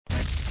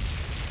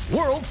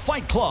World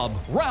Fight Club,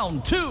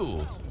 Round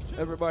 2.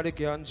 Everybody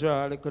can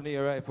draw a little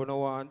near if you don't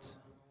want.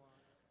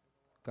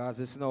 Because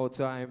it's now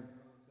time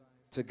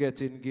to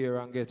get in gear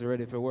and get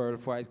ready for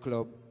World Fight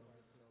Club,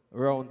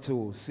 Round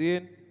 2.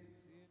 See?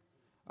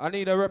 I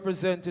need a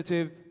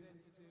representative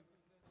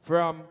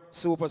from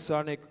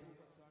Supersonic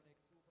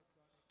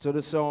to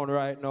the sound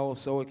right now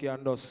so we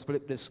can just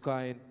flip this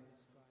coin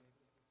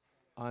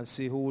and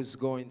see who's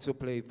going to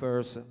play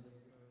first.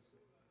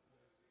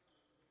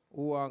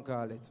 Who want to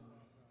call it?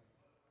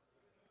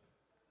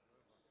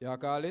 You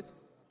call it?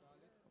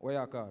 What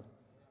you call?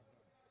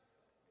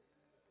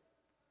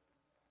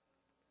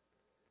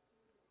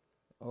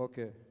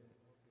 Okay.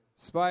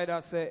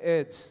 Spider say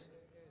heads.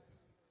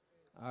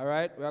 All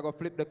right, we are going to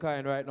flip the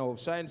coin right now.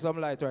 Shine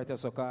some light right there,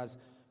 so because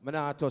I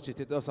not touch it.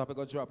 It doesn't have to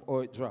go drop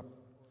or it drop.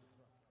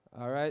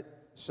 All right,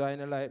 shine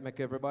the light, make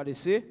everybody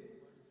see.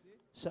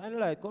 Shine the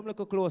light, come a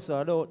little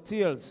closer, no,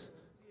 tails.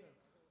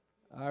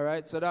 All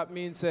right, so that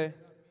means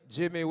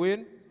Jimmy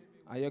win,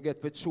 and you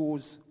get to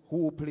choose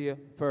who play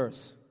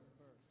first.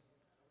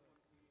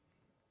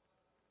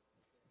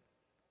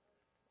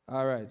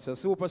 All right, so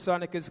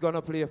Supersonic is going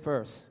to play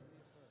first.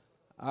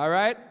 All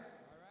right?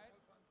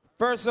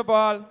 First of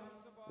all,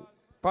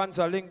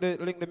 Panzer,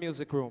 link the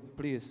music room,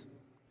 please.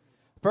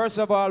 First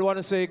of all, I want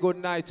to say good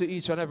night to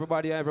each and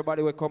everybody.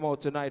 Everybody will come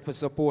out tonight for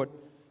support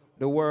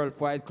the World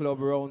Fight Club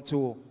Round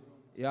 2.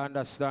 You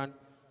understand?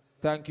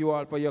 Thank you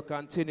all for your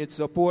continued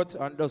support,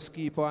 and just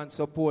keep on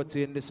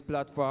supporting this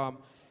platform.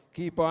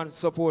 Keep on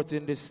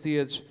supporting this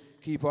stage.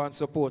 Keep on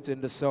supporting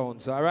the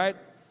sounds, all right?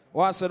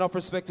 Once enough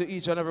respect to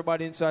each and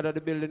everybody inside of the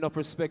building. Enough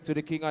respect to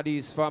the King of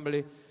These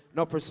family.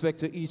 Enough respect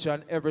to each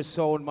and every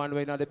sound man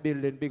when in the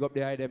building. Big up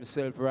the eye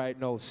themselves right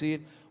now. See?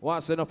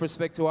 Once enough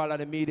respect to all of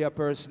the media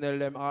personnel,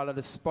 them, all of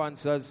the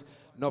sponsors.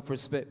 Enough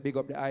respect, big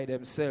up the eye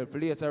themselves.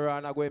 Later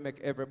on, I'm going to make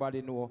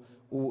everybody know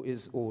who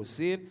is who.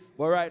 See?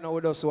 But right now,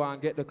 we just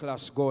want to get the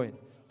clash going.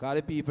 Because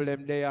the people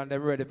them there and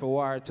them ready for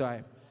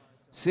wartime.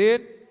 See?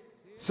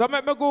 So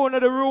let me go into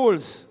the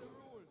rules.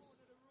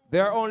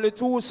 There are only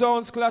 2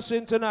 sounds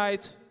clashing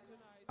tonight.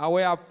 And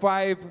we have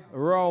 5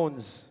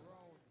 rounds.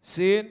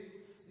 See?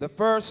 The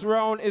first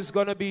round is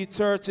going to be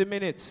 30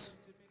 minutes.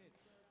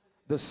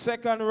 The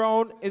second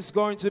round is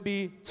going to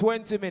be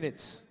 20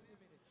 minutes.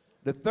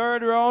 The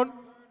third round,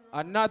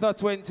 another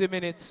 20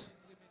 minutes.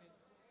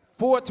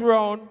 Fourth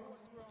round,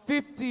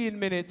 15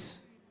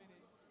 minutes.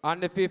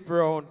 And the fifth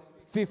round,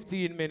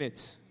 15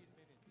 minutes.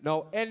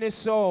 Now, any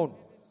sound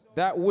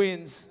that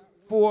wins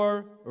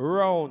 4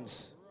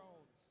 rounds,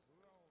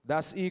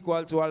 that's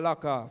equal to a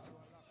lock-off.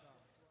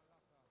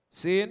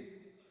 See?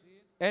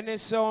 Any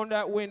sound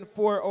that wins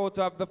 4 out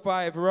of the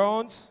 5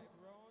 rounds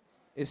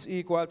is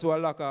equal to a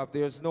lock-off.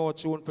 There's no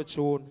tune for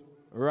tune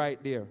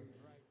right there.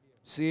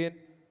 See?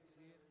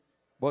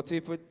 But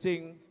if we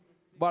think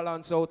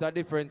balance out a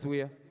different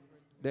way,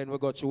 then we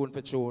go tune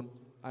for tune,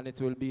 and it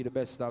will be the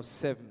best of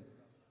 7.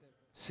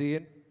 See?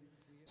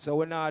 So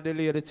we now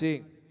delay the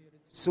thing.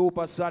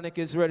 Supersonic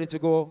is ready to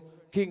go.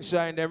 King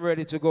Shine them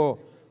ready to go.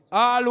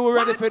 All who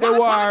ready for the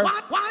war,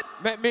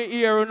 make me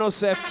hear you know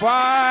say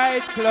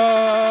Fight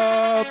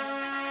Club.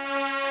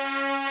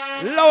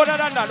 Louder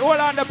than that. Hold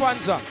on the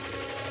Panzer.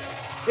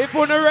 If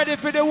you're not ready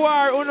for the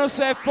war, you know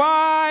say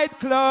Fight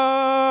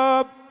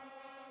Club.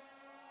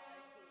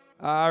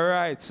 All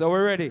right, so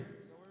we're ready.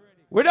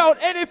 Without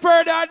any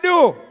further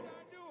ado,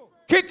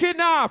 kicking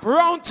off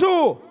round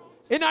 2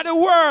 in the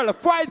World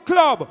Fight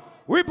Club.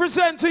 We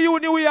present to you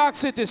New York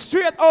City,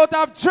 straight out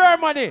of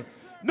Germany.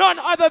 None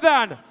other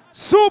than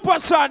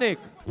Supersonic.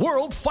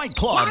 World Fight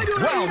Club,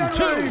 Round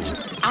 2.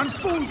 And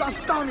fools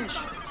astonish.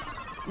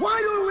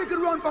 Why do the wicked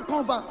run for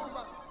cover?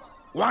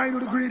 Why do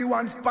the greedy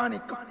ones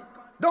panic?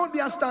 Don't be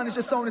astonished,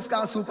 the sound is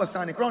called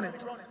Supersonic. Run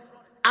it.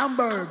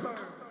 Hamburg,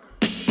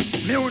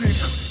 Munich,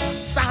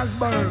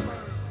 Salzburg,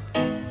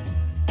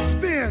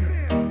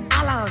 Spain,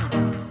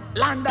 Alan,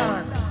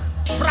 London,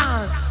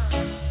 France.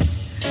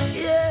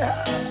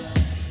 Yeah.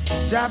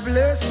 God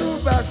bless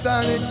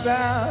Supersonic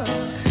sound.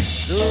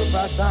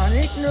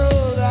 Supersonic know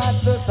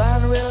that the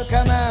sun will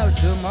come out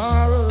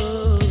tomorrow.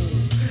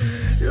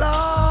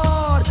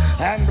 Lord,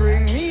 and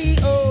bring me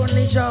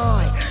only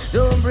joy.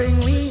 Don't bring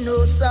me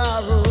no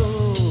sorrow.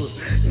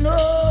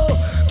 No,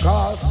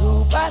 call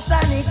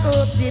Supersonic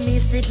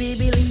optimistic, we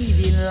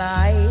believe in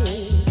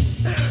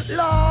life.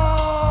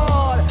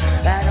 Lord,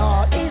 and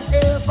all is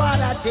ill for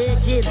the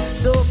taking,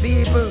 so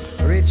people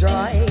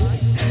rejoice.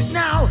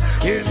 Now,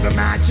 in the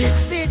magic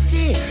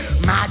city,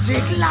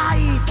 magic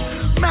lights,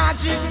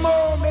 magic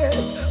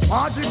moments,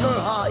 magical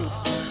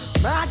heights.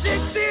 Magic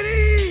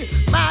city,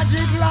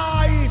 magic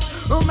lights,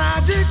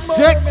 magic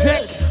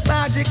moments,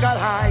 magical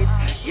heights.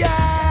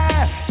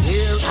 Yeah,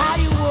 here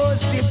I was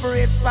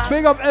depressed.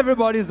 Big up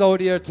everybody's out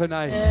here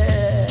tonight.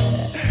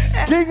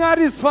 King of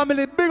this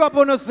family, big up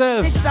on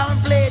yourself. This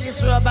sound play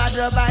this rubber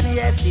dub and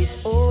yes, it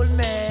old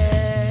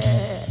man.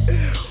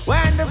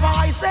 When the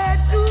voice said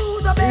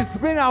do the best.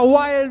 It's been a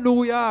while,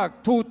 New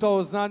York,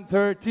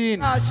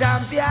 2013.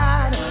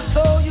 Champion,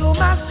 so you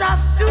must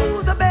just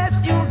do the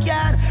best you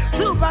can.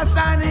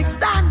 Supersonic,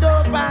 stand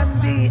up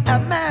and be a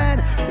man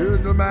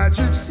in the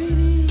magic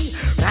city,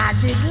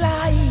 magic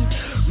light,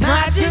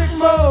 magic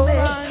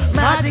moments,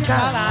 magical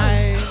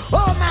light.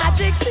 Oh,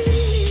 magic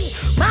city,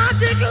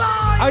 magic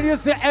light. And you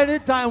say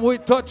anytime we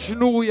touch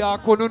New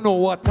York, we don't know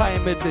what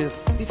time it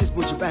is. This is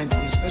Butcher Bang for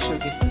your special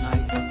guest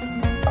tonight.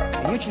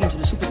 And you're tuning to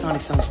the Supersonic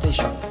Sound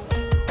Station.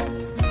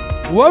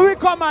 When we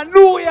come to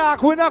New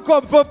York, we not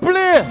come for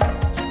play.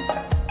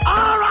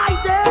 All right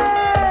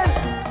then,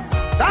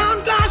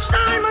 sound clash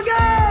time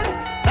again.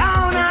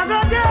 Sound of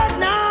the dead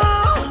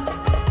now.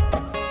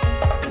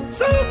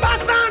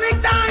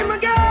 Supersonic time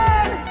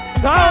again.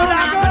 Sound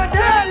of the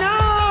dead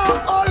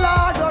now. Oh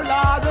Lord, oh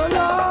Lord, oh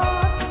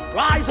Lord.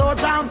 Rise, oh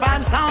jump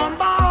and sound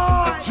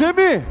boy.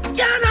 Jimmy,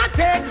 cannot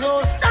take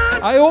no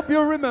stand. I hope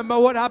you remember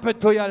what happened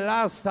to you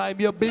last time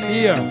you've been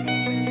here.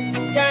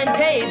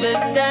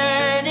 Turntables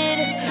turning,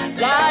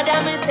 Lord,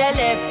 I miss her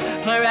left,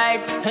 her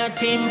right, her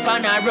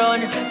timpan a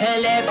run, her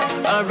left,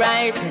 her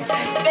right,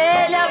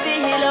 Bella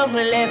Vihilo,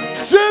 her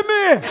left,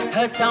 Jimmy,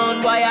 her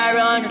sound boy a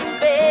run,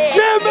 baby.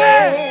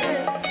 Jimmy,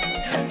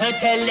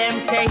 tell them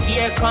say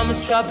here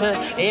comes trouble,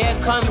 here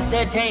comes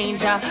the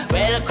danger,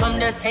 welcome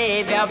the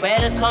savior,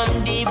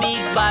 welcome the big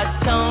bad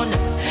sound.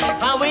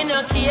 And we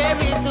no care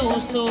is who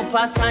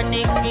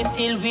supersonic, we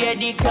still wear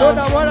the crown.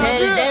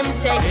 Tell them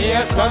say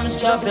here comes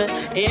trouble,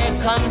 here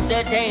comes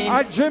the danger.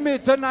 And Jimmy,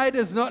 tonight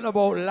is not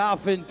about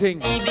laughing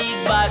things. The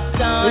big bad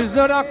sound. It's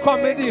not a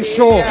comedy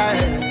show.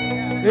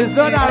 It's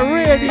not a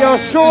radio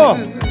show.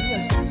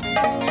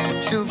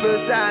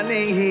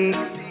 Supersonic,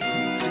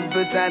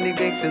 supersonic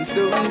makes some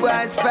soul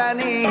boys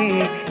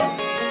panic.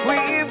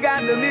 We've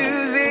got the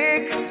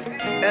music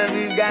and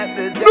we've got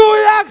the New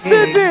York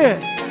City.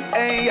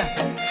 Hey,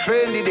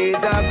 friendly days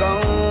are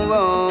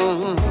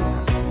gone.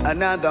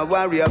 Another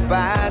warrior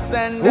pass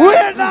and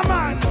where the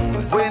man?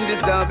 When this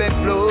dub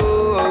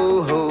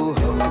explodes,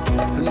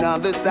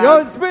 another sound. Yo,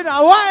 it's been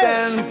a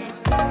while.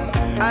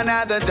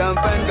 Another jump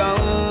and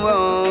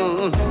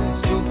go.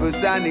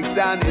 Supersonic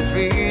sound is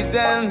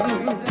reason.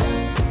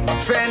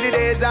 Friendly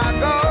days are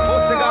gone.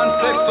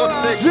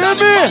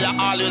 Jimmy,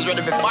 always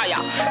ready for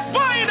fire.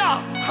 Spider,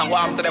 I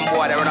want to them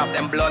boy, they run off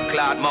them blood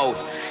clot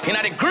mouth. In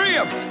the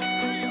grave,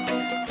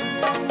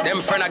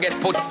 them friend get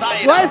put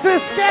side. where's the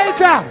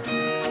skater?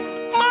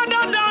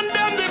 Mother than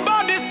them, the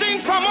body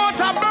stink from out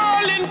of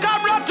Berlin.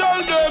 Cabra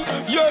told them,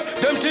 yeah,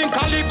 them think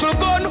a little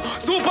gun.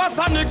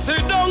 Supersonic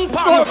sit down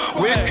pan.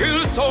 We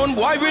kill sound,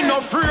 why we not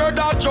afraid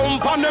that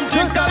jump on them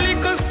think a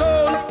little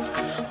sound.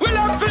 We'll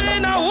have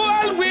in a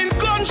wall, we'll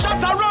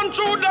gunshot a run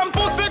through them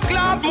pussy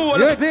clad mole.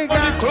 You think a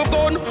little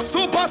gun,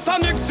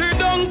 supersonic sit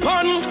down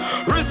pan.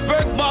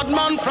 Respect bad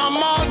man from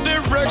all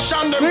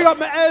direction. Big up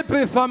my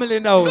LP family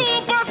now.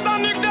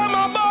 Supersonic them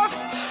a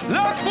boss.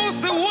 Like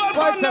pussy wolf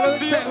What's and the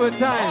take with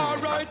time? all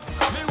right.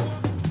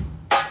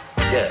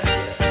 Yeah.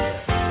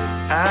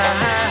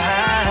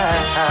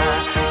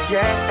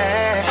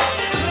 Yeah.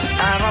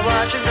 I'm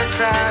watching the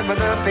crowd with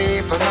the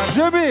people.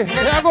 Jimmy,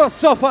 you're going to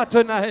suffer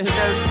tonight.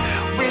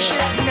 Wish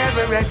it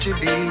never had to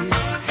be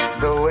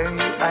the way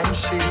I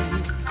see.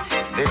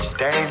 This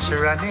dance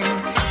running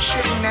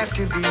shouldn't have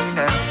to be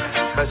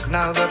now. Cause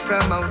now the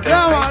promoter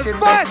facing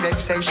that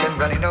vexation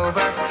running over.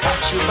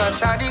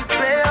 Supersonic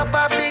play up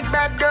a big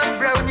bad gun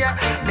brown, yeah.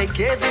 Make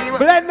everyone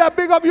Blender,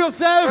 big up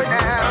yourself.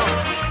 now.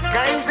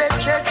 Guys that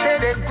check say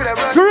they could have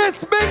run.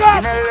 Chris, big up.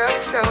 In a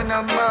look so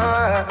no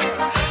more.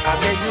 I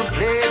beg you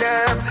play it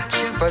up.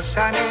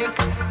 Supersonic,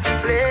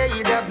 play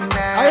it up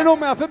now. I know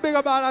me, I feel big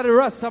up all of the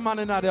Rasta man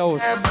in the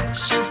house.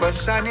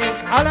 Supersonic.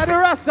 All of the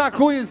Rasta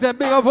queens, they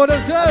big up for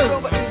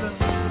themselves.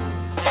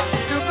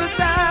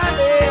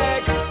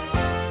 Supersonic.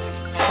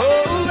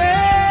 Oh, man.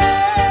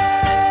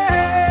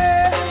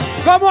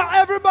 Come on,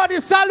 everybody,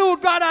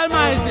 salute God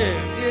Almighty.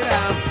 You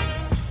know,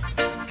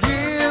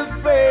 give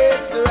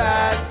praise to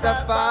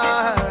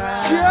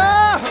Rastafari.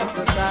 Yeah.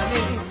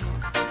 Supersonic.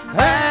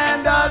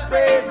 And all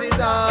praises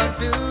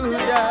unto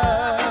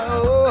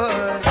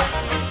Jah.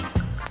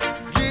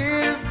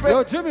 Give praise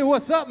Yo, Jimmy,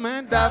 what's up,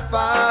 man? to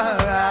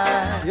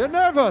Rastafari. You're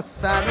nervous.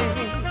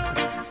 Supersonic.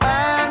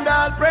 And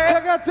all praise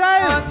Take your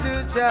time.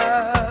 unto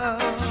Jah.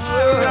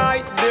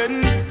 Right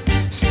then,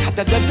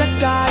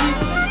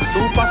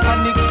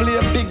 Supersonic play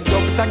big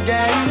dogs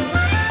again.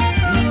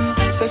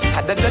 Say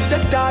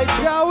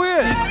Yeah, we.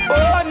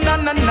 oh na,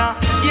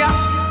 yeah.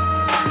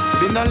 It's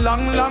been a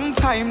long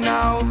time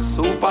now.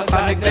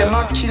 Supersonic them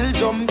a kill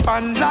jump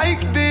and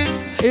like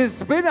this.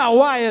 It's been a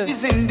while.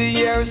 It's in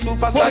the air, But you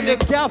Supersonic.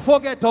 can't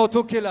forget how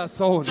to kill a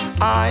sound.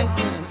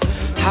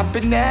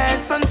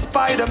 Happiness and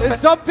spider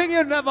It's something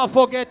you never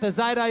forget. Is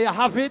either you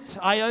have it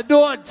or you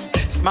don't.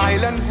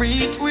 smile and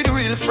greet with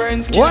real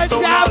friends. Kill What's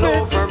sound all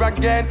happening? over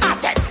again.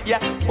 Yeah,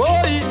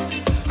 boy.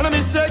 And I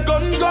say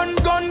gun them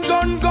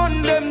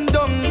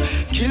down.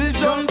 Kill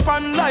jump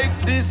and like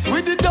this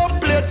with the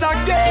doublet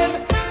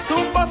again.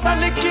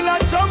 Supersonic killer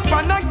jump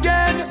and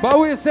again. But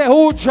we say,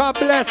 who shall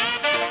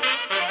bless?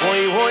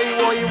 Oi.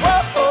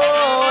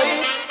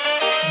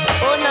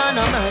 Oh,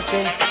 no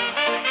mercy.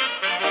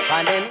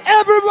 And then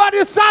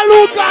Everybody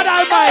salute God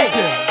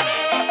Almighty.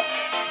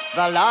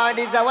 The Lord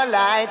is our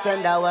light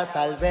and our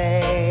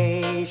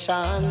salvation.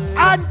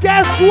 And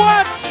guess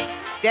what?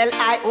 Tell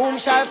I whom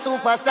shall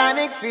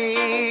supersonic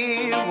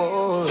feel.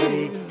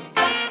 Boy.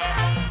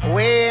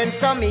 When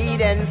some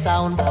Eden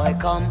sound boy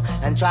come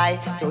and try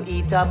to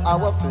eat up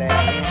our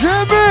flesh,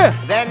 Jimmy!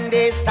 then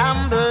they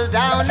stumble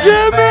down Jimmy!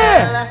 and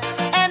fell.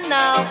 And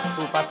now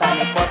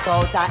supersonic bust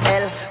out of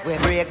hell, we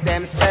break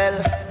them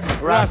spell.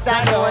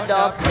 Rasta know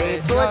the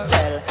place to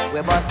tell.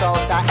 We bust out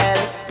of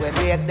hell, we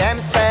break them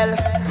spell.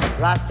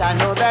 Rasta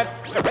know that.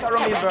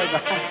 Sorry,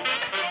 brother.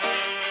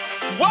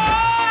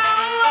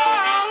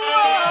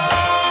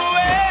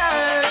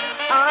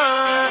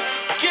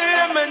 Kill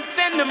them and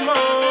send them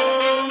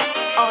home.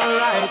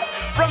 Alright,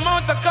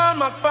 promoter call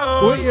my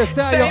phone. What you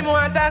say? Same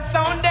one that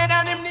sounded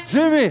on him.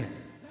 Jimmy,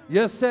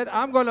 you said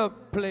I'm gonna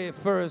play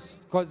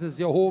first because it's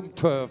your home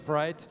turf,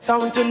 right?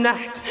 Sound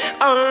tonight,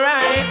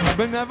 alright.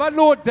 But never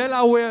know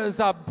Delaware is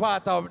a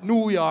part of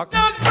New York.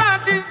 Those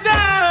passes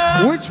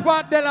down. Which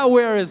part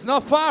Delaware is?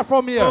 Not far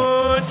from here.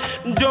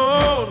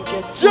 Don't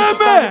get Jimmy!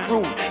 supersonic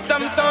crew.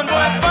 Some sound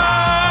boy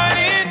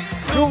falling.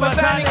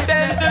 Supersonic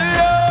stand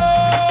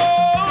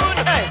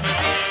alone. Hey.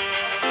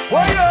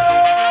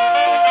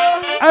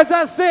 As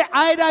I say,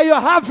 either you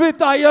have it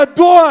or you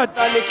don't.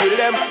 And they kill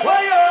them.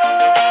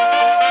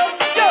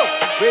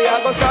 We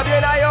are gonna stab you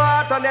in your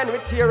heart and then we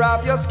tear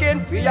off your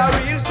skin. We are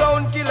real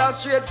sound killers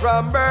straight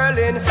from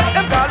Berlin.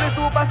 Them call me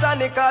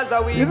supersonic cause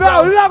we You know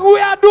how long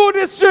we are doing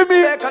this,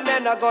 Jimmy? and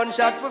then a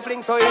gunshot we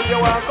fling. So if you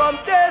want come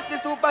test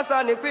the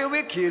supersonic, we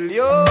will kill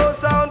you.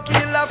 Sound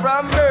killer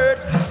from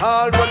birth.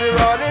 All body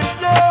running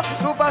slow.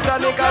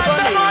 Supersonic are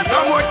gonna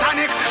Some more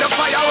tonic. The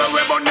fire when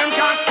we burn them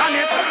can't stand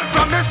it.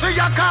 From the see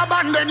your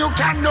carbon then you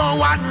can know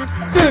one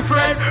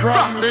different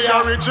from the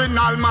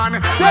original man.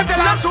 Let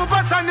them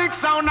supersonic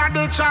sound of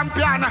the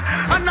champion.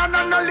 And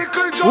no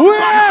little jump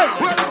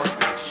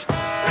on.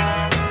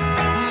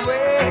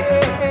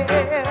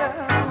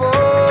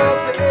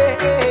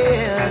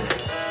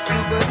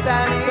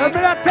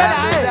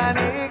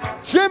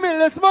 Jimmy,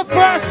 let's my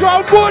first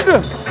round good.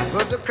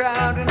 Was a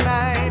crowded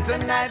night, a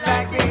night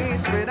like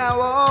this, when I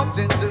walked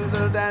into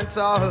the dance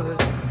hall.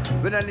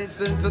 When I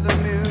listened to the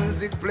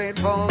music played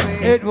for me,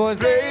 It was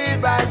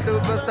played by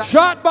Supersonic.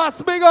 Shot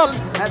Boss, big up.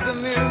 As the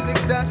music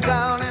touched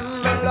down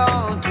in the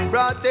lawn,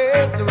 brought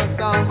tears to a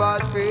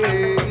soundbar's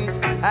face.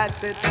 I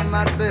said to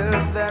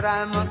myself that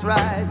I must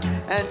rise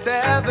and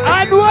tell the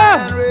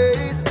human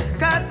race,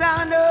 'cause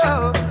I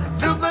know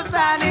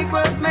Supersonic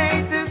was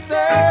made to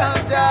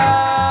serve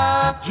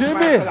Jah.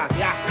 Jimmy.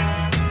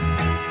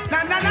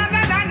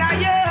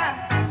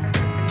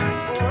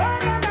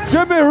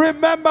 Jimmy,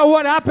 remember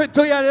what happened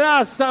to you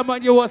last time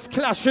when you was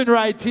clashing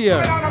right here.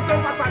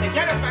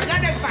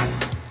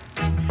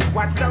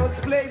 Watch those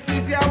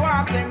places you're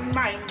walking,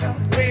 mind the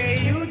way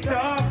you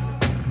talk.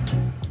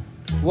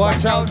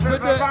 Watch out for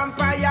the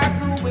vampires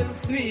who will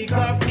sneak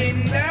up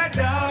in the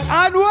dark.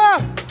 And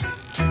what?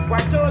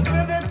 Watch out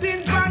for the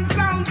tin pan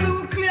sounds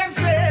who claim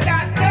say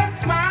that they're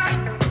smart.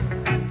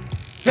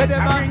 Say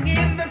them I bring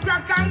in the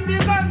crack and the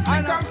guns,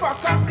 we come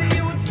fuck up the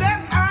youths,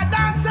 them are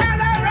dancing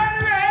and run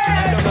red.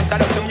 I don't know,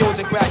 set up the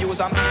music where I use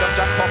and beat up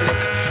John Public.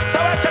 So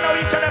I tell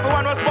you each and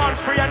everyone was born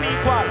free and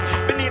equal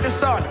beneath the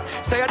sun.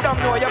 So you don't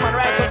know, your man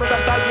righteousness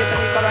of salvation,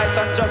 equal rights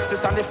and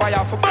justice and the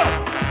fire for boom.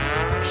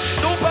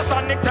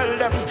 Supersonic tell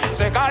them,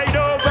 say guide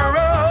over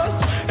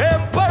us.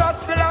 Emperor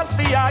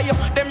Selassie,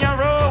 them your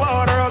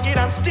road, rugged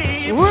and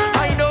steep.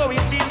 I know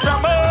it is the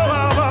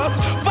us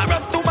for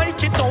us to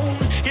make it on.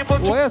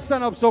 Why you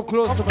stand up so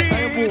close to me?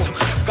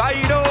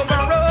 Guide over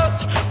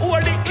us. All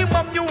the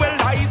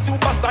Emmanuel eyes,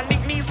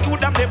 Supersonic knees to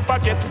them never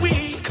get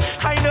weak.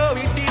 I know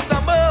it is the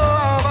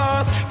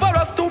us for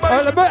us to make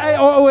it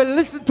on. Well,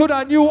 listen to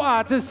the new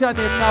artist named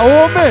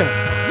Naomi.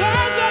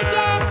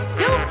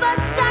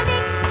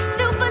 Supersonic.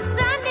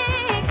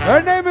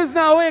 Her name is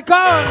Naomi.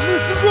 Come on,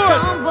 listen good.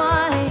 Some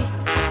boy,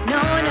 no,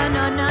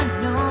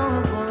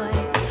 boy.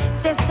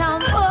 Say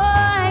some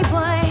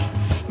boy.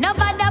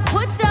 Nobody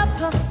put up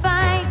a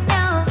fight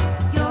now.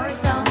 Your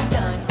sound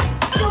done.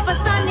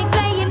 Supersonic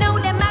play, you know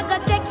them. I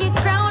gotta take your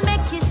crown,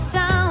 make you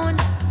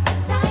sound.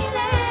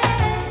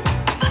 Silence.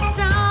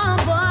 Some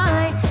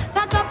boy,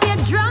 pack up your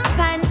drum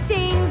and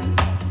things.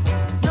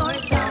 Your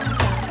sound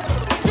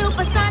done.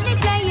 Supersonic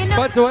play, you know.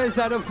 But what is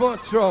that the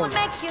first round?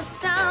 Make you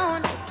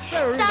sound.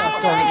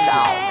 Sonic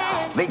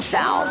Sound, Big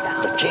Sound,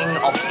 the king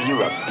of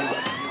Europe.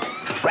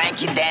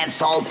 Frankie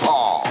Dancehall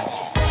Paul.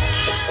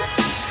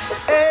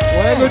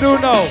 What you do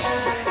now?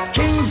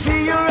 King for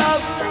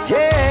Europe,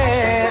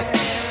 yeah.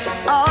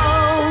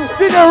 Oh,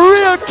 see the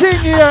real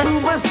king here.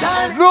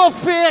 Supersonic. No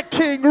fake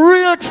king,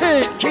 real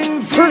king.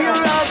 King for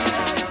Europe.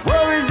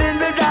 War is in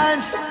the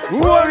dance.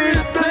 War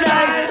is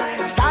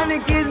tonight.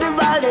 Sonic is the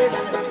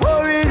baddest.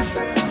 War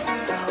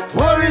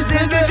is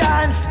in the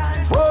dance.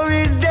 War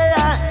is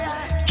there.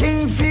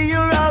 King for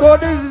Europe. Oh,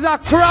 this is a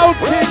crowd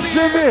king,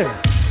 Jimmy.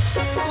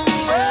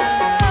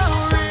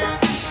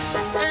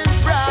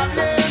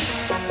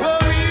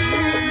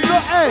 No,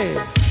 hey,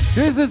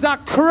 this is a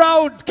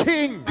crowd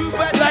king,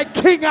 like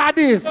King of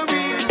this,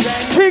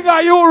 King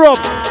of Europe.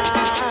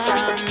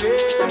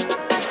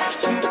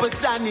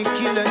 Supersonic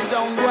killer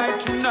sound right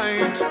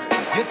tonight.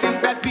 You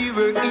think that we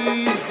were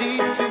easy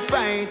to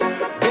fight?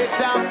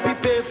 Better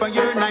prepare for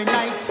your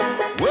night.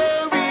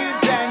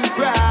 Worries and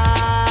problems.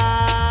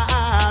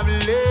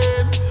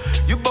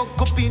 You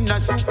buck up in a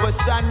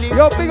supersonic.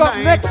 Yo, big up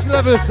next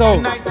level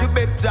sound. Tonight you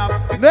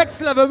better.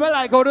 Next level, me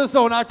like how the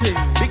sound I think.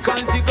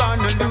 Because you're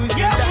gonna lose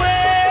your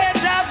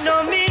words have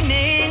no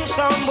meaning,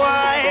 some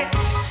boy.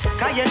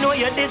 Cause you know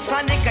you're this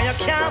sonic and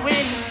you can't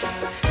win.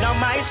 Now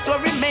my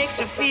story makes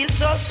you feel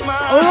so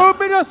smart. Oh,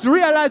 me just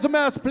realize we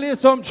must play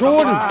some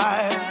tune.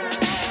 Why?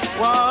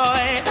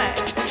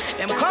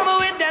 Them coming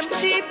with them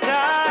cheap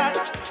talk.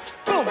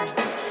 Boom.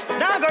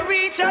 Now go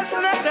reach us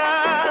not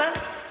all.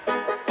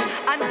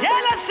 And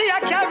jealousy I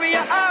carry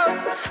you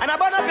out. And I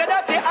burn up your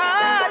dirty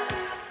heart.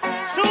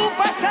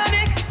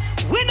 Supersonic,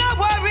 we not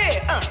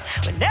worry.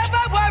 We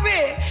never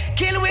worry.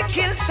 Kill we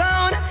kill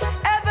sound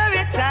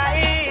every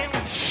time.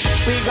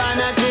 We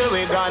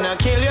gonna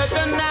kill you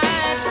tonight.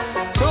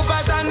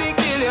 Supersonic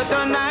kill you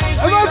tonight.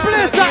 We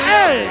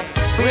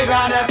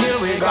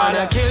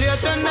gonna kill you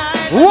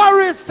tonight.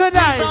 Worries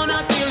tonight. We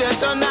gonna kill you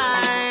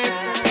tonight.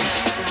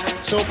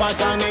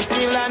 Supersonic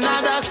kill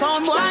another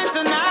someone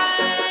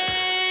tonight.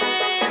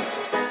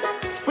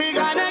 We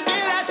gonna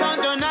kill that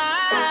sound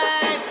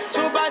tonight.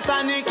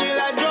 Supersonic kill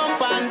a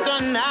jump on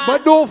tonight.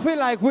 But don't feel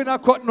like we're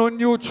not cut no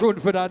new tune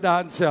for that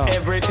dance here.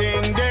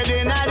 Everything dead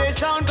in the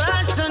sound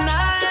class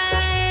tonight.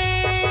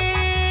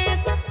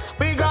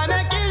 We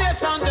gonna kill your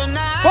sound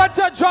tonight. But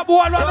you drop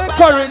one on the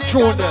current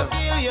tune then.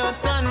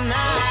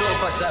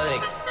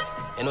 Supersonic.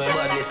 You know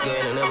badness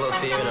going and never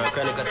fear in our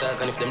chronic attack.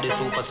 And if them do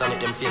supersonic,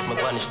 them face me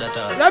vanish that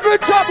all. Let me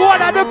drop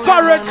one on the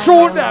current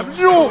tune them.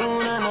 No.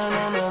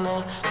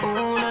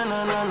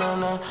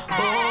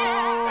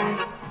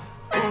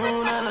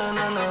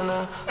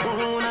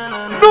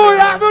 No, you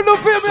haven't no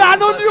feel me on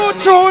no new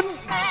tune.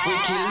 We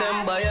kill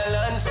them by a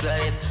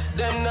landslide.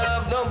 Them not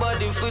have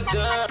nobody for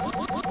turn.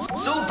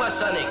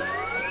 Supersonic.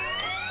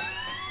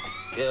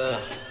 Yeah.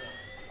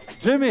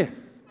 Jimmy,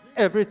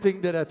 everything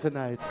did that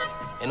tonight.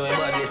 You know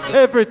badness going.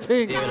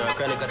 Everything. You know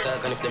chronic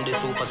attack and if them do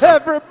supersonic.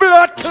 Every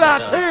blood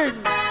clot thing.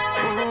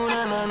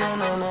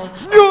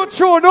 New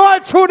tune,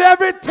 old tune,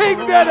 everything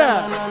did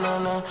that.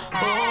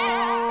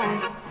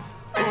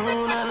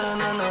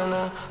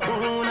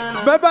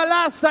 Remember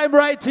last time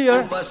right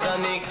here?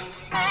 Supersonic,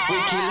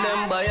 we kill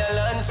them by a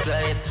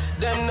landslide.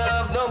 Them not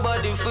have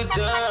nobody for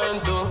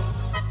turn to.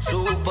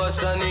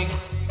 Supersonic,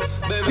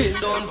 baby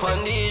son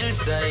pon the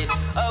hillside.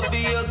 I'll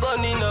be a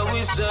gun in a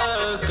we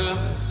circle.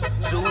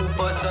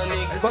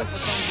 Supersonic.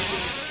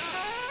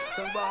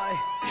 Some boy.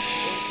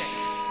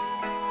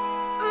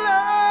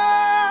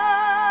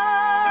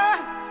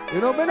 You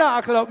know, me not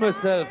act like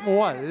myself. I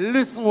want to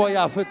listen what you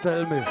have to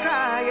tell me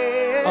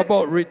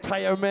about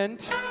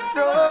retirement,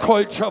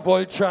 culture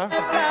vulture,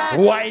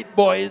 white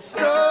boys.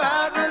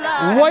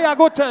 What you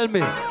go tell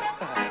me?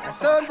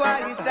 Son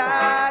boy is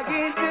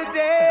dying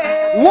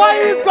today. What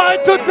is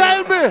going to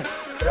tell me?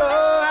 Throw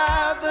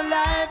out the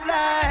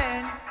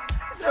lifeline.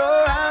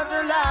 Throw out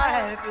the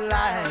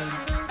lifeline.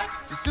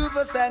 The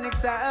supersonic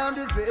sound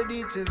is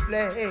ready to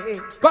play.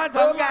 But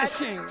oh gosh,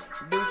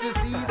 don't you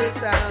see the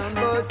sound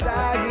boys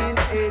dying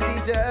and he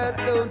just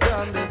don't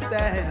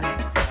understand.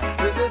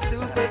 With the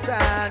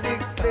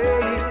supersonics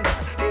playing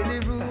in the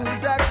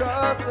rooms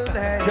across the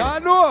land. You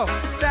know.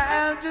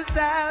 Sound to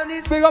sound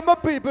is big up my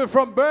people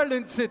from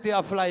Berlin City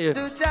are flying.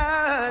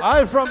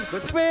 I'm from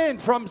Spain,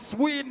 from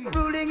Sweden.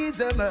 Ruling is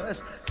a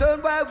must.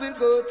 Somebody will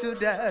go to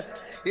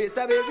dust. It's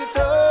a big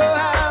throw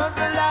out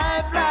the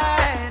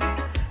lifeline.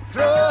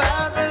 Throw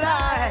out the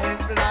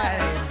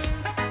lifeline.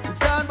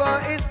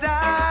 Soundboy is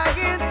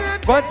dying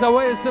to. What's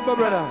away, is my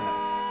brother?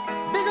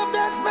 Big up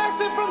that's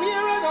massive from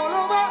here and all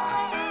over.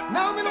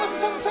 Now me know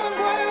some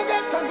boy you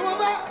get turned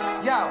over.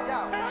 Yo,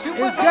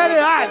 it's getting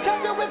hot.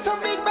 Champion with some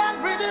big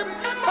bad rhythm.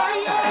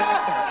 Fire,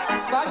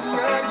 fire,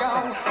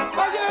 yo,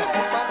 fire,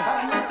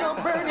 supersonic, yo,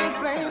 burning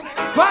flame.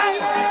 Fire,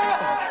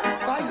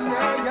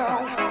 fire,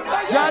 yo,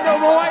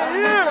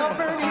 fire,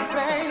 burning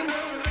flame.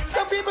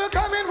 Some people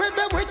coming with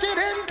the wicked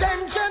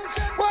intention.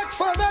 Watch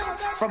for them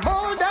from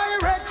all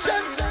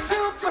directions.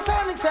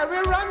 Supersonic say we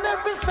run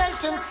every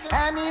session,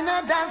 and in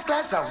a dance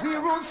class we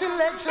rule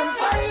selection.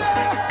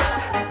 Fire,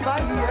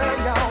 fire,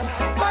 yo,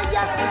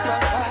 fire,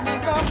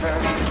 supersonic, yo,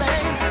 burning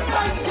flame.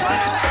 Fire,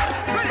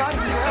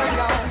 fire,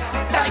 yo.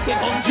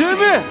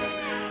 Jimmy!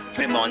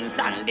 For months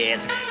and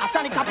days, a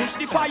Sonica push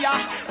the fire,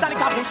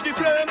 Sonica push the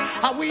flame,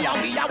 and we are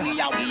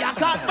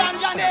God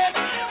Banjanet.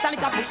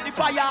 Sonica push the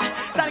fire,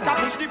 Sonica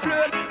push the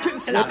flame. King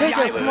Selassie,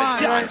 I will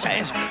can't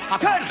change.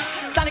 Again,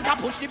 Sonica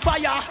push the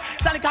fire,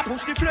 Sonica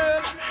push the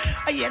flame.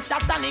 Yes, a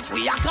Sonic,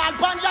 we are God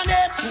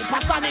Banjanet.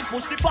 Supersonic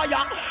push the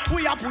fire,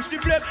 we are push the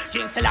flame.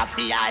 King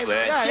Selassie, I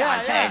will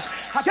can't change.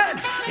 Again,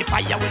 the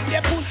fire will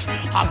get push,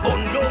 a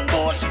gun down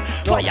bush.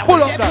 Fire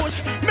will get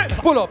push.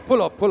 Pull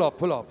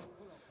up.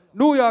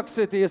 New York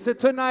City, you see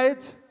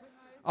tonight,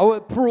 I will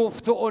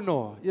prove to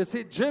honor. You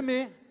see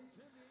Jimmy,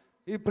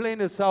 he playing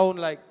a sound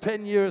like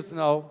 10 years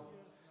now.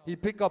 He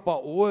pick up a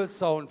old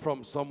sound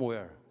from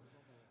somewhere.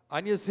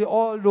 And you see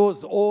all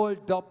those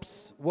old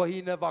dubs what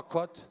he never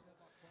cut,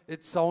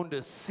 it sound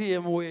the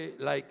same way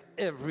like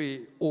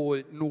every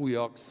old New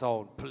York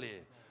sound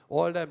play.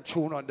 All them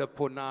tune on the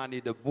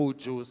Punani, the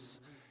Bujus,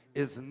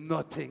 is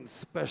nothing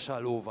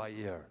special over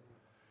here.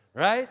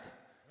 Right?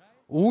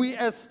 We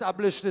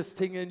established this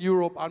thing in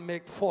Europe and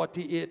make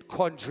 48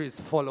 countries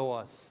follow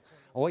us.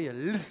 I want you to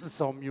listen to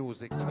some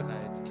music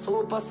tonight.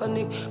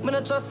 Supersonic, me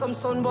not trust some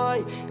son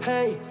boy.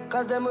 Hey,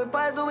 cause them we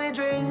pies we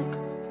drink.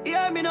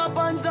 Hear me no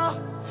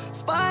panzer.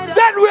 Spider.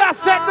 Then we are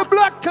set the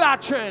blood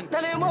clotting.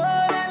 None them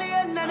one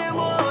alien, none them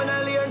one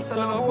alien. So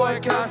no boy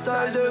can't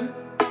style them.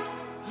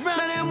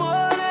 None them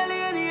one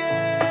alien,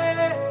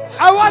 yeah.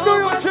 I want to do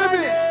you,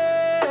 Jimmy.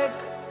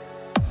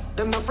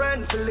 Them my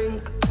friend for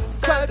link.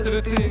 Start to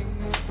the thing.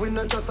 We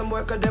not trust some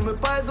boy cause them we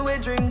pies we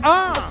drink.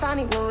 The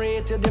Sonic no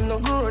rate you, them no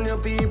grown your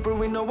people.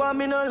 We no want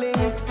me no link.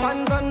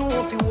 Pans and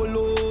wolf you will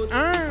load.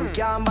 If we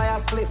can't buy a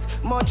spliff,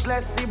 much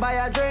less see buy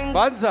a drink.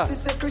 Banza. She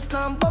say Chris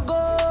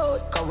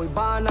Lambogo. Cause we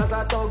born as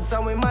a thugs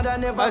and we mother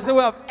never. I say we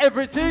have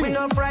everything. We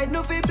no fried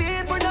no fi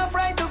people, no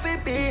fried no fi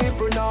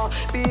people, no.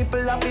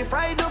 People have fi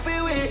fried no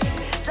fi we.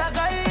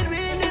 Jaga in we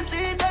in the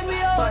street and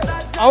we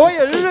out. I want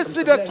you to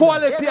listen to the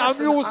quality of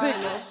music.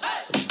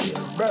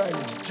 Burn,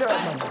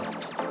 German.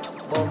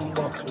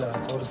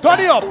 Turn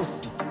it up.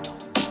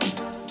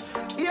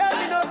 Yeah,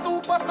 me no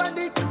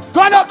supersonic.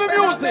 Turn up the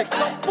music.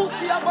 Some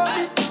pussy about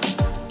it.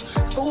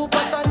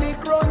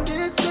 Supersonic run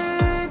this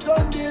street,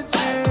 run this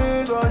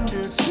street, run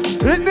this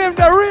street. He named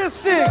the real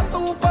thing.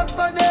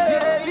 Supersonic.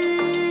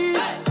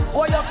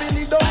 Why you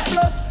feeling dumb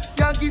blood?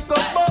 Can't get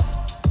up up.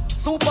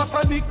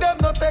 Supersonic them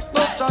no take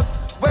no chat.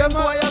 When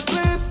boy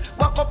asleep,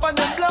 walk up on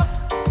them block.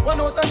 One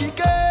out of the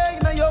gang,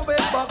 now you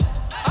wake back.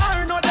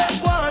 I know them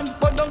one,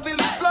 but don't feel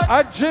it flat.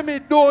 And Jimmy,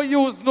 don't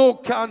use no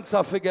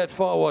cancer for get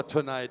forward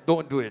tonight.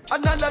 Don't do it.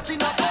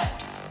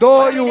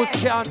 Don't use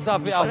cancer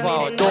for get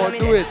forward. Don't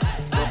do it.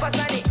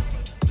 Supersonic.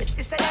 My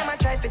sister them a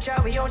try to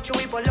try we out you,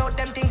 we pull out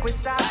them think we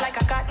soft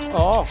like a cotton.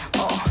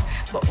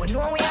 But we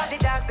know we have the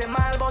dogs and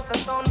all about so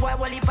sound boy,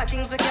 well if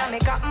things we can't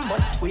make happen.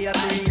 But we have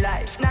real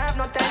life, now have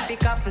no time for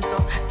coffin. So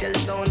tell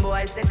sound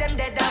boy, say them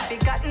dead and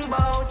forgotten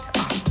about.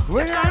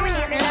 We can't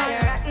get in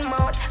your rotten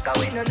mouth, cause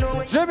we don't know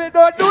it. Jimmy,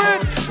 don't do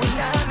it. We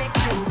now make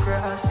true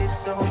crosses,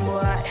 sound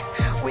boy.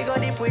 We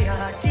got deep, we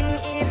heart in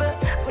evil.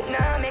 We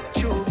now make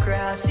true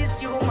crosses,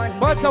 human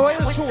being.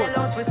 We sell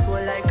out, we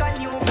soul like a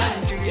new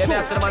country. Yeah, me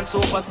ask the man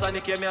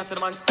Supersonic, yeah, me ask the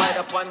man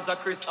Spider, Panzer,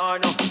 Chris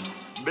Arno.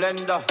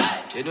 Blender,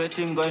 you know a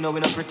thing going on, we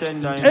not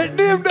pretend. And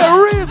name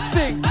the real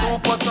thing.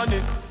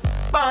 Supersonic,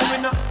 ban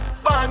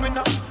me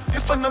now.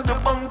 If I know the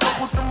bank, I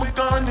put some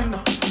gun in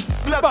now.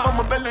 Black on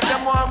my belly,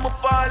 them want me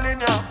falling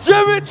now.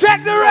 Jimmy,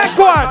 check the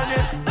record.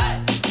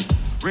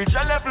 Reach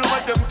a level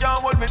where them can't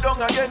hold me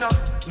down again now.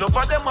 No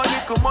for them a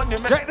little money.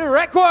 Check the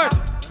record.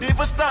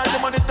 Even start the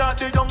money, thought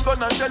they young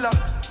gun and sheller.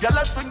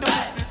 Y'all swing the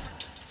pussy.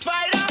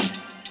 Spider.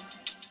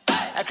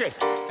 Hey Chris,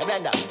 hey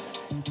Blender.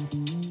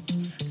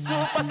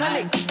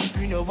 Supersonic.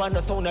 We no want no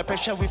sound of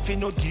pressure if you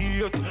no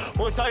date.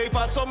 Most if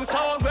for some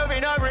sound where we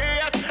no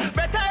react.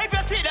 Better if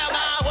you see them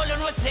all on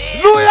the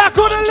stage. No, you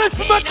couldn't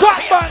listen to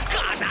crap, man.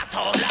 Cause that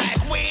sound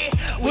like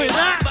we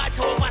not bad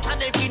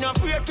Supersonic. We no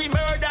afraid for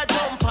murder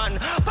jump on.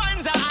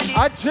 Panzer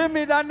and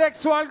Jimmy, the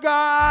next one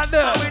gone.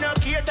 We no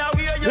cater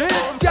where you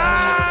come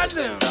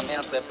from. Me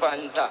I say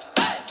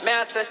Panzer, me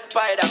I say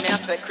Spider, me I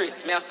say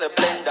Chris, me I say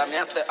Blender, me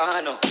I say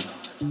Arno.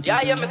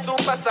 Yeah, me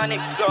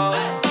Supersonic so.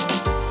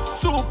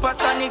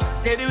 Supersonic,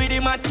 steady with the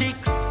magic.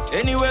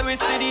 Anywhere we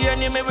see the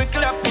enemy, we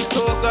clap it,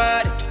 oh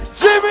God.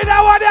 Jimmy,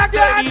 that what you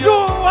gonna do?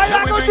 What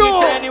you gonna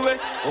do? Anyway,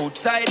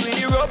 outside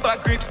with the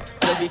rubber grip.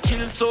 So we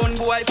kill sound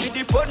boy for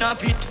the fun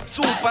of it.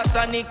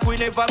 Supersonic, we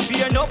never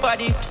fear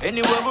nobody.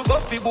 Anywhere we go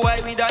for boy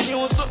with a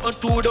new something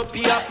to the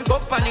P. If we go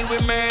panic, we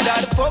murder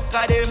the fuck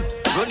of them.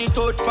 Run it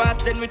out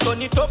fast, then we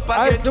turn it up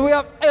again. So we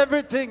have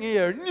everything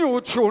here. New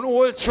tune,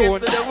 old tune.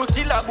 So they will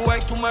kill a boy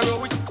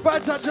tomorrow.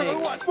 But I tell you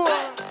what more.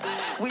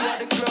 We are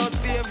the crowd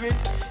favorite.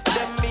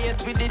 Them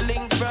mate with the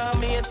link from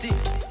matey.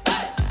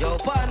 Yo,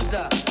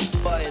 Panzer,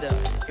 Spider,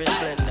 Chris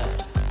Blender.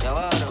 Yo,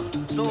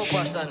 Arno,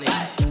 Supersonic.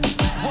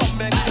 What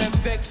make them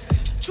vex?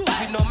 True,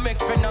 we no make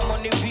friend of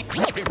money.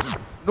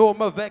 No,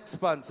 my vex,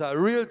 Panzer.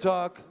 Real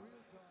talk.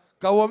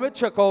 Cause when we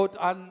check out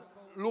and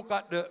look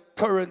at the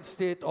current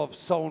state of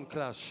Sound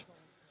Clash.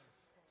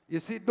 You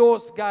see,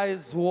 those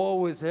guys who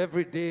always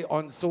every day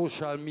on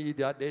social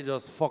media, they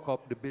just fuck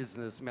up the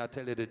business. May I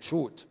tell you the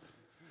truth?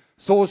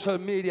 Social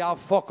media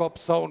fuck up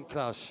Sound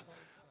Clash.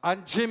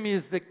 And Jimmy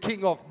is the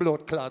king of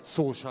blood clot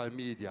social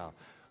media.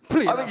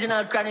 Please.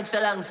 Original Chronics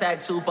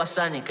alongside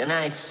Supersonic, and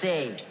I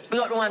say, we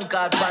got one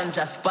called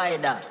Panzer,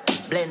 Spider,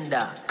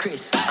 Blender,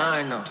 Chris,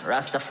 Arno,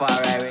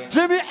 Rastafari.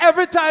 Jimmy,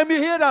 every time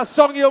you hear that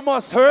song, you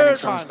must hear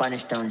it, man. From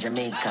Spanish Town,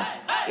 Jamaica.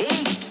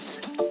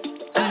 East.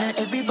 And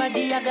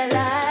everybody I got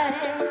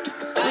life.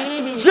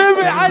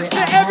 Jimmy, I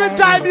say every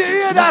time you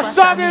hear that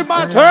song, it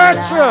must hurt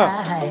you.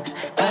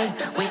 Hey,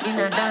 we in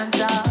a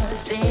dance all the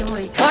same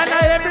way. And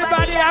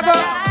everybody I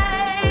go.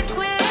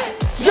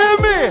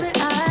 Jimmy,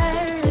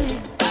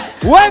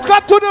 Wake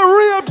up to the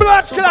real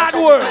blood clot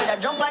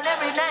world. Jump on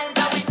every night,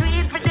 and we do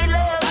it for the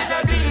love, we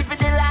don't do it for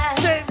the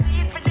life.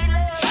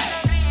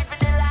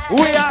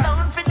 We are.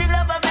 Sound for the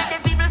love, and make the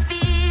people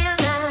feel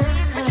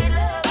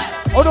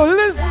nice. Oh no,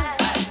 listen.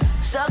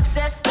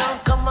 Success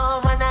don't come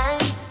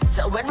overnight.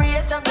 So when we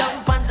hear some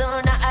young pants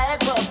on the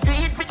hype up, do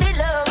it for the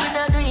love, we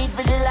don't do it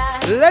for the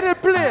life. Let it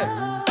play.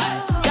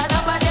 Yeah,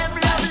 none of them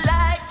love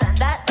likes, and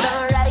that's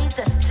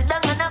alright. She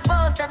done on a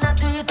post and a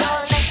tweet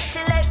all night. She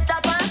left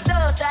up on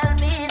social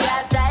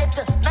media types.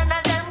 None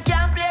of them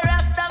can play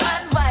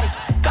Rastaman vice.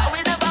 Cause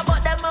we never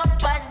put them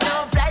up on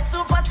no flight.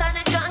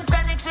 Supersonic and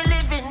chronics, we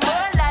living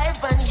more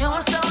life. And you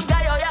some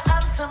guy, oh, you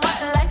have so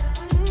much life.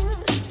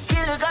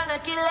 Kill, you gonna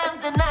kill them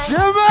tonight.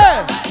 Jimmy!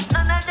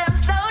 None of them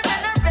sound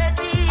and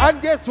ready.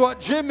 And guess what,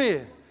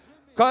 Jimmy?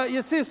 Cause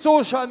you see,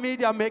 social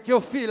media make you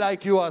feel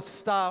like you are a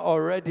star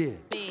already.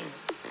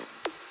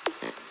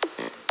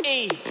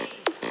 Hey.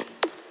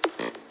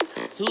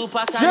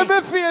 Supersonic.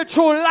 Jimmy feel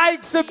true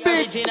likes a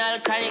bit. Original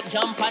chronic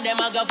jump and them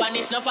a go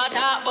vanish. No for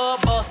talk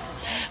about bus.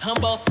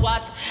 And bus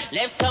what?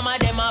 Left some of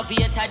them a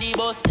beat at the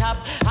bus stop.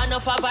 And no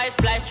for vice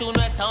splice tune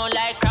we sound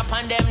like crap.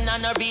 And them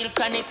none no real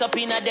chronics up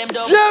in a them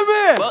dog.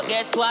 Jimmy! But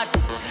guess what?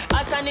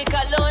 A Sonic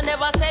alone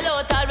never sell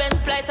out. All when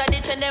splice a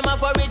ditch and them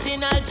have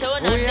original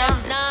tune. And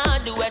them nah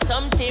do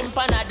something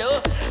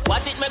panado.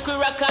 Watch it make we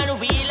rock and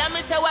wheel. And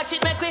me say watch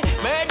it make we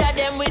murder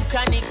them with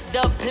chronics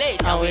dub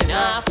plate. And we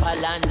nah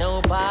follow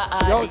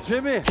nobody. Yo,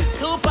 Jimmy.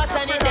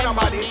 Supersonic them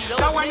body.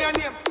 That one your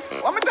name.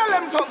 Let me tell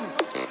them something.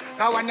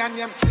 That one your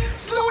name.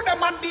 Slew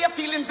them and their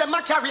feelings them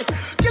a carry.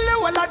 Kill you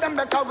all of them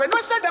because when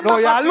we say them no,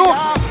 yeah, look.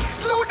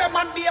 Slew them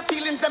and their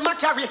feelings them a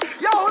carry.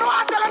 Yo, no,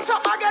 I tell them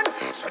something again.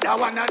 So that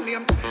one your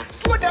name.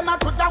 Slew them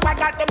and put that one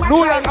that them a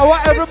no, carry. I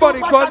want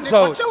everybody guns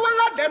out.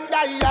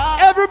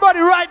 Everybody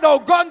right now,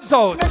 guns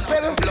out.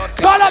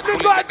 Call up the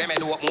guns.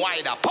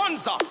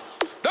 Panzer.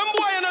 Them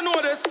boy you don't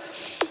know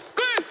this.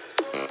 Chris.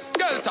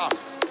 Skelter.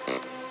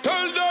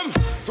 Tell them,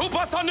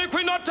 Supersonic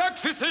we not take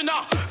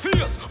fisina.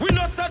 Fierce, we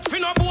not set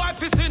finna boy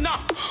fisina.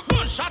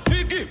 Gunshot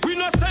piggy, we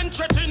not send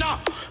tretina.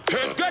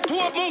 Head get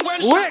open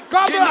when shot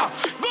kina.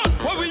 Gun,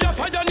 where we a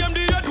fire name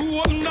the head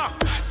open na.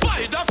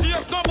 Spider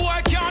fierce, no boy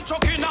can't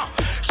choke inna.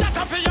 Shut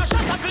up for ya,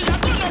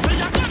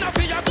 gun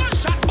for ya,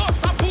 gunshot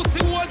bust a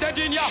pussy wall dead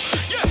in ya.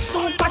 Yeah,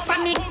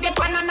 Supersonic, they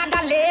pan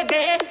another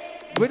label.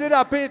 We did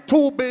have pay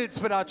 2 bills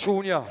for that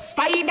junior.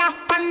 Spider,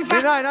 Panzer.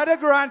 You know, another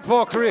grand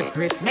for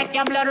Chris, make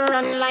your blood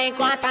run like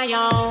water,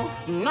 yo.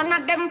 None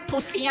of them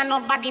pussy and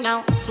nobody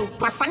now.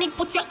 Supersonic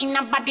put you in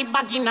a body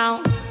baggy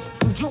now.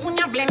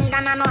 Junior blend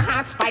and no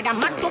hard spider.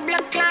 Man to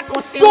blood clot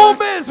was serious. 2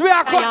 bills we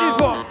are cutting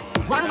for.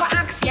 One go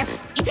ask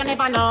yes, if you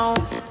never know.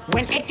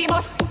 When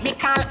Etibus, me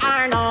call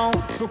Arno.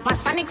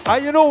 Supersonic.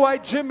 And you know why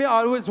Jimmy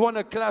always want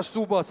to clash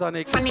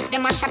Supersonic? Sonic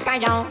them a shatter,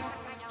 yo.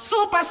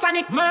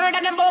 Supersonic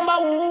murder them bomba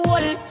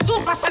wall.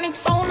 Supersonic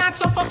sound not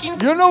so fucking.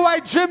 You know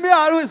why Jimmy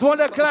always want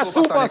to clash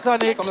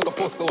Supersonic? Some little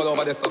post all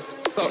over there, so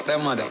suck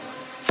them mother.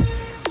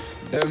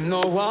 Them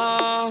no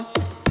one,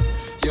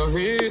 you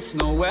reach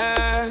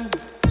nowhere.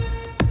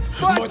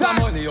 But the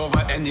money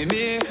over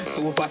enemy.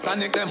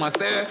 Supersonic them a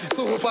say.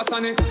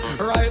 Supersonic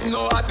right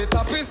now at the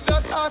top is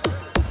just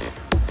us.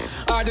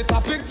 At the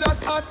topic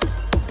just us.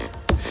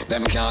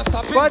 Them can't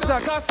stop it. But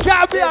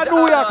can't be a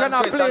New York and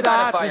I play the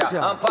artist.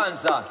 And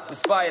Panzer, the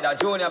Spider,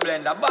 Junior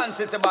Blender, Band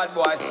City Bad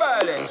Boys,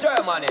 Berlin,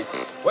 Germany.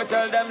 We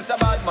tell them it's a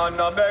bad man,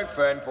 no big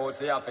friend,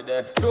 pussy off of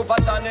them.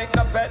 Supersonic,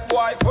 no pet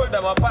boy, full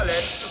them a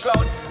pallet.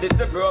 Clown, this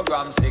the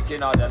program,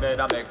 sticking out them head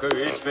and make a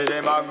reach for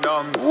the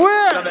magnum.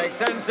 Where? No make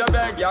sense, you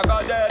beg, you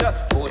got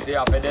dead. Pussy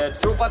off of dead.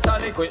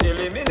 Supersonic, we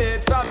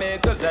eliminate from A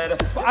to Z.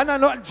 And I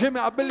know, Jimmy,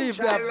 I believe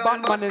they have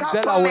Batman in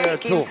Delaware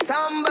too.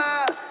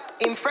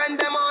 In friend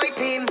them hype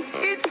him,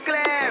 it's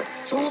clear.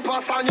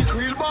 Supersonic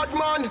real bad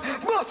man.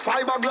 Bust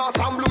fiberglass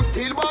and blue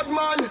steel bad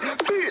man.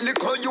 Beat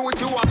little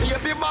youth, you a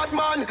baby bad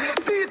man.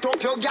 Beat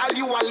up your gal,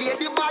 you a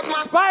lady bad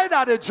man.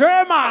 Spider the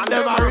German,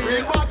 them a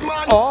real bad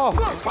man. Oh.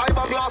 Bust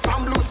fiberglass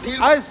and blue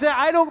steel. I say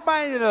I don't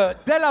mind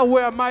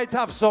Delaware might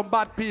have some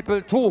bad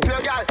people too.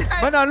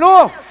 But I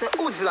know. Say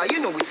Uzla, you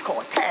know it's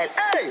cartel.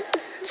 Hey,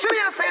 so me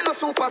a say no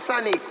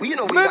Supersonic. We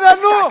know we Men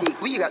got the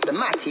static, we got the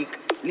matic.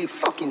 Leave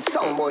fucking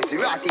sound boys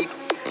erratic.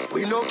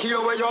 We no care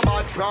where you're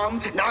bad from,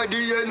 now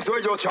the ends where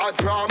you chat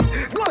from.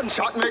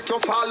 Gunshot make you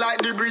fall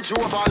like the bridge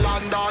over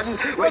London.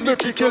 When you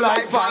kick you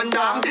like Van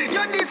Damme.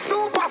 You're the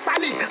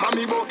Supersonic, and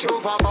me buck you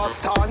over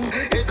Boston.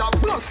 It a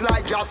bust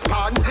like gas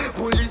pan.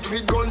 Bullet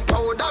with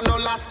gunpowder, no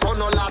last for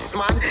no last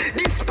man.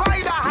 The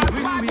Spider has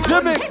bad.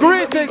 Jimmy,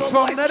 greetings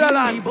from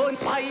Netherlands.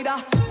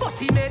 Spider,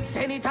 bossy made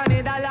Senator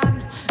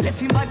Netherlands. Left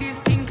him bodies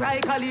think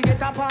like Ali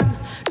get up on.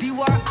 The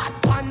war at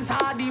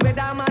Panzer, the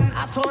weatherman.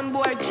 A son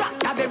boy drop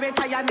the baby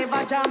tire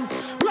never jam.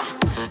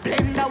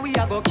 Blender we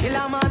a go kill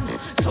a man.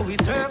 So we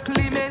circle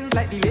him ends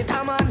like the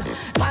later man.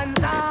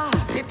 Panzer,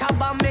 set a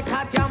bomb make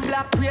a damn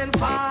black rain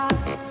fall.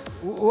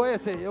 What you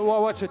say? You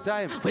watch your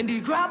time. When the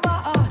grabber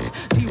hot,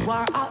 the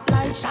war hot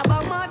like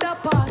Shabba mother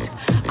pot.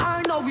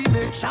 I know we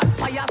make shot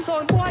fire,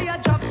 son boy a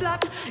drop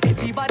flat.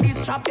 Everybody's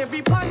trapped,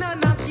 every pan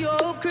and knock yo,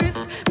 Chris.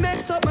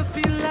 Make something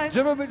spill like.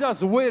 Jimmy, me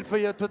just wait for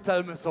you to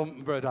tell me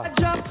something, brother.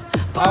 Drop.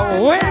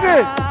 I'm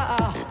waiting.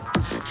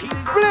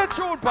 Play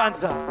tune,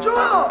 Panzer.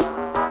 Joe!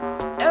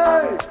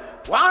 Hey!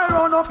 Why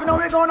run up, you know,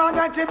 we gonna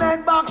get him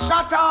in back,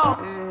 shut up!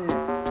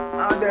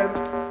 And them,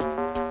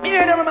 me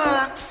and them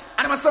Max,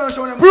 and my son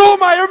showing them.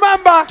 Bloom, I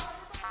remember!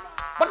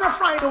 But we're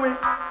flying away.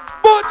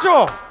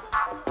 Bojo!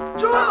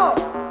 Joe!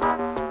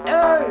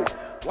 Hey!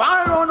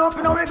 Why run up,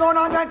 you know, we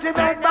gonna get him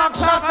in back,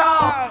 shut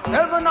up!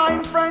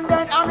 7-9 friend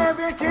dead and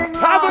everything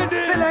lost.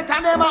 Select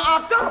and them a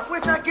act off, we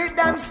check it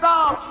them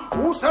soft.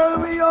 Who sell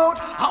we out?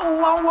 How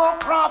a walk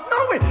craft?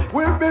 No,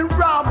 we've been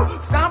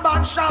robbed, stab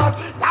and shot.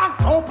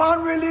 Locked up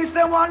and release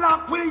them one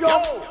lock we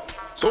up.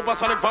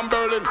 Supersonic from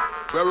Berlin,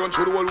 we run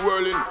through the whole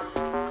whirling,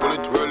 pull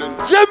it twirling.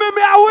 Jimmy,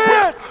 me a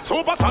win!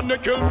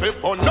 Supersonic kill fit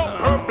for no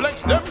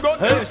perplex, them gun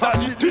hey,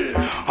 city.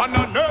 And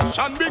a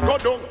nation be go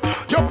down.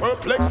 You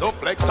perplex, no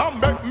flex,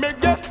 and make me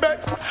get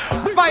vexed.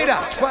 Spider,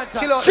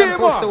 chill out them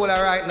pussy all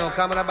right now,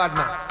 come on a bad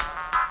man.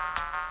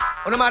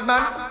 On a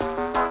madman,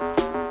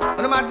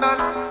 on a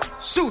madman,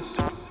 shoot.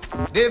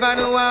 They never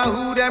know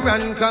who them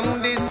run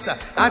come this.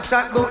 I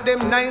chat about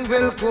them 9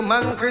 will come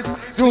and Chris.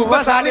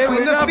 Supersonic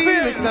with the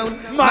feel sound.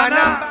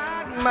 Mana,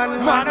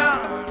 mana.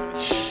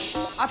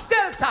 A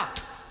Stelta.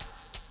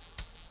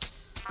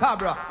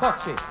 Cabra,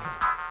 Kochi.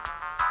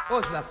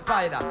 Osla,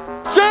 Spider.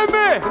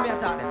 Jimmy! Give me a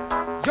talk then.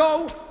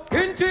 Yo,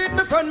 indeed,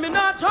 my friend, me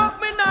not joke,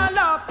 me not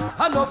laugh.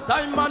 Enough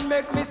time man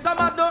make me some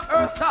of the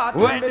earth start.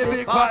 When the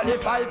big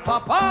 45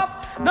 pop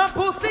off, no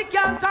pussy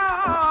can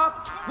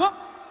talk. What?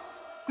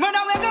 Murder,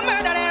 we can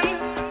murder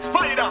them.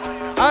 Spider.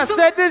 I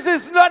said this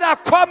is not a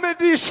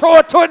comedy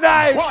show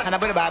tonight. And I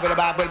put the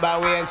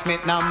bar, Wayne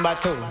Smith number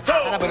 2. And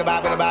I put the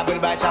bar,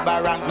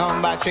 Shabba rank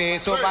number 3.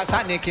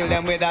 Supersonic kill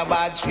them with a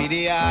bad 3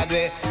 the hard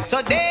way.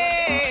 So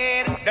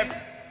dead.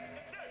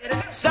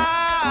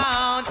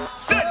 Sound. Dead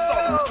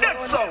sound. Dead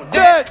sound.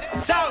 Dead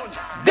sound.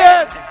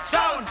 Dead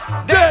sound.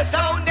 Dead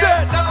sound.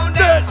 Dead sound.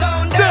 Dead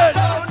sound. Dead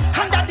sound.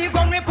 Under the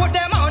ground we put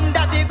them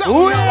under the ground.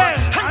 Weird.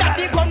 Under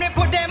the ground we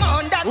put them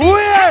under the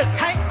Weird.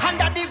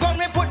 Under the ground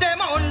we put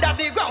them under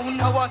the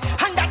ground.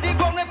 Under the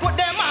ground we put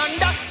them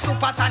under.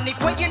 Supersonic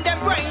way in them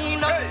brain.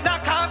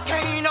 Knock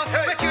cocaine.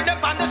 We kill them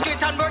on the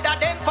street and murder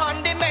them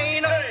on the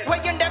main.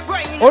 Way in them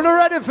brain. Are you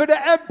ready for the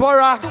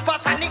Emperor?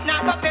 Supersonic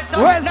knock up it.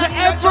 Where's the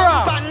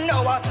Emperor?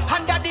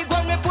 Under the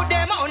ground we put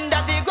them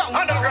under the ground.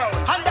 Underground.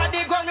 Under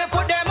the ground we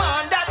put them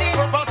under the.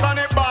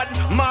 Supersonic bad,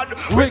 mad,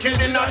 wicked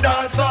in a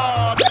dance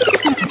hall.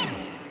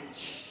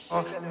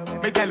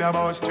 Me tell you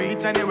about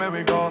streets anywhere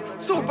we go.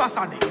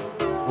 Supersonic.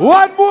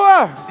 One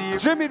more.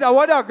 Jimmy, that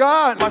one are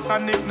gone.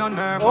 Supersonic, no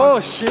nervous. Oh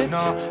shit.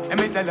 No, let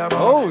me tell you about.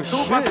 Oh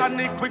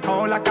Supersonic, we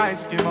call like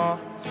ice skimmer.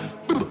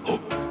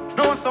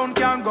 No sound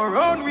can go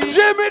round we.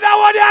 Jimmy, that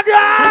one are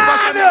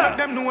gone. Supersonic, let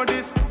them know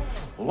this.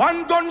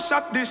 One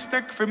gunshot this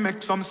tech fi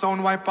make some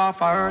sound wipe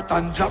off a earth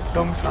and drop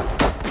down flat.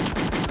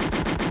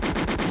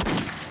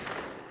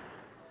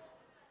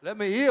 Let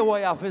me hear what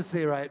you have to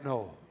say right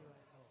now.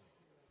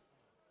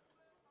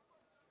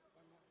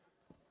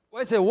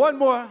 What say? One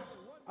more.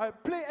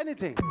 Play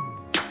anything.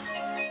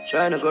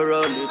 Trying to go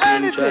round the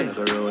thing, trying to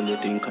go round the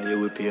thing, cause you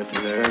will pay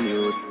for learn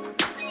you.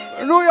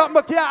 New York,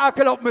 I can't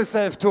hackle up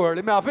myself to her.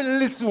 I have to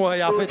listen what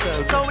you have to tell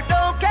me. So we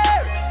don't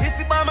care if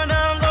you bomb and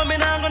I'm going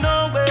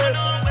nowhere.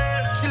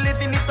 She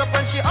living it up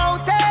and she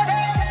out there,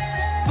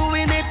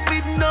 doing it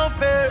with no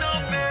fear.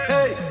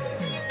 Hey,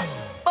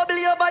 bubble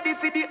your body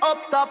for the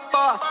up top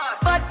boss.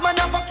 Bad man,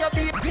 I fuck your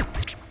baby.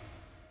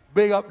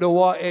 Big up the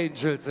war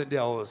angels in the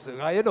house.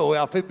 You know, we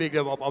have to big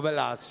them up on the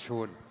last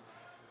tune.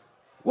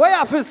 What you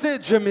have to say,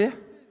 Jimmy?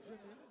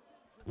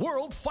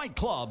 World Fight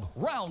Club,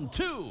 round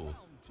 2.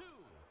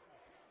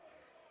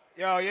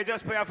 Yo, you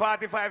just play a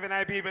 45 and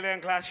I people in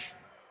clash.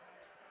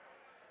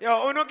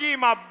 Yo, uno give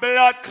him a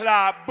blood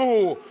clot,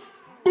 boo.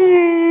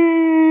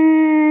 Boo!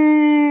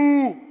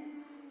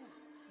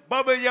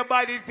 Bubble your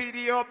body for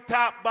the up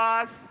top,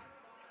 boss.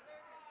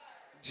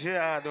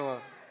 Jado.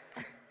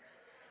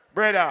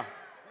 Brother,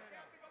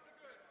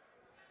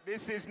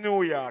 this is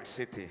New York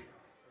City.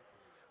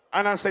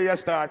 And I say you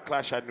start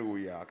clash at New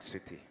York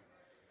City.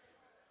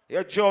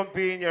 You jump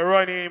in, you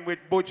run in with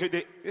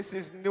Buju. This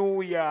is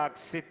New York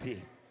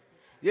City.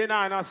 You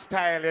know no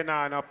style, you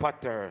know no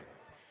pattern.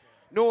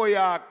 New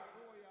York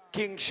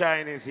King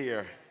Shine is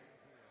here.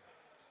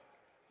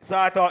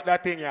 Sort out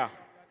that thing, yeah.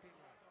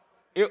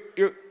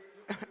 You.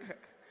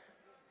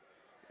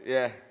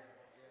 Yeah.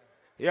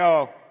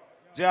 Yo,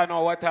 do you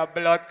know what a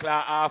blood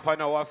clot half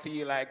an hour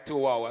feel like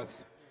 2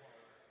 hours?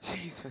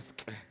 Jesus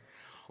Christ.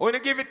 I want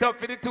to give it up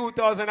for the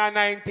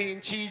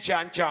 2019 Cheech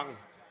and Chong.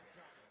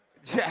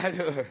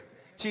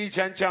 Cheech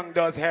and Chong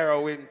does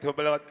heroin to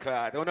blood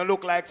clot. I want to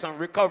look like some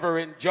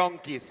recovering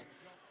junkies.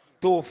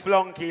 Too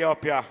flunky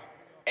up here.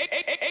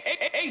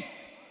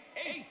 Ace.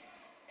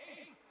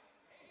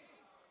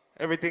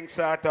 Everything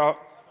sort out.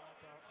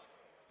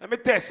 Let me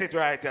test it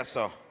right here,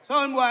 so.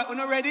 Son boy,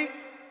 you ready?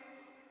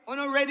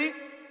 You ready?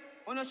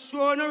 You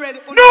sure you ready?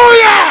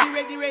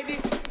 Ready.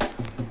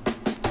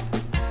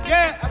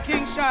 Yeah, a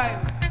King Shine.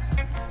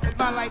 With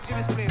man like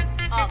Jimmy Spliff,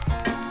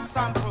 Ox,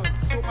 Sample,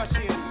 Super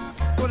Shane,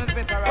 Gunners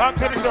Veteran. Come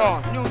to the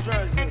song. New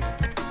Jersey.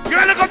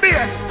 You're a little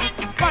bass.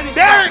 Spanish.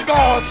 There it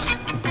goes.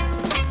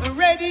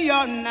 Ready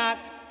or not,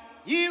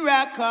 here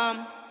I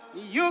come.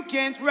 You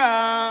can't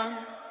run.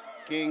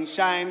 King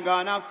Shine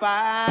gonna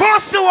fight.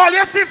 Post the wall,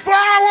 you see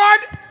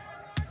forward.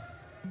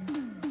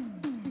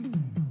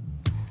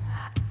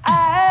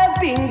 I've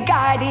been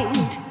guided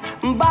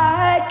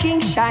by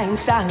King Shine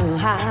sound.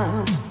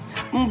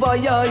 Boy,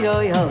 yo.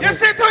 You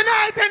see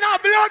tonight in our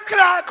blood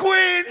clot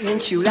Queens.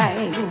 Ain't you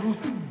like?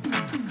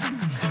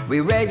 We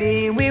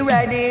ready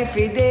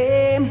for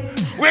them.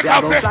 We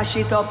go flash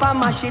it up and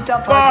mash it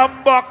up.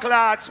 Bomba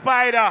clot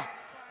Spider.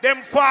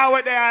 Them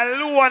forward there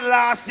alone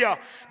last year.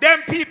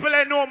 Them people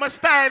that know my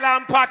style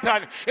and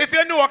pattern. If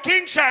you know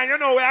King Shine, you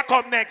know where I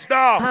come next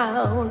door.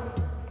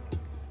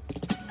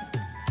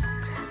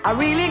 I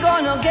really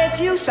gonna get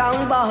you,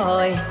 sound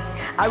boy.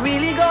 I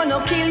really gonna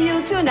kill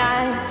you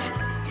tonight.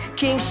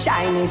 King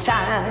Shiny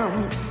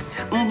sound.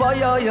 Boy,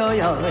 yo.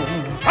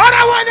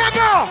 Other one you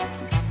go.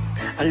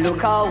 And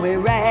look how we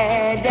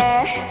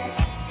ready.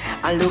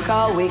 And look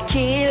how we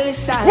kill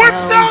sound. What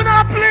sound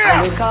I play?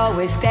 And look how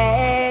we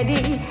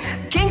steady.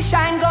 King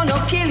Shine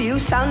gonna kill you,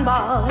 sound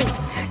boy.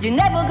 You're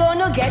never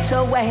gonna get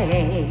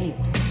away.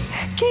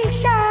 King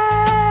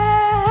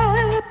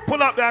Shine.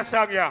 Pull up that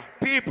song, yeah.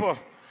 People,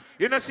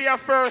 you know see a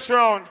first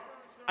round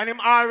and him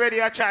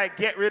already I try to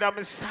get rid of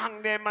me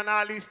song them and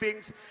all these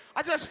things.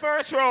 I just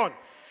first round.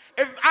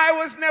 If I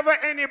was never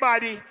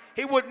anybody,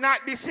 he would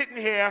not be sitting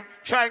here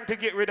trying to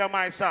get rid of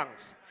my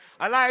songs.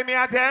 I lie me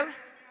I tell.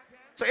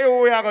 So here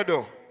what we are gonna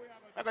do.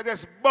 I can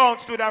just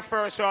bounce to that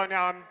first round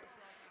now.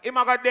 Him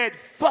I got dead,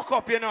 fuck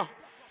up, you know.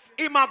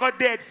 Him I got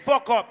dead,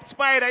 fuck up.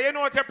 Spider, you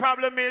know what your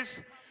problem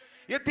is?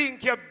 You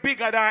think you're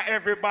bigger than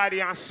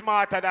everybody and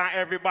smarter than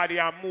everybody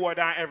and more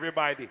than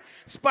everybody.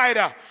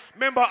 Spider,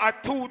 remember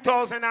at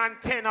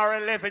 2010 or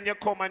 11 you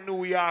come to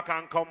New York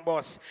and come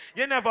bus.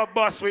 You never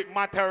bus with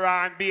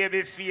Mataran,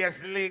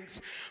 Babyface,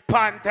 Lynx,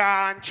 Panther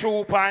and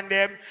Troop and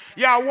them.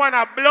 You want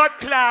a blood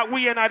clot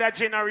we another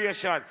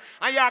generation.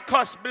 And you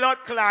cuss blood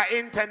clot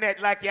internet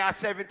like you're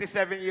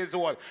 77 years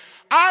old.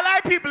 All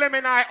our people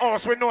in our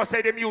house, we know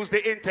say them use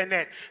the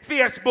internet,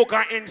 Facebook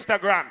and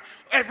Instagram,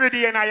 every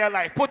day in your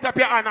life. Put up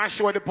your hand and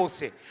show the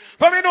pussy.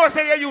 For me know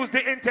say you use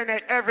the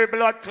internet every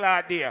blood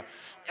clot there.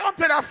 You don't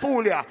play that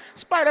fool here.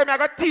 Spider, me I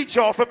got teach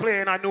you how to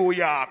play in a New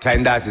York.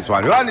 Time that's this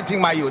one. Run the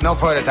thing my youth, no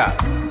further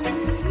talk. Me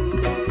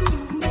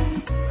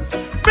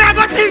I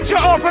got teach you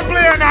how to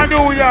play in a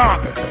New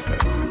York.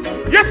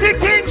 You see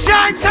King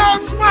Shine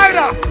sound,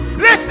 Spider?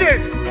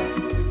 Listen.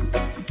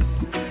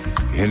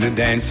 In the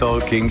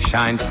dancehall, King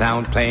Shine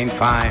sound plain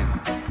fine.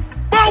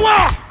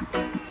 Bow.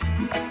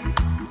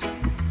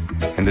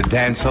 In the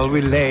dancehall,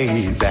 we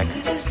lay back.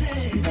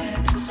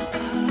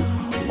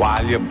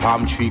 While your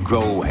palm tree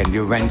grow and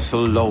your rent so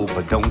low,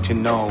 but don't you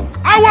know?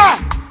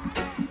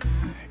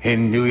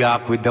 In New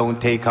York, we don't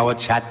take our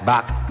chat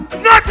back.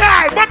 No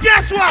time, but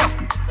guess what?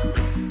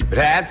 But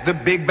as the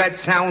big bad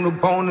sound of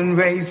born and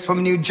raised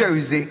from New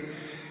Jersey,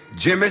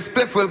 Jimmy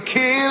Spliff will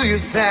kill you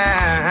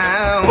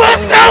sound.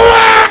 What's that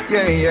word?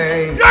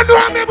 Yeah. You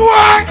know me,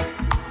 boy.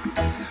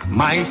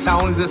 My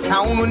sound's the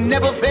sound will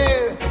never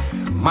fail.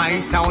 My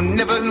sound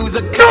never lose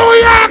a New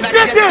York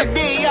City.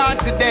 Yesterday or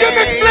today.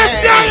 Jimmy Spliff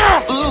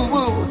there.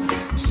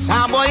 Ooh.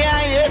 Some boy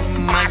I hit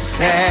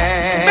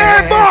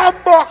myself. Me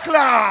bomb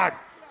clot.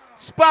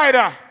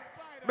 Spider.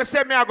 Me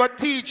say me I go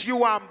teach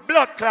you and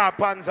blood clot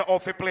Panzer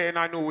off a play in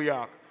New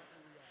York.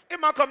 He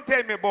might come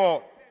tell me,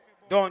 boy.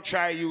 Don't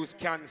try use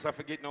cancer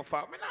for get no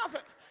fat. Me laugh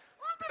at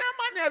that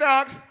man here,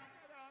 dog.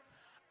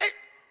 Hey,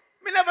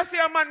 me never see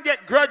a man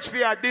get grudge for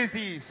a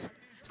disease.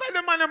 It's like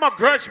the man never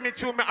grudge me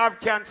through me have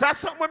cancer. That's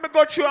something when me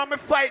go through and me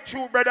fight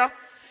through, brother.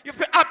 You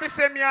feel happy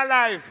say me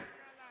alive.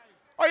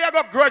 Or you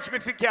go grudge me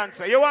for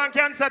cancer. You want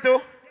cancer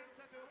too?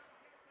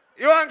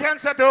 You want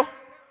cancer too?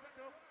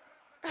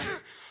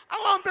 I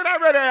want to that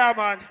brother here,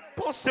 man.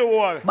 Pussy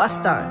wall.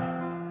 Bastard.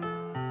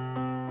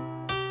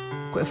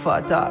 Quit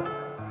for talk.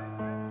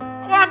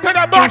 One to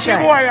the body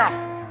boy.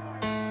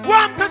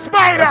 One to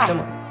Spider.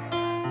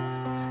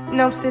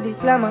 Enough city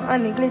glamour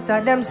and the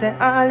glitter. Them say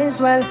all is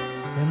well.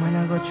 The man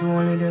I got you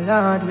only the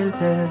Lord will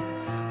tell.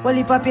 One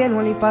heap of pain,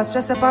 one heap of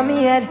stress up on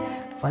me head.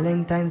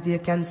 Valentine's Day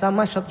cancer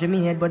mash up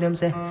Jimmy head. But them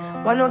say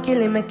why no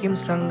kill him, make him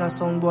stronger.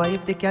 Son boy,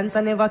 if the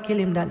cancer never kill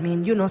him, that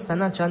mean you no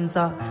stand a chance.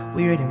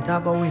 We heard him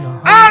talk but we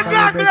know how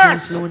celebrate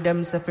slow.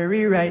 Them say for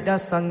rewrite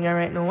that song yeah,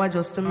 right now. I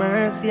just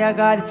mercy of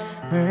God.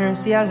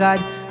 Mercy of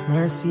God.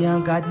 Mercy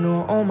of God,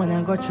 no, oh man,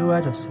 I got you,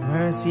 I just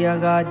mercy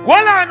of God.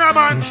 Well, I know,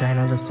 man. King Shine,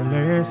 I just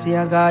mercy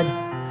of God.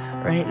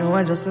 Right now,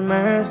 I just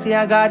mercy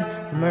of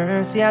God.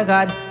 Mercy of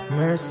God.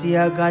 Mercy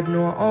of God,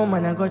 no, oh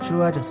man, I got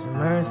you, I just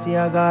mercy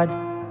of God.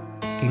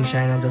 King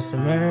Shine, I just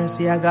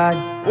mercy of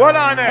God. Well,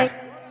 on it.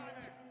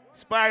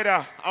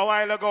 Spider, a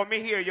while ago, me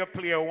hear you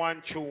play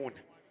one tune.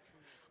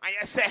 And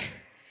you say,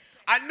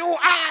 a new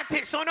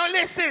artist, so no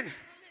listen.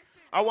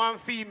 I want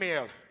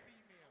female.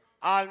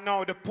 All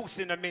know the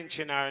pussy no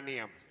mention her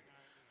name.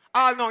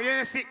 All know,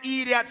 you see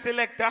idiot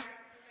selector?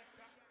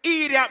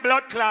 Idiot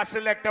blood class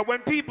selector. When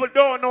people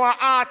don't know an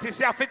artist,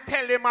 you have to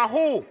tell them a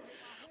who.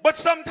 But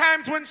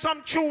sometimes when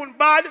some tune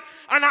bad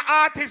and an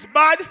artist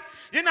bad,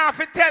 you don't have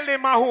to tell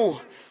them a who.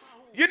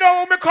 You know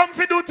what me come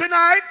to do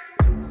tonight?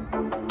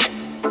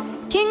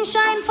 King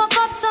Shine fuck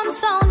up some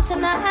sound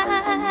tonight.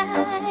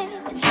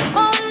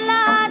 Oh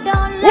Lord,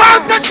 oh Lord.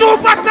 Want the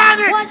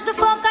Supersonic? Watch the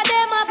fuck of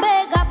them a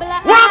beg a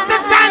black. Want the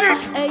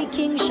Sonic? Hey,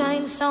 King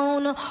Shine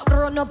sound.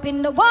 Run up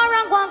in the war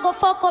and go and go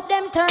fuck up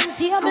them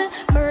turntable.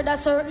 Murder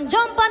certain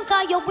jump and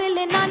cause you're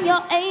willing and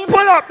you're able.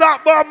 Pull up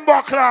that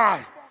bumbo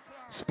clot.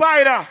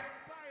 Spider.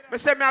 Me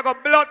say me I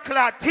got blood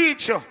clot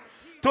teach you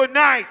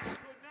tonight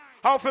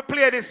how to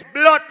play this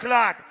blood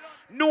clot.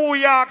 New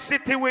York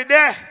City with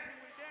there.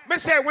 Me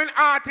say when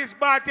artists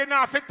bad you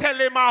have to tell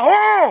him a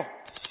who.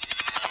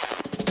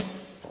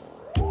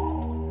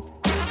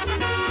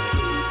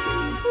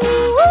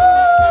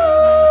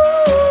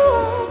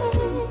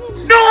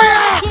 New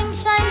York. King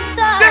Shine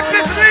sound. This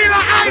is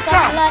Lila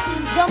Ica.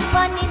 Jump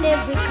on in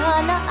every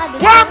corner of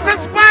the Walk the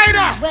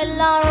Spider.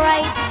 Well,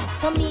 alright.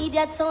 Some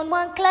idiot sound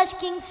one clash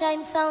King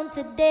Shine sound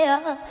today,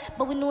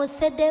 but we know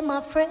said them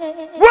afraid.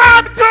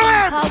 Walk to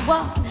him.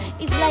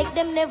 It's like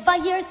them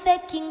never hear say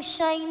King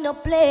Shine no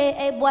play.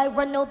 Hey boy,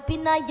 run up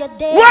in your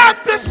day.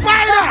 Walk the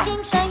Spider.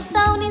 King Shine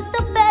sound is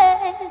the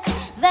best.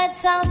 That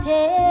sound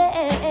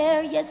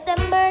here, yes,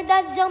 them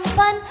murder jump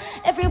on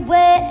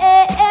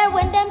everywhere.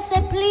 When them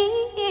say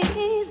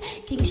please,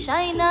 King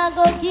Shine I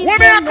go give. What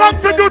may I come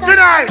to do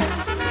tonight?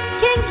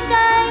 King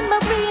Shine,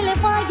 but really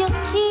want you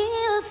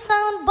kill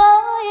sound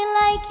boy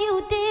like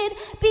you did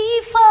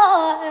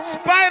before.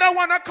 Spider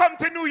wanna come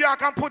to New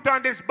York and put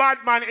on this bad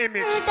man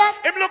image.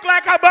 Him look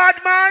like a bad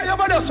man. Yeah,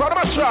 but that's what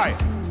I'm try.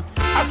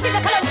 I see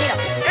the colors here.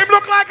 Him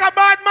look like a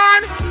bad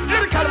man.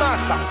 Lyrical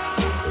master.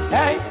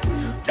 Hey,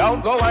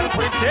 don't go on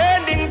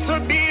pretending to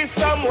be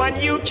someone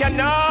you can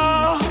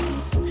know.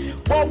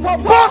 Whoa, whoa,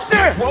 whoa.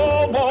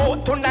 Whoa, whoa.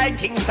 Tonight,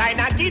 King Shine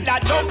a killer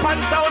jump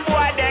and sound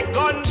boy they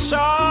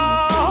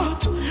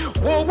gunshot.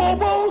 Whoa, whoa,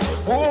 whoa,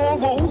 whoa,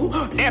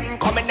 whoa. Them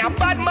coming a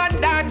bad man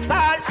dance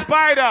hall.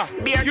 Spider,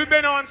 you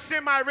been on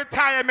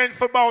semi-retirement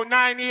for about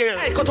 9 years.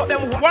 Hey, cut up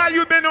them. While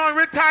you been on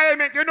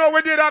retirement, you know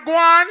what did I go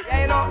on?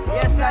 Yeah, you know.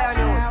 Yes, I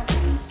know.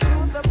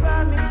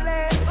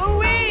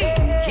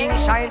 King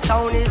Shine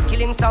sound is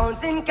killing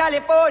sounds in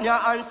California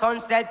on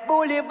Sunset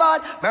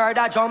Boulevard.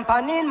 Murder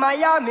jumping in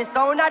Miami,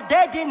 sound a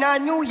dead in a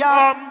New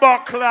York.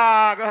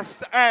 Clog.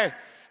 Hey,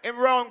 him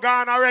wrong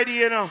gone already,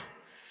 you know.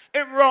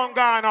 Him wrong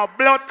gone a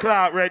blood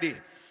clot ready.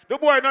 The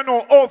boy don't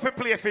know how to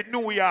play for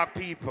New York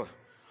people.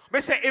 Me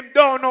say him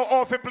don't know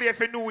how to play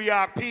for New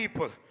York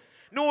people.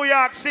 New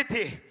York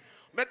City.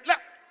 But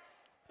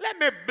let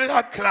me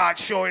blood clot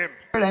show him.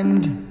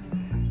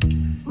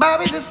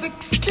 Bobby the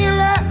Six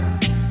Killer.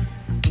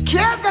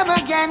 Kill them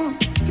again.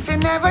 If you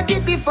never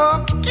did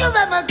before, kill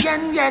them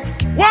again, yes.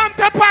 Want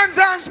the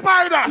Panzer and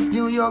Spider. It's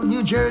New York,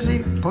 New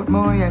Jersey, put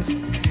more, yes.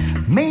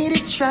 Made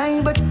it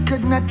try but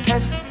could not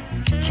test.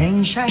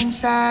 King Shine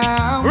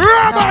sound.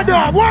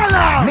 Ramadan,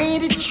 voila!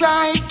 Made it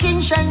try,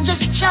 King Shine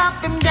just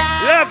chop them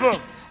down. Level.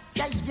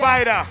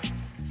 Spider.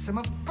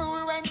 Some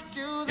fool went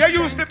to you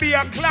used to be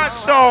a clash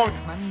sound.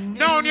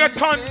 Now you're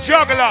turned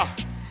juggler.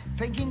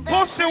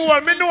 Pussy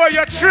one, me know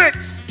your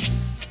tricks.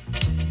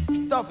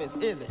 Toughest,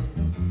 easy.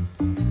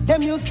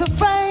 Them used to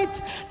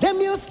fight, them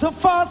used to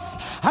fuss.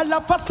 All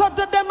of a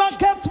sudden them a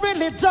get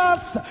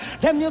religious.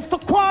 Them used to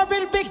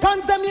quarrel big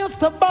guns, them used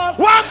to bust.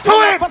 One to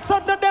all it. Of a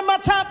sudden them a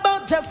talk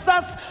about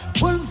Jesus.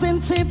 Wolves in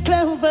cheap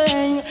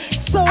clothing.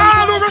 So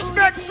all who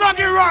respect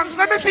Sluggy runs.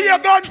 Let me see your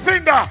gun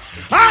finger.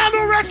 All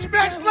who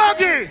respect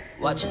Sluggy.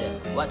 Watch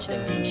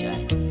them, King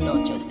Shine.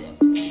 Don't trust them.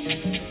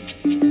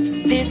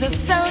 There's a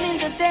sound in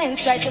the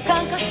dance, try to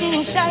conquer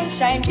King Shine.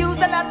 Shine, use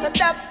a lot of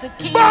taps to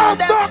kill Bomb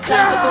them.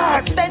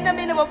 Try to put venom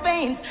in our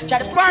veins. Try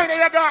to Spider,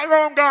 you got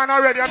wrong gun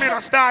already. I mean, I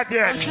start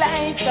here.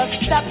 Like to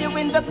stab you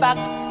in the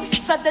back.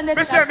 Suddenly,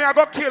 me say me I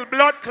go kill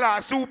blood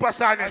class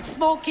Supersonic.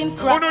 Smoking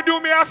crack. Wanna do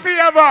me a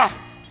favor?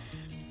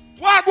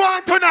 What go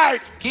on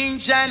tonight? King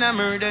Shine a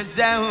murder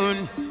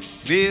sound.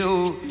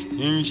 Bill,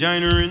 King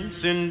Shine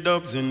rinsing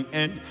dubs and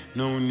head.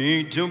 No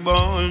need to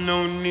ball,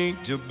 no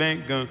need to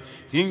beg.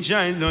 King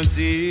Shine don't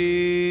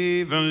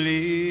save and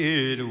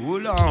lead. Oh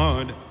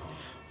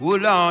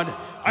Lord,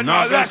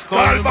 another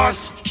skull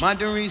bus.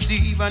 Mother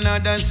receive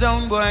another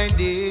sound boy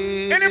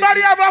dead.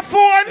 Anybody have a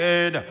phone?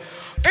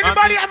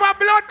 Anybody have a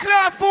blood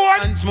clot phone?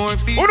 Once more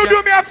feet. Wanna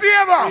do me a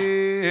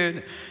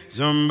favor?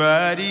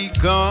 Somebody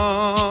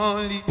call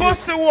it.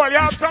 Pussy wall, you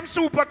have some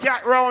super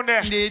cat round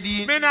there.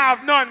 Me not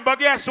have none, but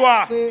guess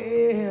what?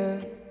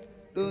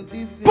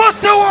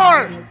 Pussy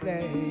wall!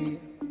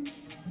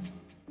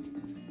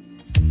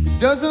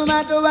 Doesn't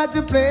matter what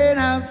you play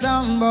now,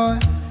 some boy.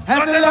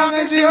 As long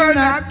as you're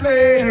not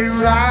playing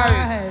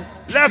right.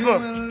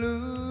 Level.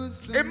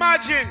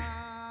 Imagine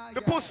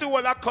the pussy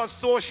wall that cause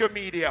social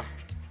media.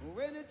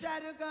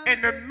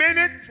 And the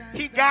minute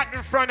he got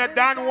in front of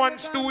Dan One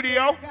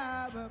studio,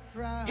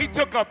 he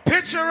took a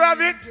picture of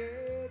it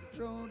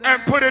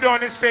and put it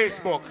on his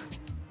Facebook.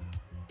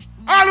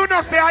 All who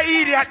know say I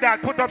idiot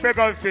that, put up a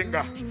gold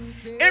finger.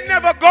 Him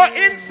never go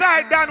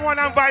inside Dan One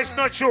and Vice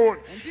no tune.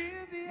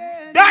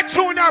 That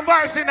tune and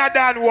Vice in a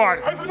Dan One.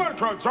 I feel like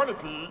Johnny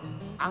P.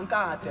 And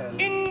Cartel.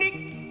 In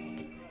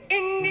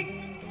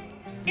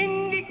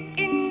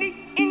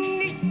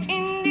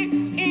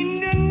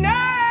the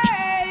night.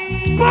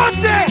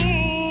 Pussy!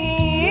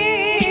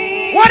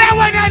 What I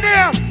want your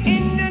name?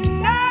 In the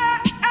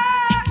night.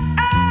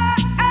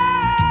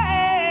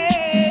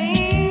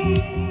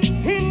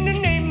 In the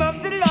name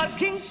of the Lord,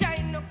 King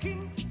Shine, no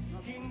King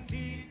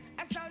T.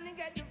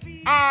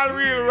 All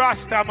real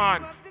Rasta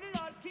man.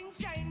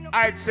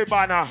 I'd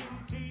Sibana.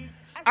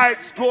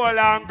 I'd Skull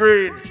and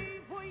Green.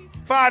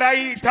 Father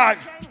Ethan.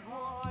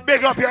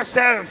 Big up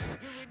yourself.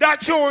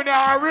 That tune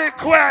a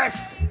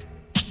request.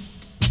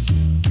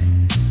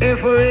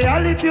 If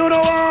reality you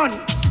don't want,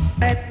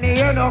 let me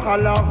hear no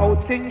color how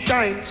things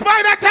shine.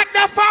 Spider, take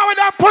that forward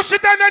and push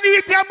it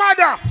underneath your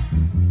mother.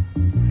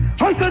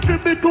 I said to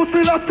me to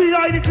Selassie,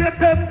 I declare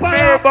empire.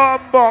 Hey,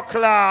 Bumbo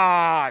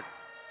Clad.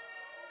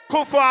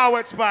 Come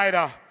forward,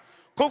 Spider.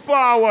 Come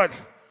forward.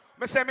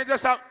 Me say me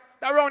just that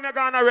round you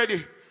gone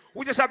already.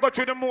 We just go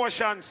through the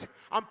motions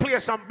and play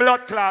some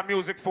blood clot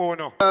music for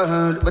now.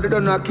 But they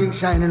don't know King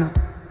Shine, you know.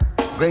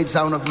 Great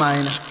sound of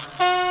mine.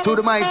 To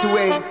the mighty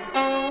way.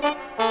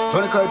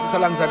 Tony Curtis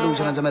alongside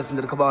Lucian and Jameson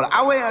to the Kabbalah.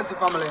 Away as a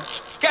family.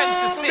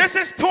 Kansas City. This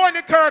is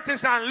Tony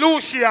Curtis and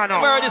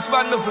Luciano. Where this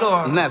on the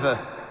floor? Never.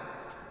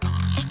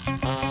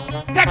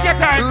 Take your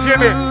time,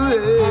 Jimmy.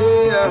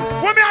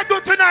 What may I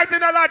do tonight in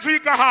the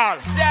Ladrika Hall?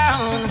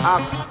 Sound.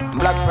 Axe,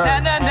 Black Pearl. Na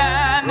na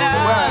na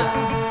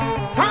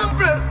na.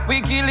 Sample.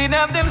 We killing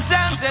up them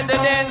sounds and the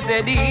dance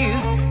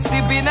these.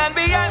 Sipping and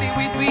be alley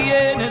with we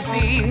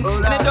energy.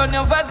 And I don't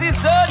know what's it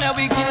so now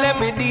we kill them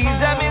with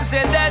these. I mean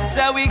say that's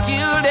how we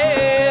kill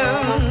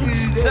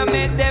them. So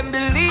make them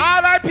believe.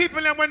 All our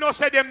people them we no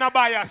say them not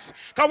bias.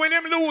 Cause when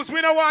them lose,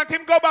 we don't want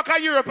him go back to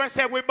Europe and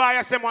say we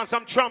bias them on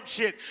some Trump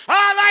shit.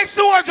 All our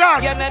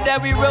soldiers. Yeah, now that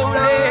we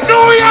rolling.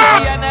 New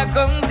York. And I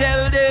come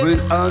tell them.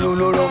 With all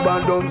no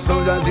rubber dumb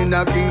soldiers in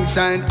the King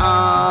Shine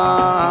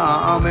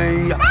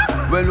army.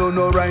 Well,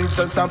 no right,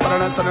 so some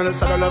rally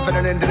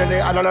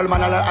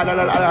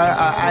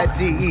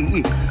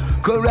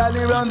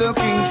round the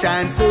King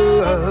Shine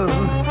soon.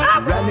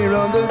 Rally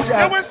round the child.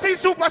 And when see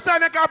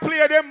Supersonic I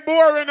play them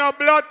boring or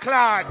blood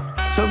clot.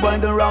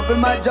 Somebody don't rob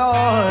my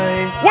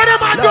joy. What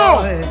am I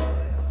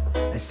do?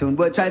 I soon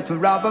will try to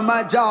rob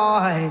my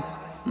joy.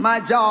 My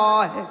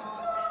joy.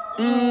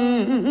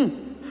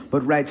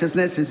 But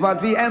righteousness is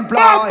what we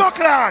employ.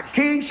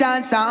 King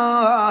Shine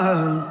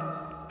sound.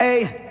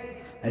 Hey.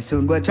 I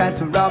soon will try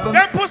to rob him.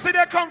 Them pussy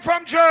they come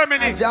from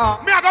Germany. Me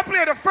I go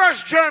play the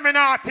first German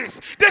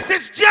artist. This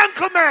is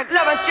Gentleman.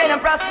 Love and strength and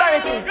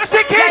prosperity. You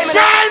see King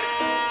Shine?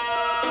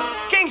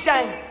 King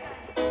Shine.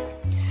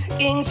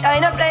 King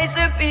Shine a play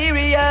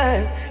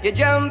superior. You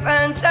jump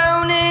and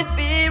sound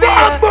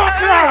inferior.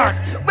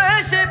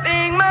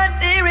 Worshipping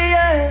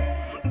material.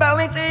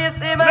 Bowing to your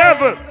silver.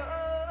 Level.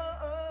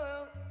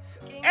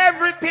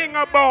 Everything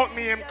about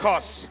me him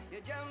cuss.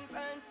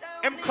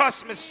 Him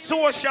cuss me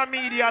social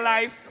media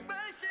life.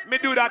 Me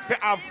do that for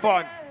have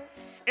fun.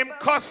 Him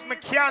cuss me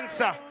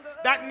cancer.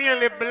 That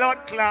nearly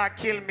blood clot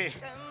kill me.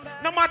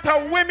 No matter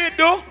what me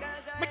do,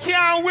 me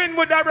can't win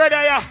with that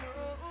brother yeah.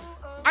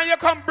 And you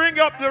come bring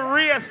up the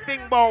race thing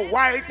about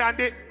white and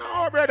it.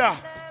 No brother.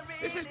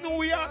 This is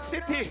New York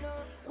City.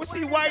 We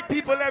see white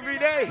people every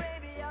day.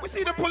 We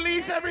see the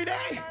police every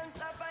day.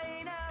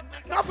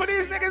 Enough of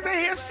these niggas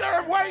they here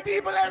serve white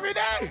people every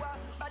day.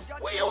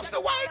 We used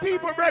to white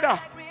people, brother.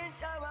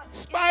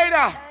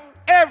 Spider.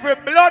 Every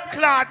blood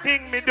clot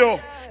thing me do,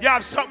 you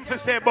have something to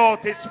say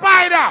about it.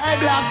 Spider! Hey,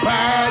 Black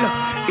Pearl,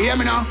 hear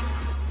me now.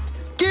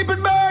 Keep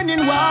it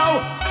burning, wow.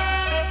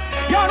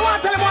 Yo, I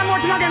want to tell him one more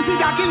thing again. See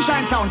that King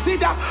Shine sound. See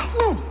that?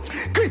 Boom.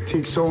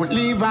 Critics don't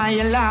leave I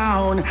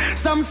alone.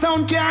 Some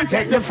sound can't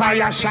take the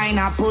fire. Shine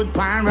a put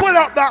pan. Pull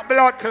up that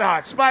blood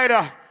clot,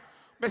 Spider.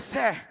 Me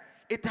say,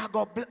 it a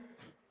go blood.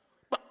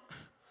 But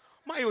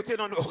my youth, you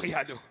don't know what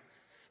you do.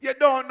 You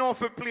don't know if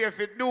you play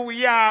for New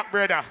York,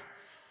 brother.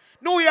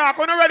 New York,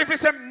 are you ready for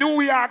some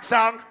New York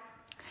song?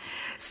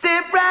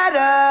 Step right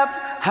up,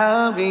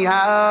 hurry,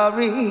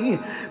 hurry,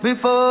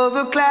 before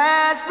the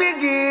clash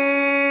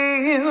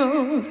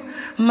begins,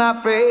 my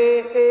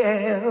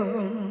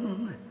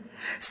friend.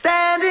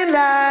 Stand in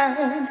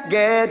line,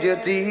 get your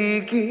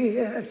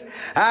tickets.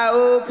 I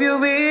hope you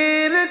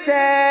will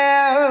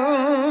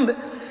attend.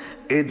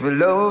 It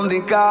will only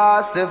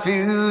cost a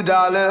few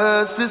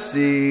dollars to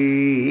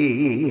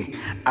see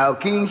how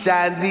King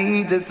Shine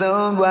beat the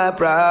sound boy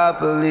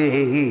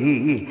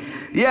properly.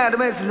 Yeah, the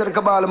message of the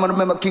Kabbalah, man,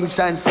 remember King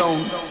Shine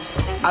sound.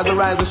 As a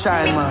rise to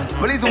shine, man.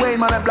 Believe the Wayne,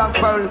 man, like Black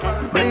Pearl.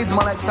 Believe the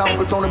man like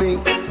Sample, Tony B.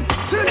 When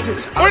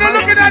you're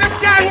looking at the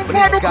sky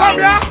before you come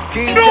here,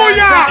 New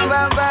York!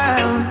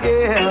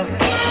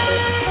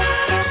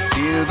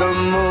 See the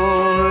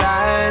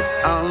moonlight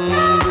on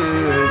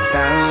the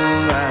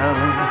town.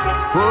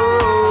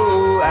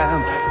 Oh,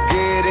 I'm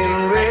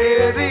getting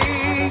ready.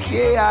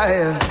 Yeah, I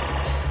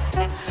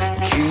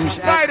am.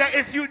 Spider,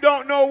 if you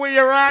don't know where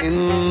you're at,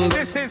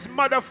 this is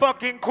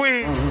motherfucking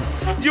Queens.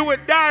 You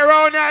would die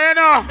around here, you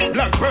know.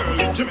 Black Pearl,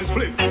 Jimmy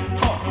Spliff.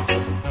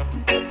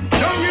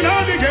 Down in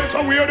the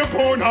ghetto where the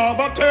poor have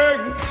a thing.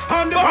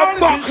 And the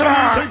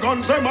politicians, the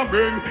guns them a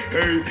bring.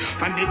 Hey,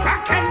 and the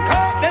crack and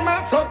coke, them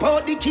a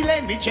support the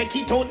killing. We check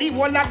it out, the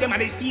whole of them are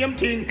the same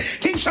thing.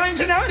 King shines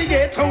in the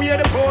ghetto where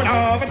the poor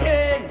have a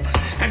thing.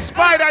 And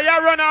Spider, you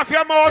run off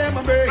your mouth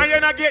and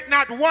you're not getting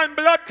not one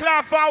blood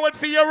clot forward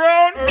for your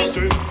own.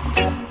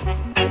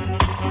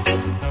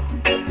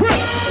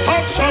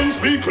 Actions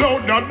speak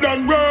louder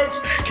than words.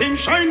 King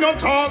shine not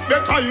talk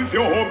better if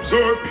you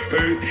observe.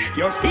 Hey,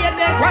 you stay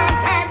there one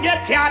time,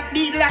 get your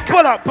need like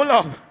pull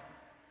up.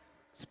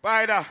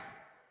 Spider,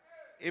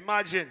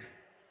 imagine.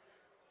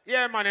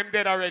 Yeah, man, him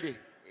dead already.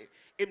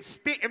 Him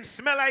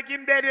smell like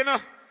him dead, you know.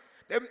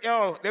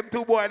 Them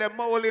two boys, them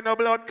mole in a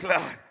blood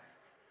clot.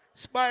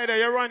 Spider,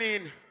 you run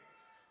in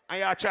and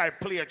you try to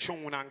play a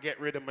tune and get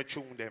rid of my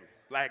tune them.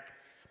 Like,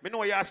 me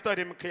know you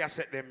study me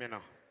cassette them, you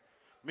know.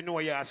 Me know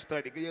you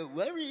study.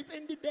 Where is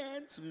in the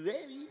dance?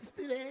 Where is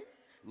today?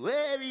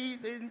 Where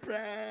is in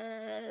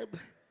prime?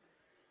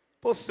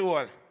 Pussy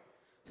all.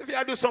 So if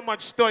you do so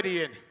much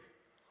studying,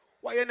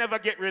 why you never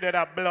get rid of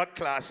that blood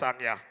class song,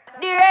 yeah?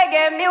 The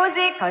reggae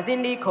music, cause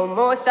in the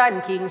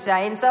commotion, King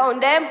Shine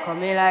sound them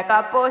coming like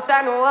a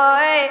potion,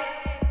 boy.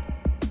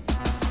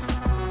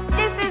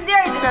 This is the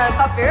original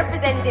coffee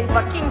representing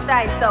for King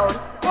Shine sound.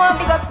 One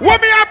big up.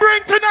 What me I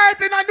bring tonight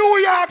in a New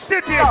York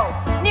City? So,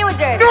 New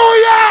Jersey, New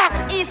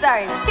York, East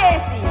Orange,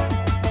 KC.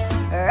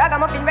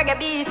 Ragamuffin reggae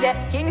beat,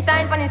 King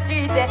Shine on the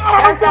street.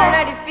 Can't stand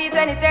on the feet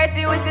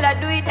 2030, we still a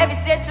do it. Every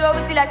stage show,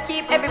 we still a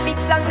keep. Every big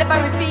song, them a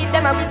repeat.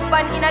 Them a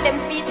respond in a them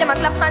feet. Them a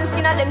clap hands in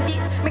a them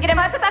teeth. Me get them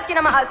out attack in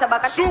a my altar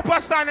back.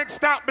 Supersonic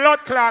stop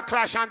blood clot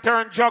clash and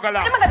turn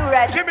juggler. Them a do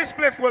right. Jimmy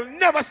Spliff will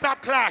never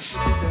stop clash.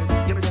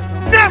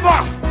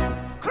 Never.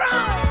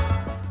 Cry.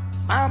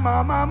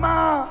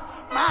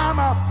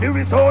 Mama, feel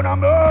we son a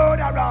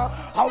murderer.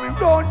 How we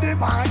run the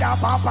band,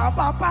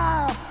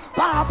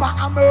 Papa,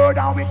 a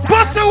murder with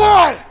bust the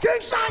wall.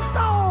 King Shine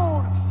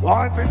sound.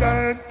 One for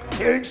them,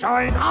 King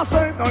Shine, I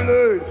save no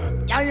lead.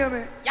 You hear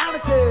me?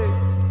 Unity.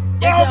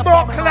 Yo,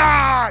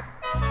 Buckland.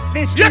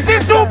 You see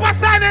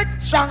Supersonic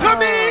to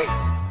me?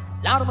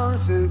 Lord of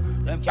mercy,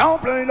 them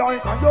can't play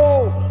like a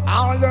yo.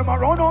 All them a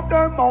run up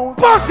them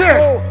mountains. Bust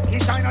it!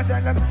 King Shine and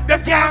tell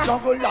them can't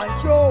juggle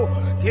like yo.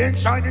 King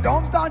Shine, they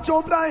don't start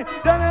to play.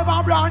 Them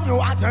ever brand new.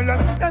 I tell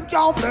them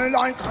can't play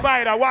like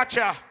Spider, watch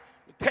ya.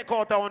 Take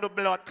out on the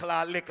blood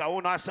clot liquor. I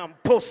want some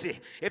pussy.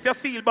 If you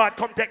feel bad,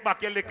 come take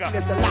back your liquor.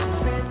 It's a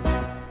lapse.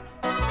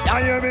 You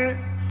hear me?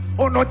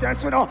 Oh, no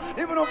thanks, we know.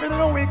 Even if feeling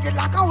no wicked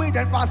like a weed,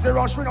 then fast the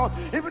rush, we know.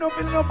 Even if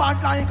feeling no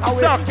bad like a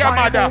way. Suck your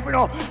mother.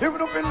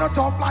 Even if feeling no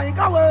tough like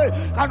a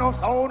way. Kind of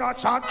sound a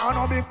chat and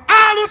a big.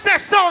 All who say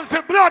sound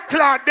for blood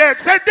clot dead,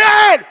 say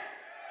dead.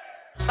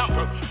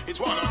 Sample, it's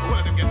one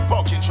of them get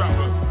fucking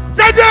trampled.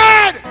 Say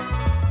dead.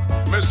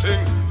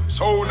 Missing.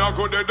 So now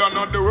go dead and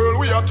not the world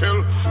we are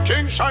tell.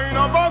 King Shine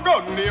have a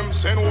gun name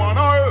send one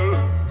oil.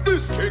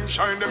 This King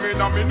Shine them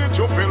in a minute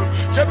you fill.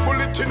 Get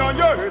bullet in on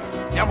your head.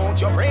 You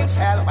mount your brain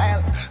cell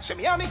well. See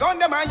me and me gun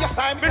them and your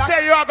time. Me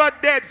say you are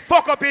got dead.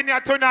 Fuck up in here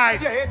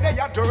tonight. Your head there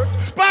you dirt.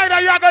 Spider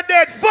you are got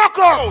dead. Fuck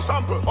up. Oh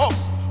sample,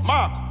 Ox,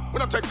 Mark, we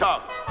not take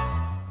talk.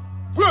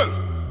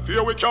 Well.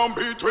 Fear we can't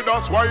beat with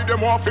us, why them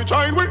want to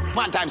join with?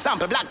 One time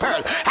sample Black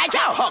Pearl. Hey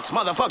Joe, Hawks,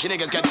 motherfucking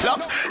niggas get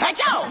plucked. Hey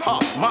Joe,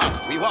 Hawk,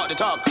 Mark, we walk the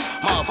talk.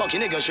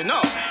 Motherfucking niggas should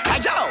know. Hey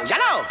Joe,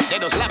 yellow, they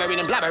just labyrinth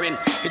and blabbering.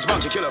 It's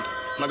bound to kill up.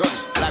 My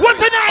guns. What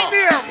tonight,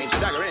 near?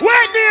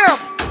 Where near?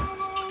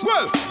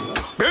 Well,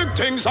 big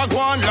things are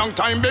gone long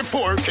time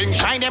before King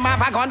Shine them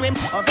have a gun with.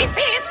 This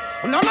is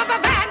none other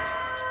than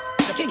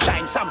the King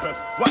Shine sample.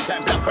 One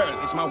time Black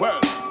Pearl is my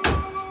world.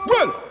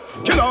 Well.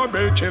 Killer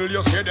may kill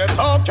you, say that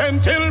talk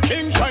until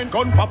King Shine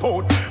gun pop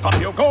out.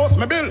 Up your ghost,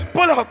 my bill.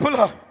 Pull up.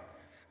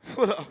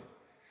 You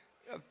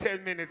have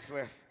 10 minutes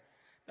left.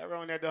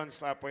 Around there done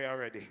slap away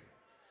already.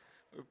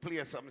 We'll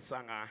play some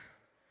song.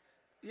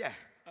 Yeah,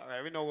 all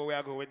right, we know where we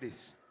are going with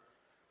this.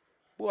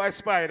 Boy,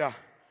 Spider,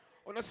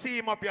 when I see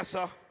him up here,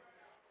 sir,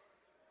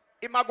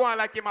 him a going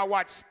like him a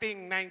watch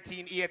Sting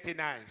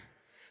 1989.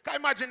 Can you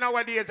imagine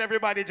nowadays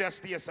everybody just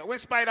stays, sir. When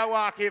Spider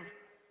walk him,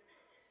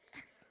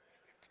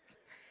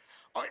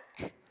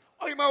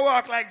 oh, you might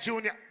walk like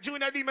Junior.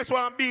 Junior Demons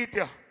want to beat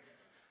you.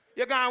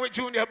 You're going with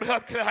Junior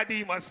Blood Clot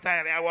Demon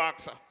style. I walk,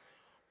 sir.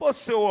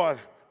 Pussy wall.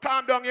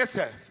 Calm down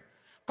yourself.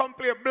 Come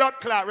play blood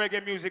clot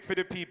reggae music for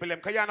the people,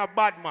 because you're not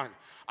bad man.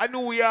 I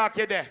know we are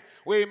there,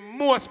 where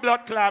most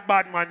blood clot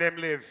bad man them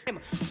live.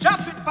 Drop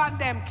it on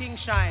them, King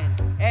Shine.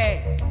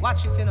 Hey,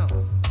 watch it, you know.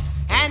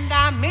 And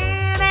I mean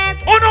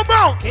it. Oh, no,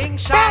 bounce. King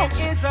Shine bounce,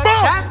 is a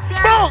bounce,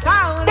 champion bounce,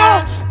 sound.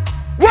 Bounce.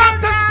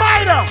 Want the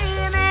Spider.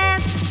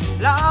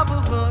 Love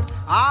of hood,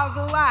 All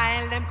the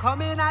while, them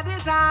coming at the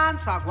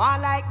dance, I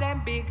want like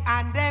them big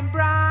and them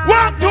broad.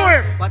 One to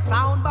him! But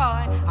sound boy,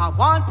 I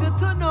wanted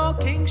to know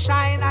King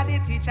Shine at the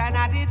teacher and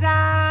at the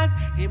dance.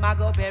 Him I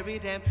go bury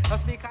them.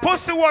 Just because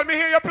Pussy Wall, me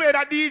hear you play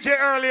that DJ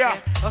earlier.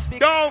 Yeah,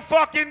 don't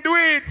fucking do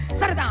it.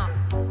 Set it down.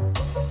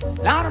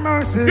 Lord of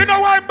mercy. You know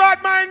why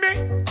bad mind me?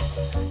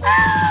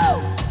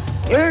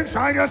 King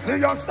Shine, you see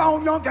your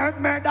sound, you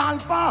get medal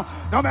for.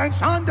 No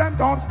mention them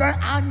dumpster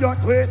on your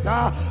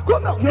Twitter.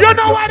 You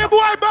know why the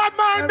boy bad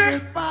mind me?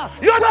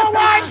 You know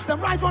why?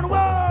 Them right on the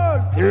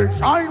world. King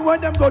Shine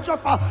when them go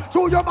Jaffa.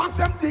 Through your box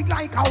them big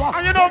like our.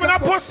 And you know when a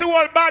Pussy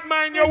Wall bad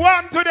mind, you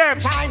warm to them.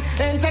 Shine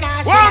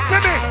international. Warm to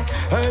me.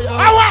 Hey,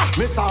 Awa.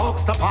 Mr.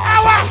 Hawks the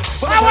part. Awa.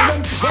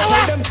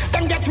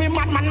 Them get me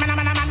man.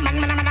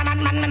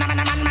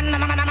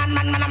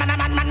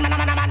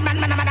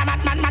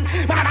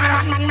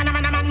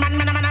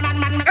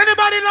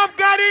 Anybody love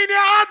God in here?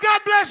 Oh,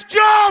 God bless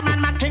Job.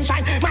 King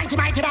Shine, Black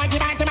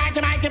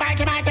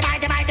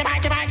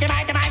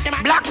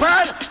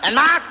Pearl and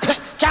Mark,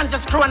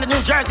 Kansas crew and the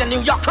New Jersey and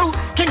New York crew.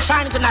 King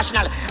Shine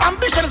International.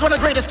 Ambition is one of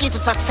the greatest keys to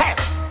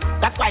success.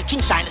 That's why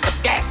King Shine is the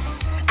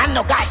best. And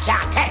no guy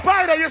can't test.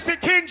 Spider, you see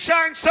King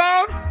Shine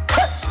sound?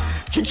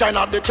 King Shine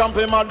not the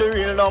champion, him the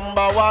real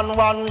number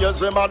one. Yes,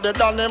 him the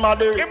done, him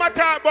the real. Him a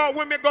talk about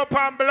when me go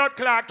pan blood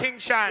clot King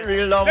Shine.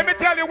 Let me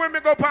tell you when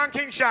me go pan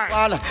King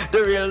Shine.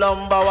 The real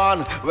number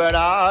one. When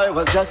I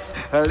was just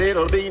a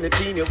little teeny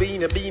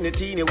weeny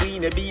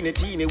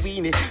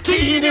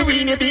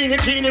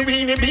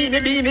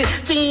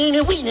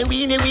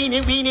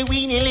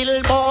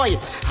little boy.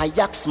 I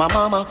asked my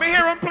mama. Me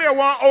hear him play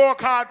one old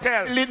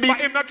cartel, but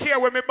him not care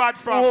where me bad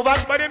from.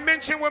 But he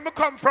mention where me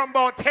come from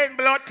about 10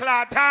 blood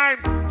clot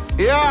times.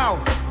 Yeah.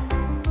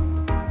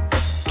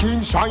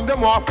 King Shine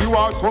them off you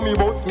are so me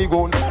boss me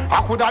gun.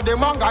 I coulda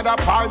them and got a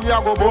pie me a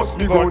go boss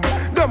me gun.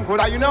 Them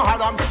coulda you know how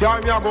them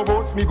scare me a go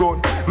boss me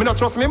gun. Me not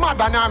trust me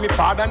mother nor me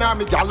father nor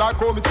me gal like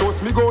how me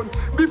trust me gun.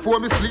 Before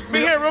me sleep me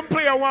hear him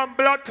play one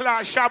blood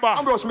clot shabba.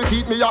 And brush me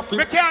teeth me off it.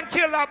 Me can't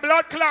kill a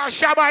blood clot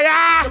shabba,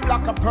 yeah. Them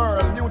Black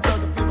Pearl, New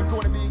Jersey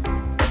people Tony B.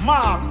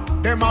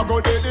 Mark, them a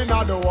go dead in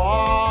the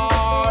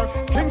war.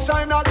 King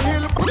Shine a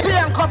kill. Play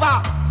and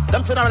cover.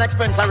 Them for an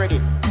expense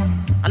already.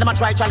 And them a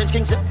try challenge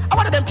King Shine. I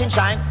want them King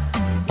Shine.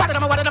 What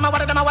of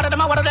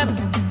them?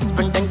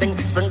 Spring ding ding,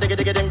 spring digga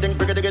digga ding ding,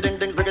 spring digga ding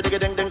ding, spring digga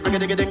ding ding, spring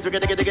digga ding, spring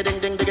digga ding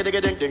ding, digga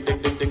digga ding ding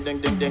ding ding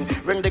ding ding ding,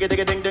 ring digga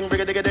digga ding ding,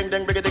 digga digga ding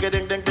ding, digga digga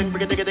ding ding,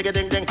 digga digga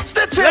ding ding.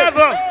 Stitch it.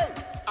 Never.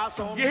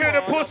 You hear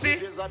the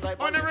pussy?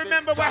 Only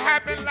remember what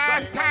happened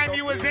last time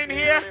you was in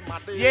here?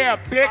 Yeah,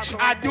 bitch,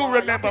 I do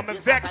remember. Me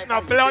vex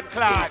no blood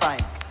clot.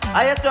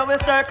 I saw we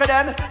circle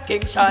them,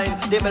 King Shine,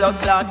 the blood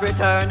clot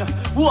return.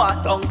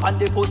 Walk down on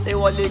the pussy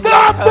only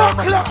get firm.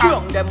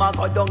 Young them a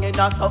go down in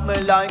a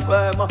something like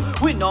worm.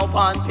 We no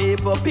want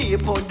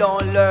people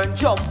don't learn.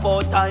 Jump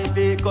out time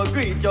vehicle,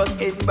 greet your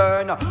skin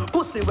burn.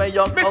 Pussy where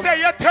you me say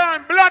you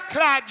turn blood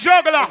clot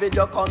juggler. With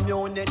your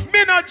community.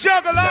 Me no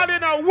juggle all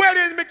in a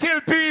wedding, me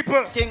kill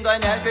people. King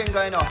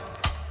going up.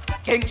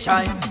 King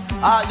Shine,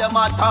 all them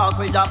a talk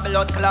with a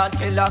blood clot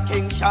killer.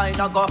 King Shine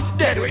a go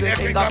dead with the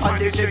finger on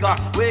the trigger.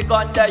 We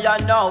gun there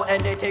now,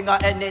 anything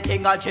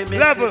a Jimmy.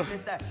 Level.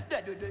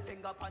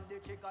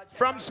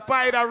 From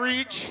Spider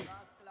Reach,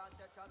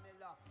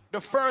 the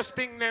first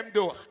thing them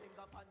do,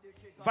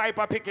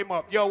 Viper pick him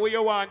up. Yo, what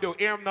you want to do?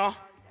 Hear him now?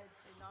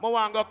 I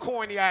want to go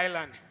Coney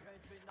Island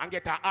and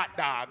get a hot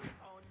dog.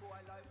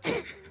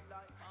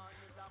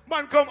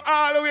 Man come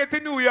all the way to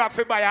New York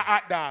to buy a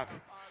hot dog.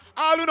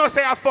 All who know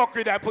say I fuck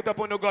with that, put up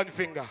on the gun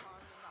finger.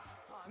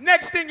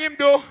 Next thing him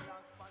do,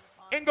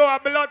 him go a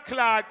blood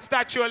clot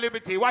Statue of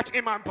Liberty. Watch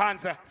him and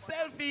Panzer.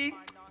 Selfie.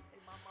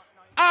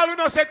 All who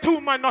know say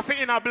 2 man nothing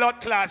in a blood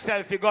clot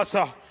selfie. Go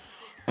so.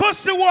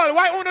 Pussy Wall,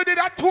 why Uno did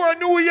that tour in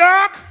New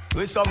York?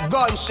 With some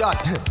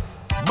gunshot.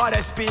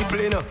 Baddest people,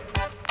 you know.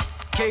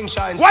 King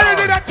Shine why you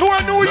did that tour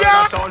in New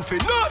York? Sound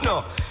fit.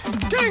 No.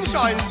 King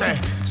Shine say,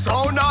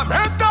 so now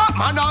make that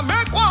man a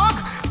make walk.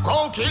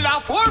 Go kill a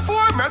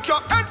 4-4, make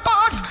your head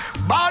part.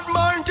 Bad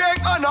man take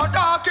and a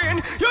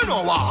talking. You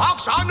know what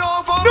action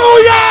over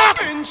New York!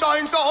 King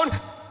Shine sound.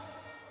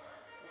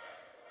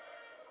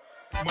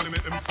 Money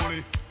make them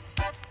funny.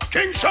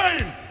 King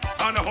Shine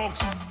on the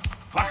Hawks.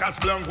 Packers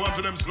blank, one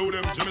to them, slow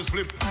them, Jimmy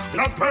Flip.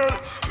 Black Pearl,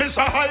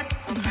 Mr. Hype.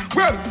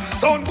 Well,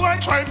 son boy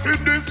try to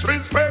fit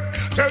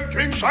disrespect. Tell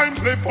King Shine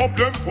lift up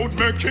them foot,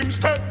 make him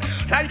step.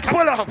 Like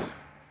pull up.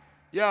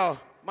 Yo,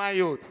 my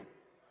youth.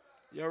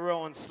 Your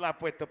round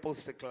slap with the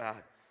pussy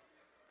clot.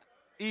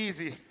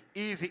 Easy.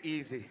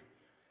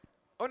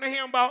 Wanna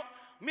hear about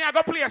me? I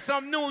go play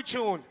some new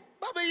tune.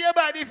 Bubble your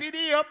body for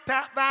the up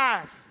top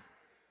bass.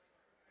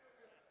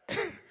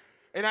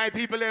 And I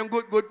people them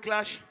good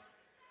clash.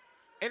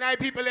 And I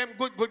people them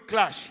good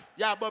clash.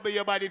 Yeah, bubble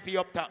your body for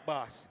up top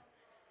bass.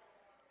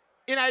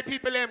 And I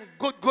people them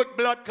good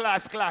blood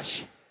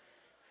clash.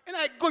 And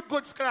I good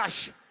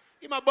clash.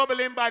 You ma bubble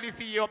him body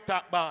for your up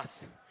top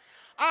bass.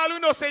 All who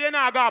know say you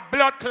now got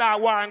blood clot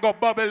war and go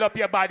bubble up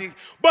your body.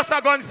 Bust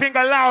a gun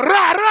finger loud.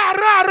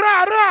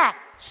 Ra.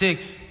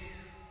 6.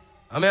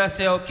 I mean, I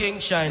say, oh, King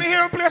Shine. Me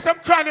hear him play some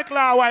Chronic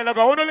Law a while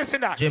ago. Wanna listen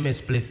that? Jimmy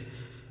Spliff.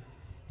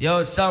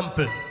 Yo,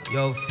 Sample.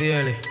 Yo,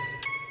 Fairly.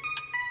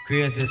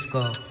 Crazy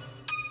Skull.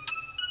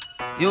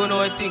 You know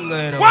what thing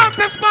going on. Want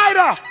the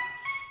Spider!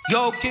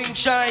 Yo, King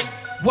Shine.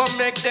 What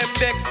make them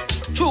vex?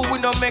 True, we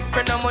no make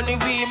friend of money,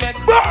 we make.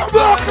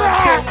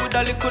 Come with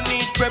a little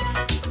neat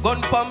preps.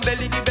 Gun palm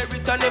belly, the berry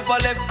never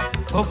left.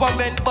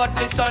 Government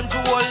badness and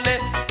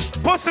jewelness.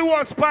 Pussy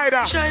Wall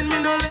Spider. Shine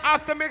me no.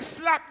 After me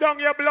slap down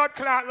your blood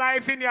clot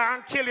life in here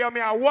and kill you, me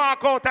I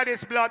walk out of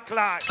this blood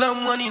clot.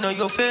 Slam money in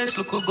your face,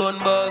 look a gun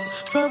bag.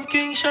 From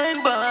King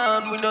Shine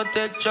band, we no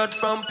take shot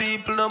from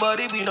people,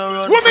 nobody we no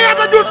run. What me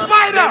ever do,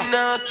 Spider? Them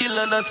not kill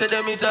and I say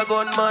them is a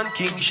gunman.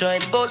 King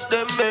Shine bust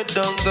them head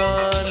down,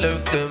 gun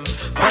left them.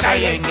 But I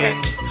ain't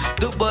gang.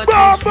 The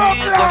badness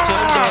real, go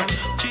tell them.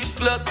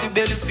 Cheap luck, the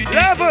belly finish.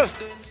 Level.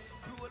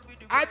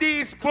 Are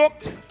these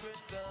booked?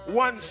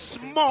 One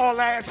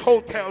small ass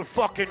hotel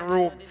fucking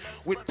room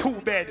with 2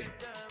 beds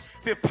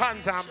for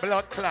Panzer and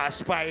blood class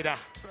Spider.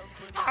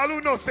 All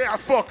who know say I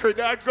fuck with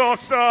that go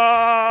sir.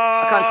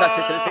 I can't start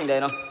sitting the thing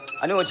there, you know.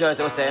 I know what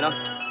Jersey was saying, you know.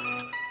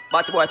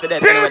 But the boy for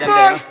them, anyway, them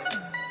there, you know.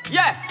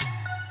 Yeah.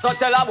 So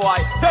tell a boy,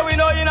 so we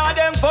know you know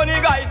them funny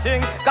guy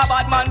thing. Cause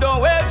bad man don't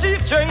wear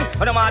chief string.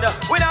 But no matter,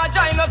 we not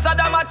join up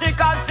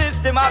sadomatical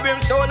system. A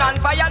brimstone and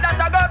fire that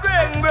I go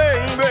bring.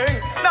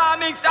 Now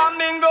mix and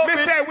mingle. Me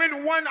say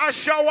when one a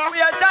shower,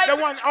 the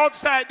one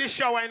outside the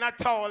shower in a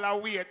towel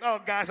and wait. Oh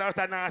guys out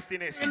of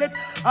nastiness.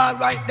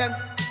 Alright then.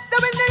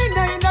 So when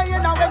you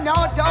know, when you're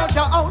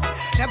out.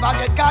 Never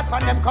get caught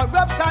on them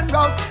corruption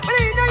road. But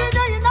you know,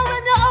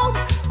 when you're out.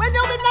 When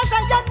you're in a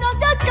side, you don't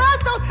get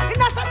cast out. In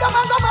a Sodom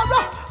and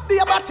Gomorrah, be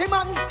a batty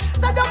man.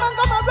 Sodom and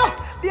Gomorrah,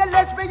 be a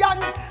lesbian.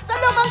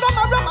 Sodom and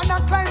Gomorrah, man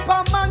a climb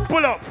for man.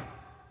 Pull up.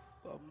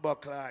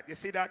 Buckler, you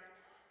see that?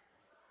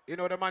 You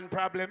know the man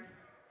problem?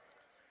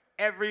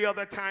 Every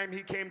other time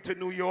he came to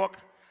New York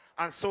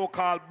and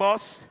so-called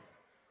bus,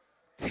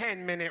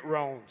 10-minute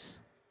rounds.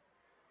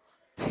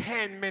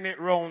 10-minute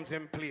rounds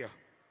in play.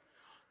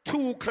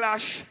 2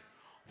 clash,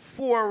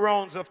 4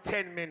 rounds of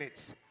 10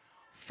 minutes.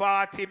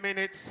 40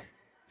 minutes,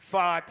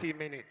 40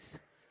 minutes.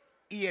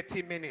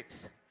 80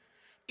 minutes.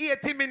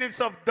 80 minutes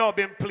of dub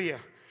in play.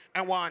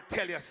 And want to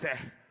tell you, say,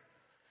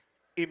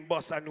 in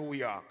bus of New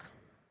York.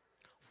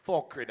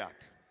 Fuck with that.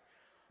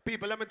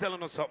 People, let me tell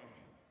you something.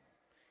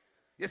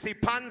 You see,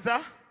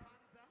 Panzer,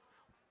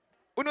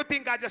 you don't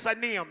think I just a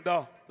name,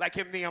 though. Like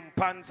him name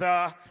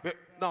Panzer.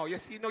 No, you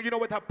see, no, you know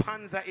what a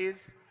Panzer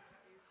is?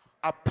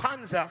 A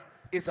Panzer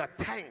is a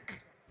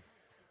tank.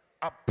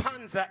 A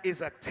Panzer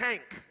is a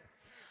tank.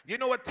 You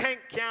know a tank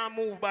can't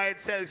move by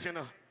itself, you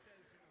know.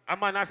 A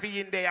man have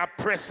in there,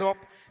 press up,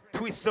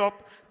 twist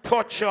up,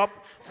 touch up,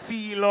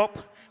 feel up,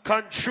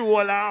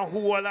 control and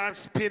hold and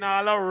spin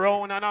all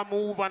around and a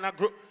move and a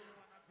group.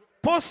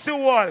 Pussy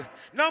wall.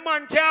 No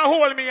man can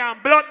hold me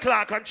and blood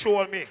clot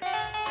control me.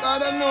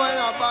 God, them know you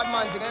know bad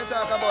man thing. I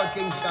talk about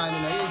King Shine,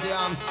 you know, easy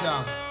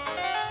Armstrong.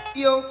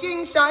 Yo,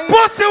 King Shine.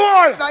 Pussy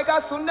wall. Like a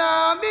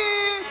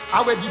tsunami.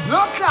 I will be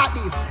blood clot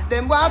this.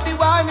 Them want to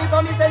war me,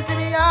 so me send to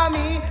me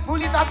army.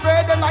 Bullet a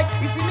spread them like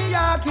it's in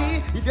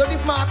Miyaki. If you're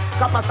this smart,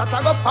 copper shot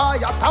I go fire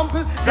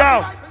sample.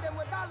 Go.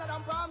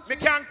 Me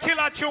can kill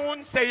a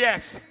tune, say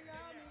yes.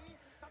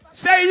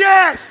 Say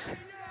yes.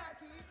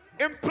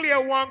 In play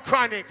one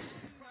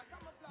Chronics.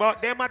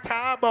 But them a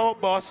talk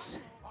about boss.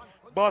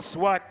 Boss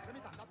what?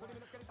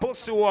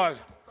 Pussy wall.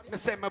 Me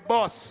say me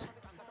boss.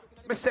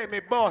 Me say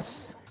me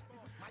boss.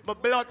 My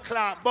blood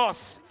clot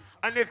boss.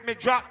 And if me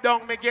drop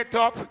down, me get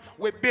up,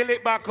 we build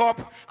it back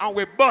up, and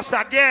we bust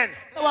again.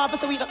 No,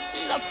 Officer,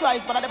 Jesus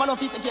Christ, but I never know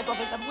if you take care of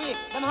them weak.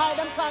 Them hide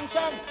them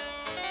conscience.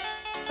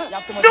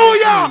 New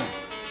York!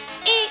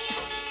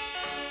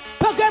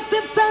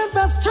 Progressive sound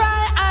must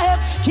try. I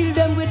have killed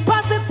them with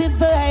positive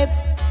vibes.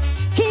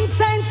 King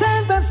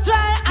Shine must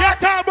try. You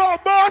talk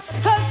about boss?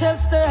 Culture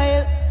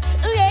style.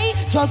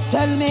 Yeah, just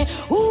tell me,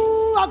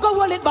 ooh, I go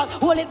hold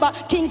it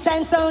back. King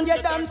Shine sound,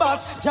 you done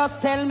boss.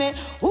 Just tell me,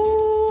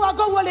 ooh, I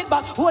go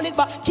hold it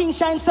back. King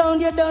Shine sound,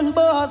 you done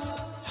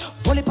boss.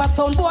 Holy pass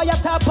sound, boy, you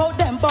talk about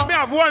them, boss. Me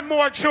have one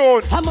more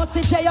tune. I must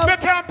say, me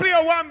can play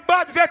one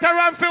bad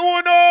veteran for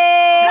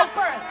Uno.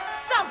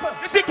 Sample.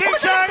 You see King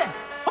Shine?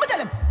 Who tell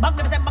him?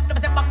 Magnificent. To me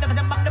say,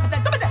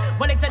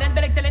 well excellent,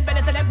 excellent.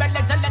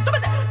 To me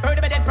say,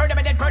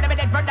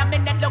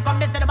 permanent, look on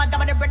Mr. The man,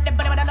 the bread, the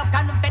banana, look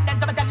confident.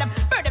 To me tell them,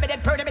 permanent.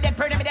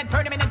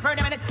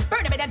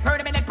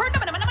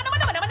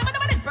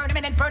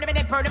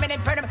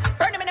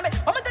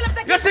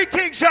 You see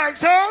King Shine,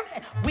 son?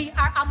 We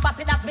are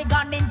ambassadors, we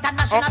gone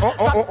international.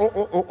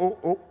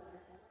 Oh.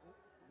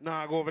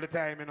 Nah, go over the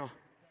time, you know.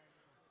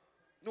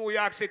 New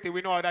York City,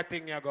 we know how that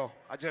thing you go.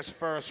 I just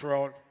first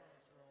round.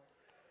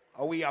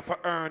 We have to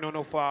earn on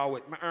the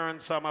forward. I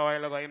earned some a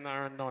while ago, I'm not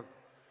earn none.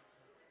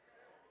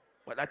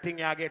 But that thing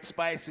you get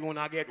spicy when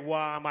I get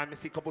warm and I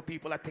see a couple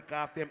people that take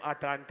off them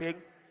hot and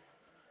thing.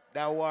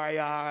 That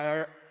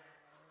warrior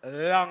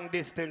long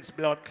distance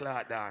blood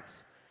clot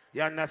dance.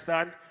 You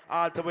understand?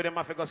 Alter with them,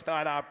 I go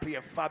start our play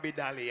Fabi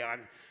Dali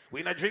and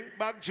we not drink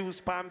back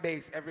juice, pan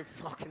base, every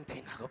fucking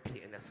thing I go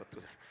play in that so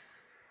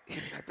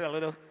today. I tell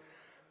you,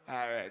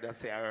 alright,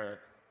 that's it, alright.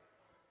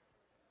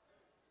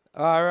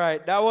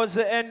 Alright, that was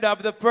the end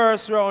of the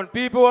first round.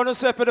 People want to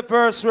say for the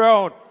first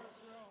round.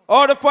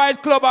 All the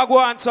Fight Club are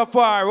going so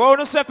far. We want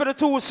to say for the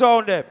two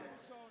sound them.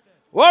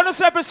 We want to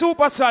say for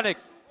Supersonic.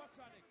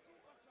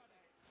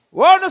 We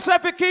want to say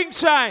for King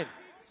Shine.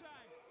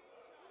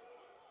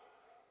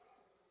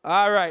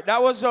 Alright,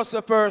 that was just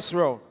the first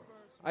round.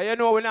 And you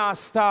know we now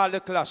start the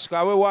clash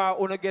because we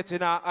want to get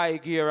in our high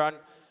gear and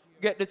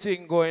get the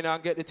thing going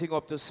and get the thing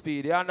up to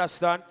speed. You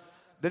understand?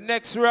 The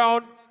next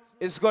round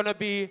is going to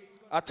be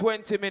a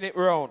 20-minute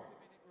round.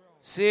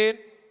 See?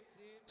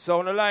 So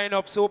on the line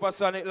up,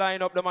 Supersonic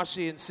line up the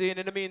machine. See?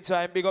 In the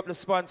meantime, big up the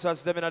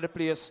sponsors, them in the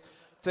place.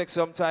 Take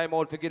some time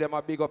out to give them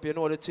a big up. You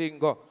know the thing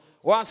go.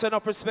 Once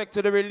enough respect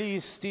to the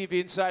release,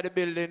 TV inside the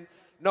building.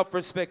 Enough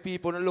respect,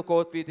 people, and look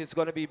out for it. It's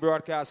going to be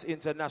broadcast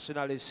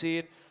internationally.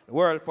 Seen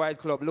World Fight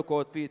Club, look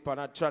out for it on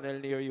a channel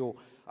near you.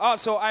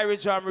 Also,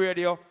 Irish Jam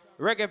Radio,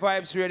 Reggae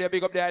Vibes Radio,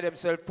 big up the eye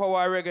themselves.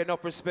 Power Reggae,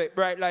 enough respect.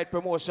 Bright Light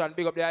Promotion,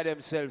 big up the eye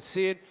themselves.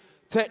 Seen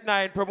Tech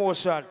 9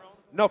 Promotion,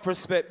 enough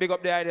respect, big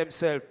up the eye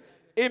themselves.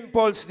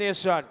 Impulse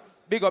Nation,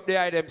 big up the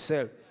eye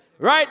themselves.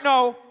 Right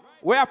now,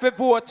 we have to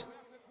vote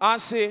and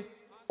see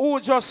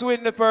who just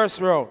win the first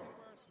round.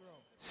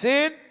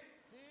 See?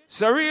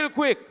 So real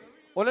quick,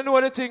 want to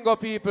know the thing go,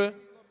 people?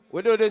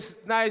 We do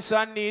this nice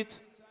and neat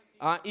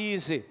and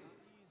easy.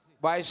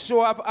 By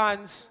show of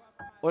hands,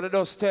 want to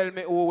just tell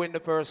me who win the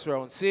first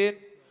round. See?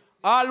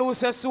 All who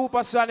say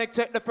Supersonic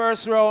take the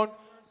first round,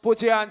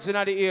 put your hands in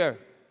the air.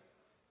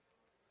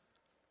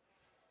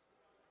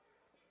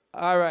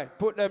 All right,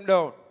 put them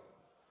down.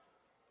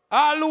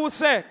 All who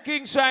say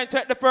King Shine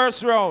take the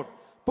first round,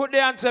 put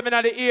their hands in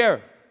the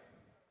air.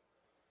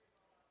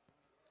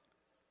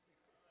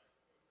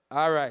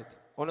 All right,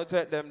 want to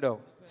take them down.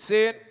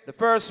 See, the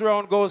first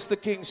round goes to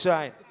King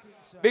Shine.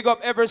 Big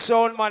up every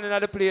sound man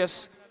in the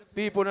place.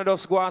 People who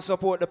just go and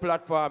support the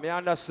platform. You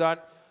understand?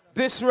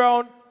 This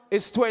round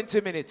is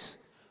 20 minutes.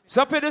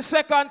 So for the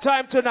second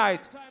time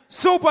tonight,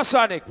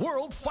 Supersonic.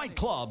 World Fight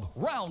Club,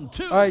 round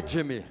 2. All right,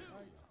 Jimmy.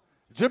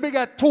 Jimmy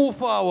got 2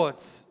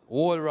 forwards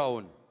all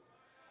round.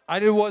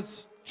 And it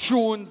was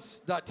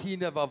tunes that he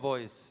never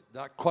voiced.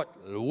 That cut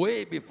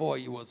way before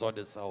he was on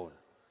the sound.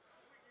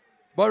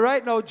 But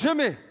right now,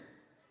 Jimmy.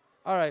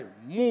 All right,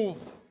 move.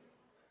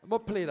 I'm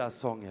going to play that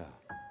song here.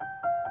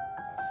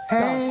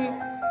 Hey,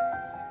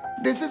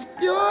 this is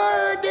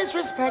pure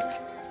disrespect.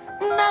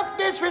 Enough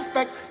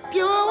disrespect.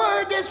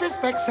 Pure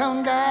disrespect,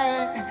 sound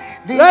guy.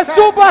 Let's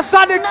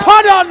Supersonic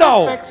turn on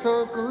now.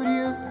 So could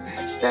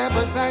you step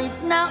aside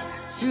now?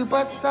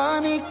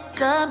 Supersonic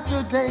come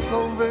to take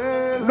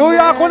over. New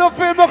York on the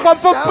film come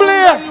to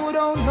play. You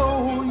don't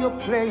know who you're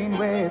playing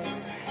with.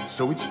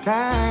 So it's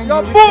time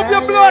you move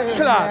your blood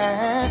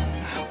clot.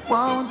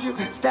 Won't you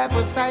step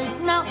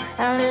aside now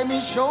and let me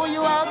show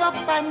you how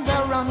the bands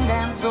are run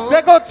dance. So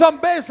they got some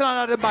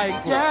bassline on the mic.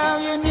 Yeah,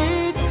 you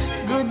need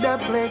good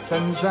plates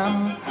and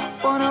some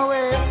on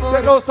away for.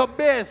 They got some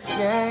bass.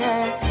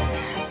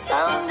 Yeah,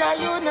 sound guy,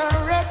 you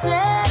not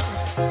ready.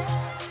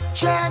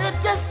 Try to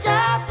test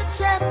out the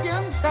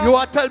champion sound. You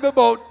want to tell me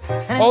about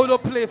how to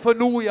play for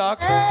New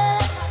York?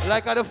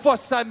 Like at the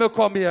first time you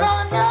come here.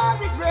 Gonna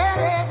regret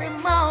every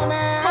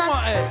moment. Come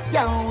on, eh?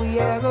 Yeah, we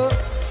are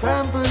gonna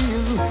trample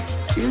you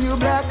till you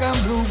black and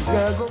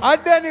blue.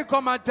 And then you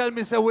come and tell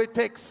me, say, we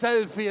take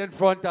selfie in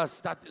front of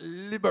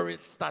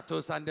liberate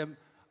status and them.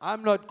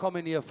 I'm not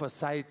coming here for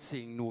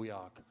sightseeing New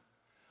York.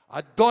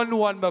 I don't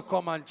want me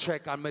come and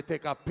check and me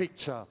take a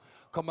picture.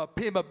 Come and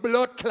pay my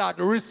blood clot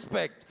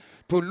respect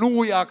to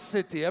New York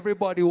City.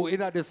 Everybody who in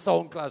the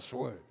sound clash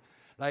world.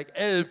 Like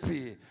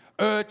LP,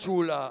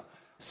 Urchula,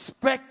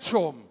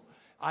 Spectrum,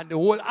 and the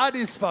whole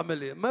Addis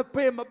family. Me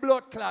pay my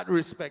blood clot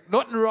respect.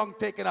 Nothing wrong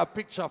taking a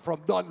picture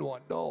from Don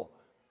One, no.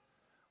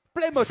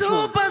 Play my tune.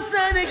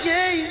 Supersonic,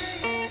 yeah.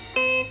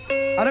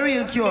 I'm the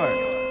real cure.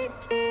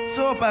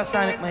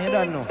 Supersonic, man, you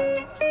don't know.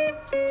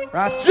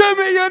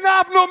 Jimmy, you don't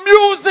have no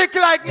music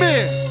like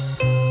me.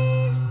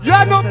 You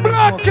have no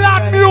blood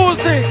clot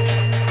music.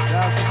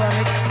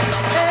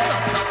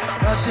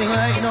 Nothing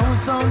like no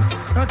sound.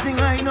 Nothing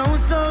like no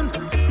sound.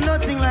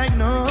 Nothing like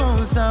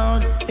no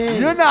sound. Hey.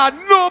 You're not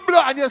no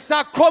blood and you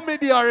start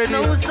comedy already.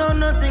 No sound,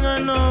 nothing or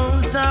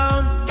no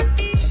sound.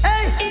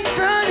 Hey,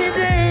 sunny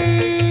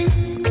day.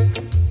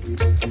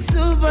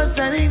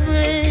 Supersonic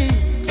way.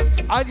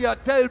 And you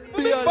tell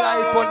be a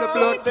lie upon the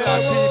blood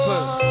clot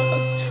people.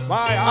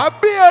 I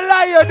be a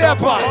liar there,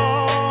 part.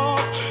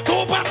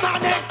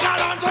 Supersonic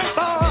challenge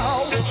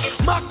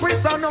sound. Mac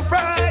prison of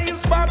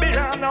phrase,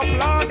 Babylon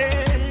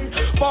applauding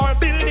for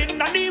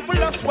building an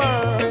evilest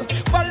world.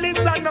 Police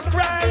and the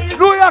Christ.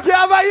 New York, you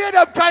ever hear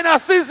them kind of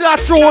sizzler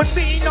tune?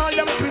 Seen all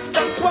them twist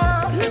and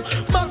twirl.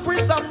 Mac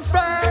prison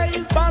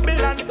phrase,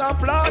 Babylon's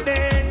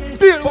applauding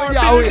for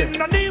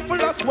building an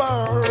evilest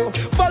world.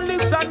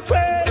 Police and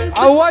Christ.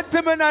 And what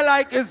him and I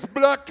like is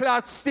blood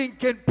clot,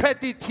 stinking,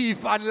 petty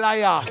thief and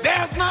liar.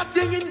 There's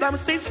nothing in them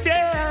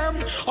system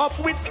of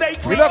which they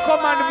We don't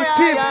come and with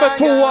thief but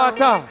to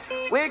water.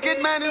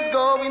 Wicked man is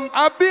going.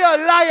 I be a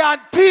liar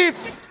and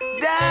thief.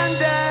 Down,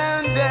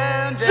 down,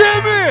 down, down.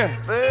 Jimmy!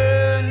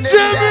 Burn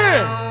Jimmy!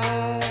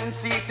 Down.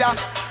 See ya.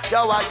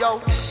 Yo.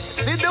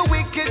 See the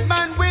wicked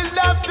man will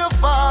have to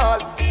fall.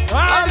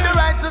 And the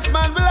righteous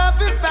man will have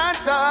to stand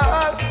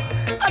tall.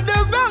 And the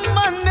wrong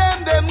man,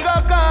 them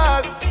go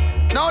call.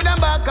 Now them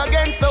back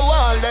against the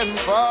wall, them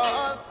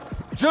fall.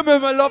 Jimmy,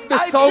 I love the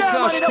Sound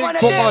Clash thing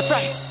too much.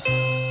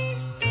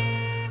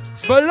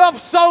 I love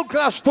Sound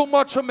Clash too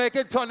much to make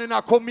it turn in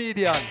a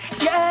comedian.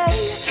 Yeah,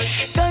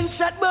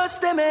 gunshot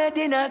bust them head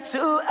in a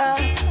 2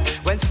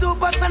 When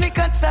Supersonic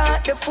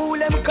attack, the fool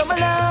them come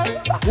along.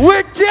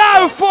 We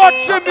can't afford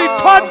Jimmy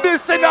turn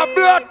this in a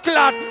blood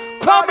clot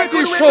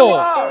comedy show.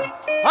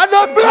 And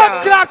a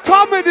blood clot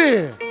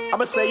comedy.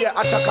 I'ma say yeah,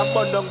 attack a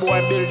bundle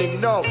boy building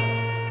now.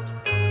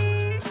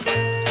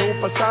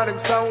 Supersonic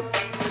sound.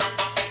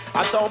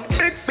 I saw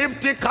big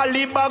 50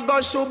 caliber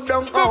go shoot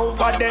down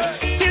over there.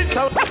 Kill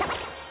sound.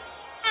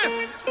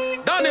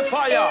 Danny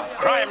Fire,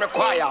 Crime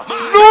Require,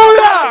 New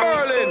York,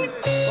 Berlin,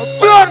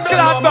 blood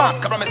clot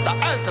back. Come on, Mr.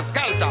 Alter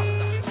Skelter,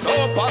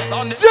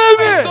 Supersonic,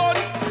 Jimmy,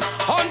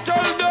 and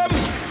tell them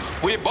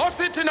we boss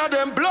it in a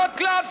them blood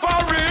clot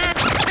for real.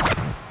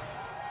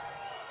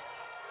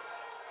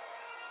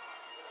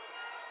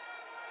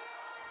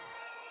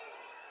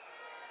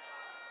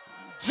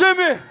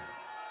 Jimmy,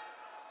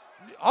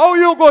 how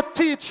you go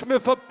teach me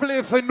to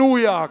play for New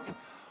York?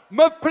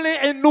 Me play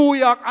in New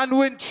York and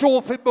win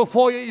trophy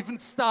before you even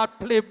start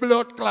play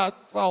blood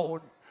clot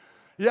sound.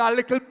 You a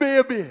little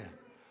baby.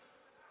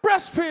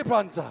 Press paper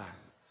on that.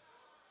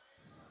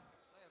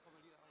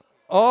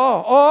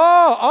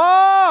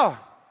 Oh.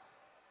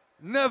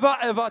 Never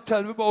ever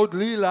tell me about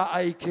Lila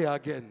Ike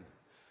again.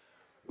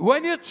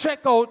 When you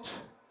check out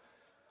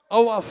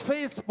our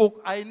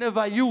Facebook, I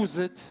never use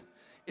it.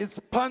 It's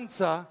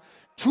Panzer,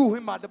 threw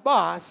him at the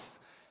boss.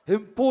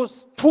 Him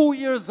post 2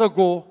 years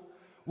ago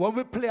when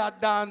we play a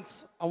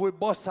dance and we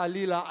bust a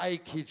Lila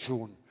Ike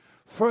tune.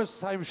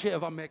 First time she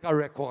ever make a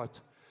record.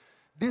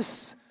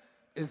 This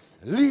is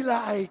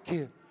Lila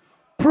Ike,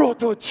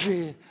 Proto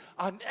J,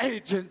 and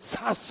Agent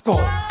Sasko.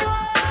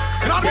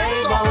 They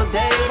won't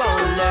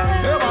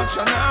learn. They want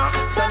you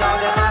now. So now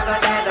they're gonna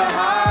get the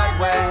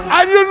hard way.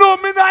 And you know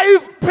me not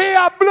even pay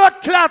a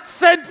blood clot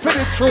cent for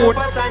the tune.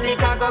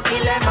 Supersonic, I go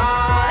kill them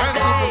all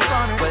day.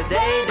 Well,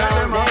 they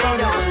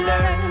don't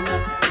learn.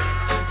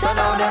 So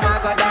now them I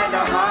go die the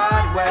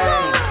hard way.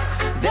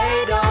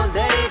 They don't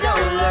learn.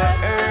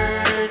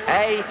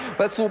 Hey,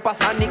 well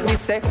Supersonic we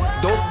say,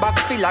 dog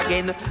box fill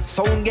again,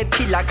 sound get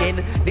kill again.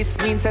 This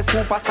means a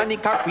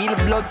Supersonic a real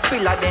blood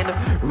spiller then,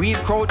 real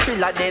crowd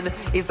thriller then.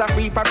 Is a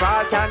free for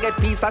all, can't get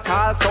peace at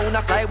all. Sound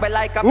a fly well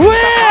like a piece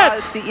of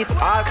ball. See it's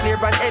all clear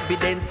and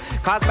evident,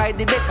 caused by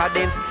the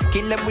decadence.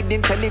 Kill them with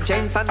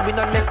intelligence and we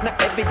not left no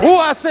evidence. Who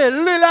I say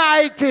Lila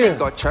Ike?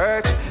 Go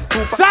church.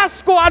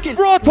 Sasko and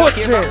Proto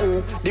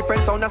J.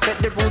 Different sound I set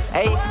the roots.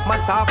 Hey,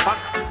 matter of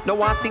fact, no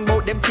one sing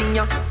about them thing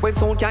ya. When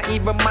sound can't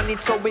even manage,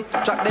 so we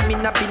drop them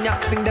in a bin ya.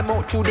 Fling them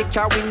out through the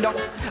car window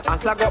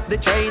and clog up the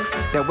chain.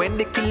 Then when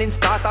the killing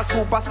start, a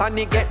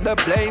Supersonic get the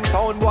blame.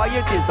 Sound boy,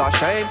 it is a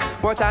shame,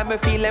 but I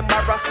feel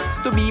embarrassed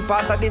to be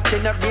part of this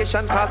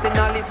generation, causing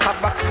all this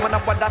havoc. Man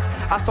about that,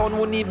 a sound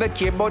won't even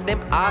care about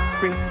them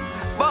offspring.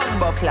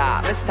 Bumbo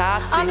clap, me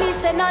stop sing. I me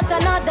say not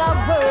another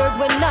word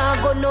when I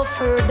go no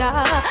further.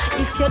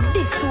 If you're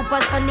this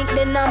Supersonic,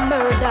 then I'm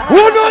murder. Who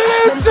no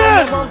listen?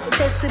 Them say want to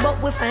test we, but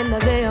we find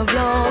that they have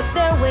lost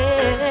their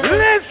way.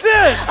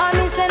 Listen. I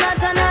me say not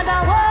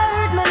another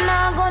word when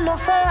I go no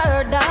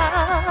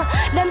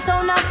further. Them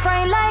sound not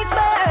frying like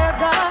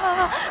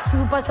burger.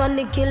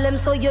 Supersonic kill them,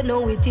 so you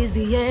know it is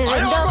the end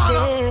of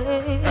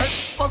day.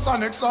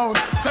 Supersonic sound,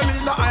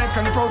 Selena Ike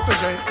and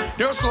Protege.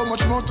 There's so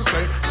much more to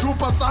say.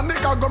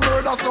 Supersonic, I go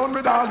murder sound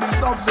with all these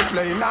dubs you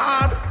play,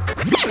 lad.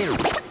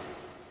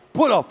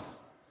 Pull up.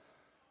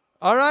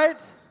 All right?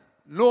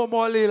 No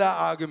more Lila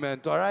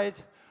argument, all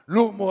right?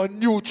 No more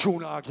new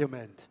tune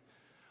argument.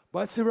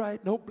 But see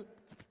right now,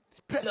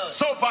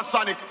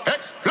 Supersonic,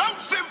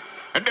 explosive.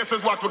 And this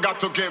is what we got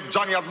to give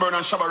Johnny Osbourne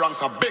and Shabba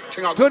Ranks a big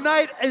thing.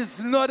 Tonight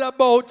is not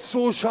about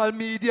social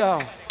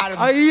media.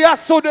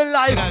 Yes, so the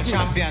life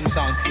champion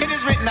sound. It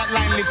is written that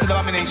line lives in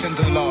abomination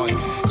to the Lord.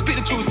 Speak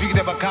the truth, we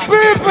never can't.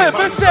 People,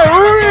 me say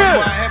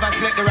real.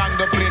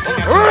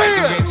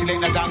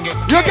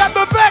 You got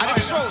the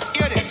best.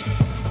 Hear this.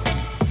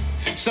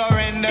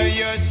 Surrender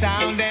your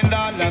sound and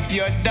all of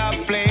your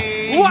dub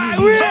play. What?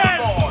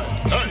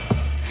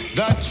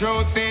 The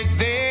truth is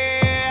there.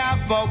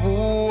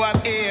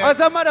 As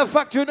a matter of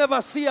fact, you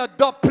never see a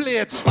dub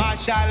plate.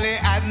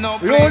 No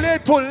you only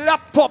to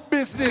laptop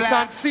business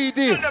and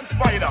CD.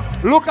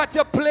 Look at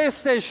your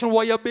PlayStation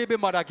where your baby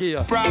mother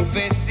gave.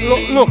 Prophecy.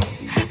 Look.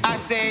 I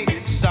say,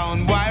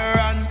 sound boy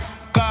run,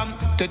 come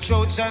to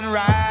truth and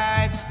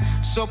rights.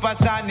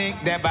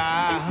 Supersonic, they're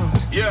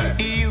bound. Yeah.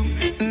 You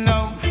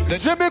know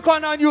Jimmy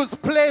Connor use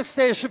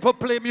PlayStation for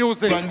play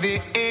music. From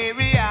the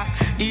area,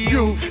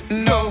 you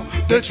know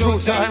the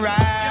truth and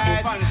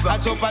right. A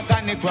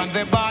supersonic from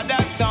the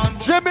border sound.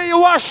 Jimmy, you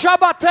want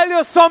Shabba tell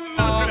you something?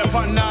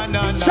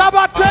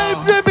 Shabba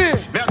tell Jimmy.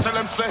 Me I tell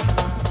him say,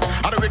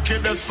 how do we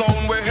kill the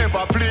sound we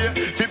ever play?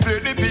 We play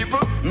the people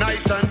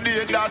night and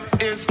day. That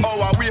is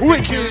our way.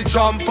 We kill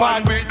jump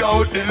and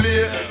without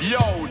delay.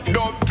 Yo,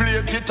 don't play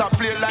it, I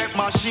play like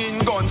machine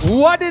guns.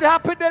 What did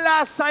happen the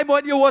last time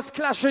when you was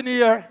clashing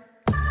here?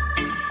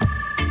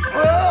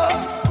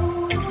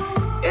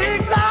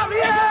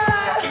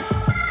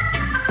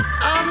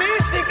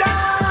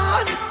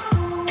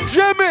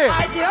 Jimmy,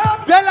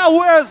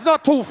 Delaware is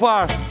not too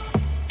far.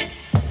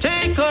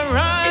 Take a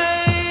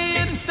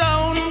ride,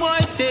 sound boy,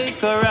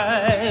 take a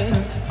ride.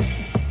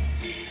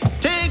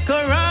 Take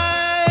a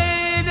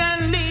ride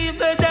and leave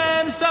the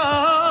dance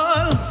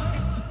hall.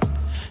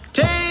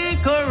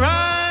 Take a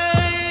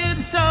ride,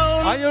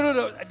 sound. And you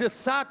know the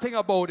sad thing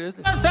about it,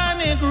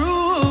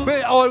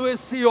 they always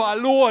see you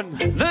alone.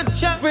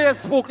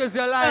 Facebook is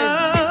your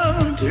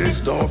life. This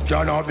stuff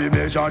cannot be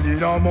measured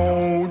in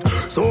amount.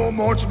 So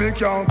much me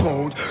can't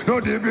count. No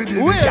DVD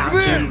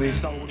can't with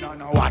sound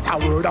and what a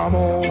word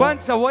amount.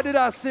 Banter, what did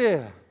I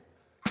say?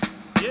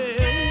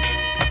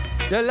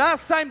 The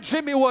last time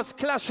Jimmy was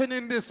clashing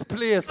in this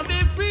place,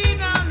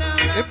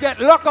 it get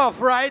lock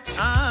off, right?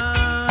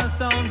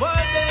 Sound boy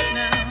dead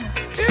now.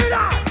 Hear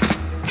that?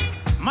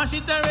 Mash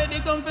it already,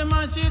 come for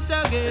mash it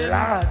again.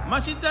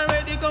 Mash it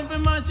already, come for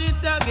mash it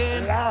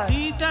again.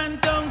 Teeth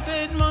and tongue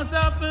say it must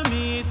have for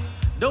meat.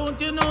 Don't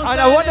you know? And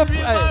I want to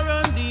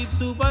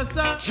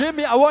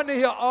Jimmy, I want to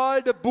hear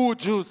all the boo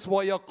juice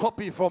what you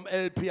copy from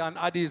LP and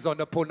Addies on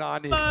the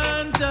Punani.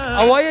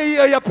 I want to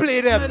hear you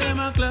play them.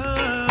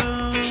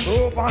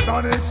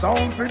 Supersonic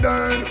sound for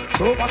them.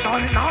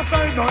 Supersonic now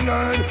side on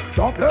them.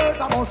 Don't play it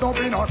about up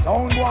in a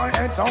sound boy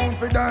and sound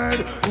for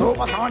them.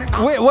 Supersonic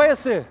now. Wait, what you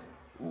say?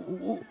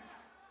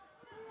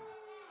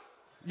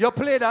 You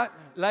play that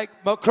like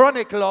my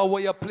Chronic Law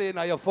where you play in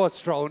your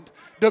first round.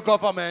 The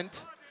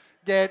government.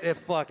 Get the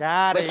fuck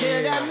out of here.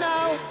 Kill them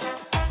now.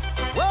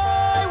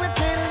 Whoa, we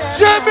kill them.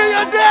 Jimmy,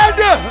 you're dead.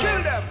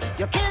 Kill them.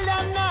 You kill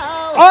them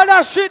now. All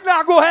that shit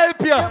not go help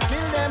you.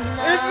 Kill them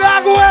now. It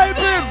not go help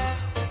him.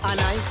 And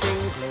I sing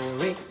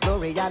glory,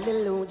 glory,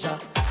 hallelujah.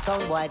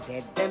 Sound boy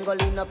dead, them go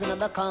lean up in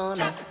the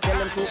corner. Tell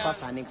them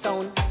supersonic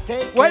sound.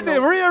 Take when they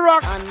real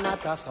rock. And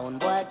not a sound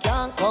boy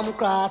can't come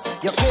cross.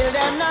 You kill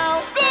them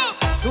now.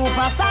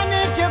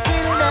 Supersonic, you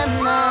kill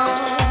them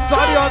now.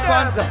 Johnny on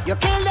Panzer. You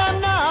kill them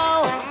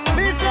now.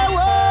 Me say,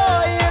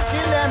 whoa, you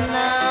kill them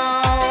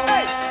now.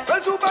 Hey,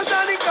 well,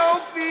 supersonic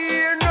don't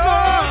fear no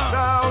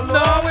sound.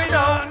 No, we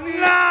don't.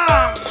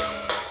 Nah.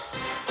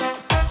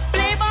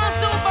 Play by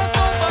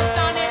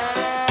supersonic.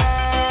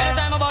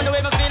 Anytime about the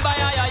way me feel by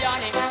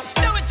Yanni.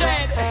 Do it,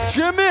 Jade.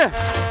 Jimmy,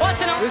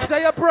 we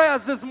say your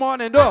prayers this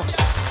morning, though.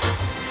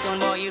 Son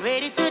boy, you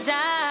ready to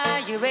die?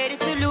 You ready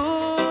to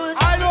lose?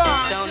 I know.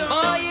 Son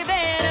boy, you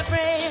better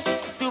pray.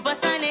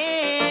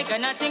 Supersonic,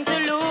 got nothing to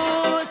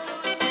lose.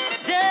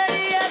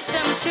 Dirty up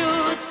some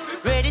shoes.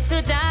 Ready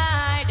to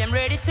die, them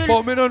ready to lose.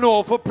 But me don't know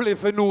if I play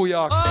for New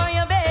York. Oh,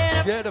 you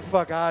better. Get the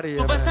fuck out of here,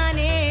 man.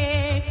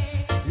 Supersonic.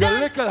 You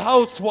little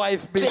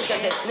housewife, bitch.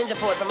 Ninja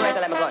Ford from right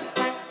on my gun.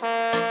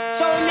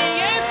 Show me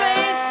your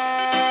face.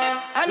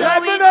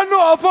 Let me don't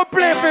know if I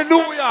play for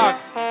New York.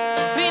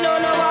 We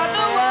don't know what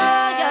the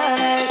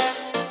warriors.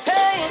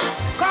 Hey,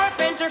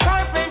 carpenter,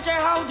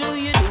 how do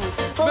you do?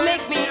 Who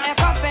make me a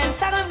coffin,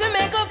 second to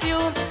make a few.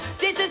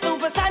 This is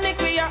supersonic,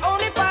 we are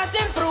only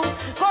passing through.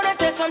 Gonna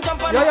take some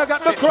jump on. Yeah, you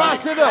got the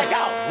cross in there.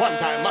 One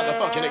time,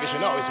 motherfucking niggas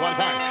should know it's one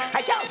time.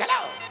 Hey, yo,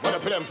 hello. Wanna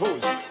play them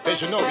fools? They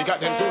should know we got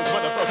them fools,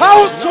 motherfuckers.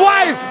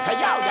 Housewife! Hey,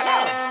 yo,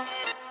 hello.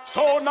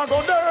 So now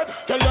go dead.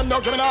 Tell them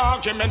no give me no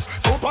arguments.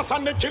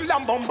 Supersonic kill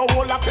them bomba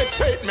whole a big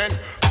statement.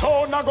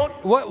 So now go.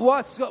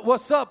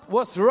 What's up?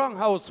 What's wrong,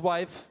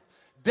 housewife?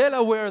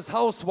 Delaware's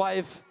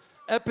housewife,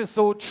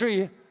 episode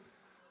 3.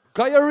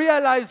 Can you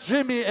realize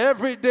Jimmy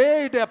every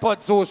day they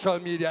put social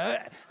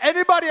media?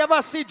 Anybody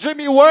ever see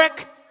Jimmy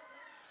work?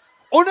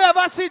 You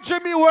never see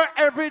Jimmy work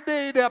every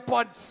day they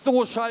put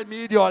social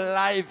media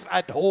live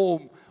at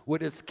home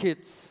with his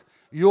kids.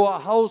 You're a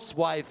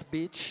housewife,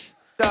 bitch.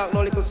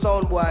 No little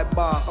sound boy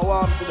bark. I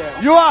want to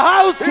them. You a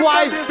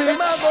housewife, if bitch. Them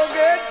go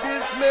get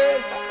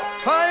dismissed.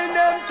 Find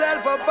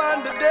themselves up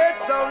on the dead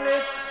sound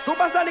list.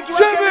 Supersonic, you are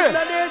getting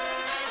this.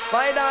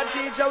 Spider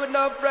teacher with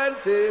no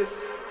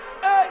apprentice.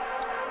 Hey.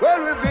 Well,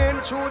 we've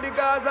been through the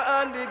Gaza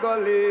and the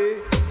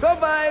gully.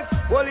 Survive,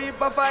 whole heap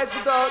of fights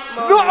without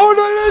money. No,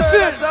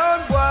 listen. The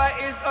sound boy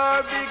is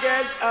our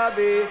biggest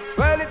hobby.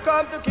 When it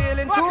comes to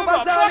killing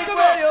supersonic,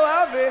 where you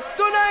have it.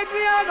 Tonight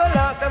we are gonna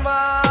lock them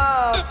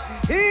up.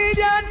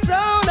 Idiot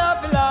sound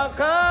off, lock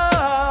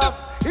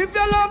up. If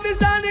you love the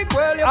sonic,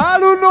 well, you I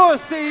don't know,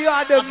 see you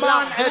are the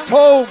man at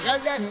home.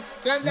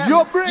 Tell them.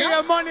 You bring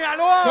your money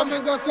along. So me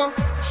go so,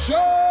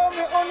 show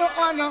me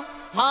honor.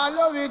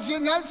 All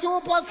original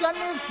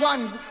supersonic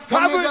fans. So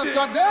me go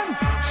so them.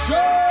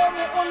 Show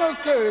me on a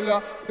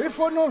scale. If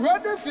you're not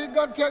ready,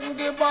 figure take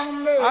the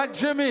bang me. And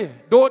Jimmy,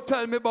 don't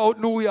tell me about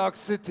New York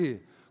City.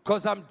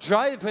 Because I'm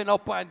driving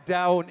up and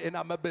down in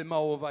Amabima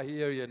over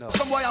here, you know.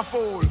 Some boy a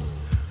fool.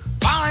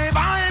 Bye,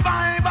 bye,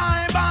 bye,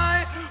 bye,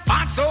 bye.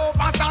 Bats up,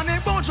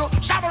 Sonic Bojo.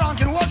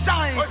 Shabarankin, what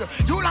time?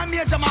 You like me,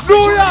 Jama.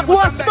 New York,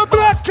 what's the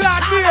blood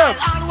clot here?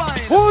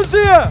 Who's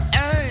here?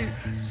 Hey,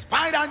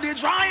 Spider the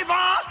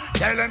driver.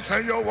 Tell them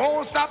say you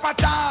won't stop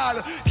at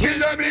all. Kill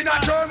them in a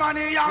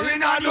Germany or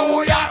in a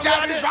New York.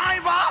 You're the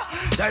driver.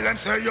 Tell them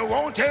say you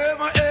won't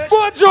even itch.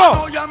 Bojo. I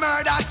know you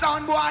murder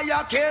son boy.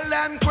 You kill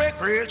them quick.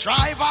 Real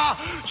driver,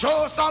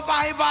 show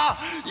survivor.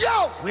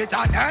 Yo, with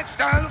an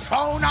external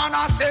phone and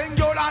a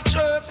singular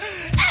chip.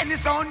 Any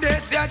sound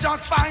this, you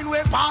just find we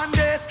on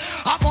this.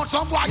 I want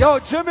some boy. Yo,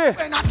 Jimmy.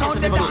 When I turn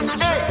the down and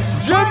shit.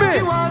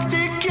 Jimmy.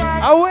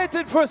 I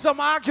waited for some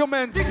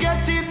arguments.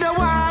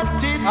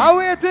 I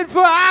waited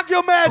for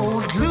arguments.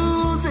 Don't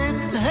lose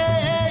it,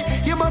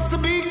 hey, you must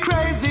be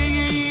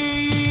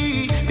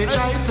crazy. They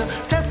try to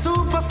test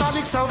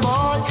supersonic sound,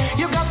 boy.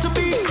 You got to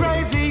be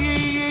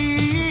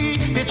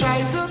crazy. They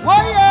try to.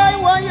 Why?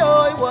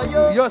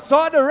 You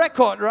saw the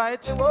record,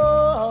 right?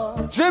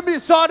 Jimmy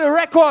saw the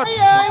record.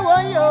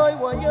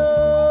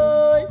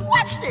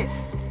 Watch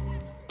this.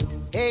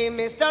 Hey,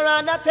 Mr.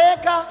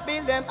 Undertaker,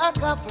 build them a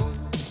coffin.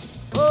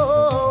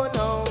 Oh,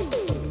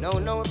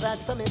 no,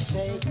 that's a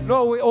mistake.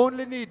 No, we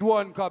only need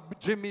one because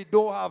Jimmy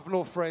don't have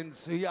no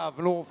friends. He have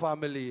no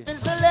family.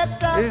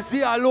 Is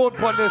he alone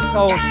for this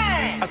sound?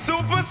 A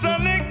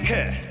supersonic,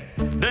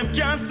 them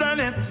can't stand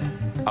it.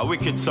 A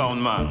wicked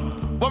sound, man.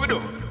 What we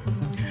do?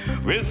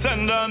 We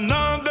send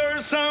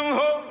another song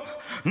home.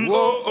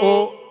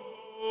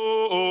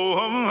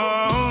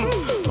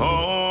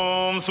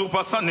 Home,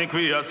 supersonic,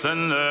 we are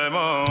send them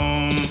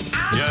home.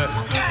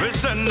 Yeah, we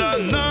send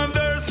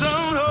another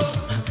song home.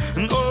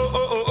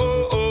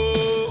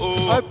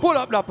 I pull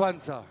up the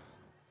panzer.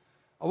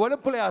 I want to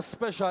play a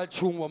special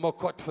tune when I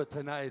cut for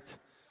tonight.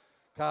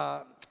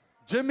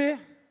 Jimmy,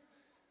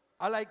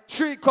 I like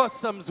 3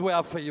 customs we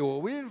have for you.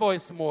 We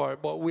invoice more,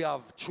 but we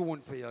have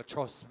tune for you,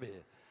 trust me.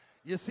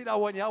 You see that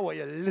one here where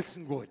you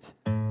listen good.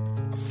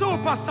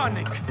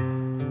 Supersonic.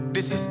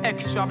 This is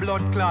extra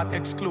blood clot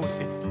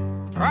exclusive.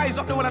 Rise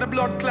up the one of the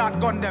blood clot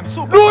gun them.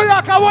 Super. New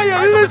York, I want you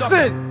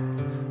listen.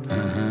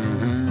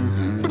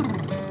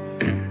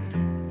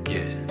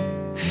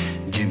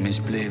 Jimmy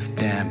Spliff,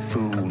 damn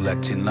fool,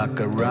 acting like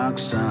a rock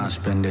star,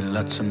 spending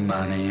lots of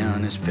money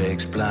on his fake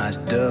splice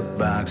dub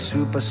box.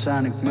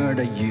 Supersonic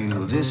murder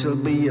you, this'll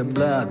be a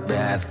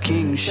bloodbath.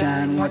 King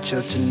Shine, watch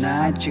out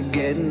tonight, you're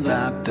getting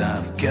locked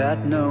up.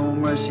 Got no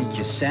mercy,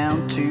 you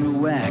sound too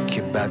whack.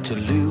 You're about to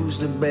lose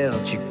the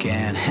belt, you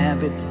can't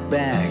have it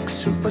back.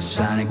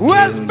 Supersonic,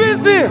 where's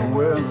busy? In the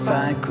World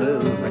Fight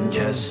Club and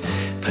just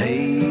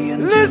play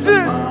until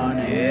the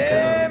morning.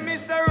 Yeah,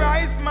 Mr.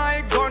 Rise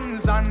my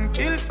guns and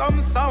kill some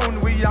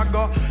sound. We are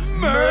go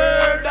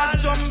murder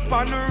jump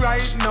on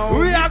right now.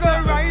 We are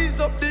go rise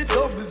up the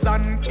dubs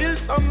and kill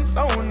some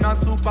sound. A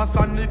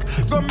supersonic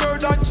go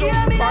murder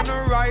jump on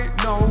right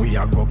now. We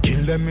are go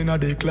kill them in a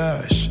the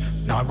clash.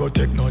 Now go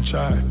take no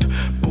chat.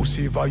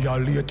 Pussy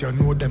violate, you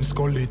know them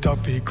skull it a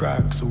fake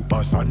crack.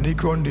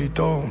 Supersonic run the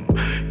town,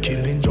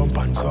 killing jump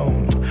and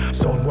sound.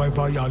 Sound boy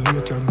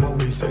violate, you know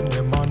we send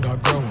them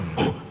underground.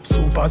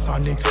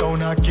 Supersonic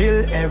sound a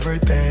kill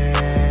everything.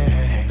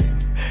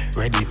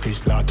 Ready for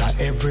slaughter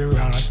every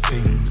last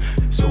thing.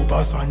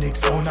 Supersonic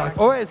sound a...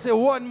 Oh wait, say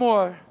one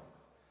more.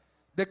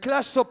 The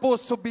Clash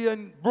supposed to be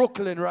in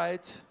Brooklyn,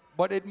 right?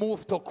 But it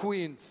moved to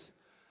Queens.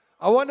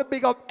 I want to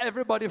big up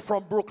everybody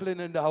from Brooklyn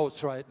in the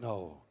house right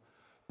now.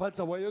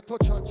 Panzer, why you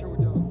touch on through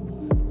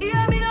there?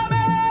 Yeah, me no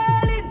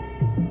Berlin.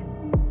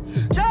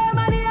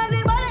 Germany and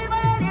the body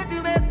violate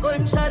to make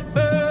gunshot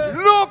burn.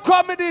 No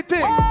comedy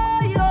thing.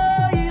 Oh, yo.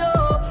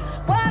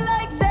 One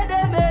like said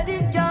they made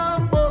it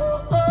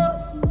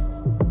campus.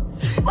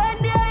 When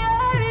they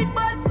hear it,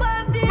 but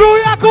spam the... No,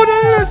 you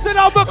couldn't listen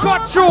how we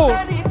cut through.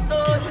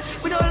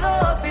 We don't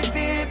love it,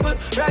 people.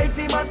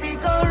 Rising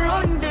matic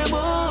run the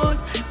moon.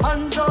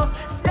 Hands up,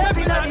 step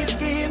in on the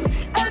scheme.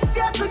 Empty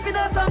a clip in a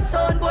some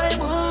sound boy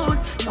mood.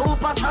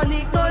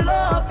 Supersonic, no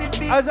love it,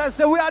 people. As I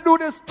say, we are doing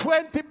this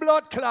 20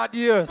 blood clad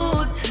years.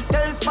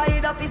 Tell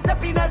Spider to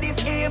step in on the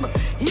scheme.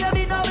 Hear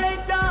me now,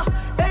 blender.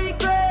 Hey,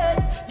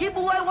 Grace. Give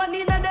boy one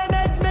in and they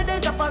make me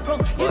drop a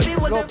ground.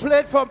 Go play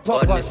it from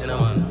top. Listen,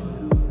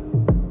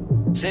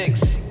 man.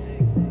 6.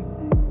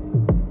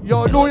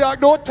 Yo, New York,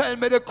 don't tell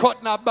me they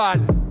cut na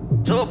band.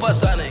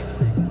 Supersonic.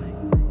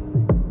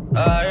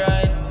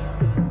 Alright.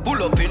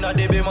 Pull up in a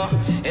the bima.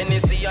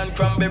 NEC and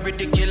cranberry,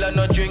 the killer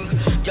no drink.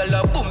 Girl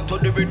a boom to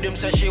the rhythm,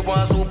 say she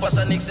want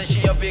supersonic. Say she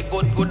have a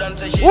good and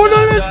say she who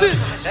don't listen?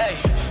 Hey,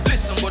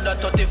 listen good at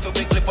 30 for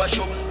we clip a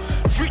show.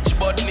 Rich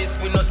badness,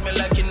 we no smell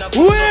like in a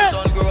kush.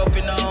 Son grow up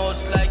in a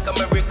house like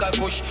America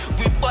Kush.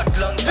 We bad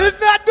long time. It's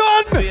not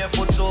done.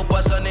 Barefoot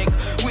supersonic.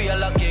 We are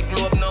like a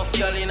globe, enough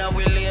girl in a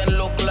willy and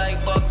look like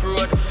back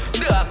road.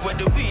 Dark where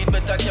the weed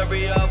better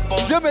carry off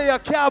bomb. Jimmy, you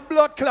can't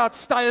blood clot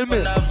style me.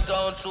 When I'm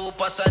sound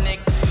supersonic.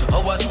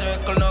 Our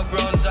circle no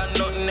grounds and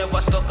nothing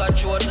a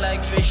throat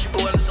like fish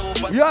bone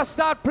soup. You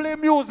start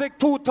playing music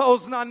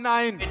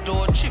 2009. It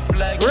don't chip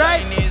like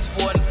right? Chinese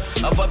phone.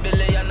 Have a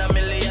billion, a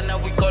million, a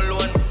we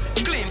cologne.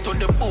 Clean to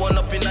the bone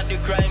up in the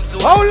crime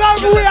zone. How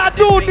long we are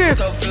doing this?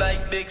 Tough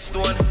like big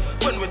stone.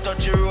 When we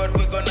touch the road,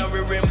 we gonna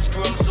re-rim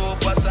scrum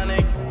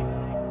supersonic.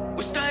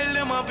 We style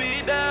them a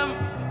beat them.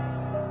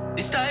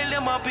 The style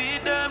them a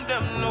beat them.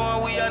 Them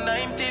know we are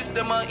 90s,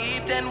 them a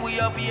eat and we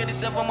have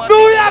 87 months. Do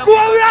you go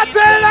we are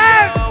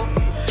telling?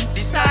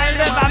 The style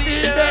them a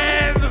beat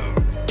them.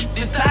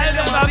 The style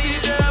them a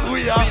beat them.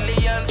 We are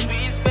billions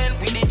we spend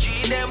with the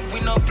G them. We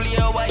no play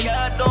a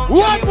wire don't.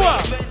 One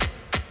more.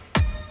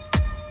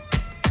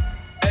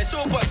 Hey,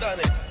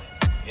 supersonic.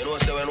 You know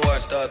say when war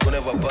start, we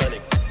never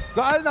panic.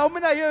 Girl, now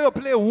me not hear you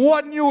play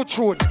one new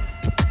tune.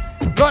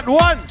 Not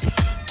one.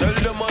 Tell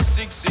them a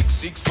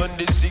 666 when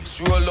the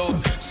 6 roll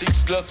out.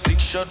 6 Glock,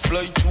 6 shot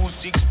fly through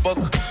 6 buck.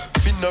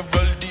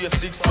 Funeral day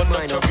 6 man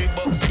a carry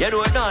box. You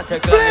know not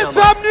take play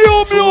some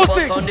new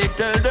music. Supersonic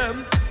tell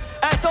them.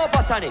 Hey,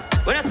 Supersonic,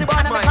 when you see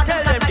bad man,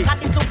 tell them this.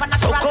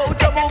 So go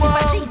to mama,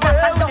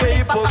 well, the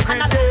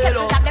hypocrite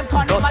tell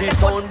them. Dirty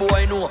sound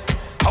boy know.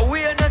 How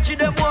we energy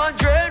them want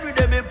drain with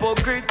them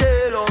hypocrite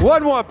tell them.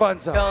 One more,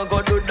 Panzer. Don't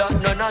go do that,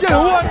 none of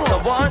yeah, one more. So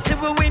once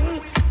we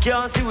win,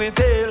 can't see we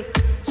fail.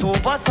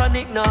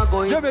 Supersonic now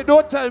going. Jimmy,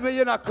 don't tell me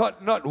you're not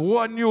cut not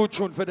one new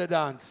tune for the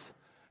dance.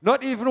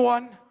 Not even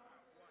one.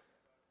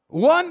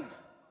 One?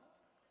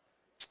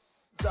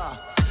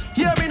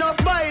 Hear me no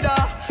spider,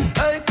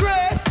 hey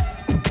Chris.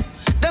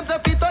 Them say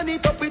fi turn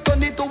it up, we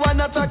turn it to one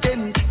notch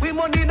again. We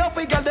money enough,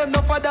 we get them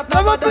enough for that.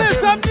 Never play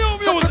some new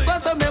music. So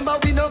Christmas remember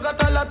we no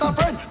got a lot of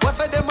friends. What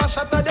say them a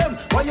shatter them?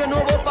 Why you know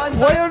what pants?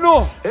 Why you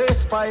know? Hey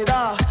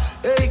Spider,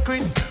 hey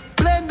Chris,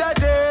 blender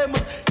them.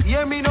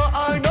 Hear me no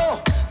or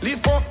no.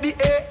 Lift up the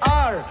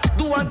AR,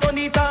 do one turn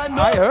it on.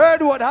 I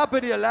heard what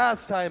happened here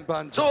last time,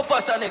 Panzer.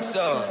 Supersonic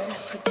sound.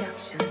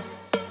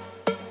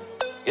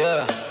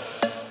 Yeah.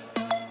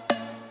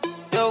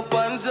 Yo,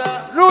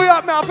 Panzer. New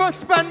York, man, I'm gonna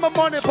spend my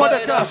money for the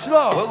cash,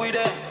 no. Where we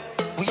there?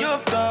 We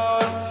up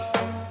down.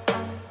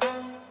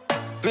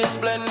 Chris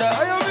Splendor.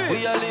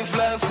 We a live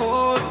life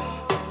good.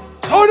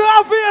 Oh, do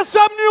I feel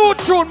some new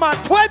tune, man?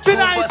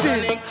 2019.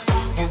 Supersonic.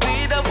 We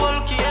with a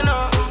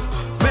volcano.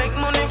 Make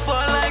money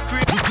fall like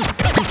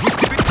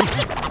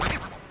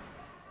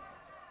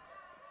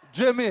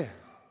Jimmy,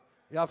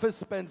 you have to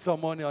spend some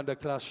money on the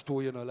Clash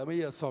too, you know. Let me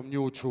hear some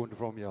new tune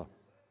from you.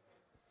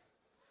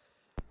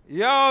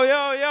 Yo,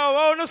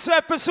 I want to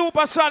set for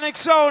Supersonic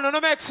sound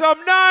and make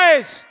some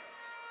noise.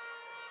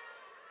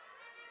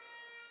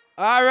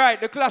 All right,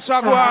 the Clash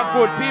are going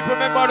good. People,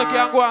 remember, they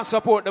can go and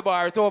support the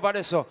bar. It's over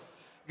there, so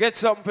get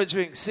something for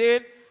drink. See?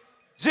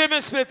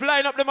 Jimmy Smith,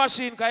 line up the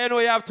machine, because you know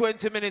you have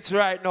 20 minutes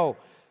right now.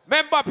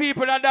 Remember,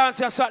 people that dance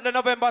here Saturday,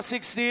 November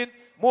 16,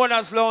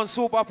 Mona's Lawn,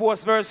 Super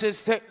Post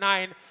versus Tech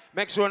 9.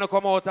 Make sure you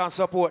come out and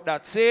support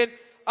that scene.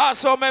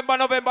 Also, remember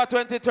November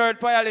 23rd,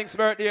 Firelinks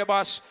birthday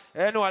bash.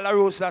 You know, La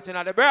Rose that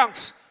in the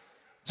Bronx.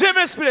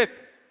 Jimmy Split,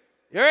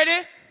 you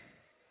ready?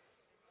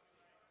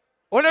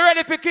 Are you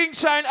ready for King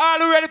Shine? All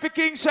you ready for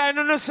King Shine?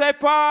 You say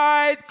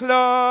Fight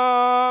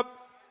Club.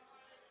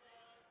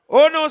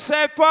 Oh no,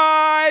 say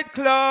Fight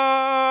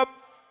Club.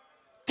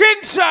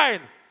 King Shine,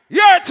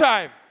 your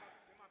time.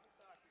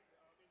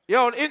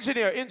 Yo,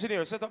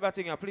 engineer, set up that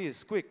thing here,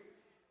 please, quick.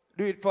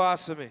 Do it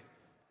fast for me.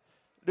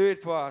 Do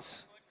it for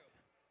us.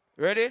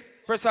 Ready?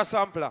 Press a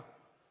sampler.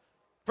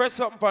 Press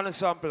something on the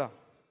sampler.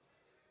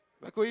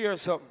 Make we hear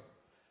something.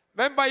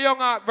 Remember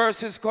Young Ark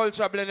versus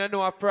Culture Blend, you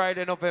know,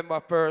 Friday,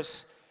 November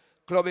 1st.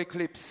 Club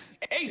Eclipse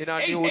in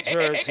New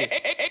Jersey.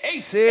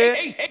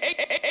 See?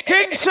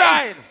 King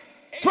Shine,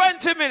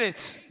 20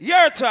 minutes.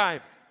 Your time.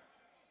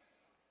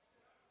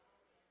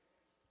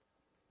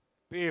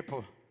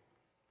 People.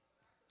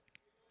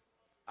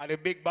 Are the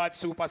big bad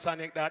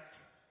Supersonic that?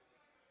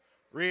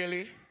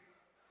 Really?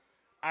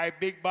 I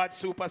big bad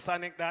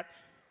Supersonic that.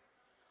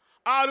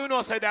 All who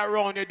know say that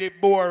round you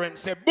did boring.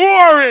 Say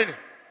boring.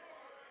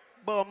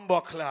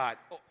 Bumbucklad.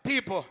 Oh,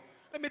 people,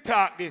 let me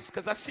talk this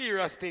because a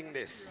serious thing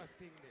this.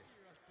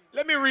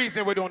 Let me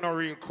reason we don't know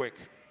real quick.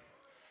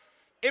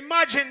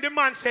 Imagine the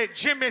man said,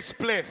 Jimmy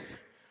Spliff,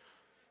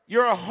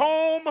 you're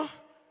home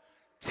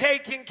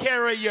taking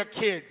care of your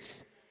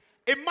kids.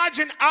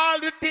 Imagine all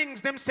the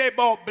things them say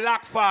about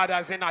black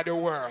fathers in the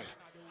world.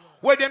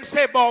 What them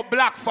say about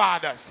black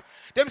fathers.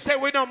 Them say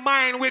we don't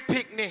mind with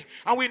picnic,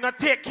 and we not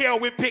take care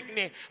with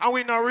picnic, and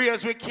we not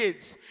raise with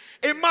kids.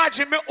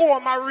 Imagine me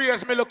home and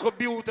raise me look a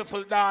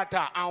beautiful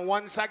daughter, and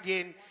once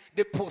again,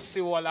 the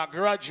pussy will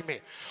grudge me.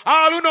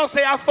 All who know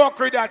say I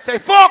fuckery that, say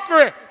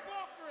fuckery.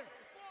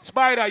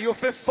 Spider, you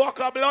fi fuck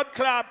a blood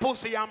clot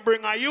pussy and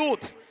bring a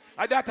youth.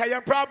 And that's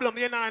your problem,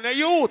 you know, in a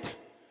youth.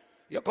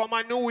 You come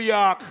to New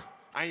York,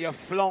 and you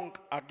flunk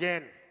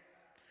again.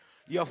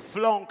 You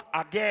flunk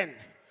again.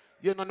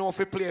 You don't know if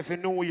you play for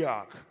New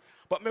York.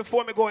 But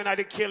before me go into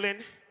the killing,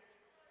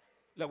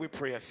 let we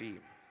pray for him.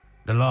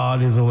 The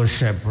Lord is our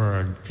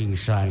shepherd, King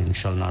Shine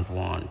shall not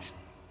want.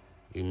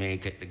 He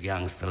maketh the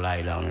gangster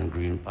lie down in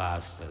green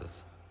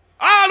pastures.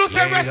 All who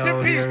say rest in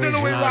peace to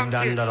Louis Rankin.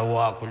 Rankin. That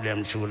walk with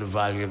them through the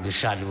valley of the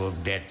shadow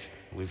of death.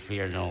 We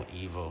fear no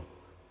evil,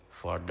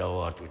 for thou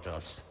art with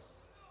us.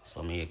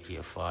 Some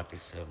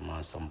AK-47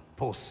 and some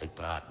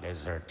pussy-clot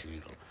desert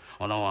eagle.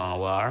 On a one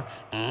war.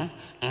 Come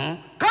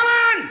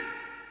on!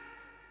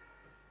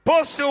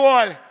 Pussy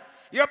wall.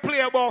 You play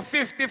about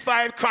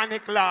 55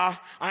 chronic law,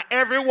 and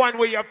everyone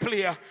where you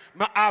play, I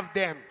have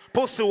them.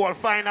 Pussy wall,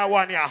 find a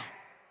one, yeah.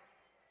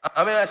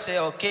 I mean, I say,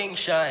 oh, King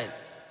Shine.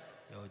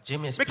 Yo,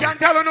 Jimmy We can't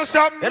tell you no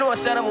something. You know what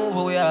kind of move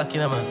we are,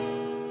 killer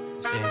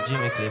man? Say,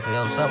 Jimmy Cliff, you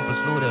have sample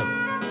slew them.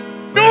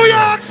 New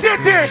York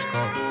City!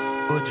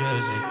 Good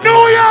Jersey.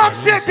 New York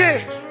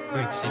City!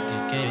 Brick City,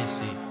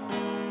 KC.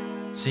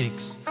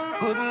 6.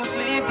 Couldn't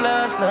sleep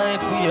last night,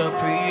 we are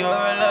pre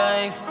your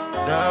life.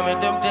 Now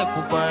make them take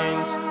up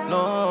pints.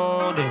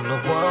 No, them no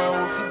one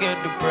will forget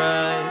the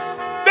price.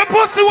 The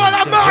pussy wall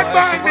a bad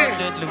by me.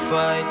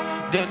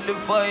 Deadly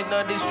fight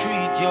on the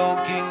street, yo,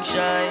 King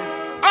Shine.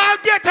 I'll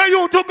get to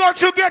you to go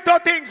to get to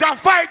things and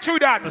fight through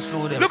that.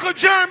 Look a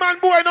German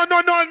boy, no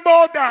nothing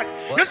about that.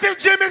 What? You see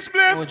Jimmy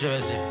Spliff? New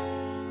Jersey.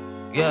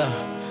 Yeah.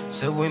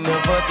 So we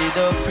never did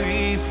a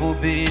pre for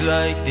be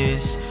like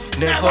this.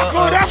 Never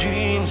have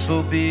dreams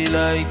for be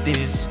like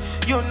this.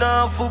 You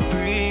now for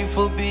pre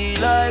for be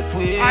like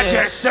we. I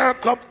just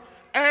circle.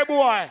 Hey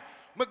boy,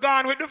 me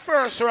gone with the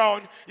first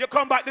round. You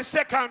come back the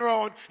second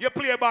round. You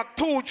play back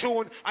 2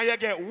 tunes and you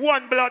get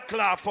 1 blood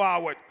clot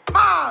forward.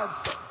 Mad.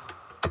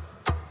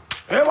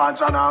 Hey, one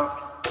channel.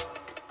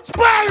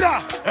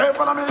 Spider. Hey,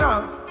 follow me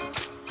now.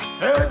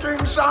 Hey,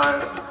 King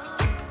Shine.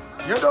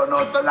 You don't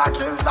know so like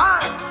kill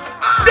time.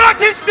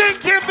 Dirty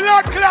stinking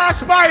blood clot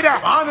Spider.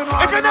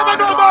 If you never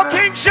know about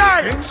King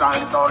Shine. King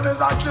Shine sound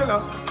is a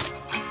killer.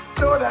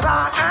 So that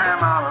I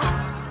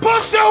am.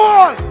 Push the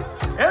wall.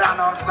 Hey, I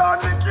know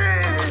sound the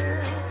key.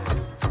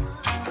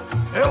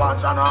 Hey,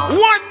 watch out.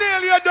 1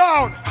 nail you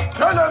down.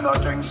 Tell them no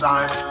King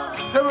Shine.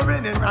 Say we're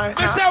winning right now.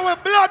 They say we're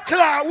blood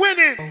clot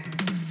winning.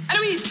 And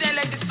we say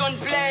let the sun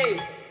play.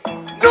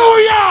 New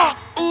York.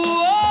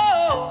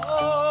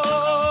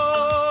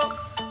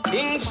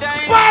 King Shine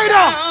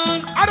Spider.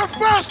 At the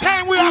first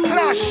time we are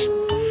clash.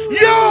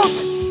 Youth.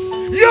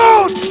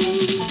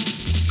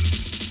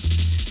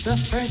 The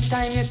first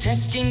time you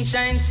test King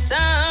Shine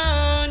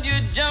sound,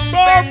 you jump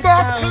and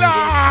sound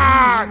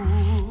clot.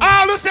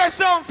 All who say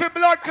sound for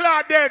blood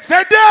clot dead.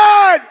 Say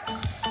dead.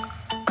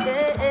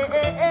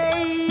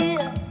 Hey.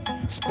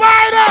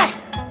 Spider.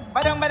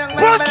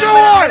 Push the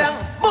wall.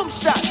 Boom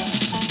shot.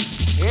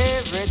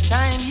 Every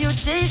time you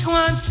take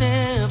one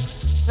step,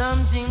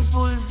 something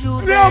pulls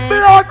you down.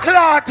 Blood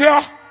clot,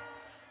 yeah.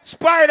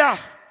 Spider.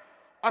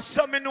 As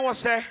some know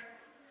say,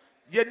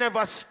 you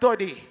never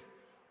study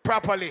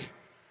properly.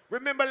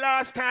 Remember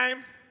last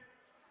time,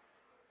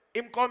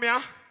 him come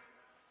here,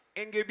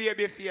 and give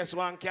baby face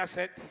 1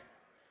 cassette.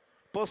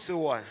 Pussy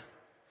one.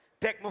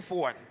 Take my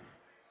phone.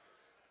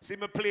 See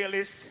my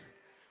playlist.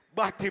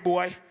 Batty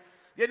boy.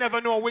 You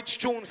never know which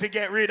tune to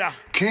get rid of.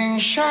 King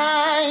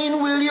Shine,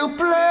 will you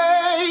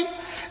play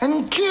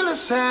and kill a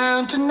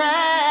sound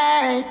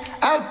tonight?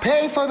 I'll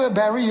pay for the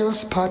burial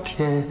spot,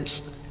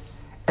 yes.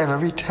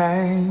 Every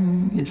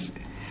time, yes.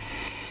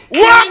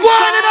 Walk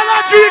one in a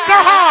Ladrika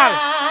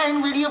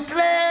Hall. Will you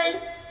play?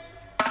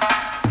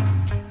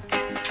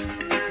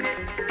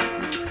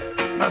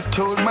 I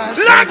told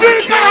myself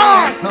I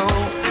can't, no.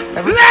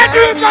 Every time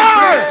you play,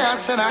 I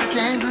said I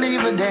can't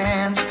leave the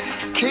dance.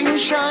 King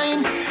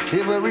Shine,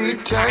 every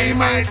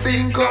time I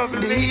think of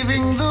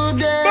leaving the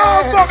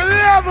dance.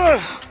 Level.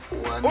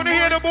 Wanna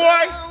hear the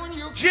boy?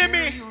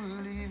 Jimmy,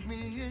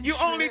 you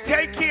only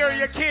take care of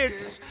your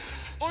kids.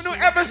 Wanna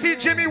ever see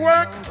Jimmy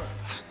work?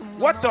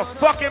 What the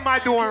fuck am I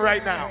doing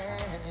right now?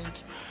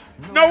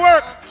 No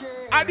work.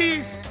 At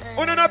these.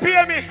 Wanna not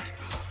pay me?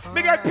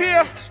 Me get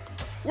pay.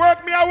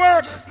 Work me a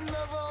work.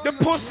 The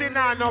pussy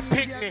now no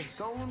pick me.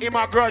 He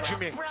ma grudge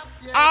me.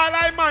 All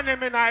I man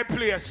him in my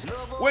place.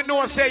 We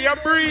know say you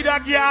breed a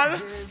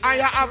girl and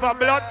you have a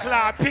blood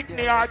clot, pick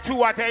me or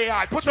 2 at a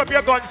yard. Put up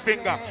your gun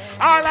finger.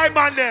 All I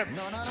man them.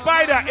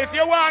 Spider, if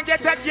you want to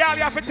get a girl,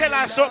 you have to tell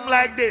her something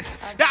like this.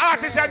 The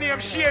artist is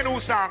named Shane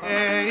Usang.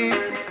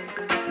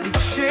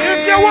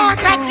 If you want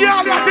a girl, you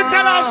have to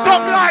tell her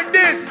something like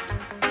this.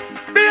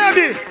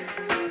 Baby.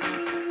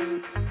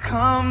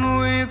 Come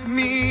with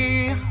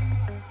me,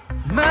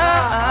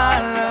 my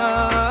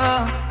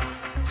love,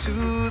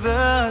 to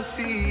the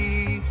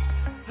sea,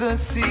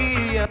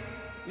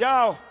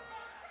 Yo,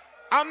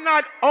 I'm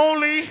not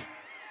only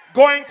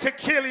going to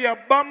kill your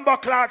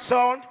bumbleclot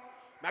sound,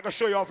 I'm going to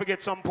show you how to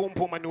get some pum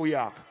pum in New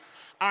York.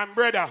 And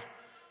brother,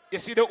 you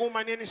see the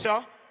woman in this,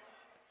 I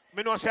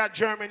know say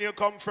Germany you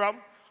come from.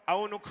 I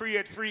want to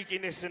create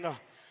freakiness, you know.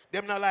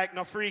 Them not like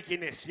no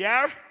freakiness,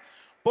 yeah?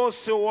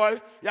 Pussy wall,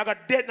 you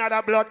got dead now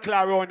that blood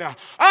clot around there.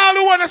 All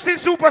who want to see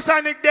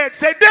Supersonic dead,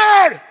 say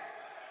dead!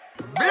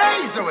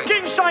 Blaze away.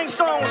 King Shine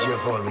song. As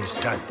you've always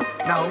done.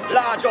 Now,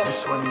 large up.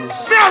 This one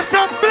is. We have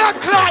some blood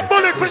clot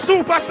bullet for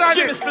Supersonic.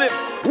 Jimmy Split.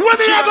 What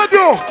do you ever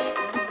do?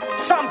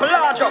 Sample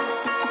large up.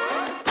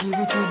 Give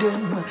it to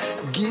them.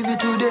 Give it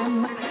to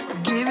them.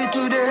 Give it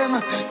to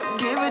them,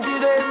 give it to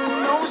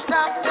them. No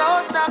stop,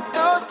 no stop,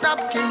 no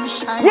stop, King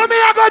Shine. What me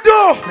I gonna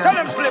do? Tell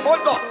them split,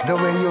 what go? The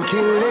way you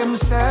kill them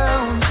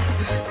sounds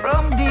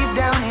from deep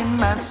down in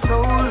my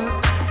soul.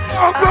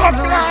 I'm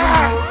losing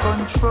no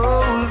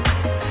control,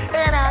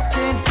 and I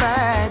can't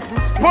fight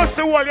this feeling.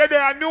 Pussy Wall, you're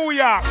there in New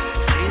York.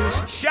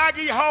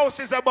 Shaggy house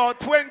is about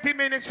 20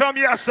 minutes from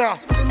here, sir.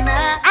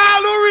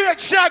 All who rate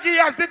Shaggy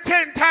as the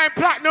 10-time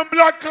platinum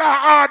blood clot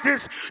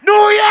artist. New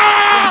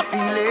York!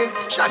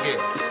 Shaggy.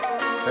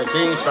 Say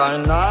King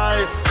Shine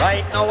nice.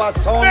 Right now a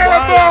song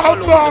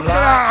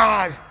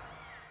Never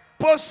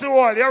Pussy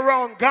Wall, you're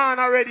around gone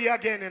already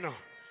again, you know.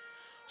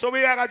 So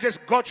we gotta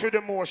just go through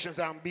the motions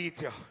and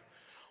beat you.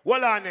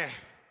 Well on there.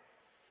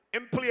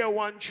 Him play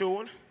one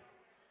tune.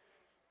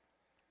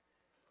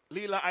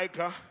 Lila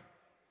Iker.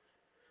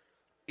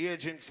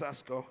 Agent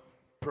Sasko,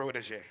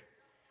 protege.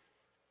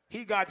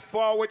 He got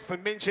forward for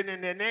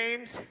mentioning their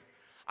names,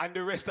 and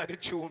the rest of the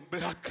tune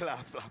blood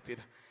clot flop it.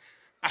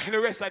 And the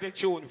rest of the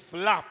tune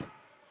flop.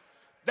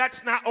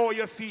 That's not how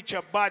you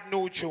feature bad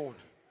new tune.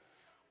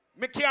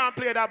 Me can't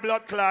play that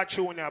blood clot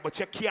tune here, but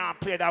you can't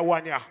play that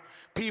one here.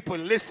 People,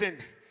 listen.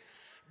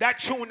 That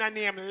tune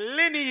named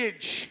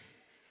Lineage.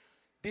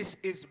 This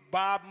is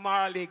Bob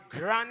Marley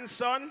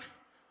grandson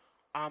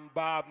and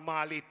Bob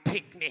Marley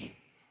Pickney.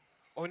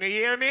 Wanna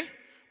hear me?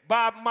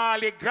 Bob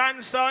Marley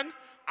grandson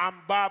and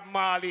Bob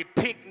Marley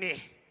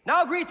Pickney.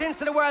 Now greetings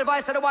to the world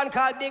voice of the one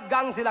called Big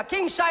Gangzilla,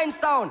 King Shine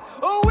Sound.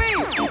 Ooh wee!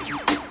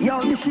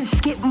 Yo, this is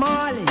Skip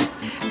Marley,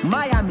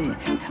 Miami,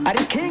 at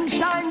the King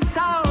Shine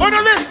Sound.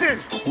 Wanna listen?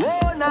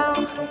 Whoa now.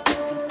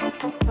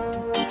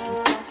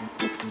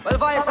 Well,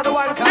 voice of the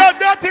one called Yo,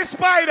 dirty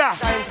spider.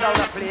 Shine Sound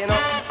are playing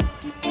up.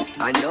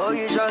 I know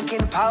you're drunk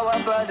in power,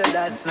 brother,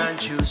 that's not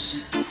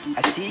juice.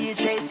 I see you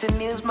chasing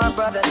meals, my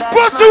brother, that's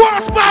Pussy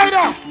not food.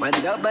 Spider! When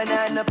the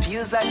banana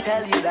peels, I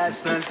tell you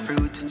that's not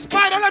fruit.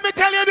 Spider, let me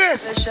tell you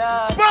this.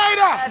 Spider!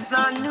 That's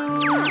not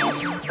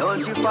news.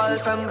 Don't you fall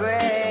from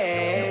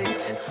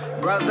grace.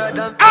 Brother,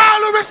 don't...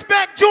 All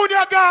respect,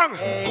 Junior Gang.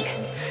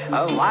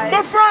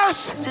 But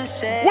first,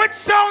 which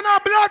sound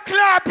of blood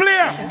clot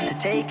play? So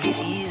take it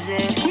easy.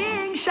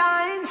 King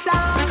Shine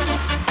Sound.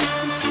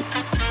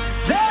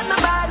 There's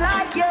nobody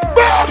like you.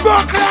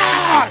 Bombo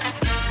Clan!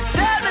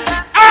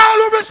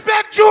 All who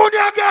respect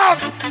Junior Gang!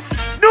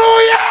 New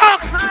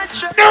York!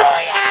 New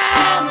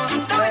York!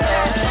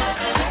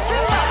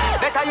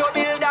 Better you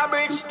build a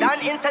bridge than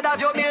instead of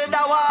you build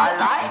a wall.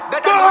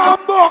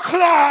 Bombo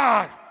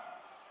Clan!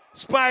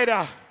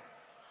 Spider,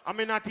 I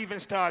may not even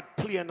start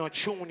playing no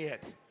tune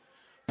yet.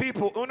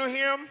 People, you know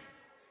him?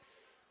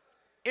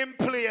 Him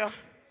play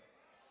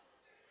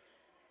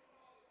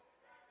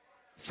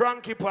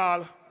Frankie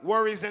Paul,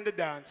 Worries in the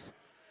Dance,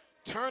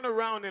 turned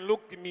around and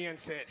looked at me and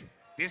said,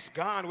 this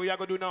gone, what you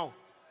gonna do now?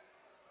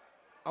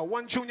 I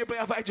want junior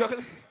player by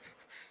juggling.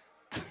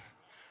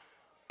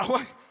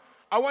 I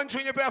want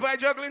junior player by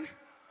juggling.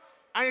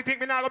 And you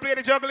think me not gonna play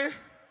the juggling?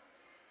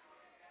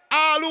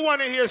 All who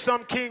wanna hear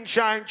some King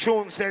Shine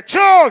tune say,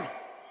 tune!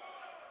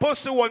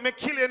 Pussy Wall, me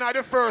kill you in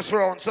the first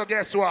round, so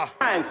guess what?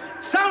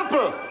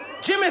 Sample,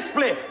 Jimmy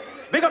Spliff.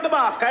 Big up the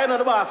boss, cause you know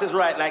the boss is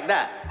right like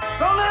that.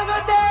 So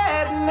never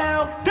dead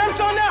now. Them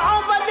so they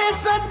over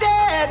this so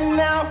dead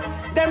now.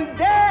 Them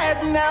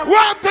dead now.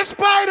 What the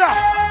Spider?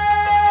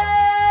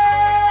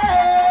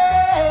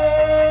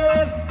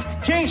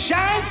 King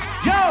Shines,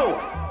 yo.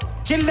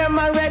 Kill them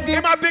already.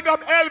 Him a big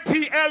up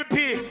LP.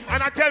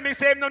 And I tell me,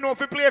 say him no know if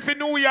you play for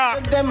New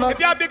York. If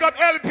you big up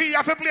LP, you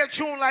have to play a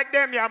tune like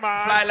them, yeah,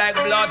 man. Fly like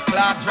blood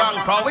clot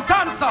drunk crowd with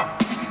answer.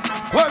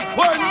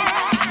 When,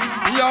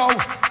 yo,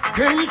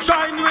 King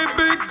Shine with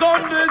big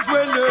gun is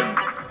willing.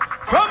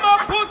 From a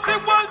pussy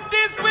one,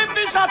 this we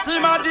fish at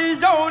him are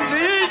the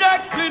only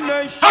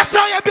explanation. I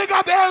saw you big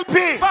up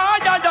LP. Fire,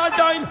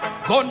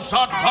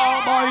 gunshot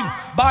carbine.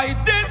 By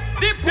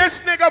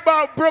this nigga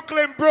about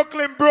Brooklyn.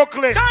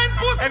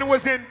 And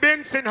was in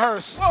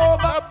Bensonhurst. Oh,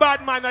 a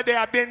bad man are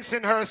there,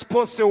 Bensonhurst,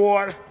 Pussy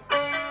Wall.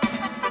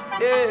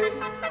 Yeah.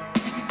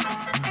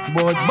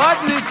 But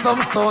badly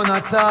some son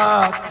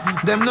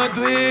attack. Them not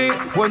do it.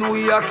 When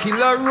we a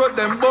killer road,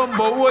 them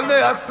bumbo while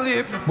they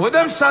asleep. But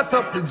them shut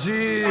up the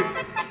jeep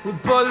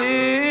with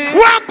police.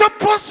 What the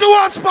Pussy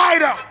Wall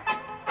Spider?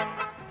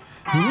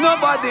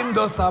 Nobody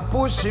does a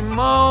push him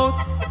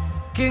out.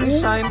 King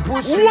Shine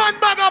push him. One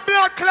bag of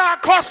blood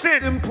clot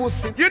cussing. Him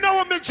pussy. You know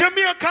what my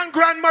Jamaican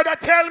grandmother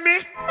tell me?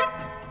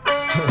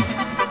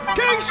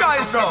 King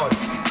Shine son.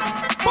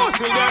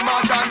 Pussy them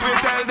a chant, we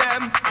tell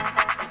them.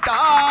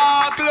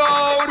 Talk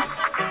loud.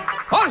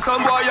 On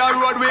some boy a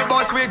road we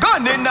bust, we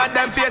gun in at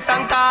them face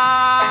and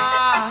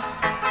car.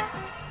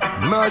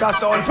 Murder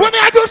sound. When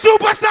I do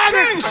Supersonic.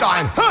 King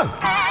Shine, huh?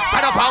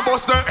 Turn up and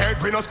bust the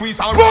head, we no squeeze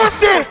and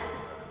Pussy.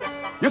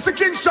 You see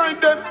King Shine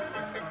them?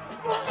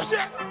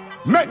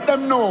 Make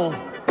them know.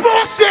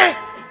 Pussy.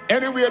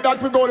 Anywhere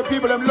that we go, the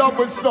people them love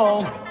us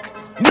so.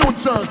 New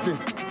Jersey.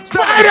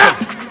 Spider.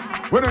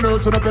 When the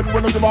nurse in the bed,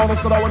 when the man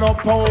said I want to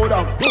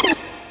powder.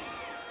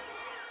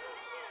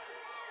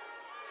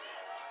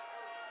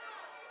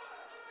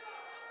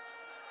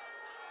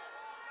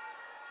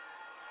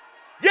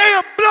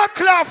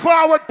 Walk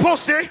forward,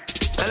 pussy.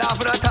 I laugh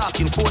when I'm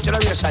talking, 4th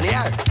generation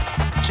here.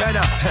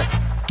 Jenna.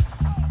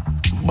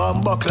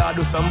 Bumbuckler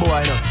do some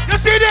boy now. You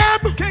see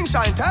them? King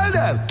Shine, tell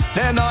them.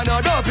 Them are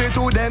no dopey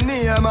to them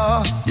name.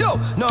 Yo,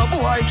 no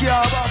boy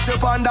can't box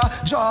up on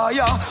the jaw,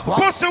 yeah.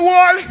 Pussy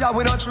wall. Yeah,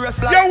 we don't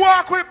trace like. You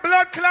walk with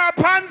blood clot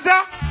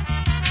Panzer.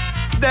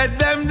 Dead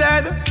them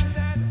dead.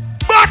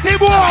 Batty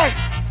boy.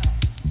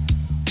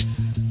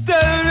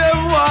 Tell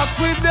them walk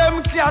with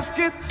them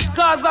casket.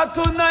 Cause of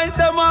tonight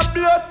them a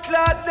blood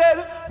clot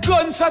dead.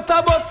 Gunshot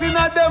a bust in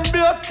a them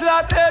blood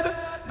clot head.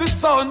 The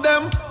sound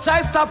them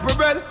try stop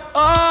rebel.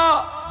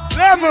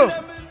 Level.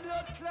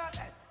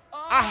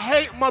 I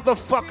hate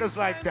motherfuckers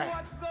like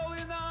that.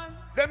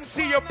 Them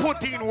see you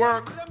put in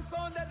work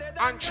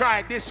and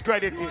try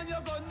discredit it.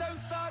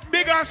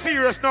 Big and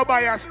serious, no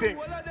bias thing.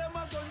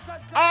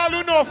 All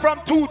who know from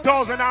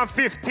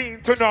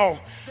 2015 to now,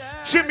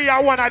 Jimmy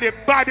are one of the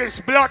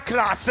baddest blood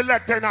clot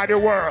selectors in the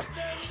world.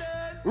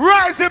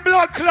 Rise the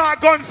blood clot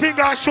gun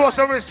finger and show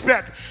some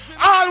respect.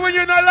 All when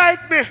you not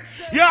like me,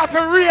 you have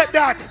to rate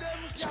that.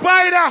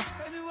 Spider,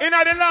 in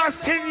the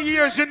last 10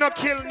 years, you not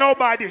kill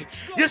nobody.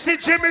 You see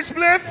Jimmy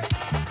Spliff?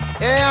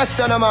 Yeah,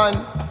 son of man.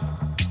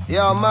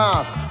 Yo,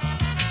 Mark.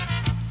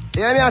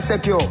 Yeah, me a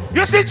secure.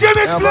 You see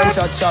Jimmy Spliff?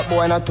 Gunshot shot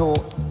boy in a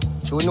toe.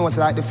 She knows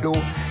like the flow.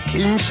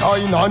 King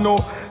Shine, I know.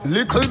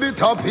 Little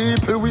bit of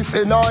people we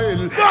say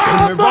Nile.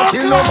 Never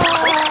kill no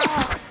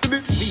the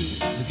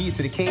V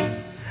to the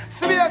king.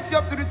 See me as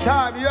up to the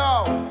time,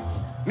 yo.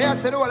 Me I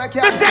said all I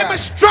can. This time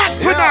is strap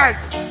tonight.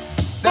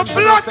 The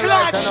blood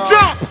clot's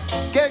drop.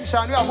 King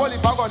Shine, we have only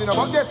bag on,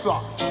 but guess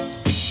what?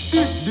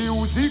 If the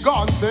Uzi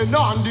gun say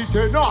none, the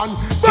tenon.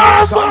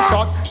 Thousand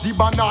shot, the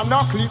banana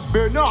clip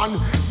banan.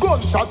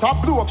 Gunshot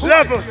a blow up.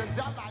 Level.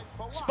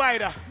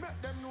 Spider,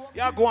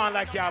 y'all go on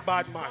like you're a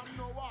bad man.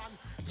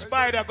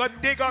 Spider, go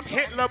dig up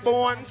Hitler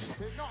bones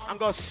and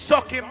go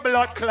suck him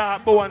blood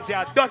clot bones, you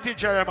dirty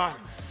German.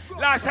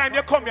 Last time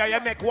you come here, you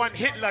make one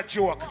Hitler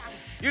joke.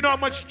 You know how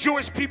much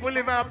Jewish people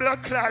live in a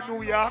blood clot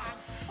New York?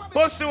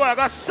 Pussy, I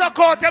got suck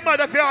out your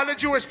mother for all the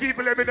Jewish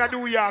people live in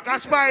New York.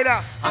 And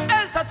Spider. A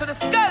elter to the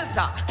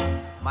skelter.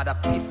 Mother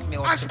piss me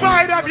off. And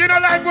Spider, if you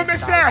don't like what me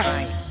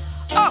say.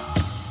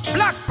 Ox,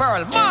 Black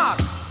Pearl, Mark.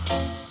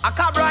 A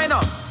cab right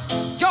now.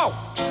 Yo,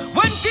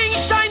 when King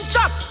Shine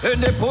chop,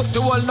 and the pussy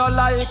will not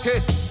like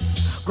it.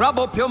 Grab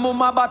up your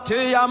mama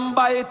body and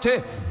bite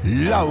it.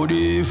 Loud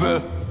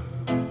evil.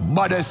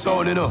 Body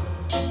sound, you know.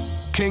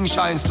 King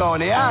Shine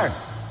sound here.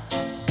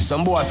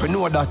 Some boy for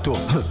know that too.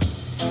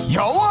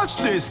 Yo, watch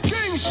this,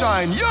 King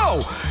Shine,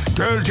 yo.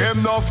 Tell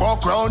them no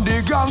fuck round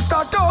the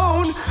gangster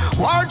town.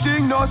 War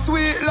thing no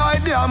sweet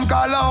like damn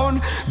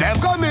cologne. Them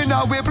come in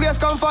a way place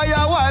come fire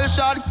while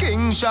shot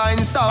King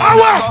Shine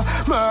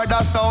sound.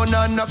 Murder sound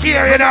and no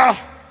care, you know.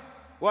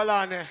 Well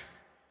on there.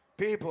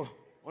 People,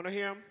 wanna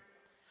hear him?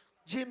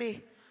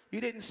 Jimmy,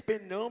 you didn't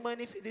spend no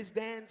money for this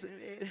dance.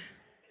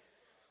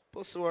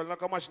 Pussy,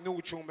 look how much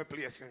new tune me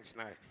play since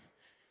night.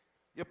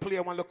 You play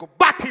one look of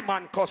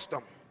Batman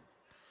custom.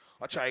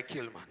 I try to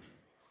kill, man.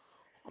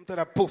 I'm to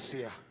that pussy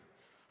here.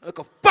 Look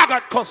a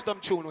faggot custom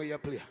tune where you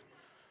play.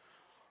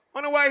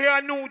 I know why I hear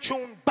a new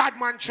tune,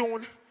 Badman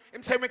tune.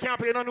 Him say me can't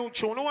play no new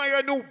tune. I hear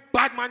a new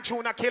Badman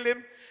tune, I kill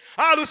him.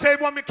 All who say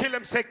want me kill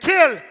him, say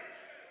kill.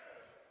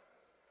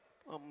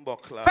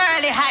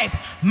 Fairly hype,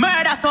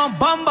 murder some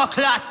bomber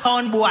clock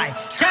sound boy.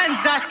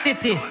 Kansas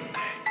City,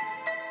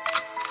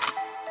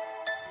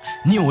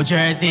 New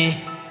Jersey,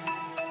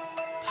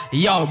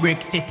 yo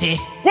Brick City.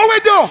 What we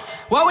do?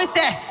 What we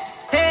say?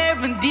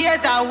 7 days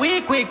a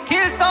week we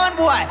kill sound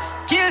boy.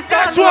 Kill sound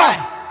Guess boy. what?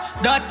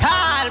 The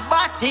tall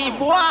body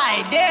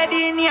boy dead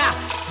in ya,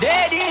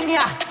 dead in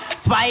ya.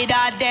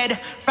 Spider dead,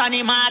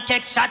 Franny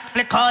Market shot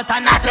flick out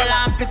and nozzle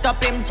and pick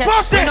up him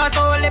chest. We not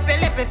all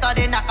lippy, so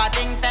they knock a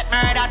thing set.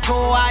 Murder 2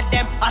 of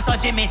them, I saw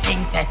Jimmy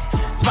thing set.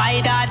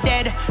 Spider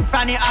dead,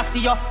 Franny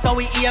Axio, so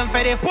we aim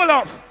for the pull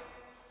up.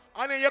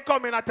 And then you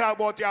come in and talk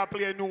about you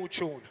play a new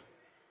tune.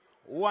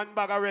 One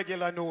bag of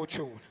regular new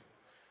tune.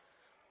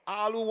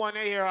 All who want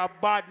to hear a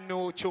bad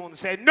new tune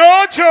say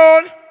no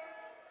tune.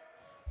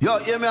 Yo,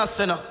 hear me a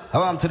sinner. I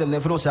want to them,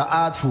 if you know say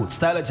hard food,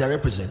 style that I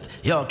represent.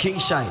 Yo, King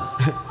Shine.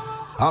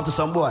 I want to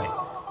some boy.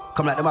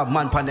 Come like them have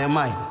man pan their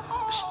mind.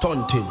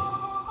 Stunting.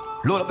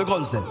 Load up the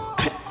guns them.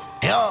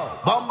 Yo,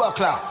 bomber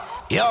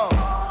clock. Yo,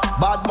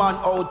 bad man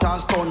out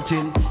and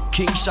stunting.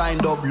 King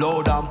Shine up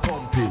loud and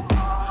pumping.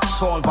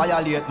 Sound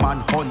violate man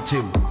hunt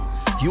him.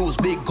 Use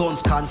big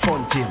guns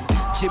confront him.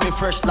 Jimmy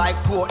fresh like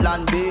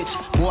Portland Beach.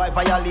 Boy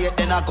violate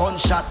then a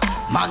gunshot.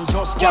 Man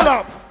just get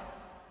up.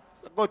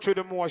 So go through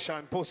the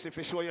motion, pussy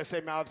for sure you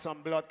say me have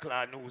some blood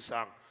clot new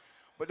song.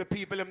 But the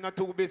people them not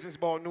too business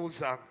about new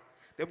song.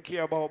 Them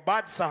care about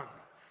bad song.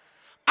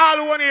 All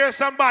who want to hear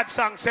some bad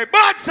song say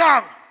bad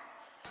song.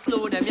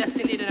 Slow them, you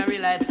see it in a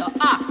real life, so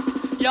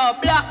ask. Yo,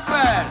 Black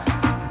Pearl.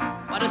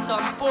 What is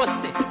some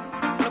pussy?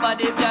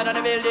 Nobody there in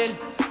the building.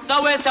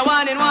 So we say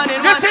one in.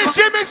 You see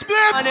Jimmy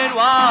Spliff?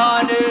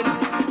 One in.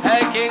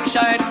 Hey, King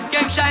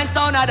Shine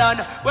sound a done.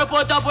 We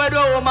put up with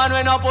the woman,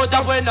 we no put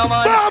up with no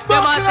man.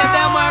 Them a say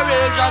them we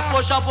real, just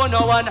push up on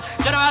no one.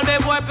 General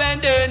before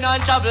pending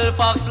and travel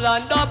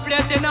Foxland. Don't play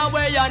it in a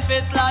way and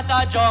face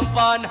slaughter jump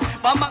on.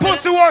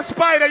 Pussy was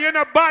Spider, you're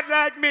not bad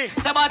like me.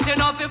 Say but you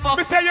know fi fuck.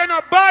 Me say you're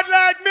not bad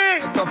like me.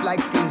 Tough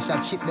like steel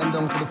shot, chip them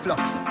down to the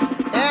flux.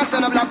 Hey,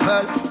 son of Black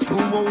Pearl,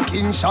 who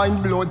King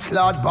Shine blood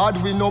clad bad.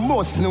 We no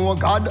must know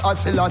God,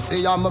 as I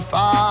say I'm a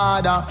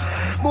father.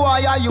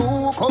 Boy, are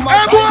you come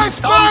and boy,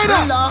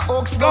 Spider.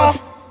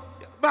 Oxgus.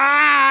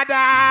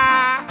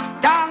 Bada,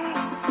 stang,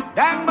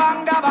 dang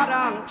bang da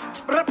badang,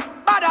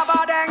 bada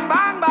badang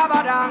bang ba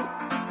badang.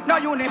 No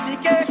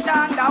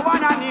unification, that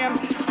one a name.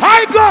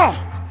 I go.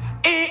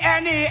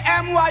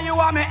 E-N-E-M-Y, you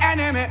are my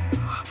enemy.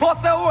 For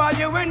the world,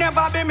 you will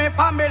never be my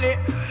family.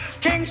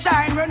 King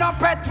Shine, we no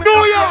pet.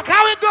 New York,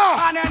 how it go?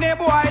 And any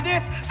boy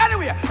this.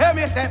 Anyway, hear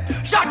me say,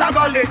 shot a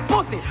go lick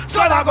pussy,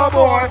 skull a go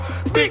boy,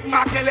 Big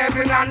Mac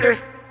 11 and the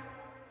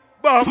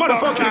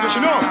motherfucker, niggas,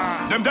 you know,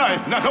 them die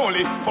not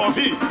only for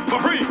fee,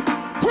 for free.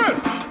 Well,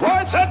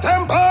 why set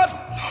them bad?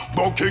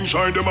 But King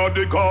Shine them on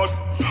the god.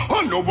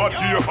 I know what you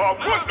have.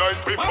 One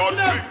night people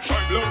King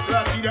Shine blood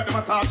clad, he get them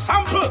attack.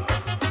 Sample.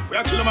 We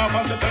are kill them off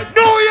and set them.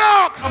 New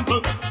York.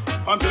 Sample.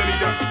 Until they meet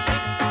them.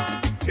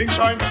 King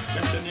Shine.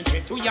 Them sending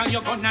straight to ya,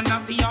 you gun and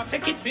have the art,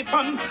 take it for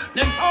fun.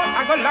 Them out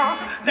I go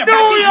lost. Them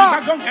New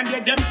York. gun can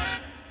get them.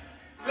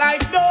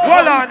 Life door.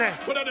 Hold on there.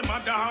 What are the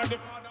mother hard?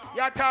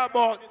 You talk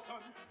about.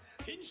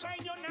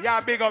 Yeah,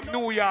 big up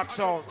New York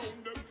songs.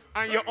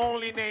 And you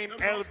only name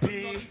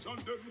LP,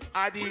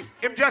 Addies.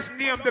 Him just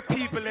name the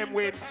people him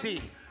wait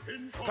see.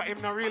 Because him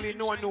not really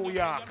know New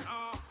York.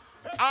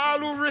 All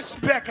who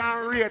respect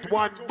and rate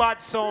one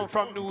bad song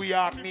from New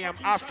York named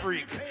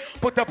Afrique.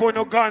 Put up on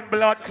no gun,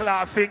 blood,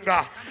 claw,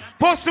 finger.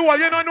 Pussy,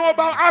 you don't know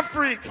about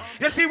Afrique.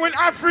 You see when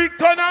Afrique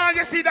turn on,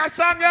 you see that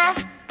song, yeah?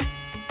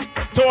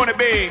 Tony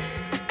B,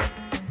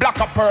 Black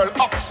Pearl,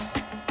 Ox.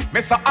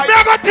 Mr. I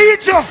Mega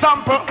teacher.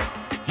 Sample.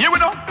 Here we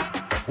know.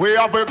 We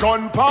have a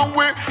gun pound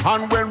way,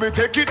 and when we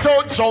take it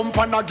out, jump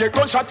and I get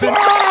gunshot in.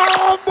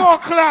 Oh,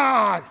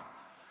 Buckland!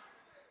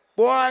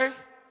 Boy,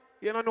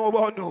 you don't know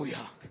about New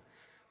York.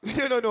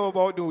 You don't know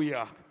about New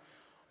York.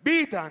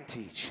 Beat and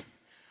teach.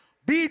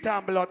 Beat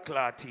and blood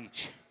clot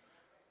teach.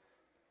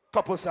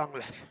 Couple song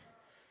left.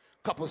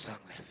 Couple song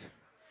left.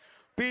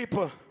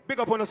 People, big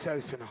up on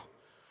yourself, you know.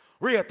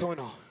 Rate on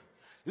know.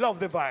 Love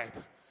the vibe.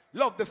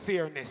 Love the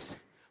fairness.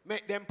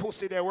 Make them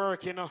pussy their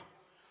work, you know.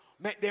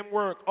 Make them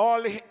work. All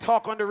the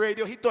talk on the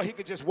radio, he thought he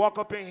could just walk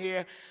up in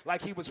here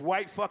like he was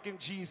white fucking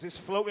Jesus,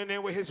 floating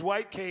in with his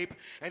white cape,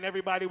 and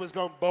everybody was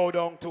going to bow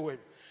down to him.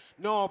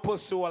 No,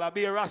 pussy, I'll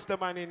be a Rasta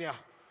man in here.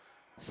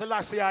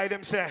 Selassie, I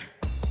them say.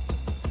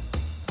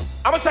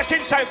 I'm going to say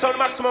King Shine sound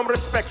maximum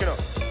respect, you know.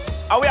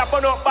 And we are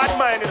burn up bad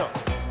mind, you know.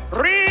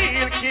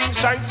 Real King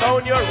Shine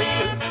sound, you're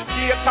real.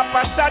 Get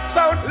chopper shot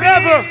sound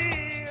level.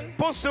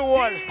 Pussy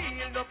wall.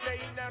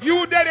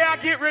 You there, I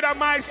get rid of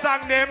my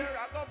song, them.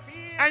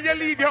 And you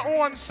leave your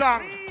own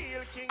song.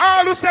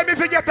 All who say me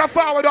forget to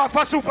forward off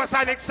a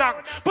supersonic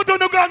song. Put on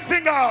the gun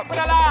finger up.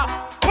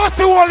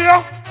 Pussy wall,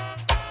 yo.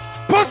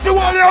 Pussy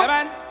wall, yo.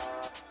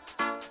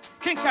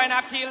 King Shine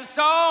a kill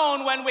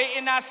sound when we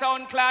in a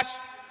sound clash.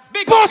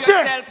 Big Pussy. up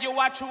yourself, you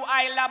a true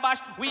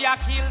Labash. We a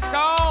kill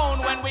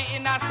sound when we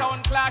in a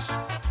sound clash.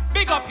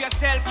 Big up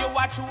yourself, you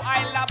a true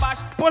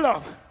Labash. Pull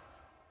up.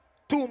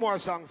 2 more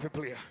songs for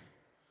play.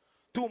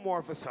 2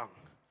 more for song.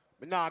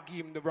 But now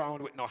give him the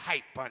round with no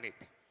hype on it.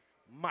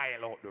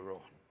 Mile out the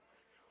road.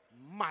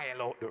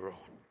 Mile out the road.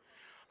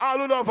 All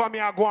who love me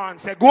are go on,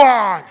 say go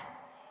on.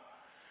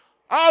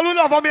 All who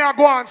love me are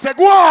go on, say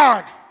go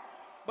on.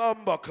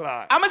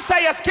 Bumbleclad. I'm going to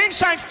say yes, King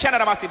Shine's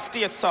Canada massive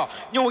state, sir.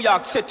 New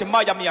York City,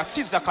 Miami,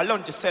 Caesar,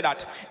 Cologne, to say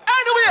that.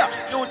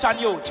 Anywhere, youth and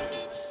youth.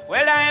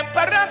 Well, I'm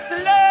Emperor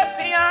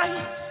Selassie.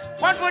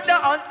 One for the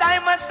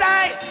on-time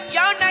aside.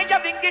 Young night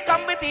of the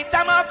come with it.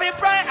 I'm off in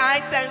pride. I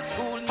send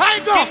school.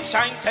 King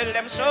Shine, tell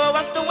them, show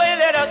us the way.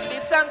 Let us be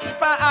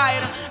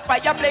sanctified.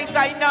 Fireplace,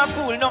 I not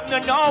cool. No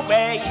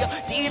way.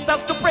 Teach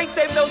us to pray,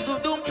 save those who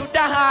doomed to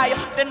die.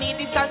 The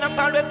needy shall not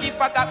always be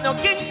forgot. No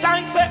King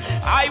Shine said,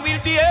 I will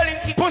be hailing.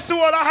 Pussy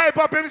will hype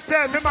up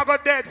himself. Him a go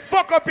dead.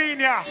 Fuck up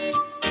in ya.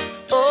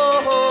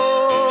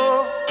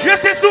 Oh. You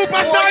see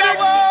Supersonic?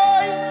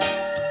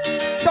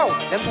 So,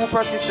 them too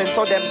persistent,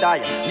 so them die.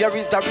 Here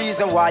is the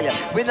reason why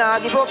we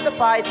not give up the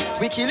fight.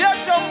 We kill your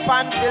jump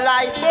and for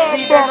life.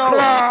 See them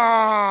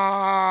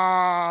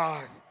now.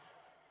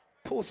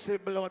 Pussy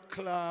blood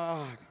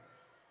clot.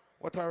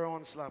 What a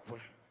round slapper.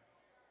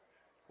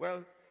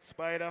 Well,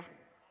 Spider,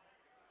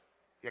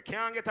 you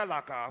can't get a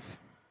lock off.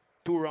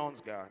 2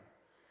 rounds gone.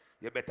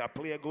 You better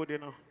play good, you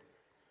know.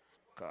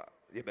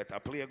 You better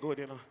play good,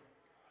 you know.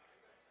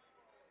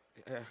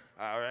 Yeah,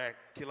 all right,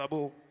 Killer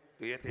Boo.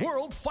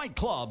 World Fight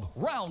Club,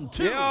 round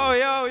 2.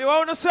 Yo, you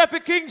want to say for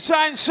King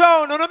Shine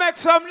sound? Want to make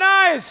some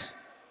noise?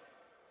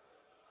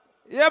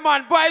 Yeah,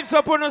 man, vibes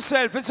up on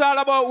yourself. It's all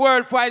about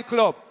World Fight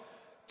Club.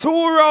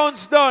 2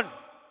 rounds done.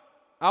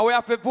 And we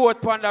have to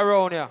vote on the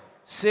round here.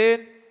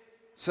 Sin,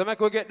 So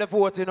make we get the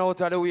voting out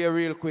of the way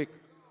real quick.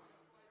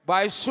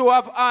 By show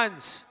of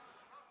hands,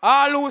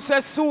 all who say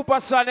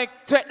Supersonic,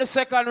 take the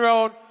second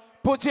round,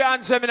 put your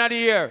hands in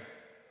the air.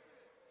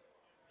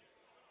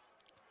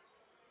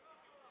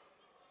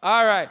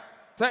 All right,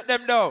 take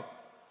them down.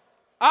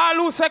 All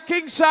who say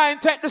King Shine,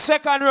 take the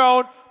second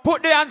round,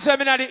 put the hands in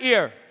the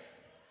air.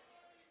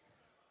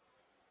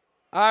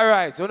 All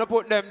right, so now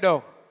put them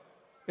down.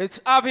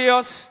 It's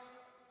obvious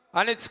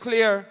and it's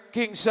clear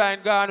King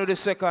Shine gone to the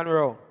second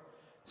round.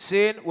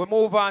 See, we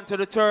move on to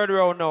the third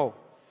round now,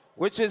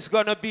 which is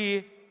going to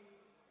be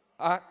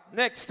a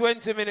next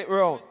 20-minute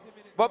round.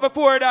 But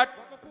before that,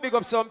 big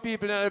up some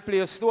people in the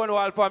place.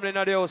 Stonewall family in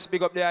the house,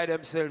 big up the eye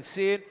themselves.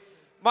 See,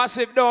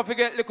 massive, don't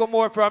forget, little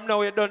more from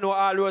now. You don't know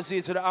all those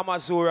to the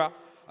Amazura,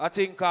 a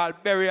thing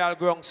called Burial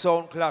Ground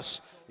Sound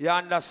Clash. You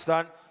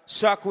understand?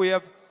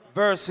 Shockwave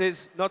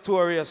versus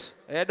Notorious.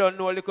 You don't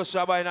know little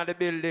Shabba in the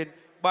building.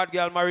 Bad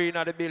Girl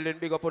Marina in the building,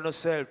 big up on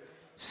yourself.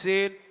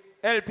 See,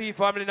 LP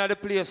family in the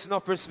place,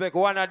 enough respect.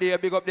 One of them,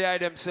 big up the eye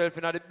themselves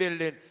in the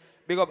building.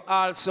 Big up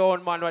all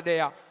sound man were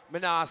there. Me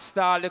now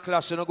start the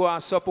clash and go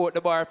and support the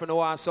bar if you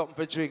want something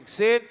for drink.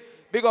 See?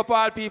 Big up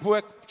all people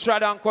who try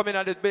and come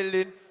in the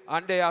building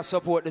and they are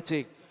support the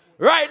thing.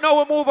 Right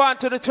now we move on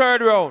to the third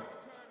round.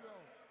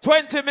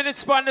 20 minutes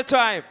span the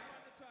time.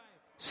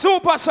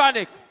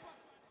 Supersonic.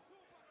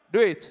 Do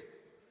it.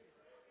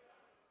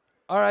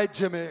 All right,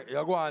 Jimmy,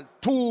 you're going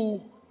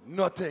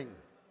 2-0.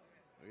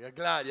 You're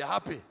glad, you're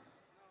happy.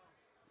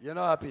 You're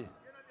not happy.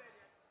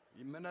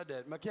 You're not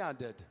dead. I can't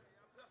dead.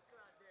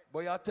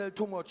 But you tell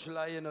too much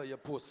lie, you know, you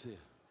pussy.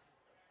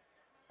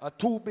 I have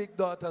 2 big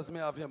daughters, me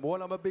have him.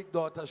 One of my big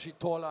daughters, she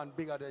taller and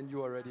bigger than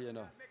you already, you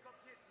know.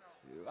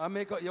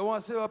 You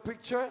want to see a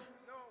picture?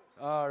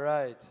 No. All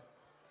right.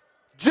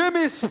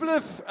 Jimmy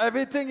Spliff,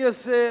 everything you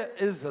say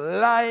is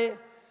lie,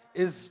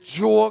 is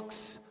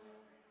jokes,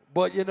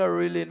 but you don't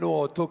really know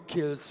how to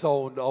kill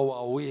sound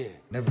our way.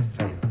 Never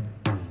fail.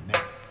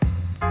 Never.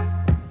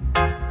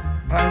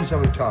 Hands are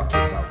we talking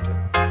about?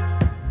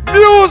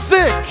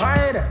 Music!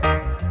 Hide.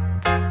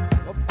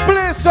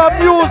 Play some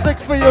music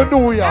for your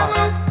New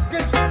York.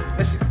 Listen,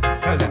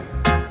 tell them.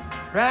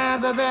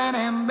 Rather than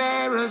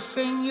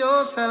embarrassing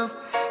yourself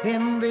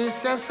in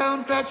this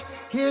sound clash,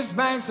 here's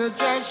my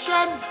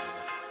suggestion.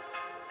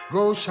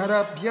 Go shut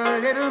up your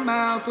little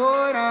mouth,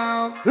 go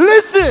now.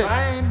 Listen!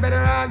 Find better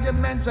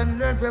arguments and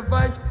learn to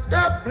voice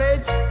the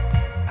plates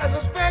as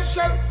a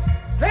special.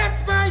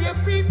 That's my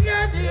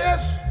opinion,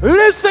 yes.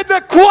 Listen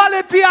the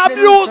quality of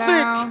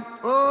music.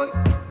 Oh,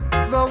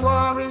 the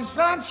war is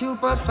on,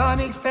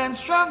 Supersonic stand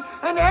strong,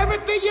 and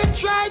everything you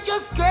try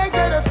just can't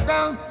get us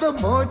down. The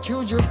more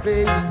tunes you're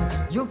playing,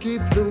 you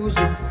keep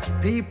losing.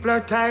 People are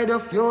tired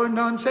of your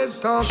nonsense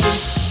talking.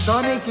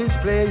 Sonic is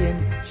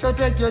playing, so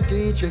take your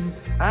teaching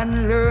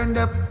and learn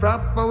the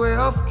proper way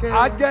of killing.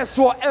 I guess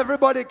what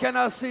everybody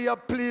cannot see you,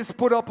 please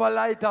put up a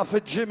lighter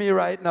for Jimmy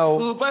right now.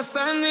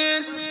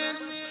 Supersonic,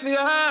 for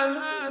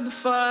all the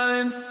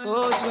fallen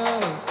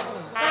soldiers.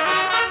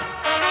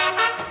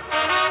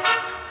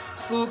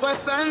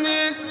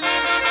 Supersonic.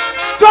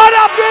 Turn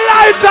up the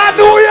light at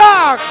New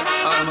York!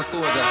 I'm a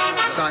soldier,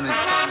 Connect,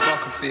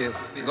 Battlefield,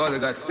 God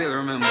God still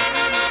remember.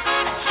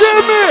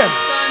 Jimmy!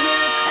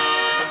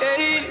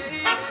 Hey,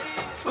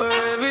 for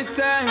every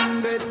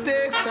time that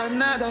takes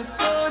another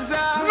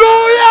soldier.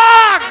 New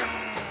York!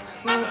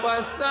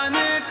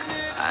 Supersonic,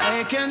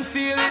 I can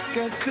feel it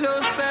get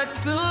closer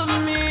to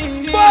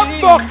me.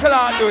 Bumbo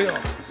Clan, do you?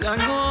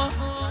 Django.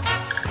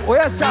 Oh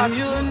yes, sir.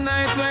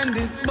 Unite when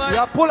this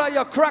you pull out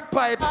your crack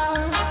pipe.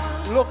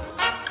 Look.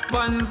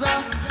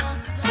 Panzer,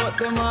 but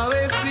them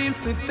always seems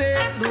to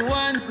take the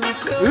ones who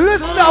close.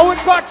 Listen now, we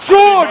got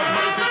tune.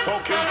 Mighty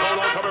fucking sound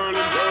out of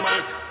Berlin,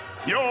 Germany.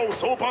 Yo,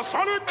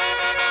 Supersonic.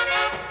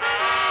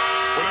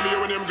 When I'm here,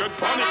 when them get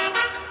panic.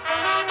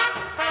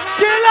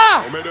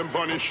 Killer. Who made them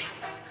vanish?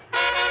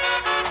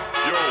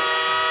 Yo.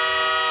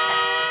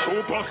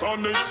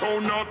 Supersonic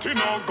sound not in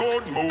a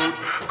good mood.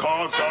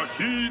 Cause a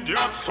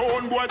idiot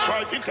son boy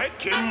try to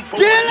take him for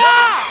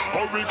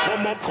hurry,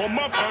 come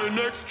up, find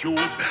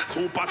excuse.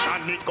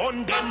 Supersonic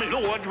gun them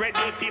load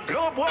ready for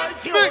blow boy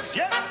fuse.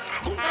 Yeah.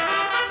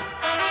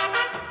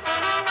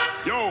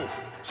 Yo,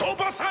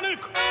 Supersonic.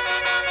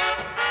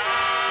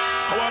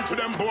 I want to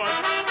them boy.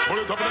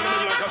 Bullet up in the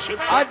middle like a ship.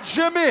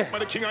 Jimmy. By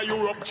the king of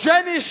Europe.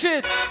 Jenny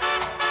shit. Yo,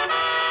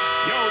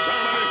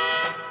 Germany.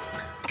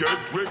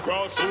 Get we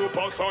cross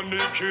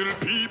Supersonic kill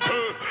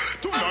people.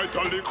 Tonight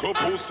a little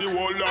pussy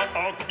will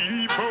act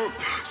evil.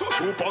 So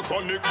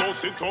Supersonic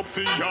boss it up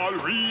for y'all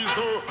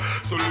reason.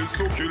 So let's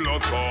kill a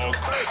talk.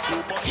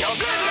 Yo,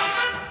 Glenda,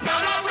 now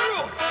off the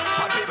road.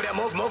 My people they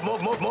move.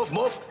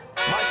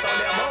 My sound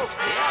they move.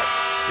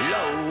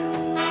 Yeah,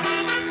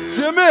 loaded.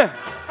 Jimmy,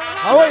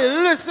 how are you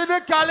listen to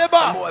Caliber?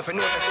 Some boy if you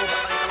know say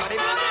Supersonic somebody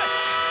brothers.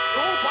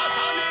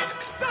 Supersonic,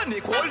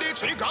 Sonic hold the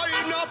trigger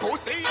in a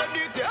pussy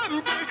edit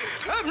empty.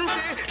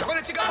 Juggle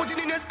the trigger, put it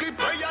in a script,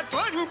 pray at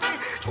 20.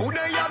 Shoot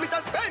the yam is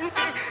a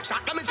Spency.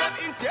 Shot them shot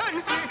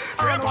intensely.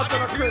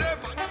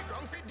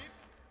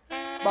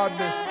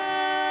 Badness.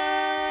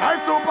 I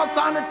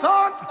Supersonic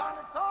sound.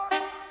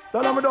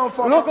 Tell them we don't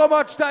fuck. Look how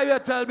much time you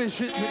tell me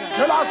shit.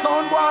 Tell us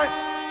sound boy,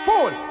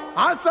 fool.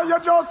 I say you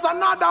just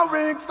another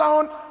weak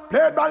sound.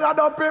 Played by your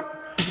dopey.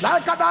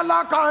 Like a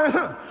dollar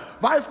coin.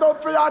 Vice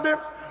up for your dip.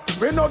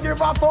 We no give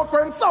a fuck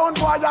when sound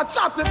boy you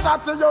chatty,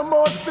 your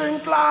mouth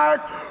stink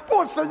like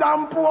pussy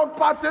and pork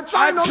patty.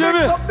 Try to mix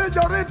up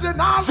the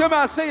original. Jimmy,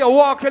 I say you're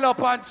walking up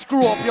and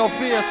screw up your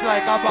face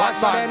like a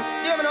bad man.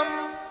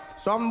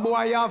 Some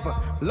boy have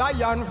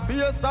lion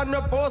face and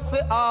a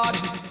pussy hard.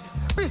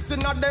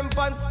 Pissing at them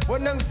pants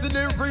when them see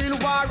the real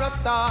war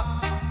star.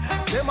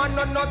 Them are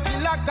not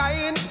killer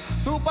kind.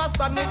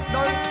 Supersonic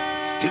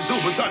dance. It's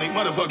supersonic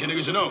motherfucking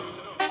niggas, you know.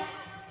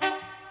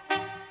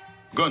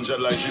 Gunshot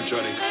like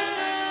Jeeptronic.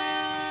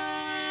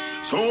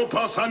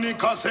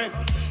 Supersonic, I say,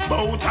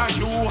 both of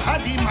you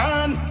had the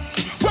man.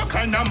 What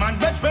kind of man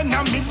best spend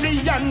 $1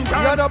 million?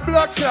 You're the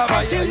blood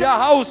clubber, your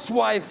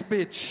housewife,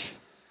 bitch.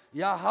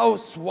 Your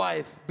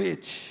housewife,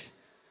 bitch.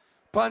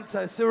 Pants,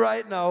 I see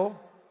right now.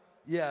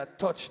 Yeah,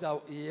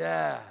 touchdown,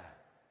 yeah.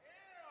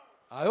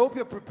 I hope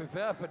you're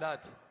prepared for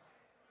that.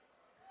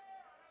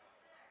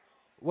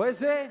 What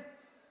is it?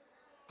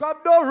 Come,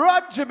 don't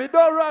run, Jimmy,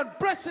 don't run.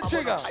 Press the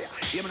trigger.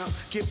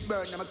 Keep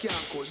burning, I can't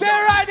cool. Stay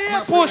right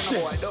here, pussy.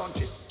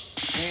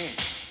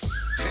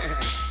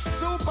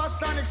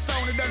 Supersonic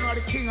sound, you don't know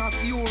the king of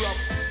Europe.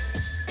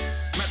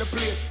 Make the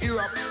place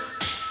Europe.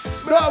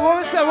 No, what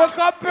we say? We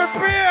come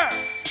prepare.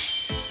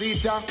 See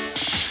ya.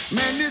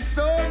 Many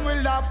souls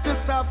will have to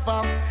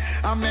suffer,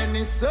 and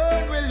many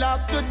souls will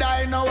have to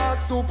die. Now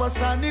walk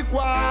supersonic,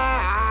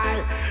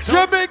 why?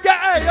 Jimmy,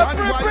 get you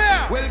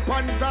prepare. Well,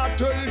 Panzer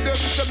told them,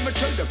 some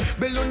tell them,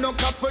 below no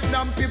coffin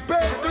and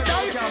prepare to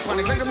die. Can't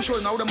panic, let them show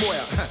now them boy.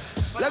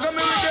 Let them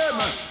with them.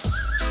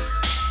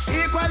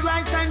 Equal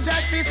rights and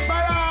justice for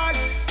all.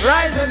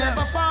 Rise and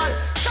never fall.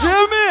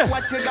 Jimmy!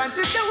 What you got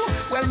to do?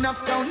 Well,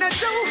 enough sound not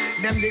true.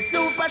 Them the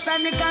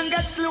supersonic can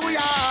get slow,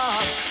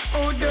 yeah.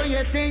 Who do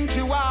you think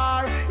you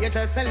are? You're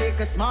just a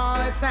little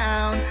small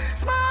sound.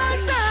 Small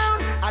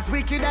sound. As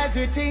wicked as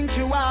you think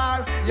you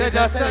are. You're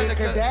just a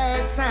little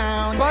dead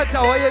sound. But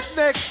what is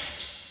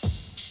next?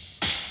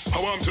 I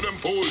want to them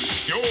fool.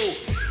 Yo,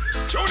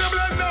 show them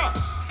blender.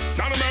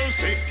 Not a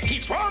mercy.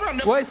 He's warring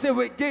them. Why say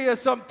we give you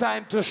some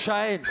time to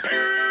shine?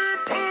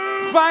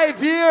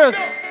 5 years.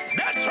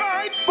 That's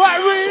right. But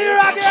we're here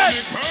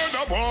again.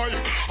 Murder boy.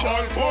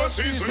 All 4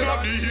 seasons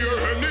of the year.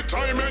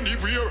 Anytime,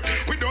 anywhere.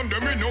 We done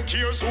them in no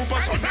care.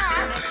 Supersonic.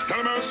 None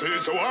of mercy.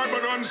 So hard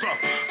but answer.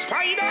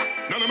 Spider.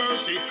 None of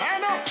mercy.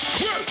 Hannah.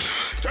 Well,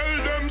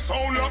 tell them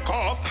sound lock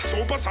off.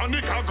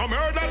 Supersonic. I go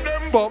murder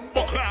them.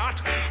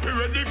 Bumbleclot. We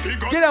ready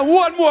figure. Get them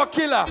one more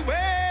killer.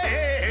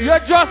 You're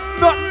just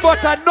nothing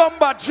but a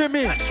number,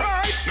 Jimmy. That's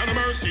right. None of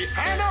mercy.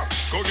 Hannah.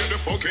 Go get the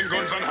fucking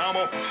guns and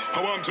hammer.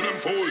 I want to them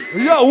fool.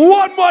 Yeah,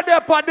 one more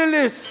there on the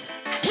list.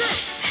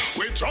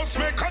 We just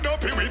make a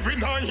dopey with 9.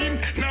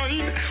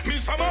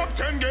 Mr. Mark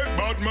 10 get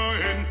bad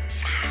man.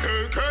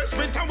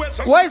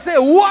 Why say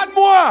one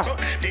more?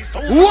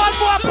 One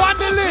more on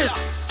the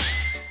list.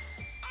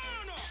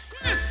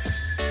 Chris,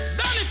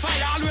 Danny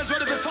Fire always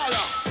ready to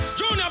follow.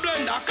 Junior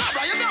Blender,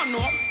 Cabra, you don't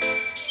know.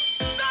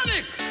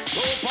 Sonic,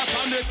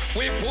 Supersonic,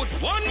 we put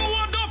one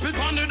more dopey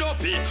on the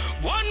dopey.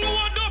 One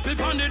more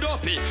dopey on the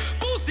dopey.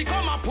 Pussy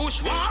come and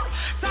push war.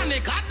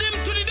 Sonic add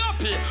them to the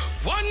dopey.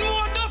 One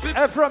more dopey.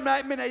 And from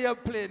night minute you're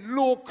playing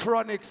no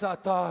chronics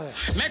at all.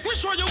 Make we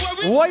show you where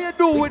we. What you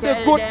do with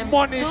the good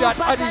money that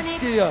Addies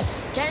give you?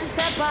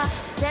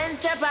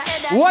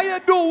 What you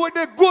do with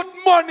the good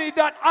money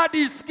that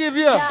Addies give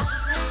you?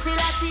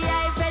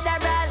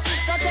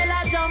 So tell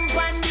her jump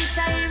on this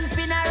time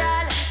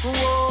funeral.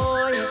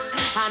 Whoa.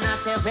 And I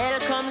say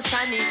welcome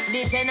Sonic,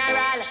 the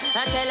general.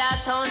 And tell her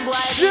sound boy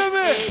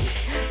Jimmy.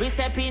 We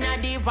step in a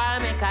deep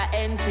and make a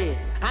entry.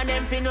 And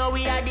them fi know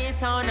we are the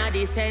sound of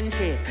the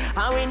century.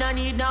 And we no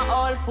need no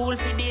old fool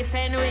fi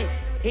defend we.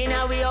 In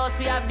our house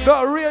we have the...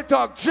 No, real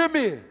talk,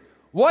 Jimmy.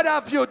 What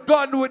have you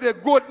done with the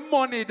good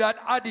money that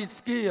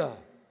Addies give you?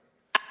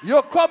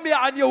 You come here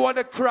and you want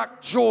to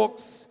crack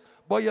jokes,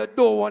 but you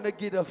don't want to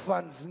give the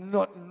fans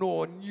not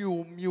no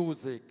new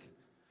music.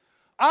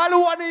 All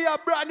who want to hear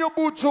brand new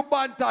Buju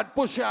Banton,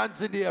 push your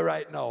hands in the air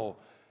right now.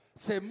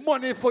 Say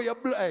money for your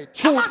blood.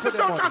 Tune for the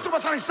money.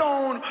 Supersonic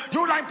sound.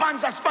 You like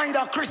Panzer,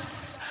 Spider,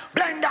 Chris,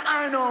 Blender,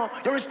 I know.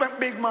 You respect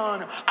big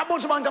man. A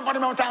bunch of Banton for the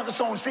amount of the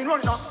sound. See, run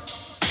it now.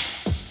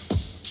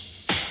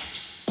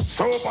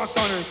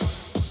 Supersonic.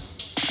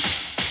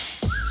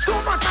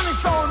 Supersonic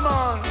sound,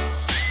 man.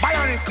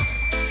 Bionic.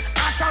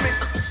 Atomic.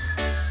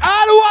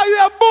 All who are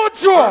you,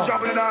 Buju?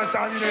 Drop in the dance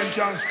and you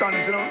can't stand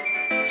it, you know.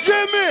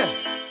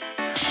 Jimmy.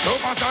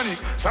 Supersonic,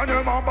 send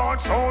them about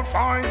sound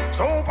fine.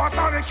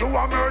 Supersonic, you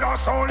a murder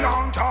so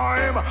long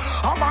time.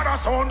 I'm at a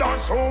sound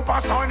that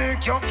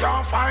supersonic you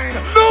can't find.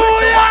 No,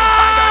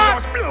 yeah!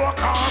 Just blow a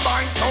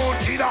carbine sound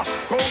killer.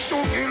 Come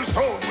to kill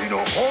sound, we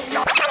don't come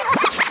here.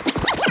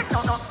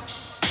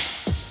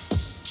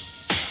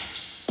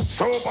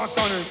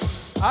 Supersonic.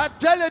 I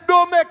tell you,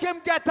 don't make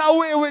him get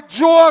away with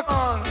jokes.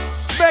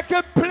 Make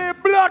him play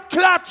blood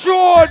clot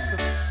tune.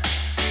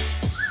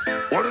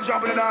 What the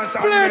job in the dance?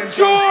 Play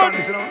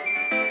tune.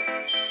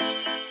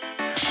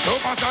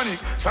 Supersonic,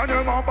 send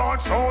them a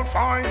bad sound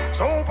fine.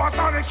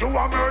 Supersonic, you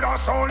a murder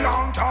so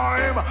long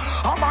time.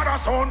 A mother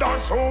sound on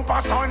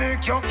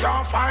Supersonic, you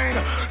can't find.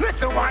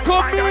 Listen, why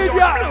spider just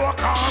blow a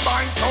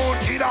carbine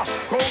sound killer.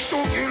 Come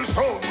to kill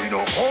sound, we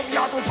don't come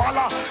here to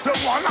follow. The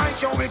one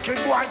like your wicked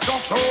boy,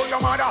 talk show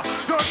your mother.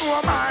 Don't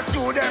know mass,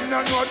 you them,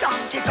 don't know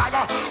donkey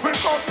color. We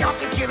come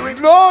here to kill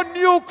with no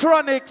new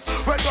chronics.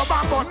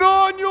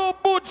 No new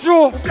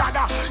Buju.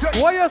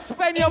 Why you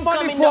spend your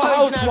money for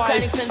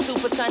housewife? And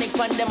Supersonic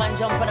pan them and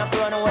jump and up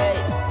run away.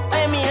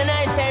 I mean, and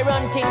I say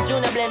run things,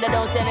 Junior Blender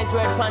don't say next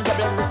word, Panta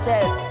blend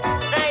myself.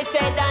 And I say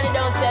Danny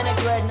don't say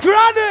next word.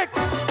 Chronics!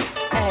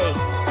 Hey.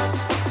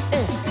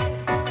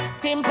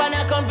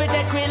 Timpana come to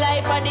take we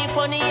life are the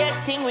funniest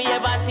thing we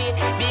ever see.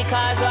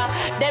 Because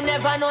them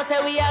never know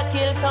say we are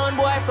kill sound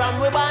boy from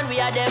we born, we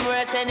are them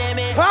worst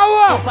enemy.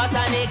 Power!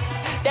 Supersonic,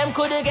 them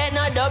couldn't get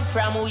no dub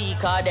from we,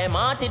 cause them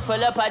hearted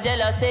full up of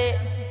jealousy.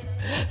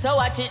 So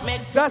watch it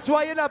makes. That's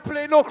why you not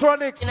play no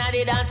chronics. Now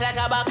they dance like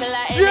a buckle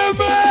like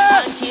Jimmy!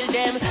 and kill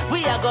them.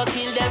 We are go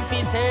kill them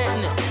for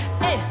certain.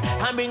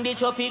 And bring the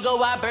trophy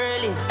go a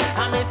Berlin.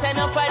 And me send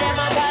up for them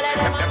and call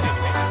them.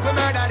 We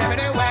murder them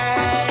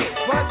anyway.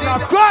 What's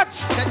up, Gotch?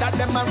 Said that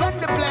them a run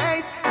the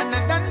place and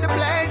I done the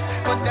place.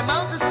 Put them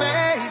out of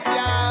space,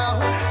 yo.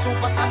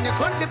 Supersonic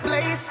run the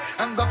place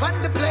and govern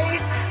the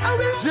place. I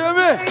will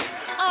Jimmy.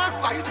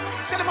 Alright,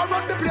 say them a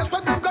run the place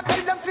when them go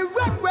tell them fi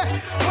run way.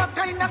 What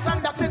kind of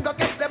song that me go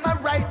catch them a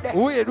right there?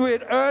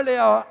 Wait,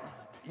 earlier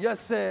you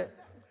say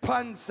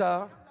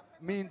Panzer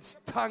means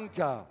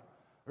tanker,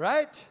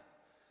 right?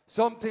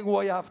 Something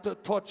what you have to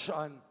touch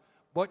on.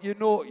 But you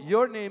know,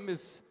 your name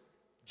is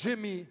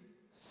Jimmy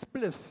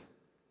Spliff.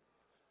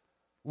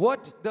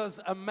 What does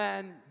a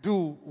man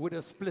do with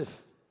a spliff?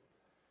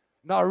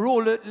 Now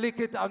roll it, lick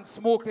it, and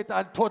smoke it,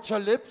 and touch your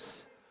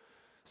lips.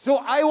 So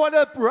I want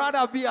to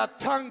rather be a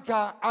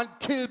tanker and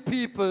kill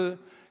people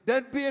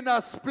than being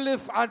a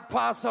spliff and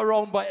pass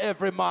around by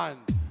every man.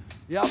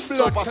 Yeah,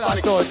 blood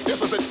clot done.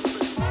 This is it.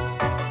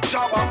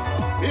 Shabba,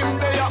 him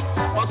there.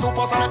 A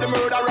Supersonic, the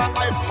murderer,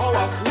 high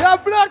power. Yeah,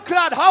 blood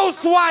clot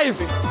housewife.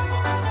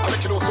 I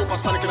make you know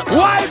Supersonic in a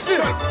wife.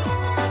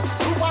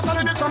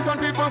 Supersonic, the champion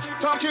people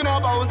talking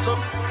about.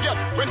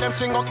 Yes, when them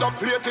sing up the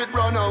plate, it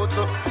run out.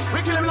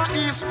 We kill them like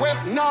east,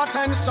 west, north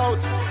and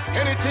south.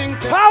 Anything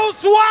to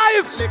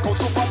housewife. Lick out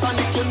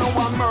Supersonic, you know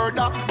a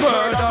murderer.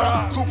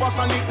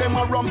 Supersonic, them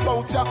a rump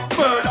out ya.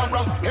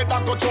 Murderer, head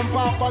that go jump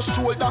off a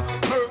shoulder.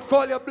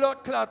 Call your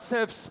blood clot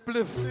self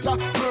spliff.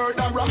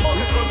 Murderer,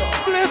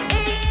 spliff.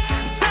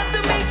 Set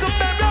the makeup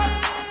better.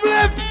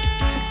 Spliff.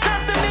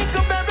 Set the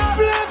makeup better.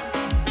 Spliff.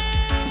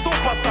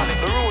 Supersonic,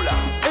 the ruler.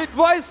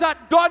 Advice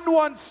at Don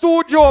One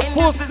Studio,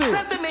 pussy.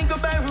 Set the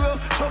makeup better.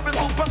 Trouble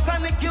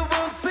Supersonic, you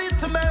won't see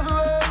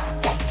tomorrow.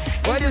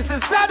 When you say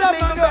set up,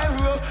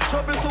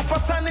 Trouble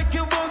Supersonic,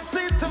 you won't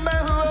see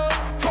tomorrow.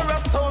 For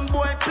a sound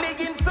boy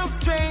plaguing so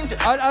strange.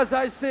 And as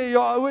I say, you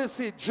always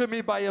see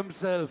Jimmy by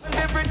himself.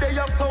 Every day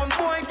your sound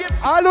boy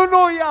gets. I don't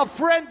know your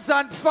friends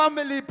and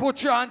family.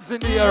 Put your hands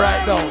in the air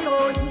right now.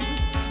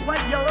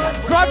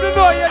 From the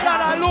know you're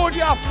not alone,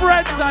 your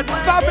friends and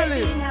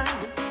family.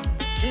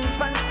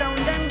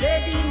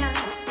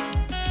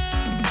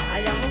 I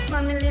am a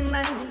family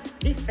man,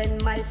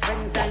 defend my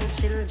friends and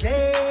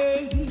children.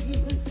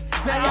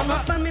 I am a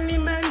family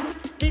man,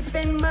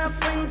 defend my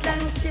friends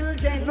and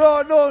children.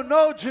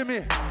 No,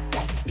 Jimmy.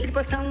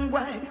 People sound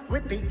wild, we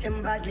beat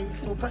them badly.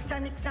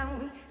 Supersonic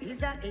sound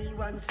is a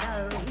A1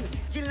 sound.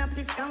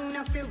 Jalopy sound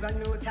if you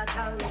run out of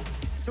town.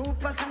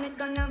 Supersonic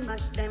gonna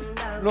mash them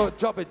down. No,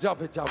 drop it.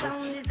 Sound is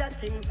a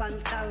thing fan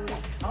sound.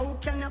 How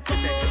can I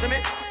put Listen to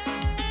me.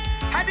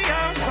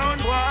 Adios,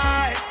 sound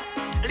boy.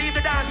 Leave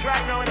the dance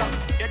right now,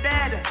 you're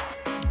dead.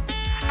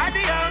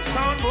 Adios,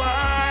 sound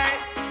boy.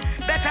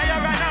 Better you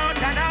run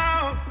out and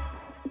out.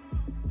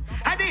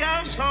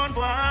 Adios, sound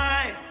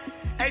boy.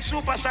 Hey,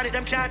 Supersonic,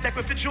 them can't take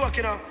with the joke,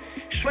 you know.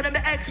 Show them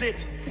the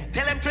exit.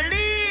 Tell them to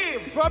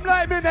leave. From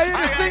like me, now you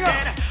the singer.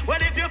 Then,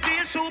 well, if you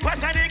feel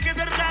Supersonic is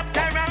wrapped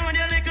around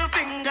your little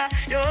finger,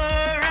 you're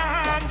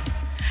wrong.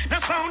 The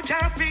sound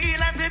can't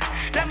feel as if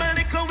them a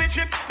little we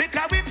trip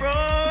because we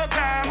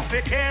program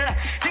for kill.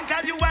 Think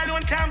of you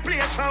alone can play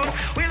sound.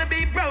 Will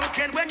be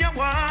broken when you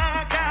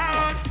walk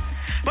out.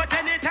 But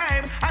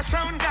anytime a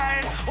sound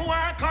guy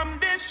walk on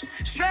this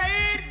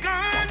straight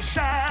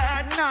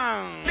gunshot,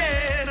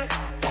 dead.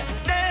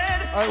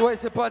 Alright,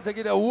 where's the point to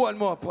get a one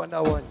more upon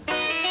that one?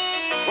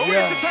 But we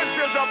see 10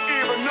 sales of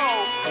evil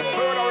now.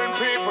 Murdering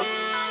people.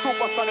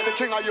 Supersonic, the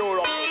king of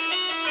Europe.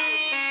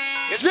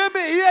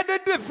 Jimmy, hear the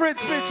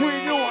difference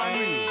between you and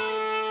me.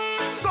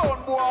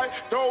 Sound boy,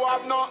 don't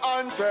have no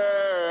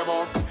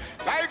anthem.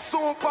 Like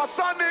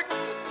Supersonic,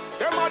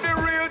 them are the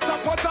real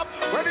top of top.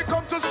 When it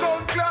comes to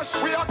sound clash,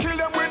 we are kill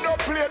them with no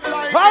plate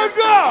like this.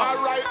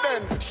 Alright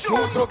then,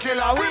 shoot to kill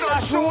her, we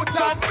don't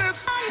shoot and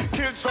miss.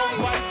 Kill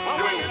someone.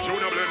 Yo,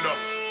 Junior Blender.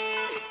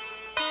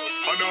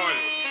 Annoy.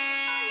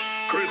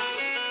 Chris.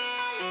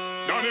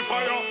 Danny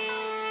Fire.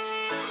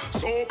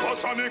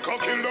 Supersonic, I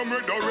kill them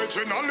with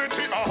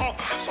originality.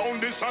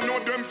 Sound this and know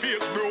them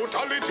face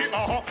brutality.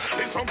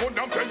 This a good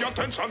and pay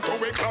attention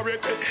to it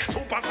clarity.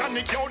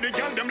 Supersonic, yo, the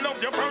gang them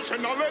love your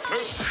personality.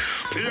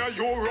 Here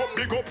Europe,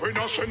 big up with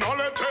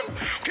nationality.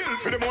 Kill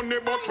for the money,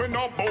 but we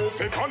not both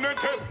for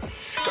vanity.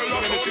 Tell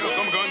us to see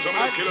some guns, I'm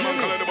gonna kill them and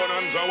call it the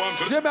bonanza. Want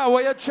to Jimmy,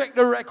 where you check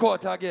the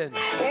record again?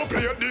 Who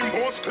played the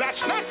most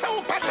clash? Not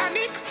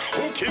Supersonic.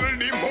 Who killed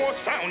the most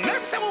sound?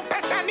 Not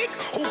Supersonic.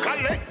 Who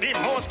collect the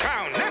most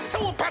crown? Not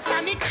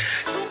Supersonic.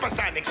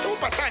 Supersonic,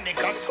 Supersonic,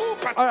 a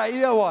super. All right,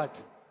 hear what?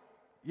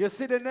 You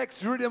see the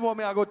next rhythm where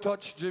me I go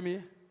touch,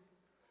 Jimmy?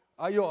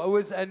 You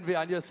always envy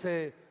and you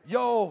say,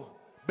 yo,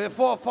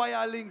 before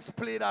Firelinks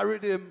play that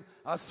rhythm,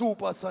 a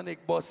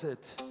Supersonic boss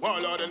it.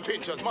 Warlord and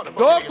Pinchers, motherfucker.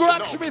 Don't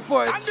grudge me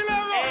for it.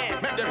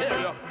 Make them hear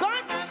you.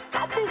 Gun.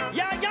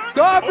 Yeah.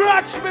 Don't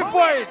grudge me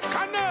for it.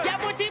 Yeah,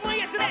 but team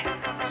yesterday.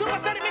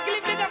 Supersonic make you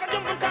live big up and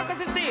jump and conquer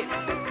the state.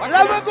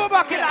 Let me go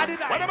back in the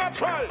night. What am I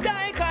trying?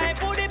 Die, guy,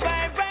 put it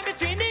right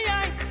between the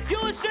eye.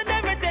 You should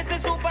never test the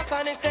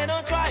Supersonic, say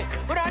don't try.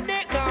 But I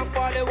dick now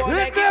for the one.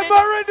 Hit them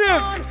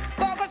already.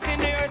 Focus in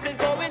the earth is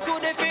going to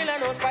the field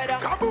and no spider.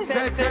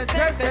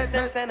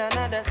 Send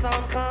another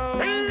song come.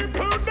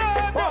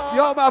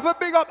 Yo, man, have a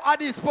big up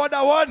Addis for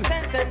that one.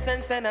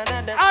 Send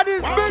another.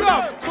 Addis, big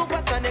up.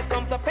 Supersonic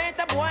come to paint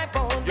a boy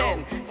pound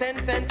then.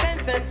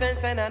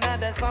 Send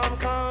another song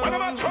come. What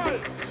am I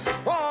trying?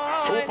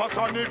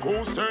 Supersonic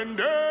who send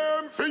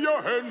them for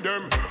your hand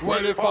them.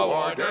 Well, if I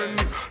want them,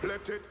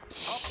 let it.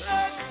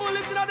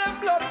 Bullet in them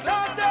blood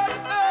clotted.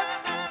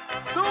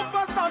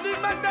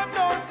 Supersonic make them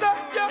know so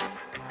yeah.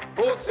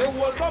 Pussy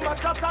will come and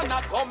chat and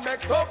not come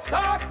make tough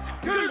talk.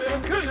 Kill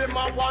him,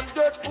 I want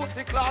dead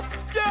pussy clock.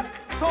 Yeah,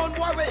 son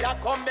boy where you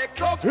come make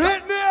tough talk.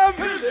 Hit them.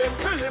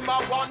 Kill him,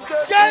 I want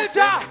dead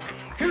Skelter.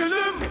 Kill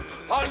him,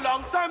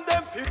 alongside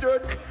them feed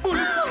dead.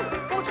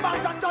 Put your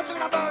back and touch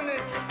it and burn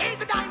it.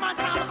 Easy diamonds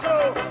and all the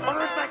crew. On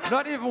respect.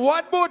 Not even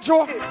one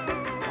Bojo.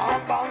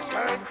 I'm bound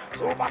skank.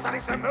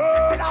 Supersonic's a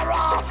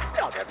murderer.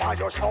 Blood up on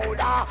your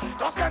shoulder.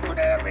 Dust them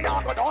today, we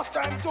are gonna dust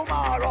them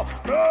tomorrow.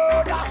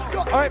 Murder.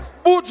 Alright,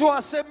 Bojo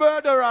say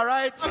murderer,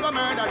 right? I'm gonna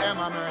murder them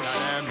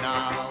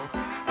now.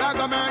 I'm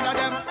gonna murder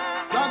them.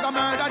 I'm gonna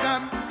murder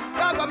them.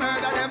 I'm gonna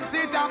murder them.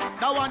 See them,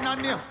 that one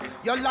on me.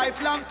 You're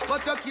lifelong,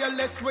 but you're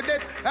careless with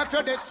it. If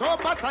you're the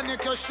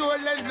Supersonic, you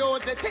surely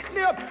lose it. Take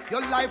me up.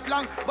 You're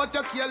lifelong, but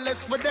you're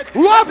careless with it.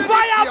 What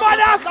fire, man,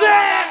 I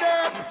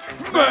say?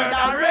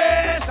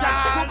 Murderation.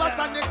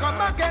 Supersonic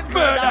come again.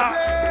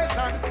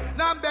 Murderation.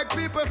 Now beg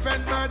people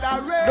friend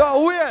murderation.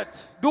 No, wait.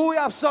 Do we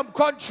have some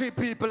country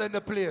people in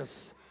the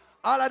place?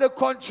 All of the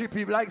country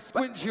people, like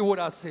Squingy would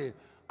have say.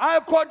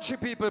 All country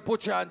people,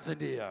 put your hands in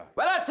the air.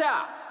 Well, that's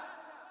ya.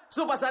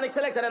 Supersonic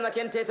selected them like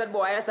Kentated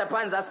boy. Yes, a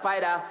Panzer,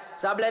 Spider,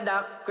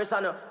 Sablenda,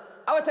 Cristiano.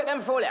 I will take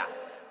them full, yeah.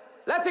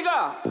 Let it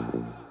go.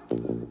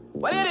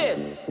 Well, it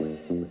is.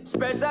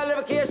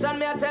 Special vacation,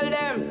 me I tell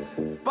them.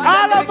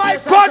 All of my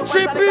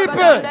country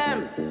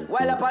people.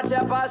 While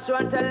Apache pass through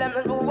and tell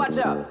them, watch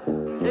out.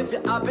 If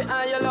you're happy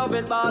and you love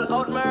it, ball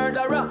out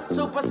murderer.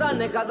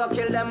 Supersonic, I go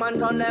kill them and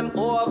turn them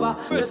over.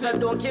 You said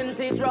don't kill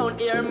teeth round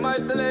here, my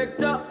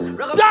selector.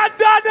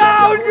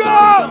 Down,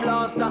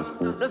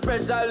 go! The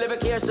special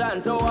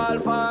vacation to all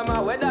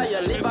farmer. Whether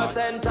you live a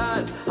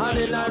sentence and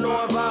in an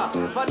over.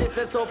 For this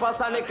is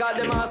Supersonic,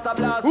 the master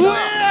blaster.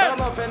 I'm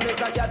offering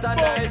this a cat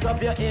and nice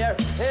up your ear.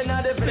 In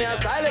the flare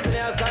style,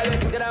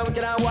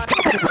 get on, what?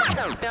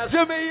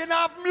 Jimmy, you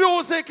have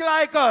music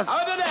like us.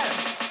 How do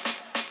that?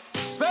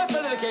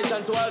 Special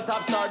dedication to all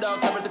top star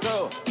dogs, separate the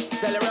crew.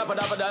 Tell your rapper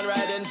dapper done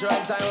riding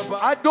short time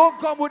up. I don't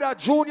come with a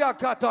junior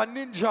cat or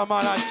ninja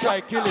man and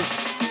try kill it.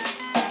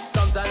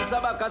 Sometimes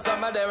Sabaka,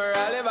 some of them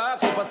rally back.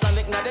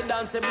 Supersonic, now they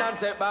dance him, not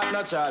take back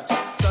no charge.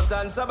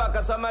 Sometimes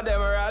Sabaka, some of them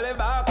rally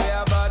back. We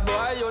a bad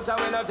boy, you tell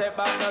we not take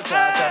back no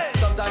charge.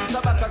 Sometimes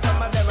Sabaka,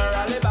 some of them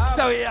rally back.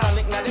 So yeah.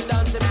 Sonic, now they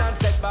dance him, not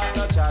take back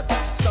no charge.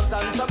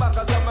 Sometimes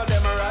Sabaka, some of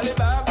them rally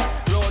back.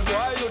 Road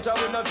boy, you tell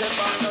we not take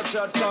back no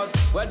charge. Cause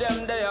where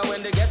them there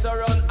when they get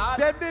around hot.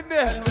 Them in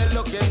there. And we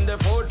looking the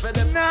food for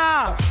them.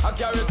 Nah. I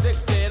carry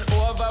 16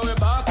 over we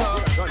back up.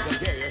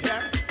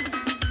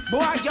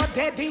 Boy, you're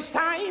dead this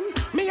time.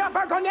 Me have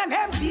a gun and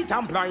MC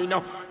blind.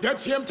 That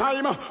same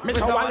time, me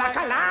so like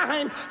a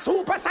line.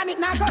 Supersonic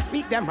now go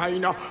speak them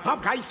mind.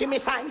 Up guys see me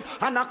sign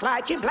and knock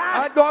like him blind.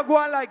 I don't go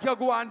on like you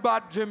go on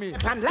bad, Jimmy.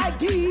 And like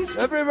this.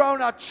 Every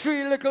round a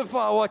 3 little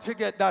forward you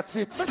get, that's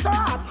it. So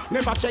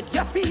never check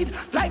your speed.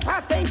 Fly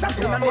past the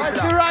entertainment. I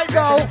see right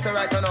now.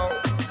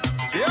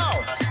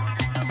 Yo.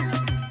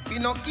 We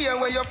no care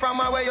where you're from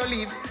or where you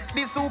live.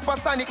 The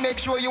Supersonic make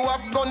sure you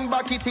have gun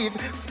back it if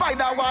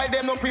Spider while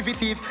them no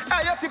privative.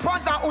 Hey, you see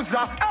Panzer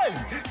Uzra. Hey,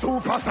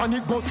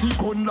 Supersonic bust the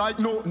gun like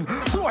nothing.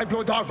 Boy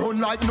blood a run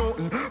like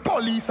nothing.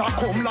 Police a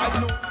come like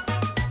nothing.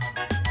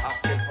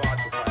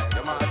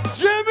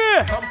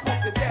 Jimmy! Some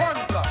pussy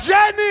Panzer.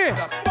 Jenny!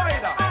 The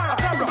Spider. A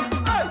camera.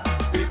 Hey,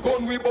 the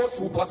gun we bust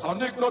Supersonic.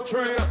 Supersonic no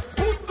trace.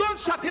 Put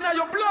gunshot in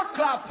your blood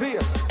clot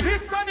face.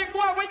 This Sonic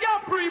boy when you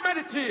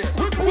premeditate.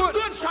 We put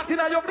gunshot in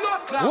your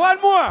blood clot.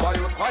 One more. Why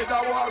you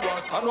spider war,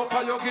 stand up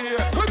on your gear.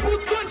 We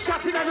put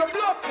gunshot in your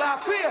blood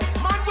clot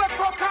face. Man we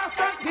focus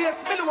and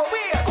taste, middle of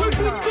waist. We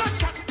put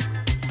gunshot.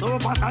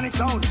 Supersonic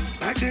sound,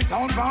 make the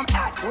town from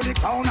head to the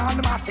crown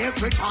and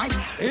massive rejoice.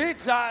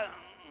 It's all.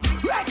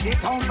 Make the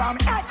town from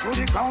head to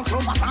the crown,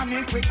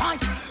 supersonic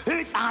rejoice.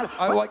 It's all.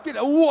 I want to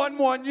get one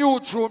more new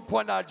tune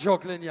on that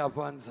juggling your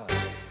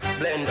panzers.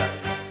 Blender,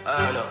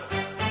 I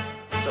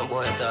know. Some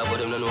boy talk about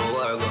him, no know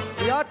where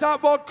go. You talk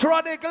about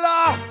Chronic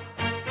Law?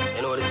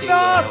 You know the thing.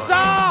 No,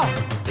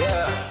 sir!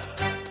 Yeah.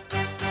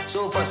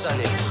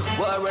 Supersonic.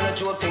 Why run a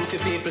joke thing for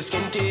people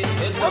skin teeth?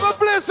 Let me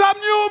play some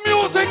new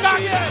music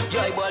again.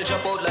 Yeah, ball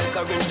drop out like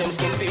a rim, them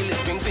skin peel.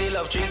 Springfield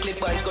of 3 clip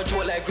binds,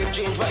 control like grip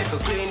change. Rifle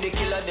clean, the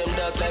killer them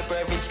dark like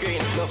private screen.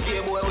 No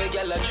fear boy, we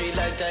gal a tree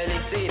like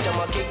toilet seat. I'm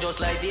a kick just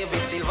like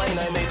David Silva and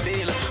I make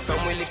feel.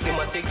 From we lift him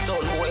a take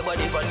sound, boy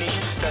body vanish.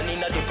 Then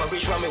in a the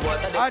parish when me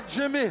water them.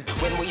 Jimmy.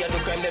 When we had to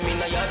crime them in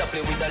a yard, I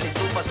play with the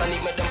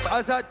Supersonic, make them fight.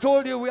 As I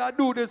told you, we are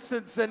do this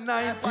since the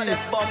 90s. On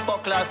this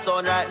bumper clad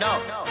sound right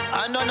now.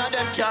 And none of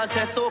them can't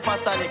test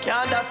Supersonic, you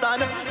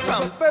understand?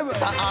 From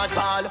Sir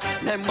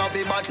Hardball, member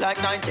be back like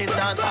 90s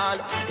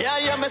dancehall. Yeah,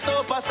 hear me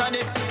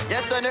Supersonic.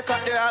 Yes, when you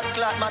cut the ass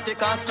clock,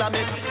 matic and slam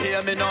it.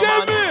 Hear me no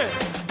man.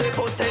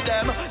 People say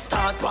them,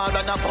 start ball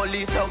when the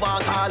police you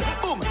want call.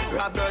 Boom,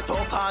 Roberto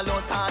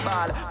Carlos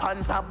Hardball.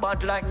 Hands up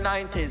bad like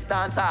 90s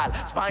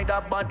dancehall.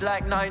 Spider bad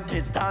like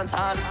 90s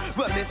dancehall.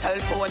 When me cell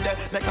phone they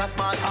make a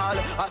smart call.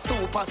 A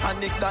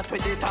Supersonic that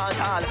with the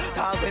dancehall.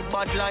 Talk with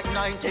bad like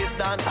 90s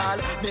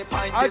dancehall. Me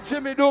pint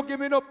Jimmy, don't give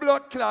me no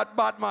blood clot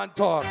Batman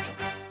talk.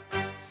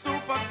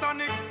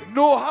 Supersonic.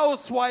 No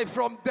housewife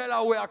from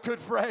Delaware could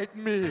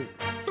frighten me.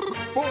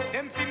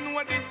 Them thing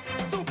know this.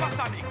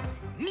 Supersonic.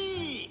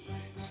 Me.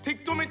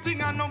 Stick to me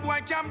thing and no boy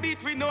can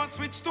beat. We no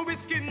switch to we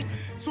skin.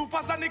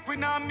 Supersonic we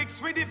now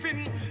mix with the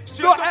fin.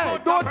 Straight No, up hey,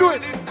 out don't of do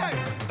it. Berlin. Hey,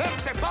 them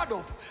say bad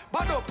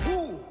up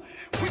who?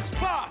 Which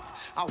part?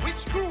 And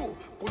which crew?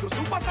 Could the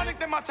Supersonic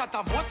them a chat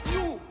and what's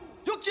you?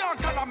 You can't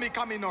call me,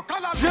 come in, no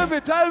call me.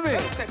 Jimmy, tell me.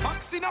 Them say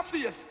box in a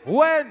face.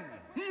 When?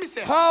 Me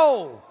say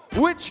how?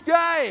 Which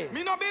guy?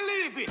 Me no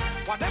believe it.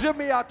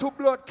 Jimmy a two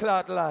blood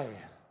clot lie.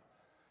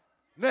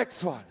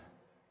 Next one.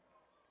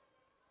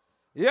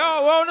 Yo,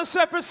 we want to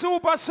say for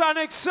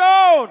Supersonic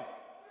sound.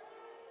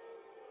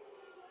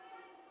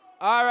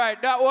 All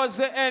right, that was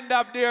the end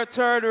of their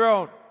third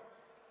round.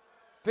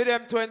 For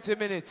them 20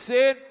 minutes.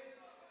 See?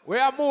 We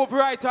are move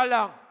right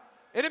along.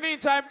 In the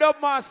meantime,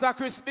 Dubmaster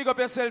Chris, big up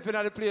yourself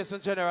in the place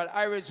in general.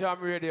 Irish Jam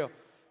Radio.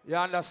 You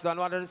understand?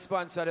 One of the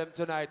sponsors them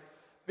tonight.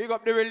 Big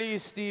up the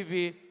Release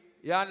TV.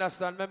 You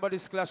understand? Remember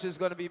this clash is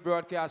going to be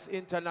broadcast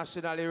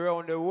internationally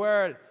around the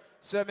world.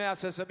 So may I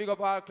say, so big up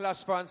all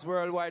Clash fans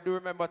worldwide. Do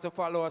remember to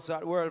follow us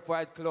at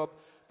Worldwide Club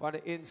on the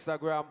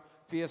Instagram,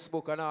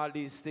 Facebook and all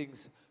these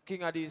things.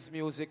 King of These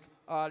Music,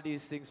 all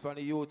these things on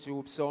the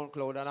YouTube,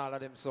 SoundCloud and all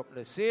of them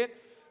something. See?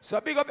 So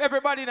big up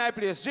everybody in that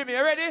place. Jimmy,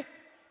 you ready?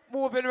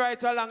 Moving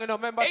right along, you know.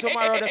 Remember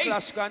tomorrow the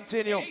clash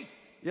continue.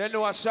 You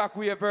know a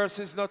Shockwave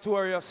versus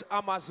Notorious,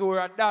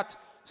 Amazura, and that.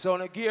 So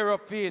on a gear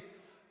up feet.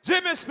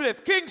 Jimmy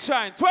Spliff, King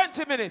Shine,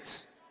 20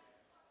 minutes.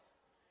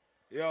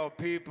 Yo,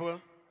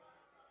 people,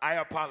 I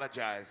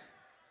apologize.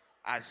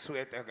 I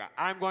swear to God.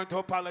 I'm going to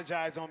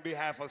apologize on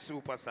behalf of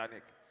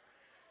Supersonic.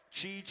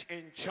 Cheech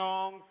and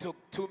Chong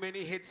took too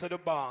many hits of the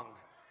bong.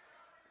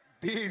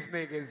 These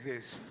niggas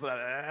is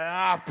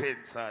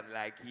flopping, son.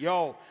 Like,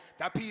 yo,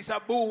 that piece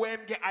of boo when him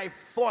get, I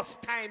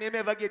first time him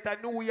ever get a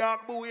New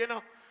York boo, you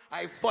know?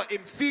 I fought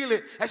him feel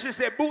it. And she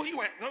said, boo, he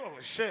went, oh,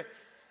 shit.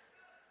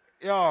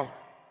 Yo,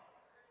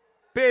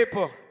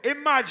 people,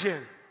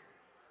 imagine.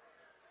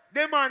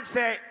 The man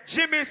said,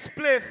 Jimmy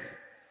Spliff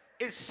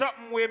is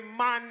something where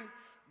man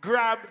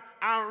grab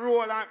and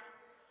roll and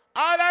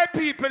all that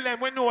people them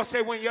when know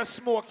say when you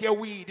smoke your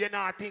weed, you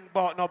not think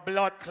about no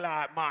blood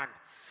clot, man.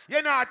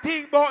 You not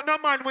think about no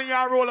man when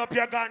you roll up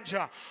your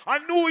ganja.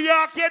 And New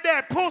York, you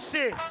there,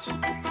 pussy.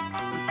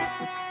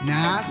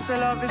 Nah, still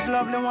love is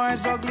lovely, war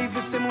is ugly.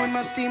 For sim with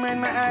my steam in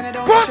my hand, I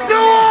don't Pussy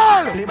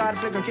wall! Play bad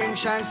flicker, King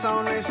Shine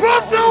sound race.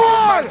 Pussy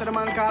wall! The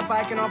man called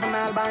Fiking off an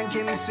all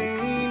banking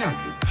scene.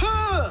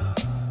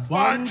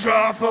 One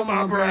draw for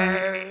my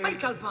brain.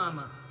 Michael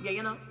Palmer, yeah,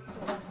 you know.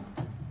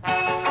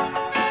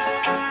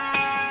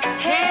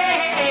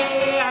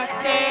 Hey, I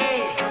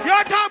say.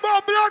 You talk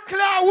about blood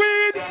clot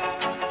weed?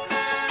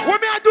 What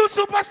may I do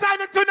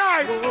Supersonic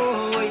tonight?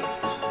 Boy,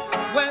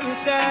 when we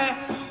say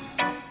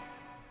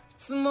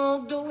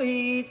smoke the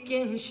weed,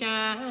 King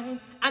Shine,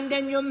 and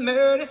then your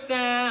murder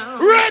sound.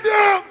 Ready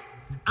up!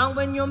 And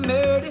when your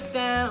murder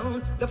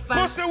sound, the fight.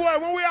 Pussy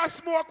word, when we are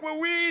smoke with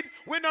weed,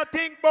 we not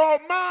think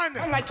about man.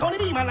 I'm like Tony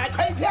D, man, like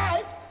crazy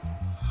eye.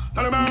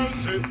 Not a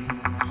mercy.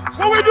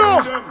 What we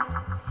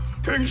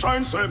do? King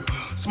Shine said,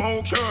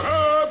 smoke your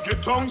herb,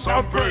 get tongues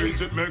and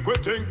praise. It make we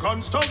think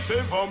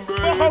constructive and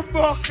brave.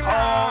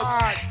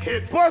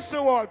 Hit pussy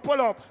wall,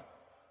 pull up.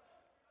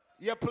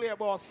 You play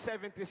about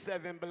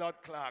 77 blood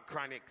clot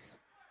chronics.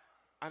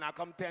 and I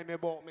come tell me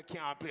about me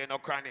can't play no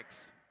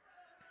Chronics.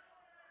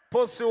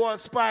 Pussy Wall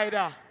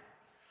Spider.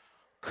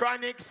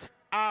 Chronics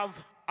have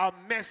a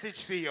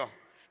message for you.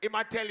 He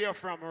might tell you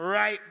from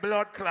right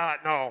blood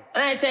clot now.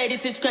 And I say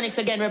this is Chronics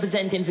again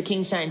representing for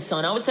King Shine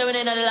son. I was saying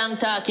in a long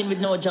talking with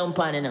no jump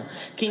on, you know.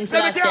 King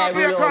Selassie I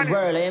rule the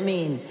world, I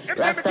mean.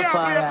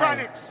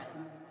 Rastafari.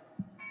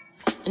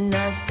 And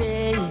I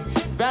say,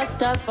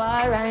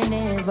 Rastafari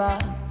never.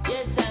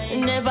 Yes, I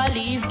never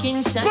leave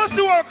King Shine.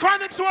 Pussy Wall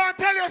Chronics want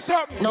to tell you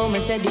something. No, me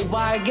say the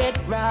war get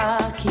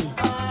rocky.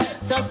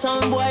 So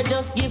some boy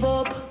just give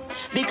up.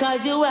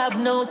 Because you have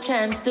no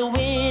chance to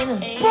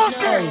win.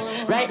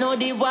 Hey, right now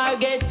the war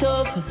get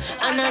tough.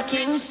 And a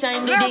King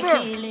Shine do the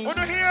killing.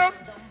 Wanna hear?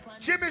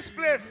 Jimmy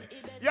Spliff,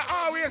 you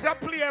always a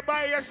player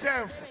by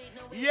yourself.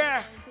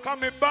 Yeah,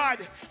 coming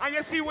bad. And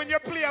you see when you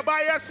play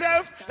by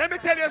yourself, let me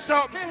tell you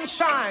something. King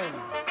Shine,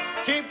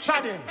 keep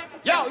chatting.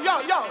 Yo,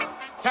 yo, yo.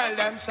 Tell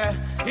them, say,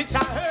 it's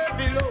a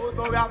heavy load,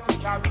 but we have to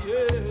carry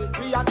it.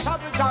 We are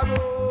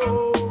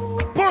travel.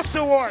 Pussy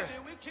Wall,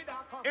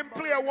 him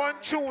play one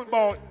tune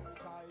about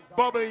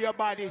bubble your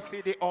body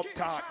for the up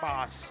top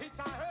boss.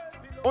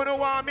 Uno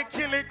want me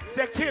kill it,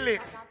 say kill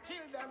it.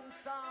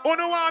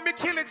 Uno want me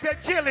kill it, say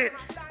kill it.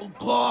 Oh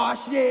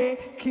gosh, yeah.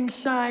 King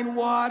Shine,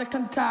 water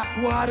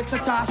contact, water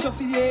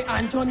catastrophe, yeah.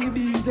 Anthony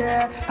B's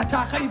there,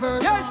 attack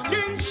reverse. Yes,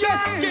 King Shine.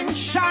 Yes, King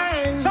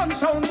Shine. Some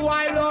sound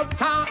wild up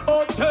top,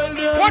 oh tell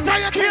you. What are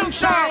you, King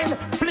Shine?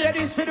 Play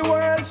this for the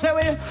world, say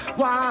we.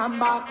 One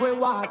back with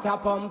water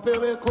pump,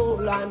 we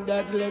cool and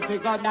deadly.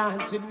 Figure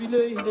dancing with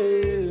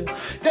lady.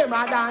 Them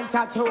a dance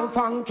at too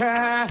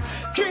funky.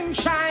 King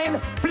Shine,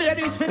 play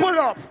this for the pull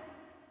up.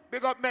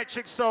 Big up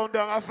Metric Sound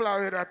down in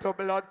Florida to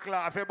blood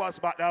clot. If you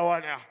bust back that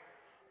one here.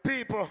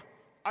 People,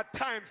 a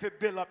time to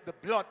build up the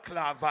blood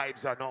clot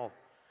vibes, I know.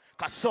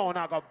 Because sound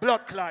I got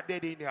blood clot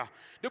dead in here.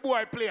 The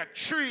boy play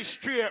 3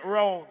 straight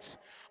rounds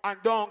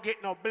and don't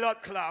get no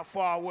blood clot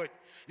forward.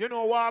 You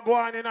know what go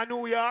on in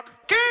New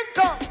York? King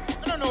come!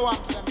 I don't know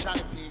what to them,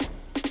 Johnny P.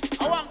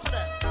 I want to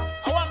them.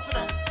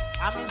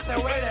 I mean, say,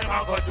 where them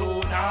I go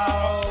do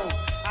now?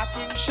 I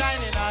think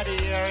shining out the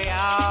area.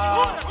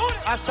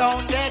 I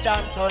sound dead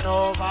and turn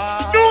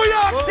over. New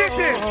York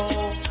City!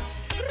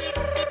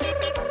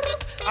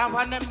 And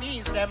when them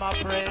knees, them I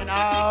pray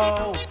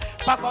now.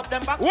 Pack up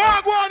them back.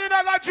 What go on in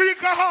a La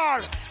Drica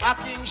Hall? I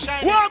think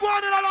shining. What go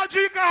on in a La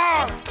Drica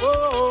Hall?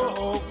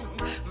 Oh,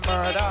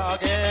 murder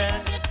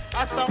again.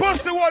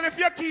 Pussy Wall, if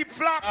you keep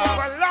flat,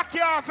 we'll lock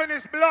you off in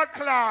this blood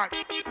clot.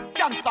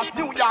 Kansas,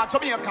 New York,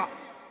 Jamaica.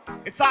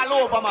 It's all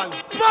over, man.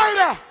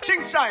 Spider!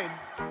 King Shine.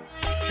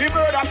 The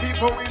murder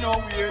people we know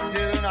wait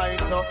till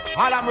night.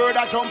 All a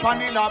murder jump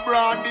on in a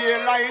broad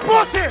daylight.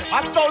 Pussy!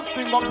 I sound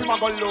sing up him a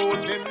go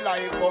lose him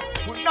life.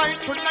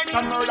 Tonight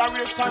a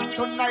murderation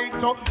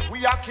tonight.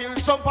 We are kill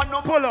jump and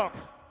no pull up.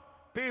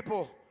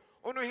 People,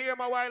 wanna hear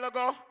him a while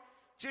ago?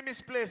 Jimmy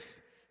Spliff,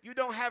 you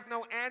don't have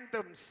no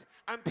anthems.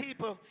 And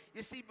people,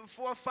 you see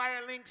before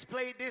Firelinks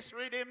played this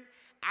rhythm,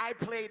 I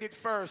played it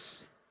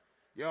first.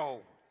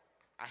 Yo,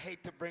 I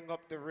hate to bring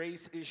up the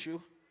race issue,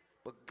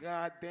 but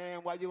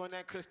goddamn, why you on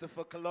that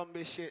Christopher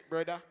Columbus shit,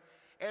 brother?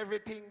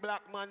 Everything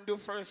black man do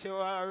first, you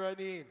are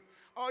running.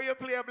 Oh, you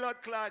play a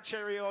blood clot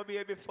cherry or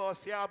baby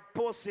first, you're a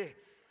pussy.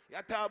 You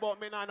talk about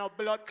me now, no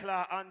blood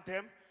clot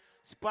anthem.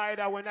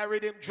 Spider, when I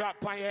rhythm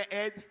drop on your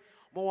head,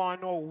 I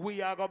want to know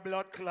we are got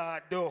blood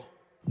clot though.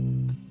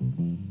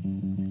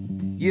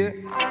 Yeah.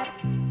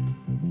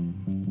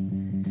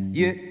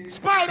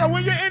 Spider,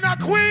 when you're in a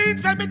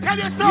Queens, let me tell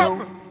you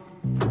something.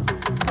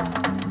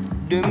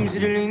 Them's the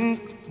link.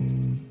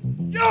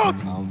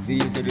 Youth! And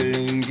feels the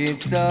link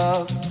it's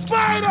off.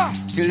 Spider!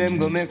 Till them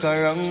go make a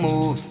wrong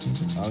move.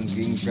 And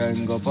King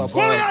Shine go pop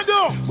what off. You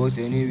do? But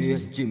anyway,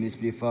 Jimmy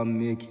Spliff and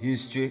make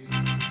history.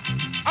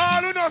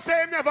 All who know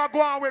say him never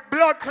go on with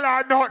blood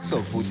clot nuts. So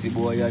pussy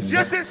boy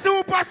you see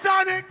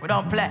Supersonic? We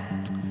don't play.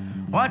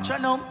 Watch your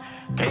name.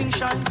 King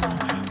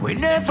Shines, we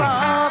never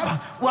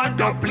have one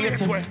dub plate.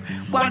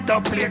 One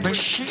dub plate we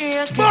shake.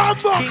 King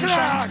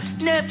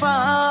Shines, never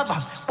have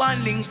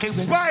one link.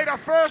 Spider,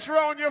 first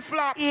round you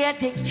flop. Yeah,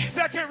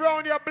 second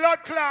round your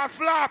blood clot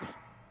flop.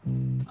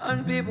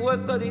 And people will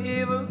study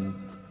evil.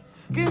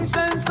 King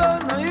Shine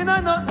son, now you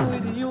know nothing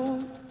with you.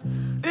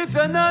 If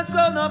you're not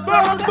son of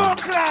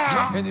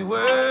Bumbuckler.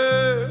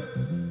 Anyway,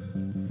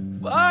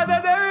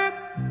 Father Derek.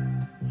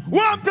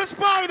 Warm to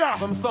Spider!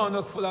 Some son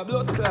is full of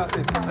blood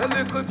clotting. A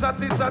little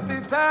chatty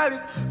tally,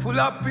 full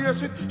of beer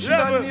shit. She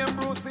got name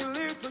Bruce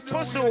Lee to do.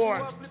 Pussy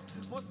War.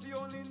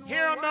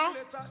 Hear him now?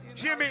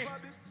 Jimmy.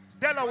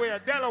 Delaware.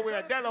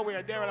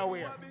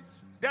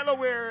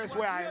 Delaware is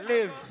where I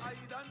live.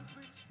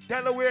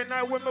 Delaware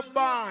now with my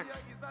bond.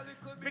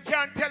 We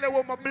can't tell you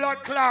what my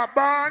blood clot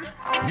born.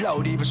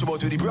 Loud evil show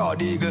to the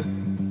broad eagle.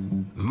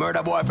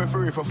 Murder boy for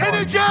free for fun.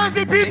 Any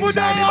Jersey people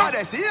there?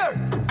 Here.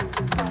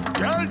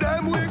 Girl,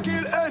 them we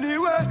kill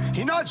anyway.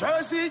 In a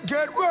Jersey,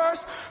 get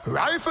worse.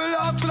 Rifle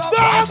or club,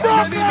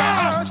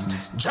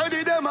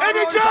 Jedi them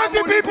any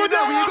Jersey people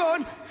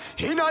there?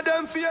 In a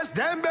them face,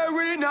 them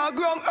bury in a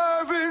ground.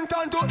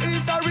 Irvington to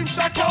East Orange,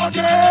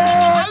 Chicago.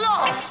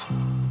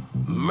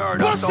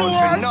 Murder sound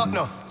for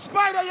nothing.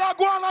 Spider, you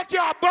go on like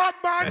you're a bad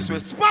man. Yes,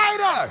 with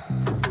Spider.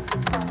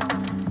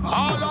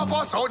 All of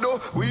us out there,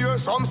 we hear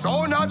some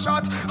sound a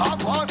chat.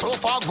 I want to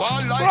fuck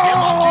one like him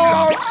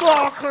a killer.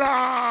 Oh,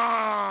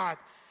 clad.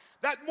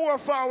 That more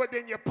forward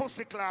than your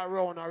pussy claw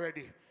round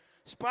already.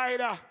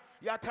 Spider,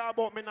 you talk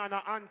about me on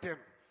an anthem.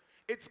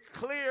 It's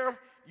clear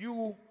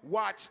you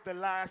watched the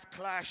last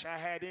clash I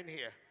had in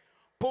here.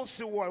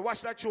 Pussy Wall,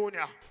 watch that tune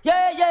here.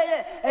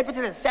 Yeah. Hey, put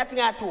it setting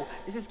out too.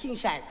 This is King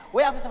Shine.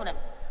 Where are some of them?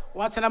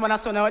 What's the man?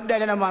 Son, I'm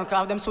dead in a man.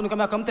 Cause them soon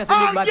come test the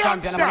big bad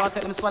champion. I'm going to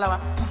take them swallow.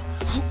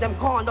 Them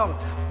gone down.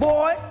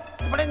 Boy,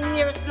 for the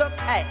nearest look.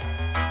 Hey.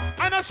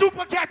 And a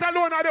Super Cat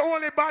alone are the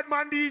only bad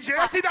man DJ.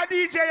 You see that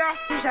DJ, yeah?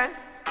 King Shine.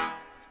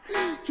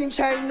 King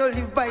Shine no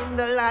live by in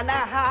the land. I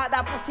had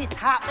a pussy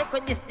top. Look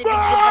with this the big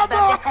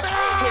brother.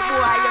 Hey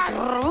boy,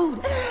 you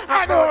rude.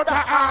 I know the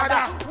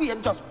order. We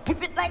am just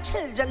whip it like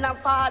children and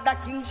father.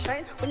 King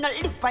Shine, we not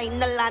live by in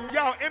the land.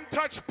 Yo, him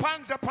touch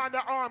pants upon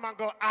the arm and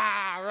go,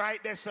 right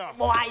there, sir.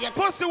 Boy, you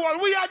Pussy Wall,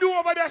 what you do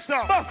over there,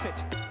 sir? Bust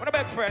it. What a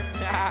big friend.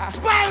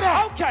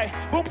 Spider! Okay.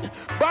 Boom.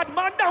 Bad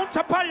man down to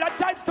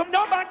apologize to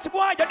no man to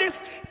boy.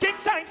 This King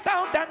Shine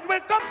sound and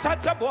welcome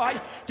to boy.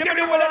 Give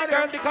me one of the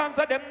girls because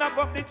of them knock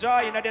up the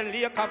joy. In the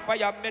lake of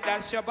fire, me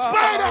dash your boy.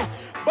 Spider!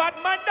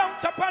 Bad man down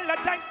to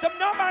apologize to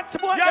no man to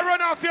boy. You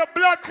run off your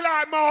blood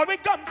clot, man. We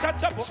come to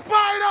boy.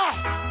 Spider!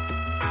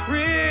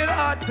 Real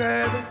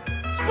hearted.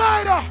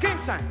 Spider! King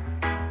Shine.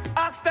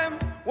 Ask them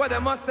what they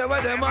must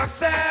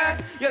say.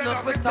 You know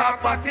if we talk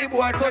about the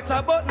boy touch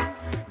a button.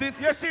 This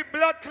you see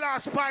blood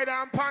clot, Spider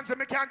and Panzer,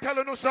 me can't tell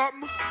you no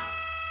something.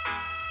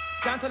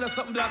 Can't tell you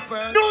something,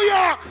 Blackbird. New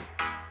York!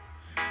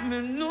 Me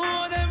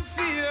know them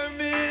fear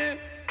me.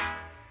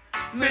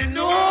 Me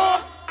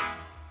know.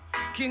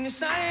 King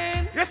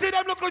Shine. You see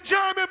them look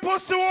German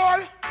Pussy Wall?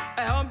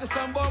 I am the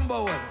some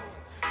bumbo one.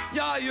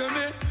 Yeah, you hear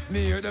me?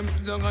 Me hear them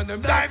sit down and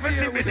them die for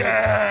see me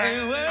there.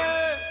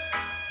 Anyway.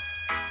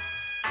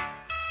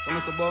 Some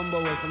little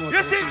bumbo one.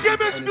 You see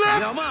Jimmy Split?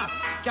 Yeah, man.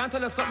 Can't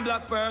tell you something,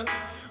 Blackbird.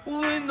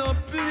 We no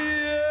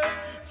play.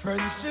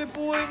 Friendship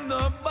we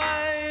no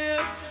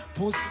buy.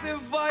 Pussy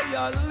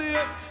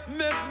violate.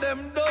 Make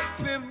them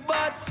dopey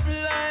bad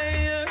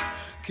fly.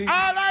 All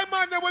I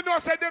man they will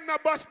not say them no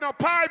bust no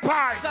pie.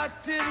 Shot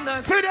in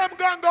a see them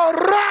gun go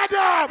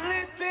random.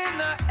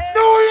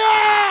 New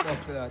York!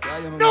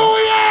 New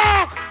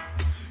York!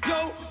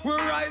 Yo, we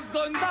rise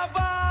guns of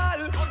all.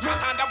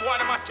 And the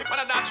boy must keep on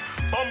a notch.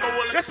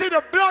 Bumble. You see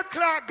the blood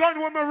clot gun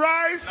when we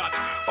rise?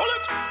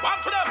 Bullet, one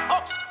to them,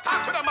 Hawks,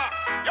 talk to them,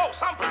 Yo,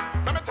 sample,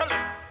 let me tell you.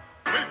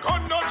 We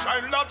gun no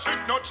child logic,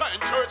 no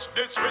child church,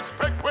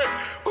 disrespect way.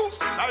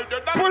 Pussy like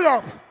that. Pull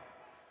up.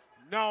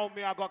 Now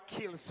me I got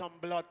kill some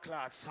blood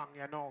clot song,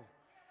 you know.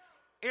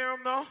 Hear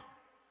him now?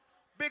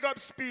 Big up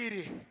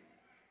Speedy.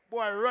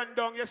 Boy, run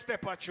down your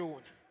stepper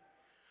tune.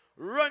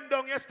 Run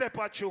down your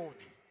stepper tune.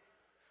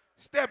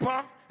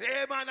 Stepper,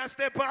 hey man a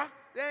stepper.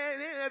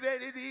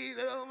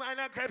 Man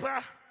a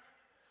crepper.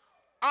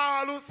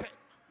 All who say,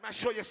 man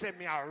show you say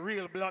me a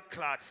real blood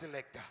clot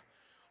selector.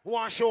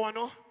 Want show you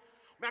know?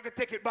 Me I can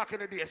take it back in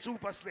the day,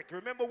 super slick.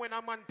 Remember when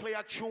a man play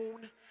a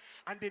tune?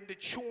 And then the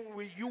tune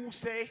where you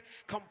say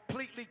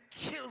completely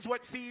kills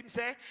what theme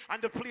say,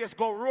 and the players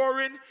go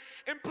roaring.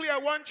 And play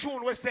one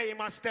tune we say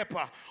him a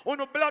stepper. On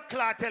the blood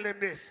clot tell him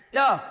this.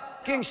 Yo,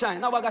 King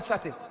Shine, now I got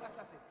chatty.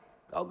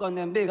 I'll gun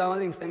them bigger, and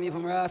links them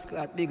even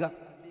rascal bigger.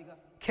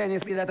 Can you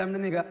see that I'm the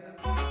nigga?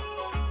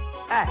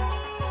 Hey,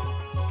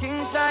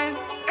 King Shine.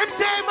 Him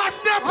say him a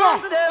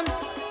stepper. Them.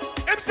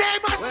 Him say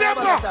him a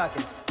stepper.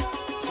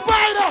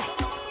 Spider.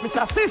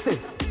 Mr. Sissy.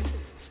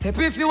 Step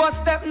if you a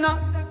step now.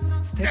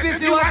 Step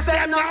if you a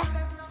step now.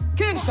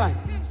 King Shine.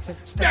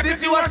 Step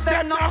if you a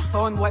step now.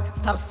 Son boy,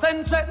 stop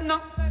send check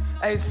now.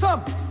 Hey,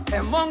 some.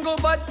 A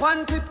mongo bad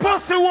panty.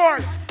 Pussy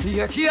Wall.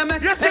 Here came me.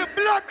 You see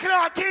blood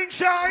clot, King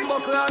Shine.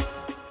 Buckland.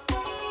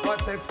 But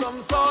take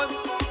some sun.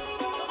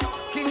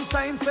 King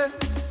Shine said,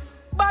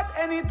 but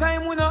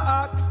anytime we no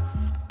ask.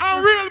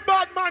 A real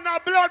bad man, a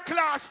blood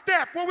clot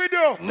step. What we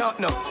do? No.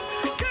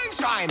 King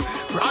Shine.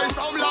 Rise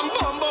some long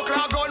bumbo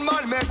clock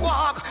gunman make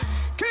walk.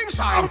 King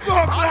Shine.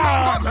 Bad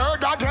man come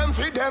murder them,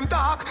 feed them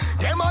talk.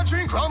 Them a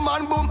drink rum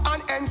and boom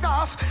and ends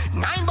off.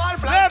 9 ball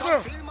fly.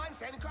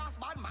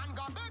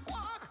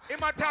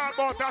 Him a talk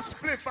about a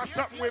split for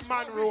something with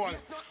man roll.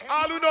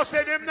 All who know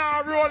say them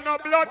now roll no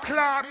blood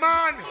clot,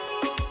 man.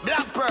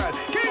 Black Pearl,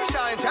 King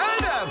Shine, tell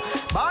them.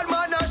 Bad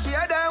man no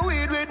share them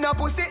weed with no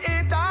pussy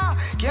eater.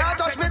 Can't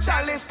touch me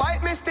chalice,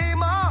 fight me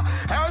steamer.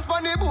 Hairs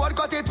on the board,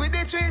 cut it with the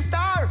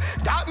 3-star.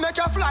 That make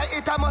you fly,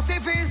 it a must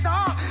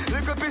visa.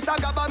 Little piece of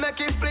gabba make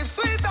it split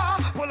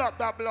sweeter. Pull up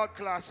that blood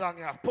clot song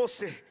here,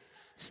 pussy.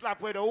 Slap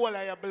with the whole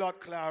of your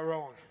blood clot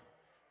around.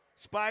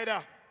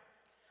 Spider,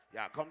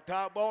 yeah, come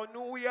talk about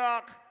New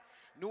York.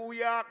 New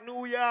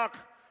York.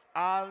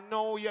 I'll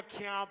know you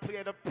can't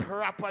play the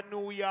proper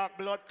New York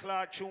blood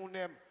clot tune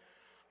them.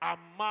 A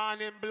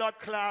man in blood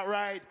clot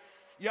ride.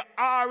 You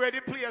already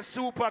play a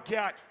Super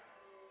Cat.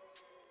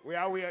 We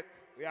are wait.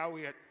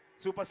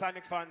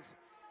 Supersonic fans.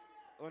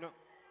 Oh no.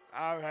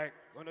 All right.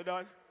 Wanna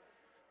done?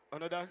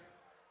 Another?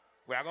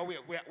 We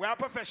are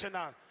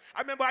professional.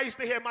 I remember I used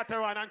to hear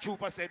Mataran and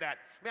Trooper say that.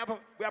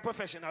 We are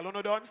professional. You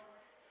know done?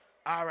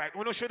 All right.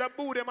 You should have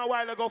booed them a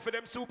while ago for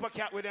them Super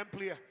Cat with them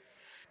play.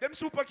 Them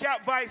Super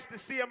Cat vice the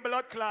same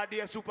blood clot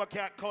there Super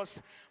Cat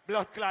cause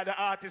blood clot the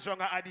artist wrong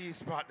at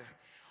these partner.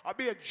 I'll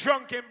be a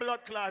drunken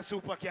blood clot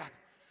Super Cat.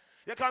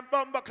 You can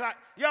bumble clot.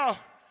 Yo,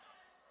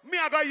 me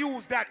I gotta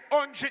use that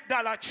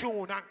 $100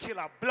 tune and kill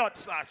a blood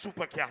clot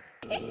Super Cat.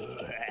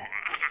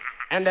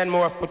 And then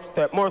more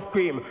footstep, more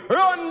scream.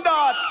 Run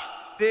that!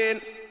 See,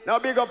 now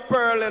big up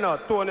Pearl, you know,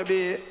 Tony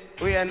B,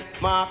 Wayne,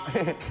 Mark.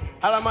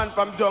 All a man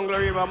from Jungle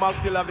River,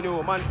 Maxwell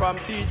Avenue, man from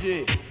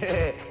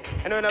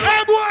TJ. And when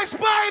hey boy,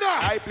 Spider!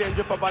 I play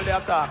jump up on the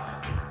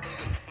attack.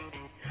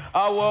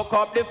 I woke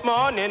up this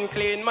morning,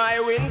 clean my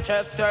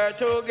Winchester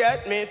to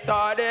get me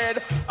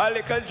started. A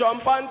little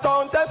jump on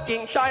town, test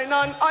King Shine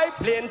on I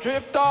plane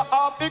drifter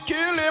off to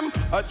kill him.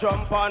 A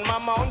jump on my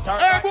mountain.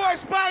 Hey boy,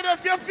 Spider,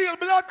 if you feel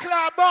blood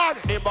clot bad.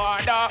 The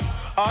border,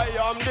 I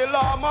am the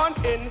lawman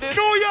in the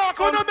New York,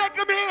 wanna make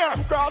him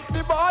here. Cross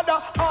the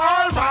border,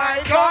 all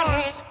my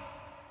guns.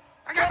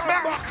 I guess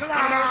back.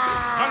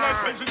 I like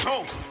Tracy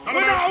Town.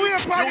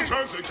 New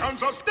Jersey,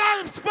 Kansas.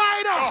 Damn,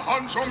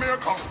 Spider!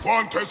 Jamaica.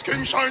 Want test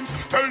King Shine.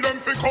 Tell them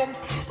fi come.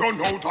 Run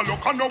out a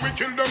look and now we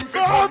kill them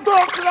fi come.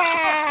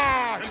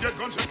 And get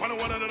gunship on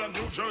one another.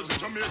 New Jersey,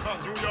 Jamaica,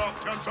 New York,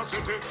 Kansas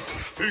City.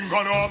 Finger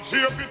off,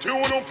 safety,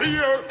 you no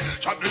fear.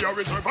 Shot the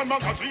reserve and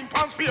magazine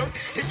pass fear.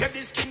 If you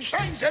this King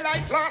Shine, the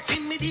light glass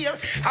in me dear.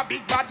 A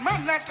big bad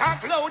man that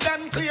talk loud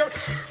and clear.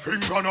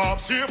 Finger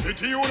off,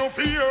 safety, you no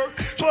fear.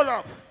 Pull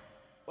up.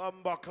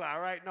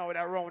 Bumbuckler right now with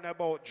a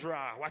roundabout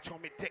draw. Watch how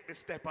me take the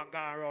step and go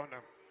around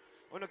them.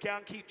 When you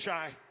can't keep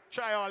try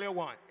all you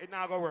want. It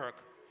not gonna work.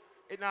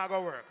 It not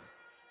gonna work.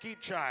 Keep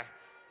try.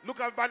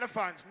 Look at the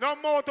fans. No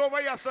more over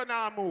here, so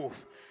now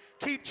move.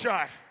 Keep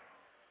try.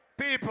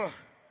 People,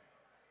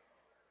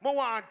 I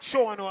want to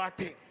show you a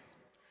thing.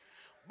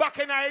 Back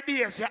in the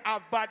days, you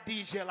have bad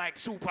DJ like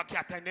Super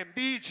Cat and them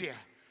DJ.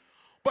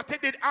 But they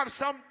did have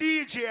some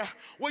DJ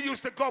who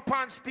used to go up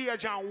on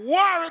stage and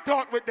war it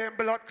out with them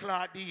blood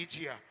clot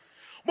DJ.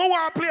 I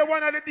want to play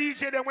one of the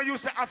DJ them we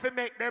used to have to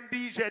make them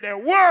DJ their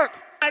work.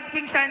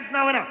 King Shines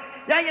now, you know.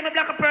 Yeah, you know,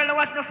 Black Pearl, I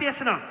watch no face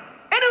now.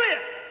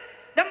 Anyway,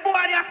 them boy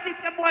they are sleep,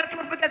 them boy they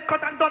should forget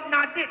cut and dump in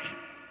our ditch.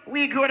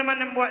 We grow them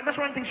and them boy. That's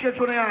one thing she'll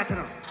show you out, you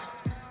know.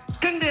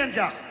 King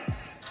Danger.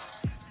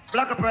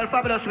 Black Pearl,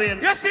 Fabulous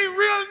Wayne. You see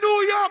real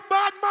New York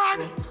bad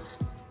man?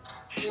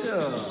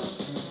 Sure.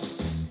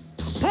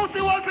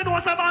 Pussy Wolf, it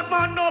was a bad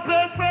man, no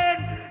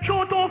girlfriend.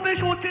 Shoot off,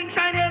 shoot King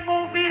Shine, hang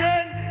off,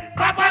 hang.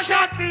 Cop a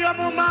shot for your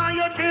mama and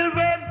your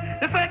children.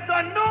 The fact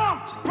don't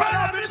know, but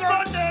I've been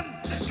on them.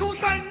 Too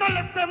Shine, no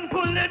let them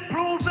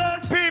bulletproof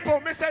us. People,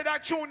 me say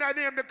that tune I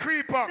named the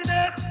Creeper.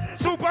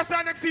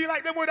 Supersonic feel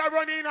like they would have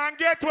run in and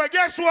get to it.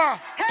 Guess what?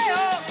 Hey,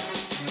 oh.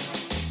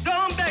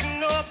 Don't beg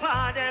no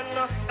pardon.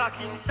 The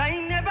King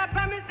Shine never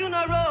promised you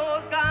no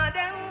rose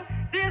garden.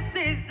 This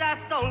is a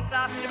sound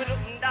class,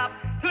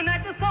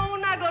 tonight the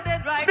sound I got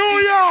it right. New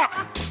York!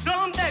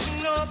 Don't beg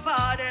no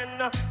pardon.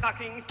 The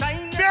King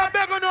Shine. They're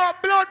begging no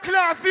blood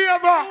clot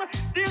favor.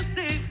 This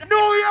is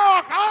New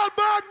York, all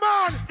bad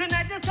man.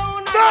 Tonight the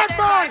sound bad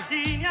man.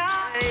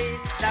 Hey,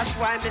 that's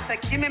why me say,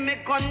 give me my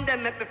gun,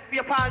 then make me free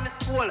up all my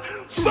soul.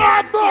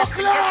 Bad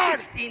clot.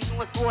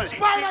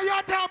 Spider,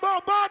 you talk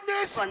about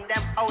badness. Run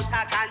them out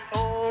of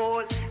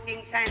control.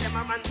 King Shine, them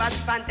a man, bad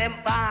fan, them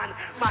ban.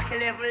 Mark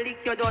level,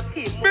 lick your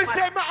dirty. Me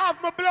say me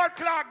have my blood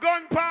clot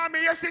gun palm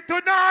me. You see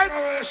tonight?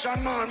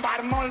 Generation man, by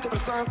the multiple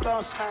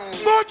surplus.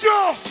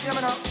 Mojo! Yeah,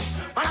 me know.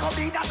 Man, I go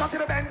beat that until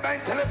the bend,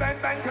 till the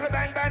bend, till the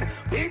bend.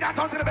 Beat that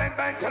until the bend,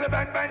 till the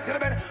bend, till the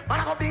bend. Man,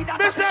 I go beat that.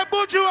 Me say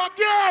Mojo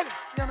again.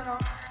 Yeah, me know.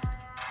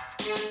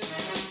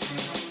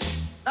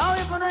 Now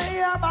if you wanna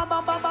hear bam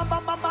bam bam bam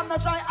bam bam bam, no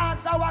try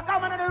ask how I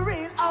come on the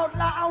real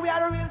outlaw and we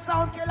are the real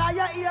sound killer.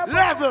 You hear?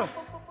 Level.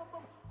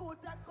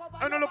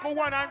 And look at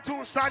 1 and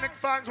 2 Sonic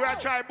fans where I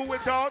try to boo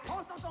it out.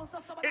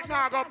 It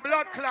now got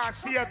blood class,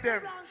 save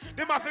them.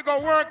 They must go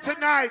work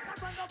tonight.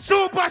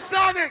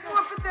 Supersonic. You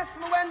have to test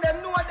me when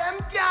them know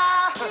them,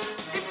 yeah.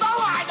 If I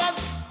want them,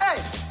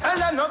 hey, tell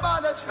them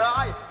nobody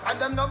try. And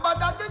them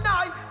nobody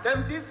deny.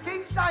 Them this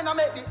King Shine and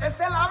make the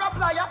SLR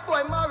apply. A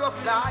boy more of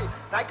fly.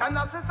 Like an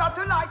assessor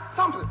to light.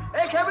 Sample,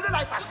 AK with the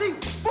light, I sing.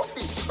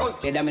 Pussy.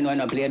 They them in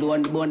one play, the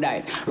bone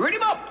dice. Ready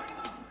him up.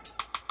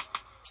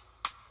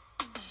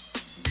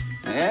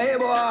 Hey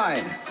boy,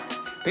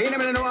 pay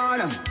them in the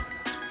one.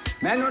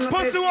 Man,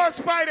 Pussy Wolf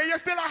Spider, you're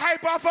still a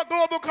hype off a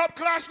Global Cup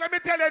clash. Let me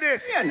tell you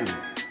this. Yeah, no.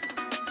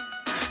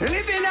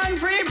 Living on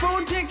free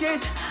food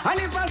ticket. And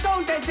if a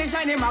sound test the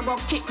shine, him a go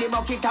kick the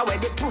bucket away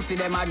the pussy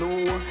them a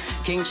do.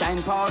 King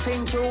Shine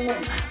passing through.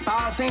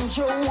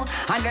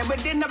 And then we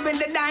didn't up in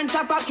the dance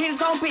up a kill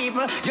some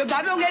people. You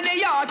gotta get the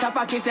yacht up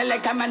a kill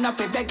select a man up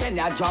in the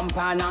Kenya jump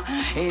on.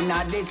 In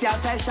a this year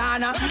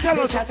session.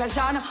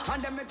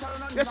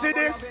 You see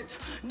this?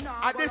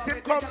 I this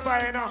him come for,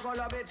 you know.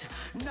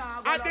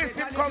 I this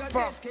him come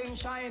for.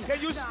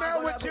 Can you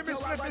smell what Jimmy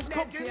Spliff is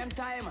cooking?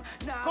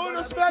 Can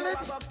you smell it?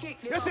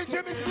 You see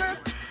Jimmy Spliff?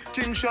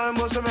 King Shine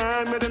was the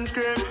man, made them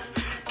scream.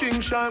 King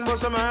Shine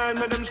was the man,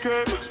 made them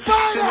scream.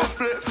 Spider! Jimmy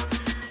Spliff.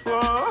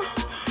 Whoa.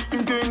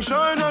 King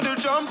Shine on the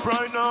jump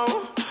right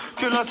now.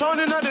 Killer sound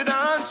in the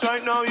dance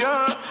right now,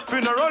 yeah.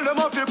 Finna roll them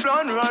off your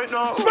plan right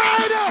now.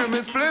 Spider! Jimmy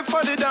Spliff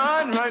for the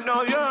dance right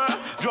now,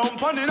 yeah.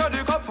 Jump on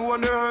the cup when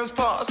the hearse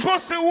pass.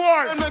 Pussy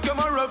war. And make him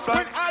a rough When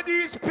like.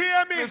 Addies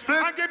pay me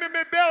and give me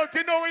my belt,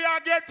 you know where I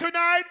get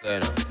tonight?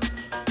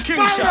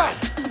 King Shine.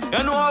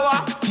 You know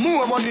what?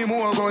 More money,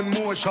 more gun,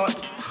 more shot.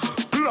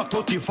 Glock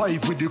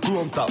 35 with the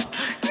chrome top.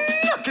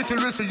 Knock it till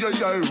you see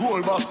your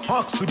roll back.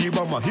 Axe to the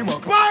bomber, him a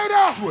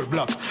Spider! roll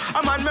black.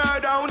 A man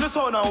murder on the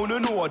sun, I wanna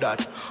know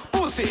that.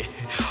 Pussy,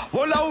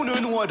 well I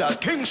wanna know that.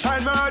 King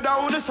Shine murder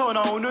on the sun,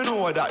 I wanna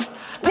know that.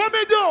 What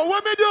me do?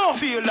 What me do?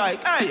 Feel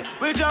like, hey,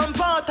 we jump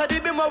out of the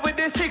bimmer with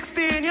the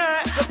 16,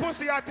 yeah. The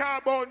pussy I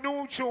talk about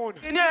new tune.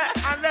 Yeah.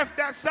 I left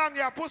that song,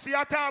 yeah. Pussy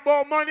I talk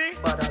about money.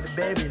 But I'm the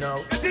baby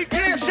now. You see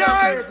King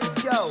Shine?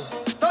 Yo,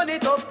 turn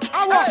it up.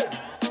 I want.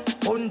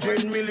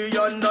 $100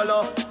 million,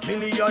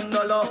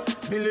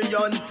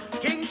 million.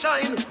 King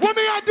Shine. What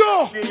me I do?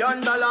 $1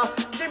 million.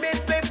 Jimmy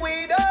Spliff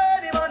we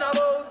dirty man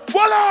about.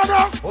 What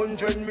order?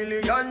 $100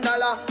 million.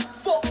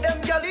 Fuck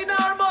them girl in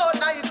our mouth,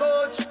 night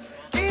coach.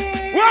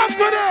 What to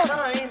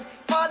them?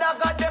 Father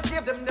God, they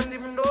save them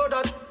even know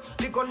that.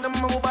 The gun them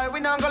mobile, we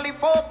not gonna live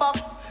for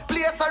back.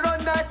 Place a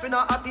run nice, we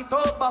not at it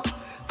up back.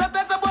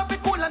 Sometimes I want be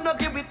cool and not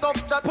give it up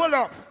chat. Pull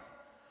up.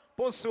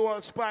 Pussy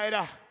old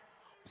Spider.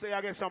 So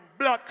you get some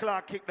blood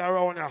clot kicked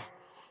around here.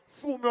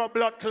 Fool me a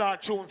blood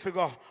clot tune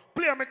figure.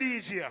 Play me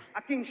DJ.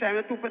 A King Shine,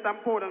 we 2 pet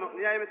and powder.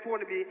 Yeah, we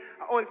want to be a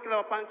old skill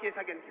of pancakes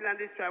again. Kill and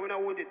destroy, we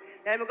don't want it.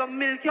 Yeah, we got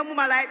milk your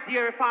mama like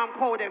dairy farm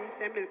cow them.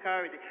 Say milk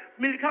already.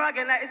 Milk her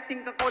again like it's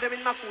thing to cow them in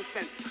Macoos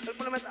pen. Get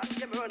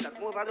me around that.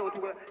 Move out.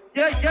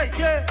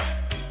 Yeah.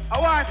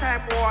 A war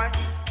time, boy.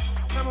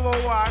 Remember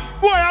about war?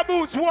 Boy, a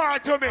boots war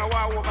to me. A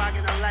war over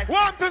again of life.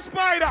 One to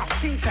Spider.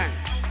 King Shine.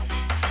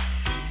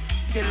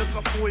 They look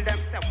so fool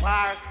themselves.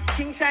 War.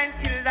 King Shine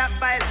till that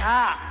by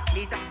law.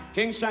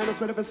 King Shine is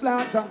sort of a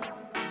slanter.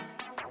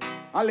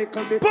 A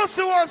little bit.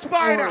 Pussy war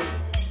Spider.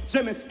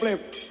 Jimmy Spliff.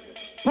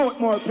 Put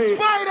more people.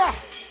 Spider.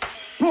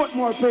 Put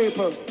more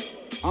people.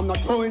 I'm not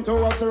going to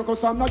a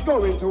circus. I'm not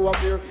going to a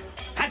fair.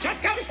 I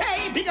just gotta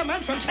say, bigger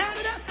man from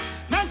Canada,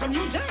 man from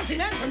New Jersey,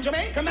 man from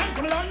Jamaica, man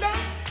from London.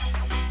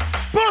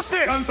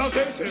 Pussy. Kansas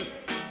City.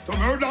 To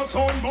murder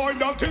some boy,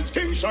 that is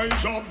King Shine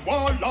job.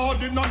 War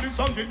Lord in the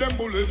sun, give them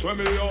bullets when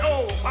me up.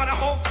 Yo, Father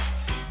Hawks,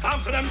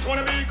 come to them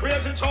 20 be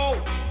crazy too.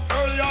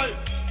 Early eye,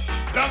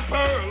 Black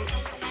Pearl.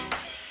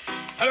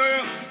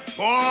 Hey,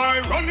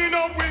 boy, running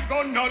up with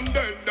gun and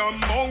dead. Them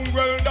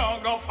mongrel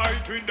dog a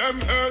fight with them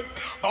head.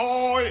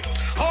 Boy,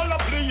 all a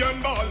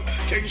playing ball.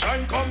 King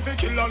Shine come fi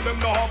kill and them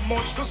not have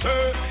much to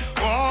say.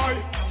 Boy,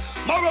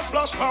 Mara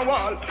splash my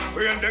wall.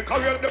 When they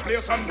carry the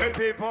place and dead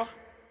people.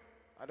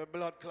 At the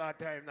blood clot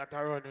time that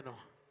I run, you know.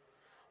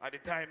 At the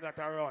time that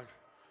I run.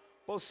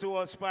 Pussy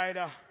old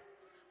Spider.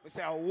 We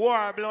say a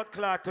war blood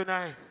clot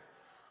tonight.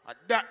 And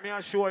that me I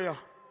show you.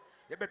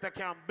 You better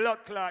can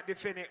blood clot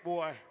defend it,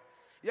 boy.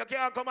 You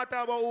can't come and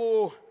talk about,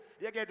 oh,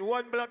 you get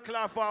one blood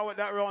clot forward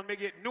that round,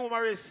 make it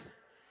numerous.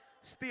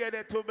 Stay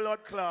there to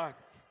blood clot.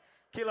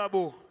 Killer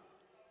boo.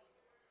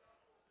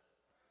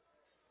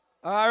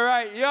 All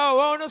right, yo, I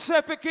want to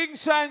say for King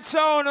Shine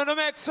sound, I want to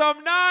make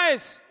some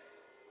noise.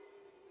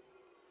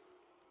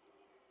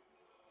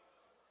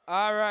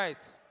 All right,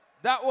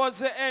 that was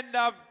the end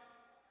of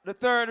the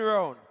 3rd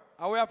round.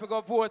 And we have to go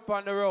vote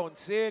on the round,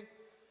 see?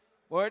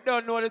 Well, we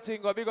don't know the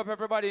thing, go big up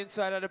everybody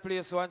inside of the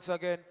place once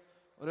again.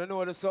 We don't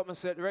know the something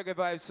set, Reggae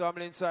Vibes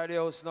family inside the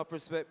house, no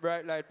respect,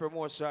 Bright Light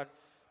Promotion.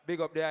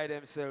 Big up the eye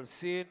themselves,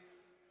 see?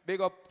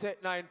 Big up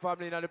Tech 9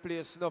 family in the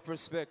place, no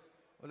respect.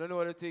 We don't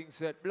know the thing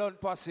set,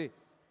 Blunt Posse.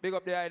 Big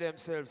up the eye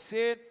themselves,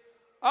 see?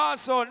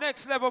 Also,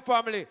 Next Level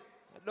family.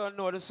 I don't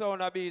know the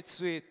sound of beat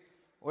sweet.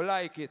 We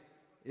like it.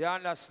 You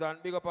understand?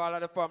 Big up all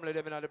of the family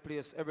them in the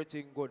place.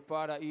 Everything good.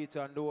 Father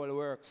Ethan, the whole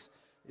works.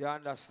 You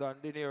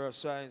understand? Dinero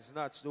Shines,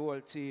 Natch, the whole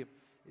team.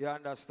 You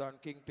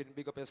understand? Kingpin,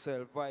 big up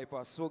yourself. Viper,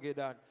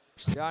 Sugidan.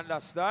 You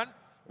understand?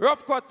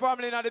 Rough Cut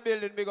family in the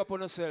building, big up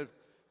on yourself.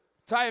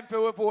 Time for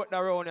we vote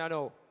around you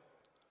now.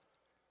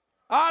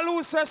 All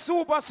who say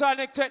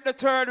Supersonic take the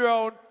 3rd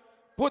round,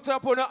 put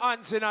up on the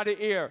hands in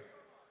the air.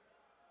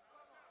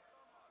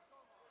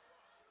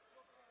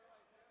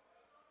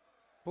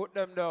 Put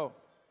them down.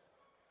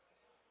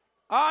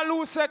 All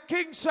who say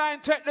King Shine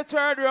take the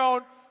 3rd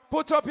round,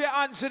 put up your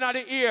hands in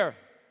the air.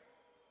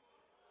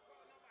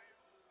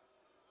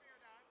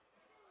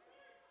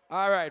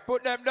 All right,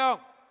 put them down.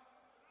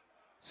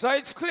 So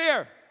it's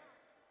clear.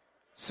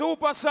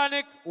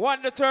 Supersonic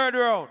won the 3rd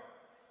round.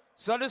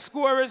 So the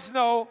score is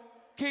now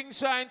King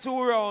Shine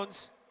 2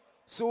 rounds,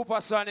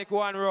 Supersonic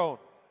 1 round.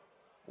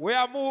 We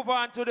are moving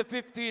on to the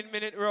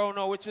 15-minute round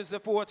now, which is the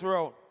 4th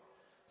round.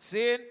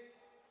 See?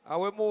 And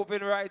we're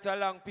moving right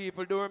along,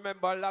 people. Do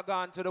remember, log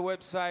on to the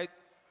website,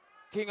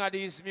 King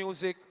Addies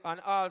Music on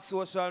all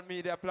social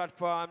media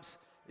platforms.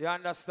 You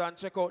understand?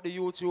 Check out the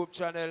YouTube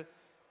channel.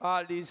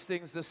 All these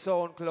things, the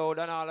SoundCloud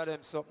and all of them,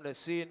 something they're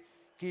seeing.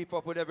 Keep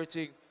up with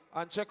everything.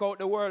 And check out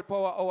the World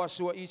Power Hour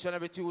show each and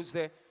every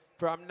Tuesday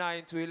from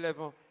 9 to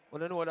 11.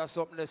 When you know that's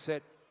something they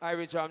said,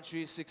 Irish Jam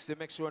 360,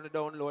 make sure you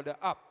download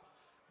the app.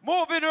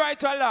 Moving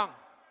right along.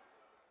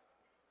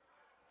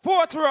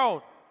 4th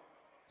round.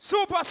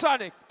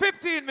 Supersonic,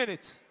 15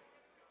 minutes.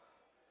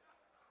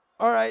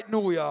 All right,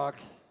 New York.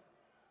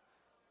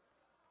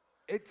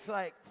 It's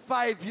like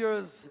 5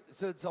 years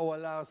since our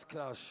last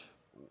clash.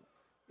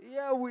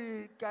 Yeah,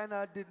 we kind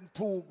of didn't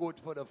too good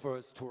for the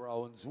first 2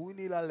 rounds. We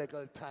need a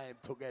little time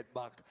to get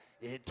back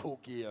into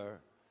gear.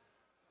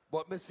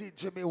 But me see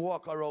Jimmy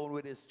walk around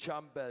with his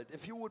champ belt.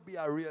 If you would be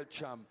a real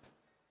champ,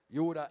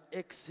 you would have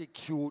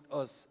execute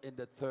us in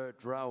the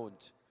 3rd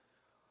round.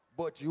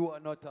 But you are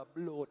not a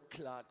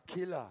blood-clot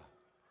killer.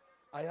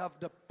 I have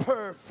the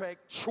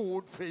perfect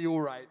tune for you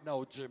right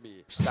now,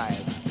 Jimmy.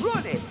 Style.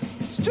 Run it.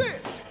 Straight.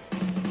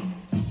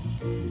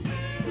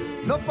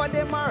 Enough of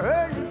them are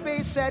early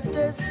pace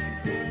setters,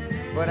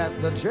 but as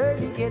the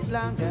journey gets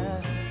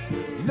longer,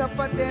 enough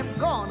of them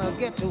gonna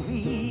get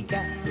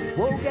weaker.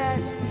 Whoa,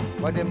 God,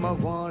 but them are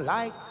going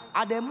like,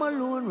 are them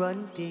alone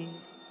run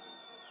things.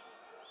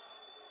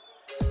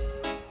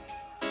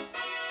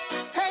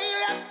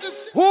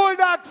 Hold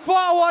that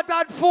forward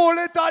and fold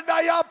it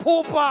under your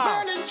pooper.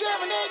 Berlin,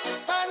 Germany,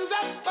 fans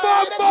are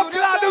Bumbo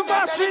clad the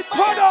machine,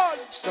 turn on.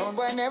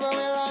 Someone never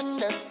will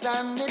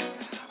understand it.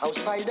 How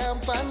spider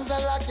and fans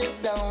are lock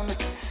it down.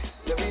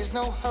 There is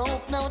no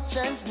hope, no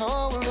chance,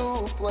 no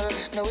loop. Well,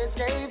 no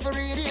escape for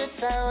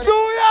idiots out. New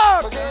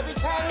York! Cause every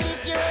time you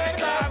lift your head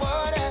above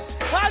water,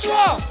 try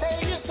to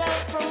save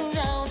yourself from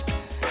drown.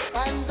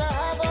 Fans are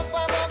half up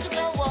above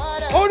the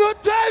water. Oh,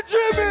 don't tell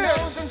Jimmy!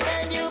 Nose and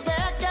send you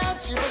back down,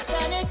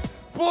 supersonic.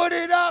 Put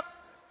it up.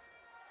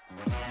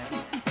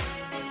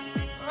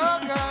 Oh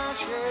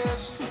gosh,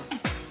 yes.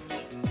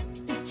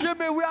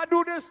 Jimmy, we are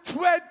doing this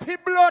 20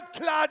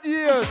 blood-clad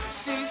years.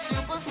 See,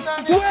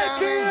 supersonic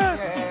 20 years.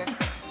 Yeah.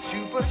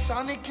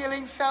 Supersonic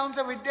killing sounds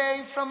every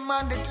day from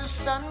Monday to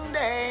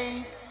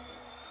Sunday.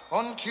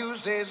 On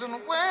Tuesdays and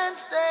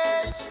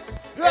Wednesdays.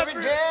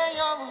 Every day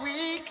of the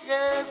week,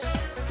 yes.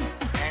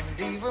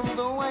 And even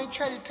though I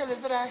try to tell you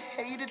that I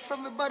hate it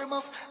from the bottom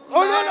of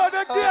my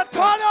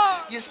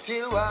heart, you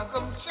still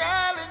welcome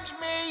challenge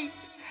me.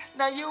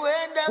 Now you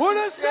end up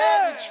in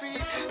cemetery.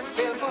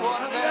 Feel for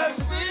one of them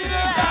sweet.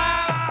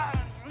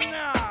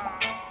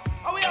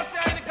 Oh, we are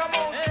saying to come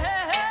on.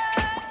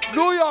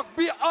 New York,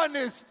 be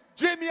honest.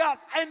 Jimmy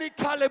has any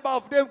caliber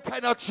of them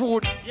kind of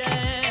tune. Yeah.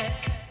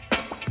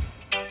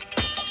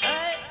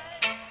 Hey.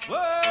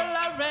 World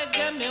of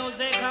reggae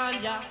music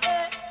on ya.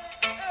 Hey.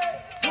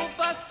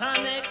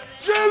 Supersonic.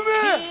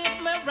 Jimmy!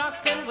 Keep me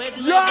rocking with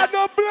you're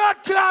the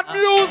blood-clad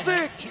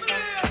music.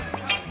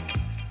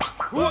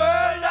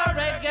 World of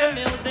reggae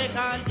music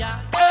on ya.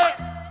 Hey.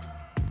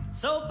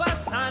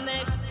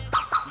 Supersonic.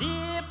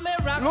 Keep me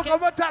rocking. Look how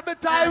much time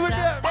with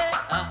them.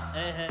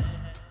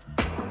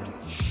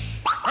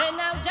 And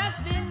now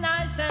just be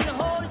nice and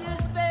hold your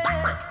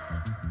space.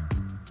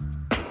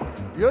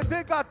 You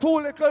take a 2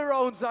 little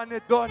rounds and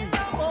it done.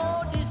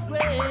 No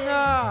disgrace.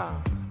 Nah.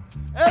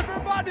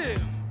 Everybody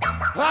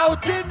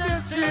out in the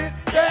street,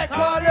 they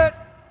call it.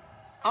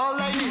 All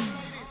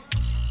ladies.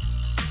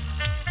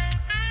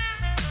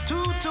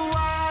 2 to 1.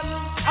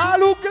 All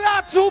who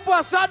glad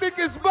Supersonic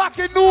is back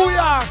in New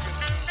York.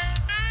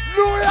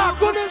 New York,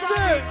 couldn't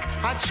say.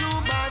 A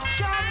true bad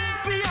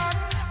champion.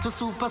 To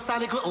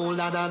Supersonic, we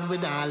older than we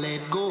not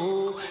let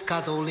go.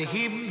 Cause only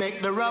him make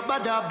the rubber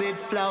dub it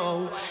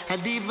flow.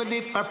 And even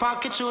if our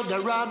pocket should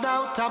run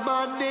out of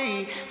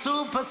money,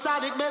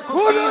 Supersonic make we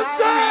feel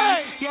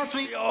like we. Yes,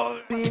 we all.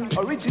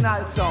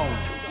 Original sound.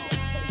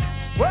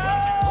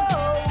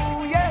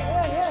 Whoa,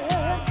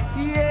 yeah,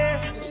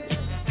 yeah.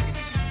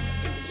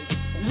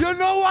 You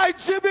know why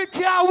Jimmy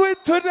can't win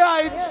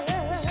tonight?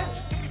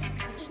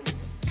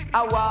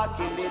 I walk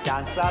in the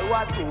dance hall,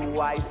 what do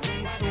I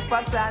see?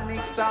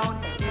 Supersonic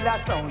sound, killer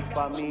sound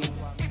for me.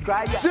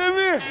 Cry out.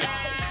 Jimmy,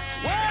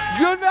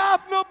 you don't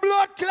have no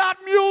blood clot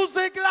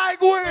music like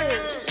we.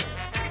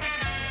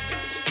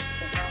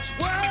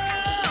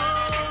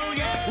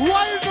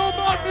 Why no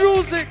more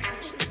music?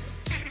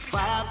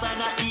 Fire up and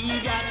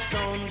a got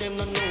sound, them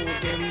no know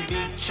them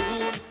big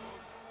tune.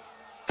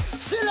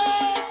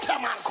 Silence!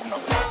 Come on, come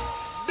on.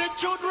 The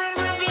truth will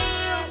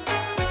reveal.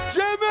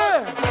 Jimmy!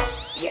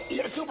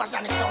 Yeah,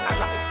 Supersonic sound as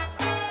well.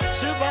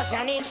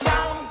 Supersonic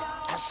sound,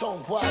 a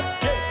sound what?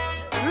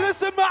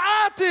 Listen,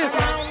 my artist.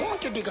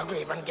 Won't you dig a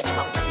grave and get him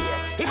out of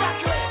here?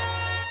 Evacuate.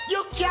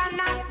 You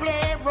cannot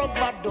play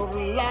rubber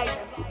dull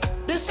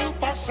like the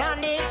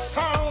Supersonic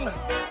sound.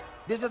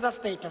 This is a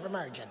state of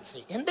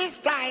emergency. In this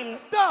time,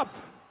 stop.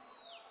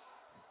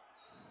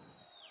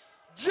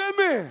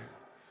 Jimmy,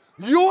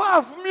 you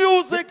have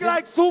music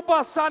like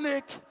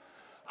Supersonic.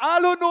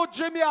 I don't know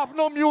Jimmy have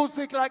no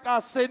music like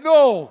us. Say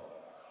no.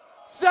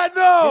 Say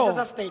no. This is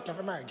a state of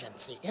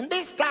emergency. In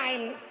this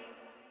time,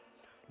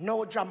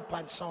 no jump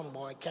pad sound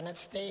boy cannot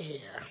stay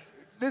here.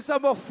 This is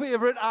my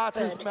favorite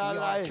artist, man.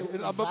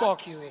 In my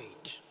box.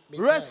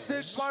 Rest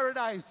in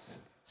paradise.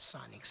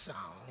 Sonic Sound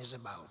is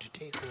about to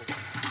take over.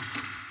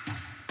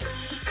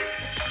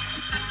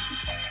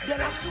 Then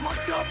I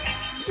smoked up.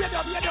 Get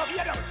up.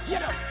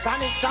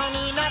 Sonic Sound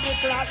in the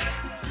clash.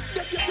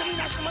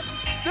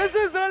 This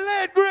is the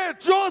late great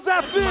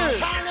Joseph Hill.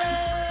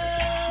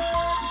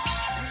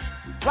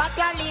 What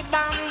a li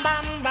bam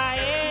bam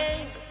bae.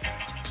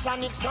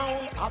 Sonic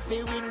Sound, I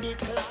feel win the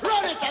clash.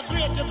 Run it, a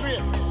great.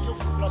 You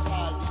plus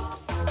all.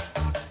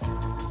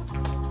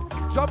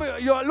 Johnny,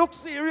 you look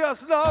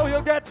serious now,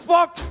 you get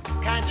fucked.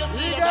 Can't you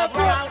see you run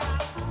out?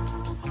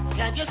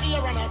 Can't you see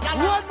you run out?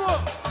 One more.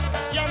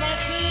 You may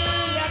see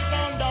your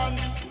sound done.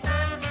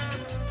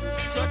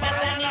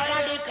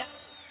 Supersonic.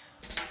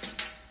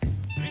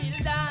 Real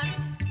Dan,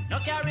 no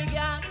carry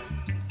gang.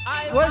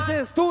 What's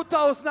this?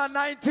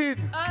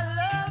 2019. I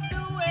love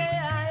the way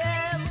I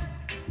am.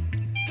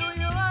 Do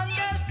you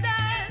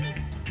understand?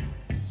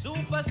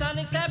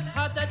 Supersonic step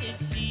hotter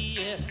this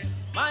year.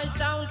 My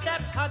sound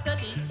step hotter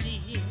this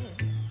year.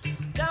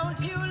 Don't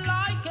you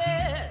like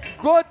it?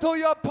 Go to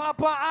your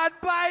papa and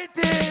bite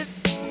it.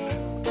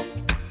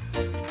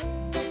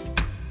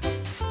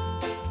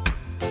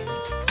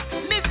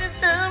 Listen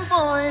down,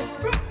 boy.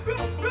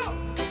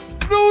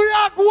 New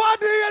York, what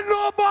do you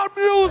know about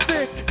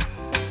music?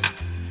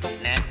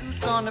 Who's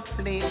gonna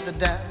play the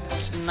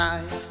dance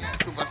tonight?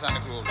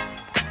 Supersonic rule.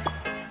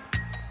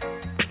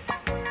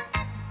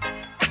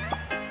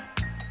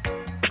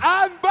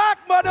 I'm back,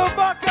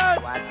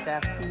 motherfuckers. What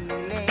a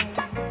feeling.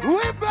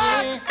 We're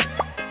back.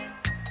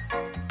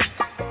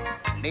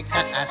 Liquor,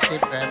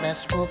 acid, vermin,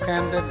 smoke,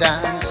 and the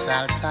dance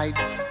outside.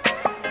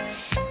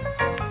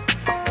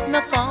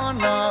 No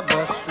corner,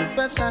 but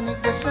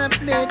Supersonic just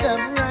play the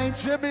right.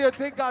 Jimmy, you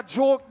think I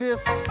joke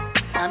this?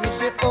 And me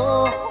say,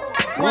 oh,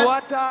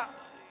 what a...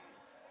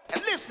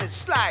 And listen,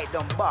 slide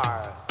on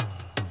bar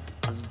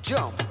and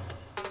jump.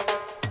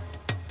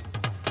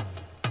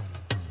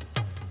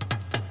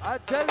 I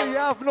tell you, you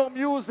have no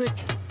music.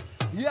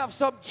 You have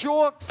some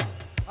jokes,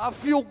 a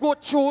few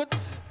good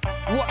tunes.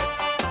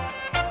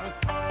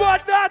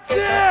 But that's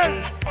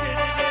it!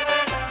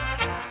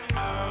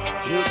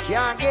 You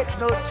can't get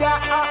no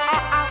job.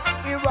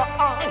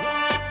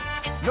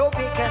 No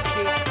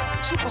vacancy.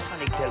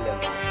 Supersonic tell them.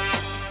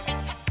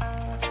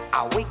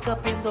 I wake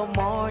up in the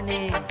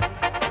morning.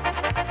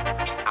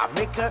 I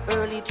make an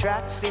early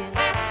tracks in.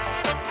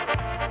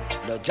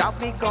 The job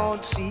me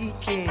gone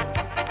seeking.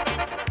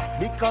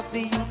 Because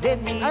the youth they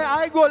need.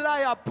 I go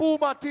lie, a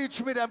Puma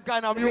teach me them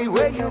kind of music.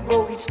 Everywhere you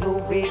go, it's no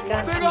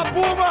vacancy. Big up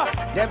Puma.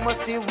 They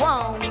must say,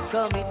 wow, we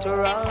coming to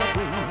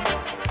robbery.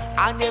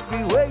 And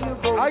everywhere you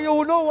go. And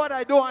you know what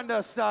I don't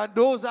understand?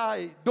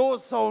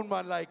 Those sound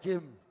man like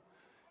him.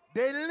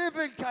 They live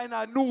in kind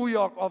of New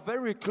York or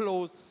very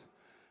close.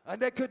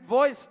 And they could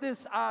voice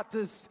this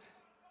artist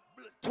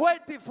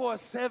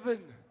 24/7.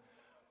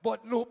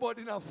 But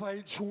nobody not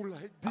find true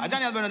like this.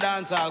 Daniel been a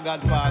dancehall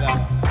godfather.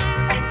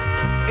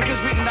 It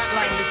is written that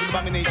line, this is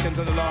abomination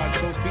to the Lord.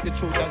 So speak the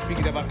truth and speak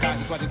it ever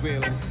cast what it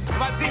will. If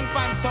I sing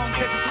pan sound,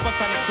 test the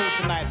Supersonic truth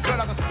tonight. Blood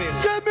like a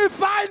space. Let me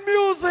find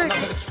music. Not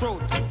the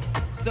truth.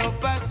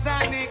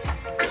 Supersonic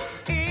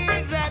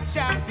is a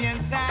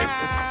champion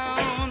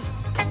sound.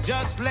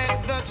 Just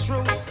let the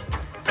truth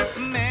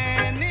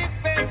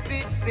manifest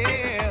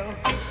itself.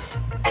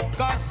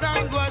 Cause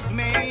sound was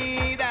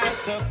made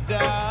out of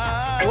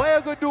dust. What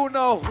you gonna do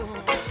now?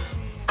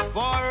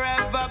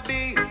 Forever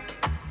be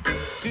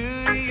to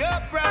your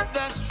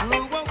brothers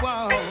true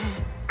one.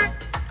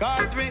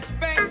 God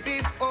respect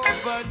is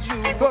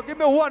overdue. Go, give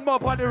me one more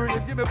on the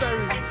rhythm. Give me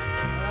berry.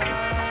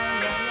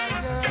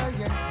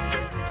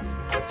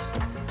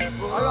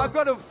 I'm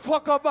gonna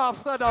fuck up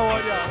after that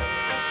one, yeah.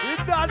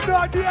 It's not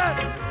done yet.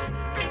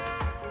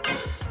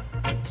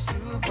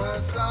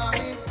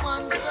 Supersonic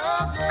once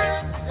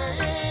again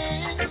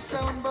saying,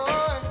 sound boy,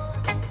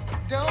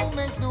 don't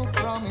make no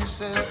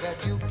promises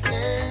that you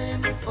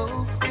can't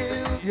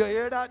fulfill. You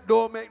hear that?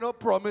 Don't make no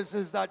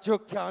promises that you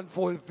can't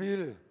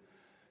fulfill.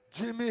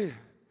 Jimmy,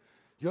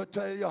 you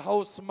tell your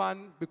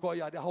houseman, because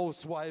you're the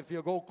housewife,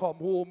 you go come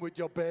home with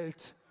your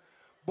belt.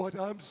 But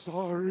I'm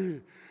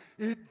sorry,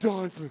 it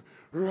done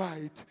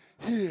right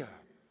here.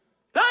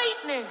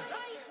 Lightning,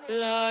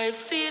 life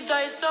seeds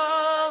I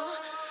sow.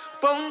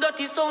 Pound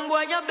dirty sound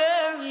boy you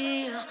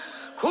bury.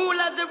 Cool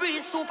as the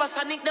breeze,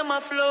 Supersonic them a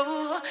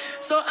flow.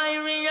 So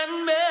Irie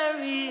and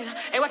Mary.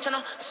 Hey, watch you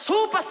now,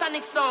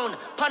 Supersonic sound.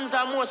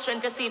 Panzer more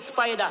strength to see it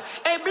spider.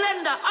 Hey,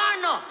 Blender,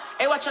 Arno.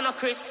 Hey, watch you now,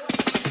 Chris.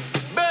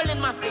 Berlin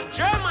massive,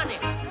 Germany.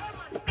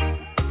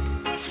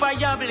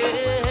 Fire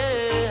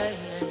blaze.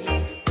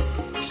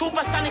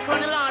 Supersonic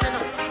run along, you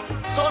know.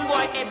 Sound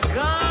boy head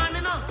gone,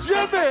 you know.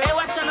 Jimmy. Hey,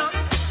 watch you now.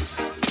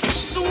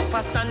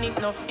 Supersonic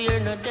no fear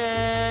no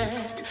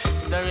death.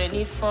 Nor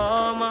any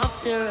form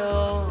of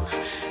terror.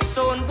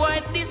 Sound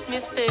boy this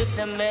mistake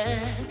the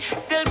man.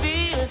 They'll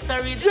be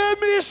sorry.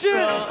 Jimmy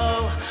shit.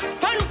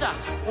 Panzer Gaza,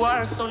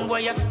 war son boy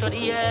you study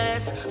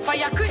yes.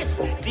 Fire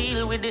Chris,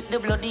 deal with it the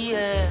bloody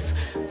yes.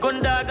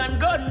 Gun dog and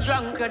gun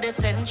drunk are the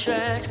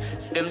centred.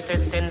 Them say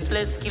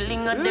senseless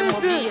killing and them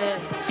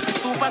obvious.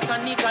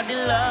 Supersonic are the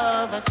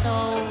love of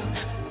sound.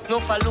 No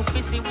for look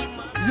see we.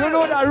 You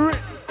know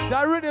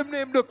that rhythm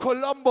named the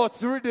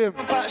Columbus rhythm.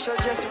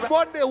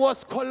 Monday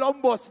was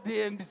Columbus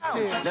Day in the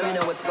States. Now we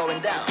know what's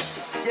going down.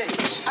 Yeah,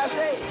 I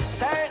say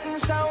certain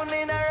sound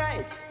in a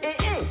right.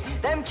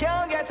 Them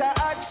can't get a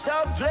hot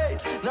stop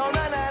plate. No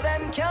none of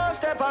them can't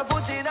step a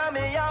foot in a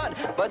me yard.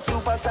 But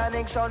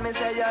supersonic sound me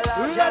say you're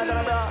large and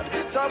abroad.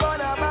 So on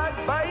a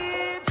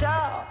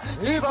backbiter,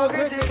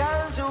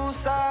 hypocritical to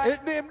side.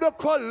 It named the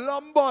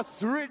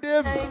Columbus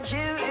rhythm. Thank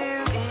you.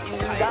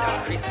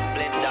 Chris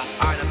Splendor.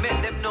 I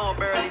make them know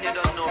Berlin, you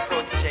don't know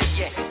Protege,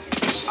 yeah.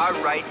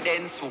 Alright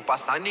then,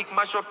 supersonic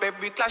mash up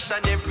every clash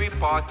and every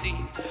party.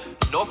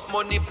 Enough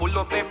money pull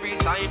up every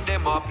time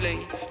them a play.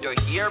 You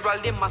hear all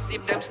the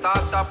massive them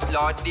start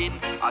applauding.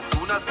 As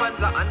soon as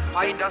Panzer and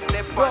Spider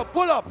step up. Bro,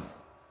 pull up.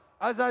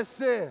 As I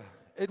say,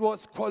 it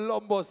was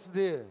Columbus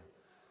Day.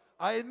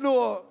 I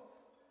know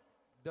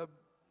the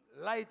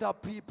lighter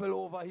people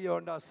over here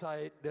on that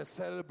side, they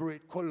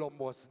celebrate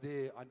Columbus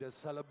Day and they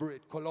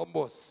celebrate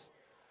Columbus.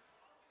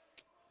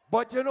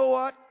 But you know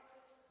what?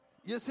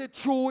 You see,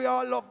 true, we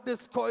all love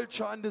this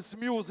culture and this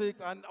music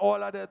and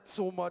all of that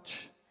so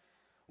much.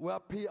 We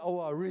pay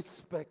our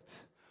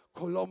respect.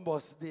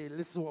 Columbus Day.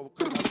 Listen what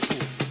we're going to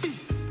do.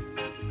 Peace.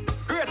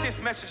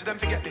 Greatest message, don't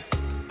forget this.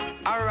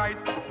 All right.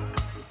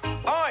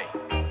 Oi,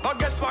 but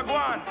guess what, go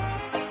on?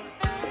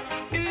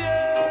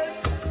 Yes,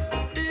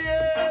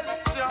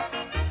 ja.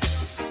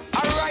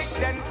 All right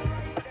then,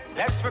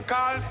 let's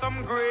recall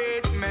some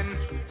great men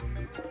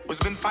who's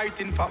been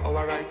fighting for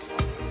our rights.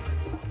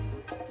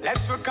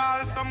 Let's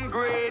recall some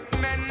great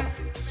men.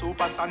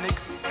 Supersonic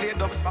played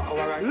dubs for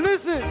our rights.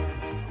 Listen.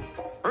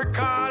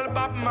 Recall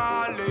Bob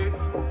Marley.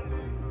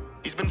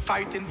 He's been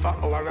fighting for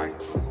our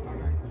rights.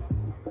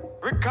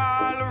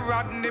 Recall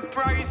Rodney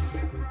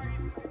Price.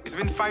 He's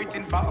been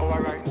fighting for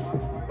our rights.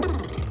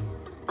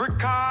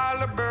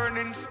 Recall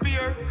Burning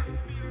Spear.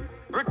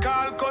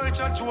 Recall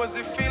Culture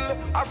Joseph Hill.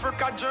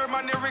 Africa,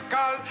 Germany.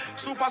 Recall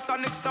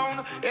Supersonic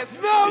Sound. Yes,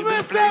 no,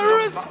 Mr.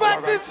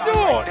 Respect this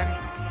dude.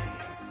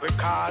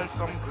 Recall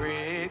some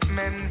great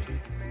men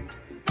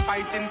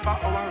fighting for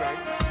our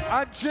rights.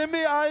 And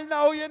Jimmy, all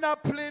now you're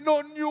not playing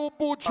no new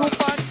Buju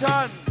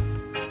Banton.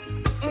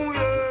 Ooh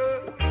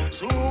yeah,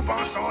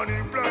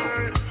 Supersonic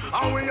play,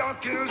 and we are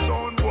kill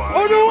some boy.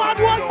 Oh, do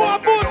one more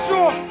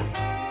Buju.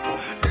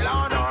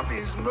 Lord of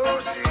His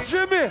mercy,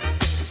 Jimmy.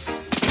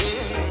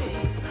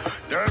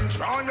 Them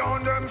try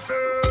on them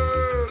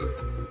fail.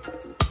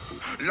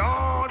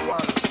 Lord,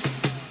 what?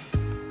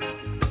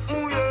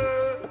 Ooh yeah.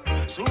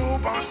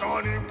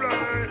 Supersonic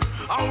play,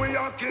 and we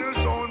are kill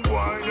some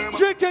boy.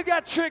 Chicken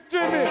get tricked,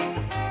 Jimmy.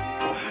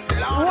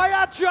 Why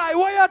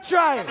you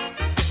try?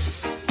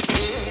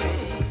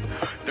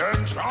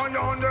 Them try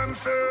on them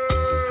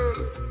fail.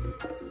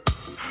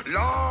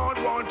 Lord,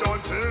 want a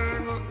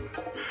thing.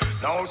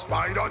 Now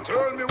Spider,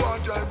 tell me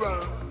what I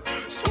want.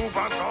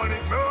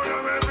 Supersonic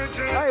murder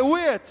everything. Hey,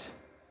 wait.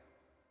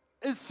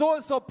 It's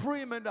so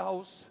supreme in the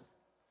house.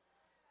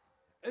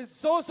 It's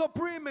so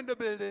supreme in the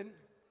building.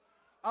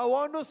 I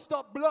want to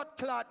stop blood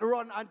clot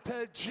run and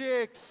tell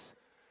Jakes,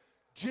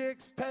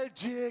 tell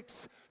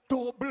Jakes,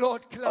 don't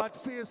blood clot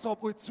face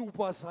up with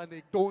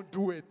Supersonic. Don't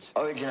do it.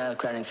 Original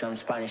Chronics from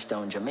Spanish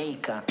Town,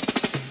 Jamaica.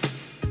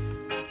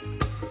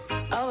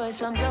 Always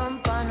some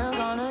jump on I'm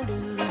gonna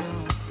do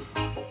now.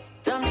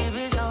 Some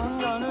babies I'm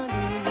gonna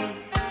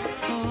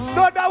do.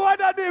 No, that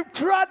one of them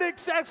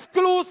Chronics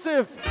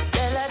exclusive.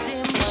 Tell a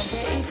team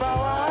if I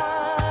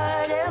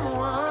want them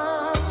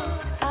one.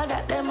 I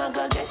got them I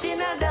go get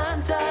in a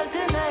dance all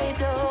tonight.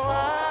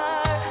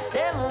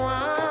 Them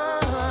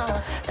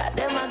one. That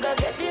them I go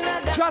get in a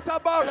dance. Shut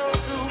about. No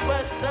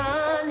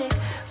Supersonic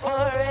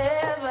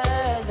forever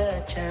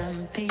the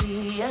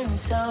champion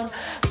sound.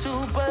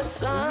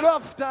 Supersonic.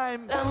 Love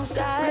time.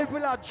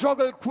 People are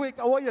juggle quick.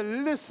 I want you to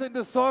listen to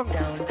the song.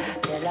 Down,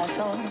 tell a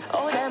song.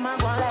 Oh, them a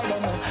go like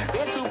them.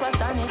 Real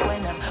Supersonic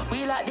when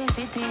we like the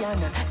city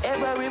and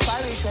every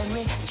parish when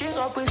we drink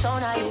up we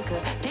sound a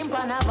liquor.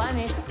 Timpana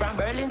vanish from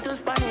Berlin to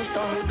Spanish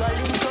Town. We go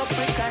link up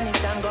with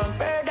Chronics and go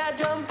bird a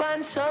jump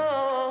and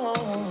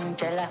song.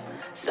 Tell a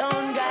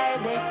sound guy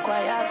be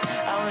quiet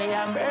and we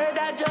a bird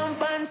a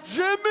jump and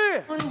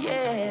Jimmy.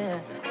 Yeah,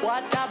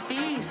 what a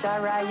piece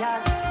of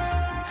riot.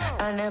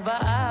 I never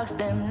ask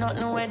them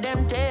nothing where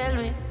them tell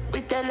we.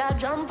 We tell a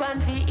jump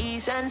and fi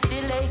east and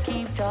still they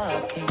keep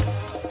talking.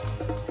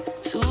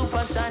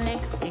 Supersonic,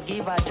 we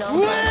give a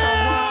jump and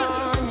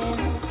a warning.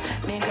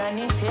 Me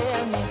granny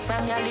tell me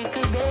from your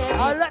little baby.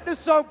 I'll let the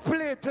song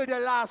play to the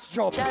last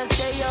drop. Shall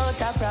stay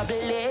out of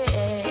probably.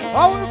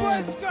 How we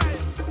boys going?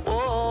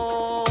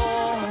 Oh,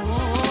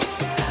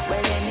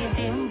 well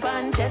anything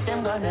pan test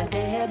them gonna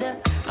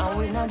dead. And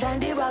we not join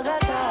the bag of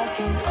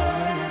talking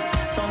on.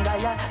 Some guy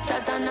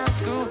shot and a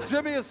screw.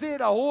 Jimmy, you see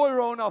the whole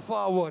round of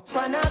forward.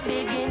 Wanna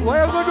begin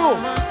what you gonna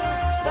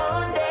do?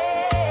 Sunday.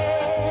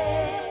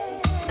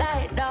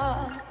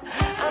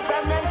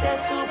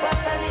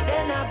 Supersonic,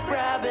 then a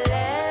problem.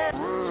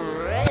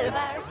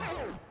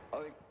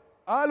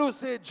 All who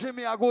say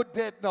Jimmy, I go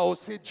dead now,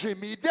 say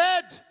Jimmy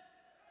dead.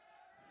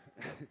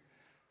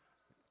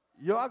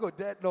 Yo, I go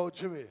dead now,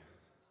 Jimmy.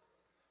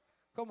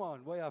 Come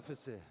on, what you have to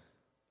say?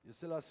 You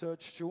still a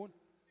search tune?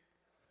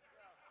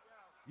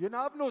 You don't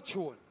have no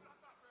tune.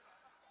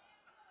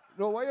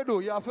 No, what you do?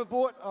 You have to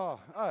vote? Oh,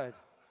 all right.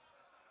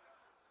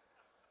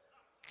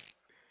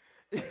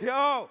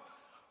 Yo,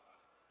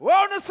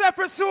 wanna say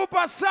for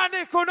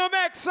Supersonic, gonna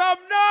make some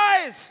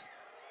noise?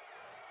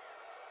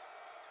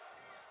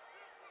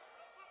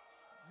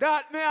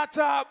 That me I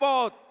talk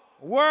about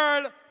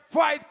World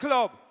Fight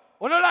Club.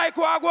 Wanna like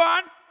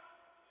Wagwan?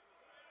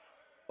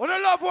 Wanna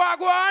love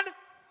Wagwan?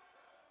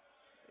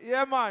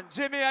 Yeah, man.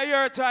 Jimmy, a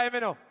your time,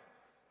 you know.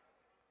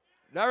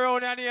 The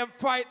round and him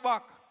fight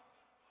back.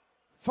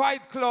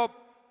 Fight Club.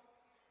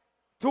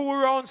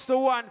 2 rounds to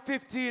 1,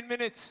 15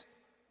 minutes.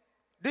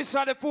 This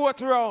is the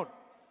 4th round.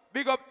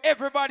 Big up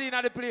everybody in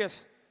the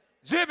place.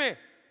 Jimmy,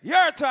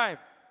 your time.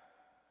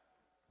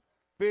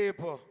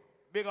 People,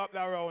 big up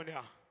that round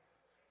here.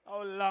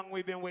 How long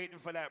we been waiting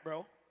for that,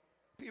 bro?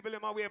 People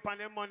in my way upon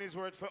their money's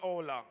worth for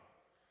how long?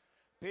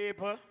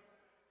 People,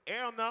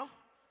 hear them now.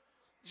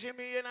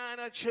 Jimmy, you're not in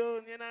a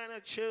tune, you're not in a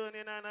tune,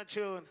 you're not in a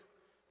tune.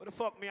 What the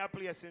fuck me I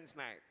play since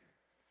night?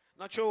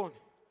 No tune.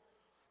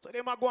 So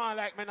they might go on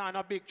like me on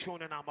a big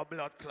tune and I'm a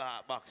blood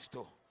clot box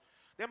too.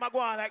 They might go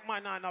on like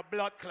man on a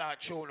blood clot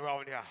tune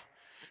around here.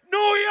 New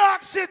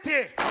York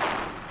City!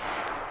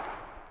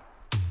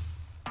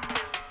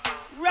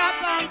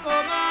 Rock and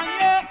come on,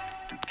 yeah.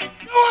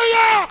 New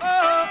York!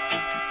 Oh,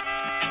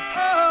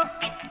 oh.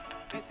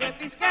 They said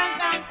this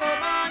can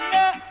come on,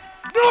 yeah.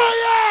 New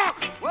York!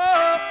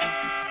 Whoa,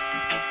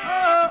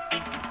 oh.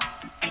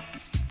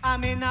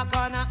 I'm in a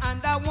corner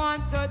and I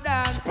want to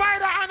dance.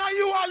 Spider, and are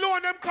you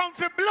alone? Them come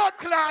for blood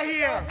clot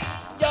here.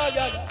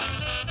 Yeah.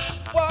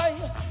 Why?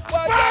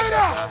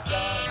 Spider!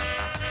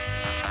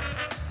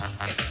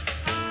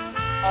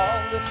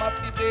 All the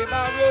massive they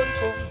my run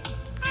come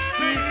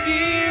to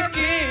hear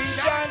King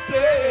Shine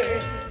play.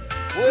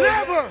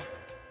 Level!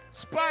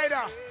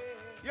 Spider,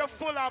 you're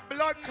full of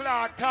blood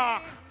clot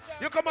talk.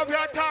 You come up here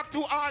and talk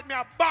too hard, me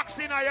a box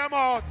in your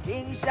mouth.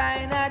 King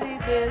Shine at the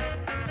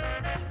best.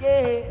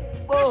 Yeah.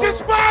 This is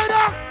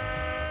Spider!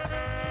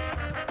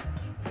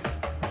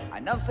 I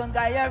know some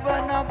guy a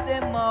run up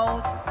them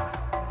mouth.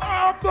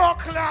 Oh,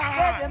 buckler!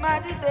 Say them are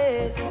the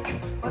best.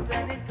 But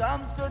when it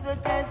comes to the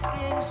test,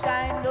 King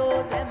Shine,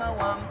 know them a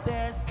one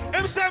best.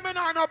 Him say me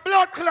on a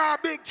blood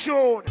clot big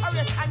tune. Oh,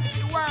 yes, and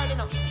the world, you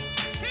know.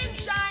 King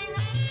Shine.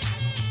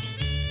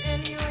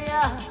 In New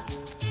York.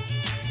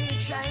 King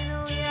Shine, New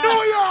York.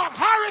 New York,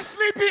 Harry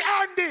Sleepy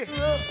Andy.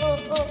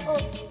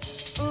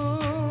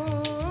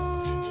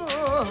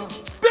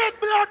 Big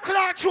blood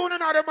clot tune in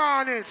the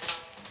morning.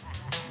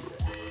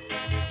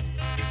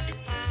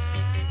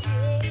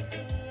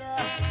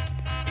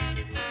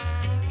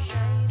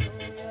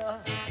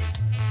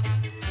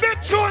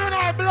 Big tune in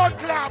our blood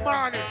clot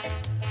morning.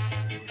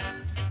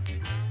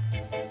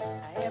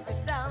 Every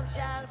sound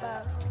shall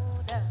bow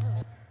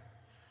down.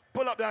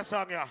 Pull up that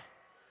song, yeah.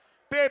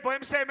 People,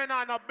 him say me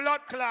on a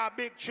blood clot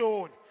big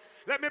tune.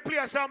 Let me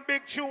play some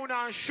big tune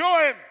and show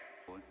him.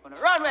 On the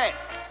runway.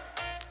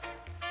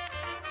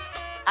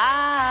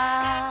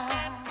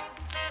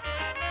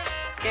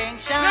 King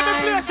Shine. Let me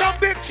play some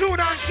big tune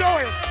and show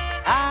him.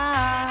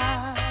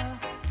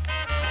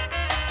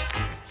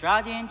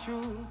 Trotting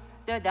through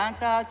the dance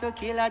hall to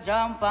kill a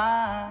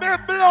jumper. Me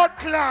blood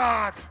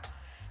clot.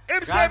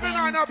 Him say me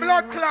on a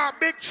blood clot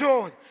big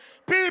tune.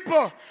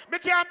 People, me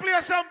can play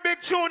some big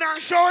tune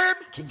and show him.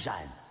 King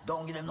Shine,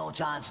 don't give them no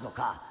chance, no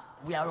car.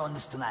 We are on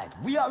this tonight.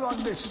 We are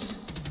on this.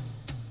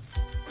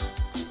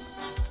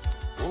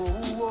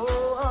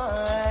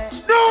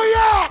 New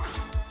York!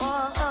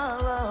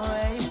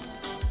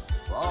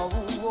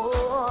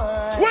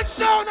 What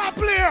sound I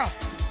play?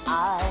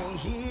 I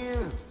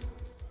hear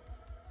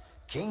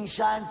King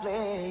Shine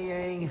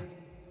playing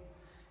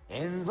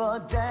in the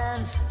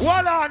dance.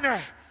 Hold on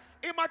there.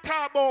 He might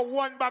talk about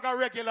one bag of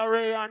regular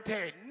Ray and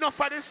Tay.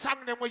 Enough of the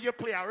song them when you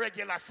play a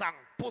regular song.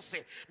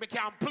 Pussy. Me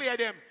can't play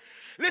them.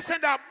 Listen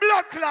to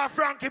blood clot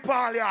Frankie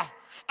Paul, yeah.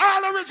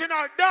 All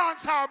original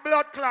dancehall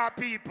blood clot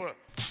people.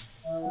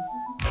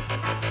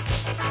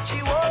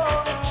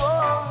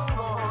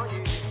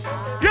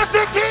 You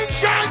see King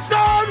Shine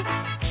sound?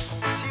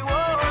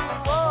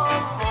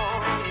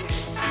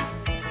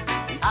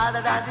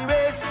 Other than the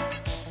race,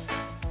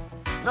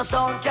 no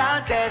sound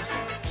can test.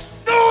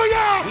 New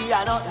York! We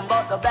are nothing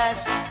but the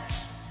best.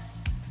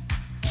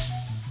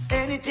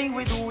 Anything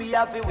we do, we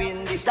have to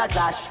win this a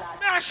clash.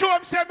 May I show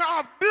him say me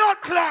have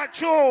blood clot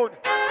tune.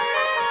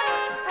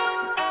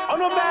 Oh,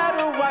 no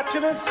matter what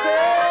you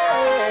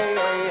say,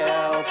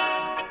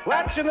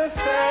 watching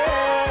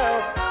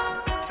yourself.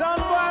 Son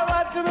boy,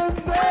 watching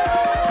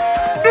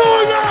yourself.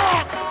 New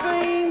York!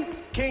 Sing,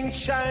 King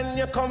Shine,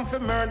 you come for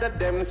murder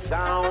them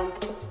sound.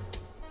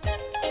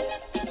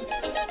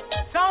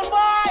 Sound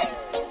boy,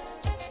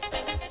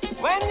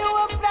 when you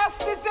a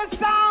blast, it's a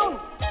sound.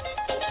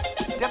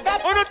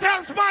 On the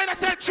tell Spider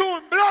said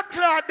tune, blood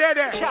clot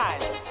dead.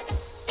 Child,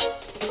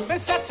 me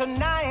said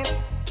tonight,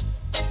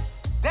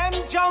 them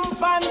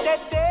jump on the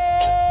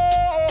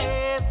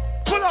dead.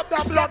 Pull up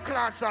that blood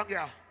clot song,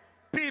 yeah.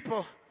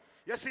 People,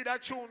 you see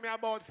that tune me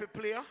about for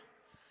player?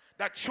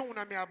 That tune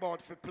me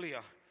about for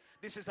player.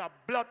 This is a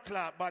blood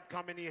clot bad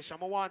combination.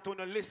 I want to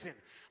listen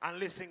and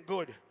listen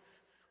good.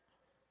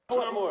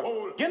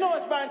 You know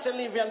it's Branch and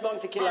Levy and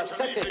Bounty Killer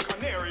set it.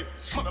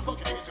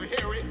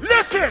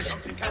 Listen!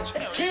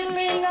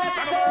 Killing us.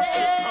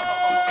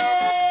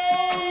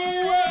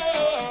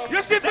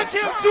 You see the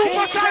kill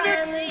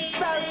Supersonic?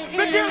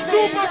 The kill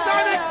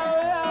Supersonic!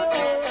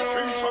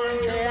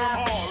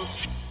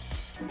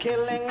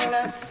 Killing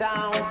the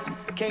sound.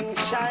 King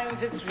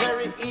shines, it's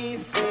very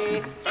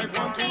easy. Like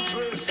 1, 2,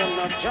 3. So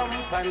no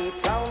jump and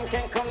sound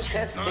can come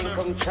testing,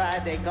 come try,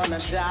 they gonna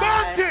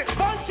die.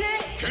 Bounty!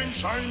 King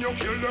shine, you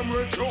kill them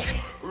with your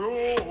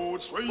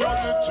roots,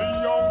 reality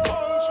and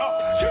culture.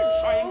 King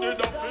shine did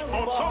a fit,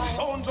 but some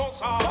sound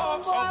just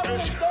talks of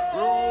it.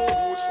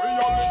 Roots,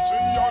 reality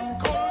and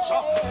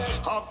culture.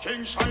 A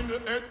King shine the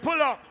head.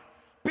 Pull up.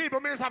 People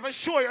may have to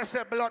show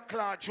yourself blood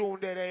clot tune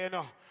there, you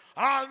know.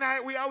 All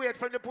night we are wait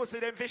for the pussy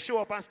them to show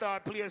up and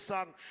start play a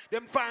song.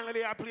 Them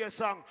finally I play a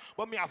song.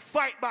 But me I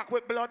fight back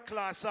with blood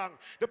clot song.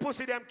 The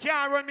pussy them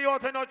can't run me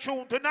out of no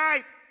tune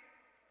tonight.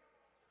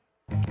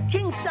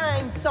 King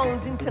Shine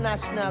Sounds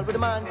International with the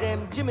man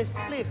them Jimmy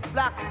Spliff,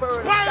 Black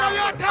Pearl, Spider,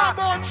 you're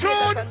talking about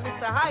tune. and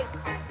Mr.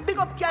 Hype. Big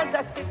up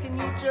Kansas City,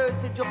 New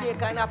Jersey,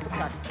 Jamaica and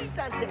Africa.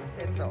 Keaton,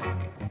 Texas. So.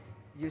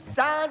 You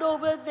sound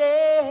over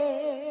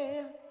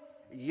there.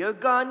 You're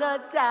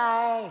gonna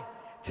die.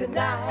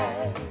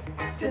 Tonight,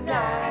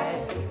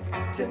 tonight,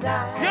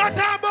 tonight. You're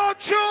talking about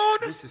tune?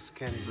 This is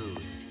Ken Boone.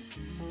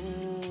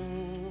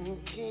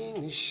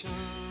 King Shine,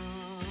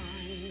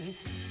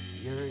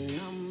 you're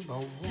number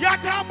one. You're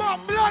talking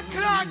about blood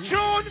clot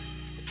tune?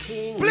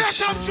 Play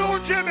some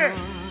tune, Jimmy.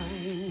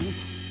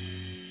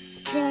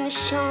 King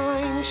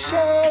Shine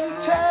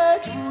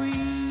sheltered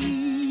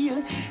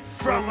we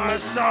from a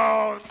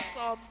sound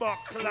number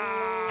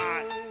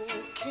clot.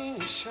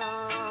 King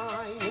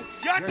Shine.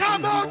 You're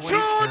talking about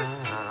tune?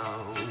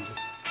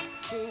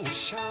 King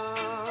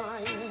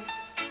Shine.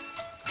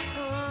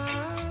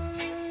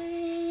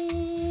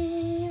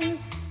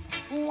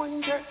 I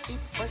wonder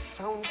if a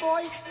sound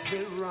boy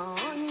will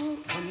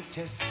run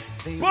contest.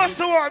 What's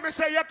the word? Me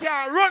say you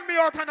can't run me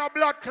out on a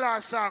blood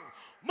clot song.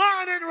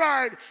 Morning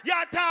ride.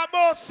 You're talking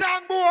about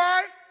song,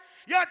 boy?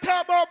 You're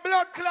talking about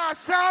blood clot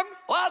song?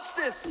 What's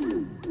this?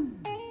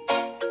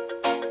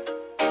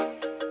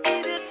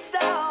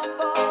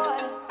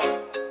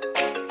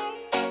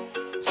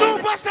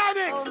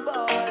 Supersonic!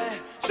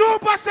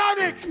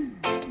 Supersonic!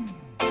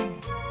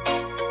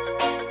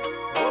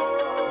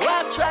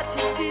 Watch what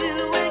you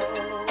doing.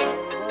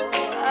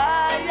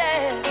 Ah,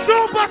 yeah.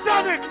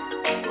 Supersonic!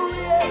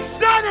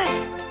 Sonic!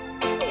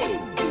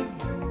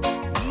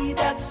 Hear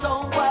that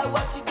song, boy,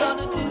 what you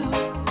gonna do?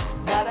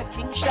 Now the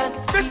King shines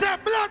his This is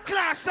blood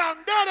class song,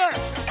 daddy!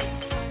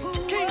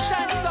 King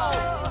shines song.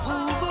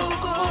 Boo, boo,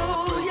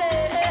 boo,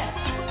 yeah.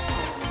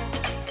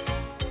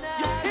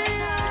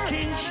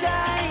 King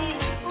shine.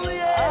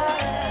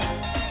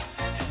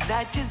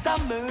 Tonight is a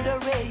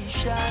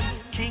murderation.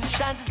 King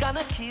Shines is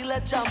gonna kill a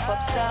jump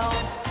up sound.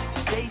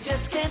 They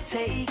just can't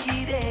take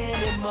it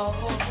anymore.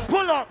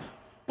 Pull up.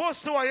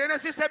 Bosso, you know,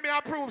 she said me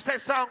approve, say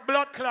song,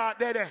 blood clot,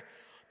 there.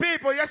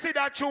 People, you see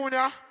that tune,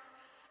 yeah?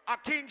 A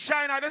King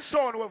Shine and the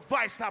sound will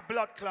voice that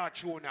blood clot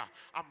tune, yeah?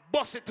 And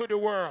bust it to the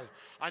world.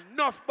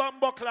 Enough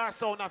bumbo class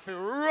sound, if you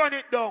run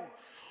it down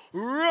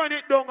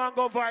and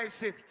go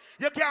voice it.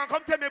 You can't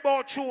come tell me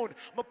about tune.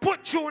 I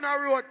put tune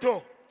on road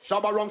too.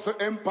 Shabba runs the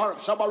emperor,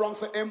 Shabba runs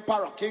the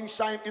emperor. King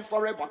Shine is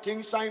forever,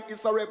 King Shine is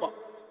forever.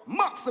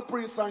 Max the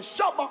Priest and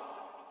Shabba,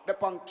 the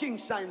pan King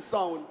Shine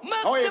sound.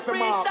 Max the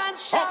Priest and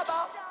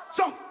Shabba.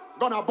 So,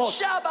 gonna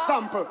bust, Shabba.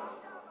 sample.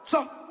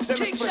 So,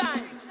 King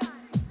Shine.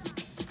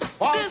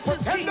 This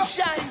is King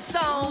Shine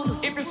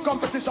sound. If it's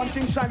competition,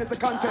 King Shine is the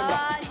contender.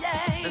 Ah,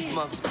 yeah. Let's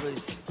Max the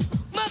Priest.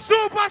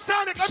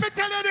 Supersonic, let me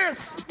tell you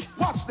this.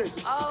 Watch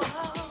this.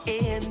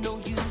 Ain't no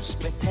use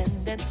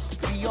pretending.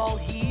 We all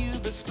hear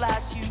the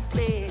splash you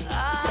play.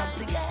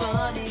 Something's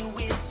funny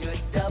with your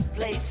dub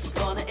plates.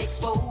 Gonna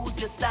expose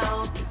your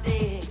sound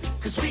today.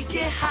 Cause we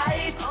can't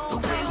hide the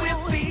way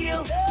we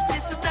feel.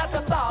 This is not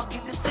a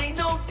bargain, this ain't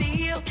no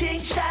deal. King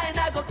Shine,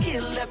 I go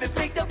kill every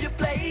break of your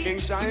plate. King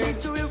Shine. You need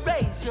to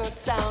erase your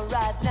sound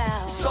right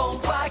now. So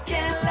I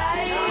can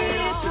lie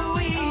to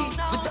eat.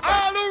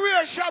 All the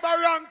real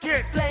Shabba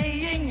ranking.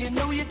 Playing, you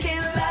know you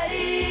can't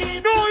lie.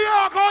 New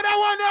York, how they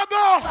wanna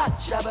go? What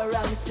Shabba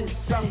Ranks is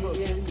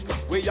saying.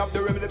 We have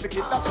the remedy to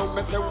keep that sound.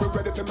 Me say we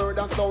ready to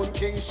murder sound.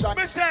 King Shine.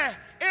 Me say,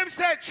 him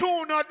say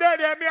tune not dead.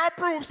 Me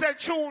approve say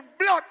tune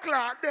blood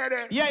clot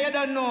dead. Yeah, you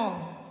don't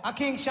know. A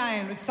King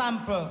Shine with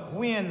Sample,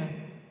 Win,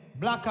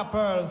 Black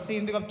Pearl,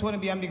 Scene, big up Tony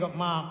B and big up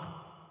Mark.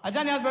 A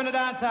Johnny Osborne the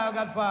dancer,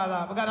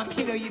 Godfather. We're gonna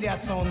kill you,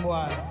 idiot sound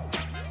boy.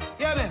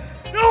 Hear me?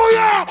 New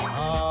York!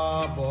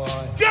 Oh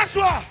boy. Guess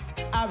what?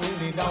 I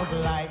really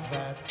don't like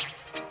that.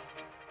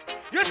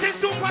 You see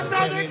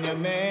Supersonic?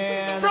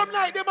 From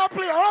night them a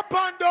play up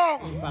and down.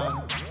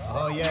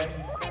 Oh yeah,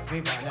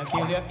 we gonna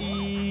kill your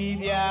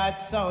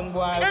idiot sound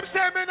boy. Them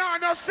say me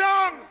not no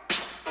song.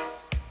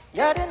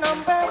 You're the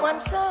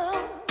 #1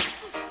 song.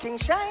 King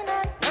Shine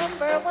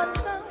 #1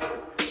 song.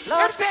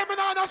 Them say me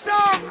not no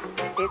song.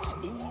 It's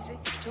easy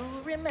to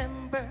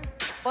remember,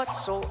 but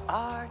so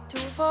hard to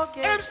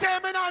forget. Them say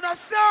me not no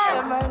song.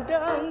 Am I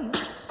done?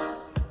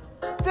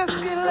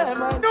 Just kill them.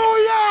 New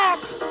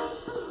York.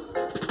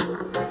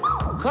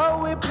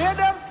 Cause we play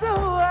them so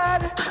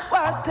hard.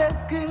 What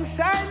is King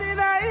Shine in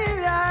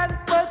a yard?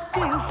 But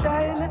King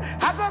Shine,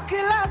 I go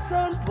kill a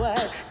son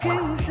boy.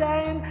 King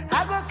Shine,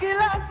 I go kill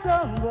a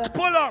son boy.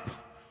 Pull up.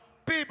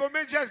 People,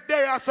 me just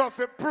there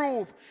something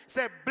prove.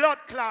 Say blood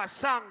class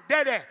song,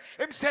 dead.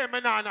 Him say me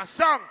nah no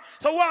song.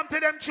 So warm to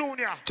them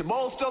junior. To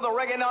bolster the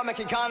Reaganomic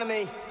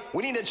economy,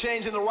 we need a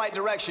change in the right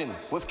direction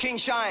with King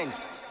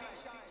Shines.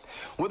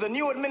 With a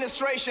new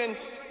administration,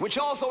 which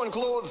also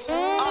includes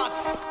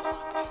Ox,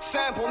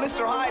 Sample,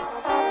 Mr. Hyde,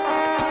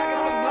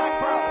 Pakistan, Black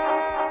Pearl.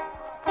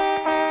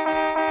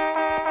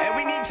 And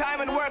we need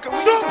time and work and we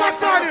need to work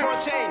together for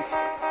a change.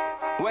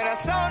 When a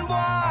sound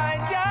boy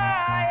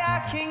die,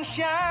 a King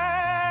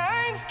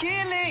Shines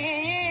killing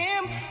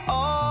him.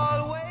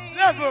 Always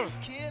Level.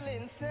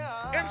 killing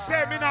sound. Him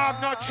say me nah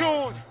have no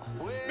tune.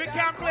 Me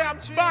can't play a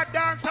bad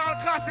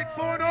dancehall classic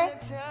for no.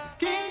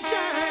 King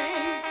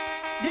Shine,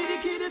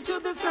 dedicated to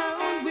the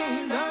sound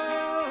we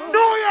love.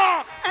 New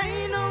York!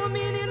 Ain't no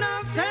meaning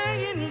of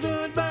saying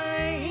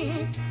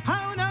goodbye.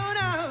 How no.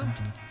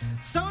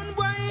 Son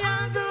boy,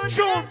 I go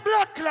June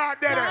blood clot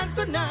dead. Last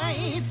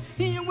tonight,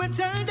 he will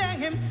tell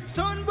them,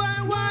 son boy,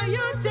 why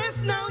you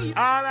test now?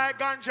 All I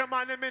ganja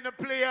man them in the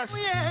place.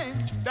 Yeah.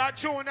 That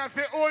tune I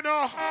say, oh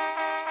no.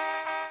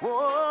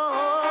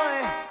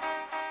 Boy,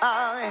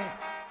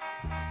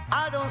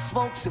 I don't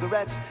smoke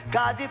cigarettes,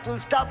 cause it will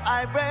stop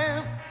I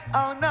breath.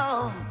 Oh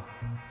no.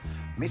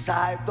 Mr.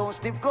 Hype don't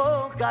sniff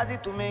coke, cause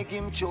it will make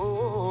him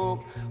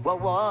choke.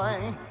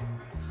 Why?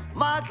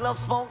 Mark love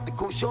smoke the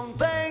cushion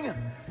bang.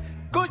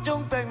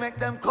 Cushion bang make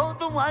them count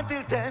from 1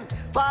 till 10.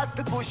 Pass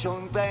the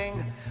cushion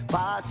bang,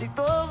 pass it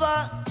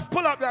over.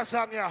 Pull up that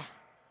song, yeah.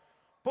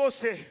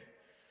 Pussy.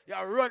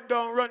 Yeah, run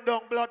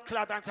down blood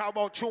clot and talk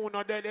about tune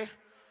no daddy.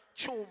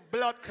 Tune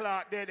blood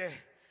clot daddy.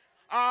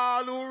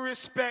 All who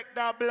respect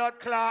that blood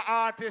clot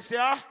artist,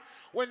 yeah?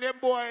 When them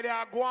boy they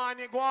are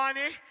guani,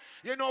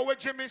 you know what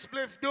Jimmy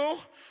Spliff do?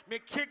 Me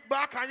kick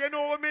back and you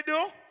know what me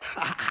do?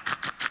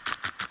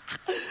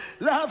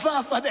 Laugh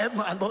off of them,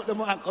 man, but them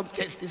want come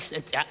test this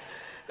set, yeah?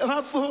 Them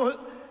a fool.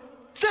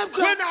 Step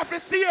we're not to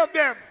see of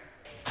them.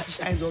 I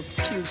shine up,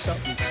 kill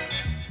something.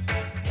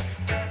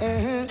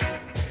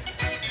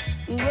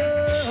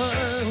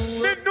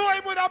 Me know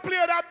him would have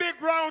played that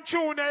big round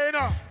tune there, you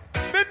know?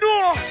 Me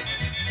know.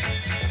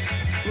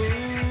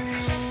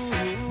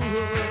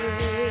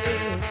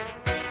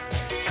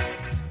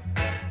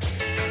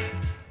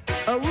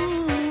 I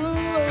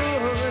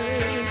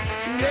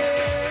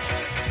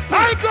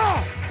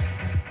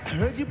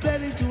heard you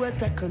planning to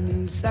attack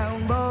me,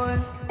 sound boy.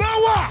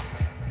 Bowa!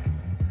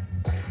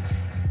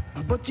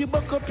 But you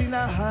buck up in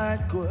a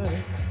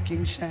hardcore,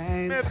 King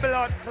Shine. Me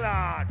blood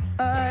clot.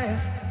 I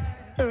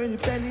heard you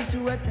planning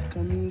to attack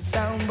me,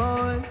 sound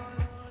boy.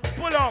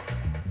 Pull up.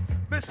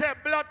 Me say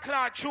blood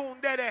clot tune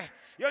there.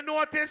 You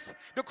notice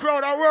the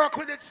crowd I work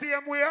with it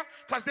same way,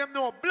 cause them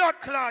know blood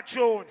clot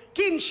tune.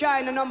 King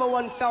Shine, the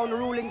 #1 sound,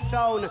 ruling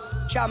sound,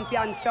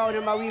 champion sound,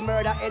 and we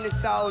murder any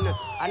sound.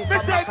 And me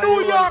say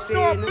New York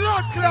no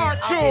blood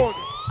clot tune.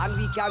 And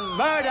we can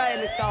murder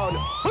any sound.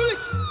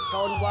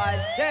 Sound boy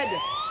dead.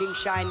 King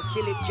Shine,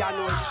 kill it,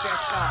 January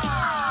stressor.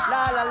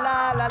 La la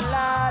la la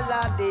la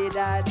la dee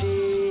da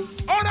dee.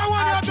 Oh, that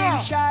one you King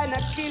Shine,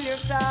 kill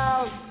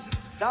yourself.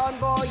 Sound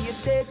boy, you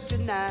dead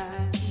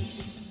tonight.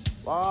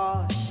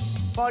 Boy.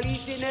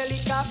 Police in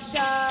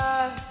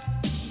helicopter,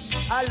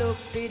 I look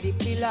for the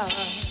killer.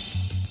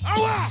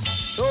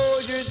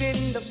 Soldiers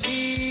in the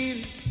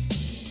field,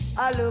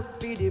 I look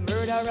for the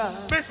murderer.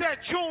 Me say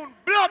tune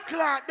blood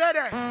clot,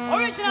 daddy.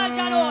 Original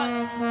John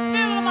Owen,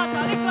 Bill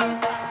Matter, Liquor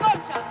Star,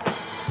 Gunshot.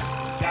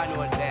 John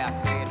Owen there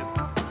saying,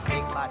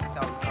 big bad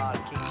sound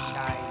called King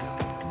Shine.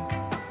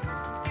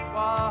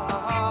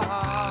 Whoa,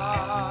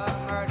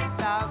 murder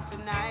sound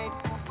tonight.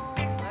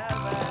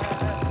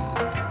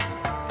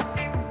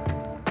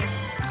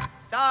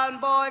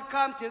 Sound boy,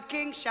 come to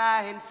King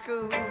Shine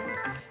School.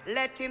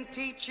 Let him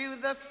teach you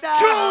the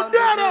sound.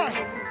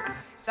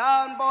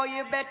 Sound boy,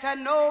 you better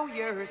know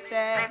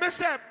yourself. Me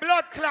say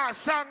blood clot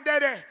song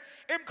daddy.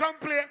 Him come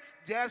play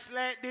just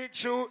like the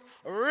truth.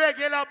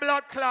 Regular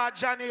blood clot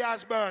Johnny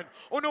Osbourne.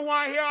 Who don't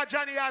want to hear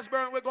Johnny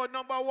Osbourne? We go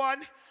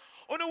 #1.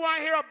 Who don't want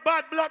to hear a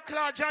bad blood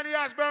clot Johnny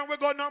Osbourne? We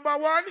go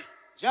 #1.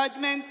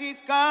 Judgment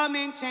is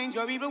coming, change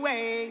your evil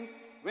ways.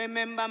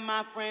 Remember,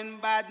 my friend,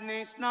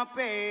 badness not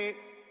pay.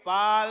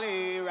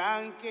 Folly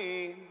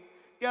ranking.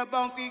 You're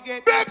bound to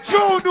get big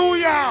tune, New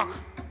York.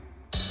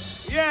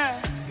 Yeah,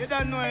 you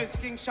don't know it's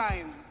King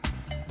Shine.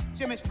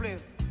 Jimmy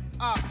Spliff,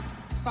 Ox,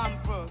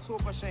 Sample,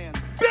 Super Shane.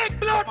 Big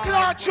blood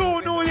clot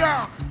tune, New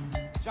York.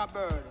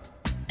 Jabbird,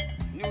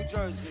 New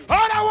Jersey.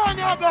 All I want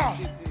you go.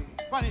 City,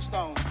 Spanish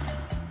Town.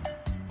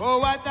 Oh,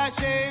 what a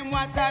shame,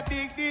 what a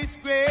big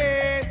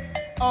disgrace.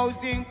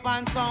 Housing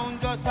pan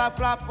sound just a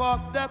flap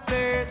up the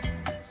place.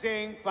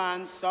 Sing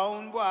pan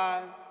sound, boy.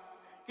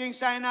 King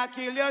Shiner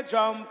kill your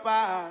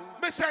jumper.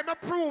 Me say me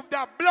prove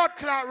that blood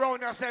clot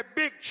round here say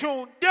big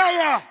tune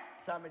there.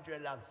 Sammy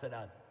Dreadlocks said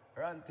that.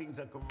 Run things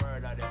that could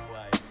murder them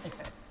boy.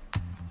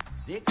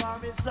 They call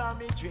me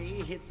Sammy Dre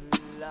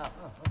Hitler.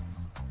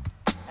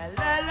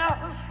 Hello.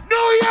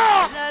 New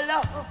York.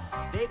 Hello.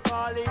 They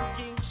call him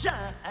King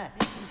Shine.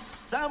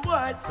 Some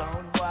boy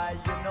sound boy,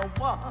 you know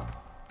what?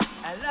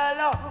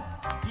 Hello.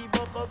 He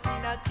woke up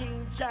in a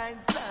King Shine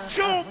sound.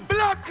 Tune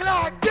blood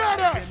clot get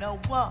it. You know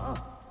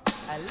what?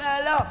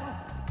 Hello,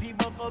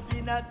 people up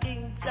in a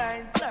King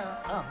Shine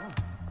sound.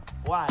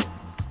 Why?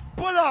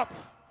 Pull up.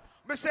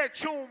 Me say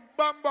tune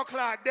bumbo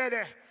clot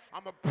dead.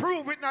 I'ma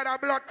prove it not a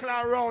blood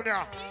clot round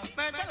here.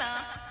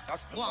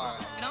 That's the fire.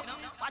 You know,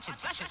 watch it,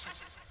 flash it.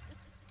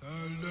 Tell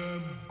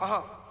them.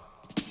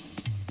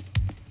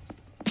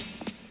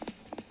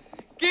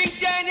 King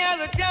Shine, you're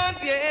the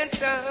champion,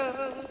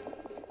 son.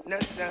 No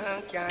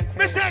son can't tell.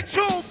 Me say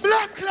tune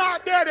blood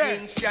clot dead.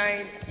 King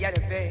Shine, you're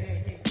the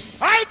best.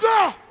 I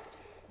go.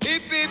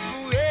 If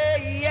people,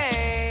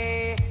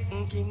 yeah,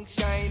 King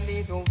Shine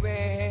lead the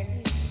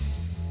way.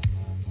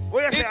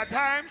 What you say at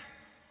time?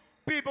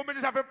 People me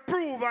just have to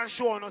prove and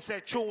show and say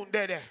tune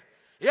dead.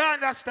 You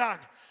understand?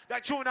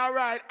 That tune I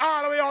ride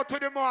all the way out to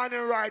the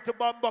morning ride to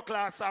bumbo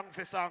clot song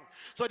for song.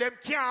 So them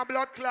can't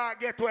blood clot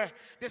get where.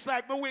 This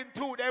like me win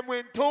two, them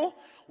win two.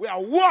 We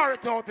are war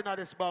it out in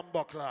this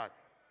bumbo clot.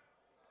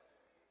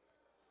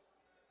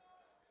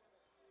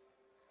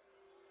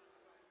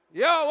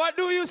 Yo, what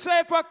do you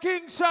say for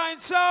King Shine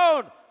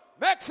Sound?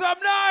 Make some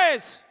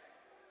noise.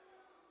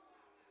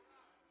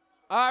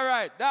 All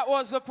right, that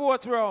was the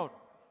fourth round.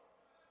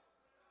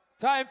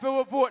 Time for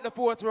we vote the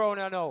fourth round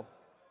now.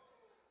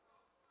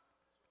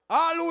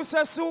 All who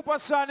say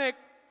Supersonic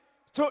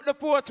took the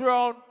fourth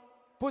round,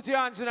 put your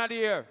hands in the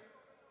air.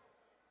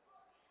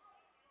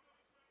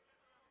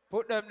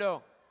 Put them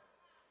down.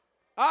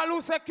 All who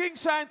say King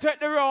Shine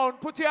take the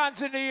round, put your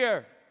hands in the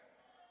air.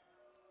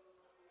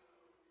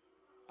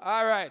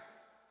 All right,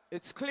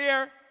 it's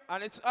clear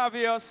and it's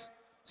obvious.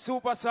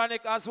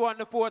 Supersonic has won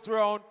the fourth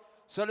round,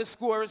 so the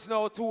score is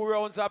now 2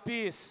 rounds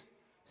apiece.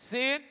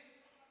 See?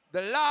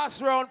 The last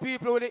round,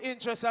 people with the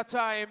interest of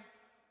time,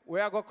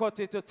 we are going to cut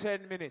it to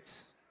 10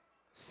 minutes.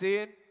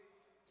 See?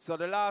 So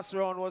the last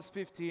round was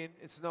 15,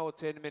 it's now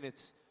 10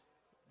 minutes.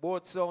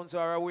 Both sounds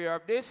are aware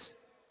of this,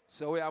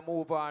 so we are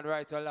move on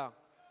right along.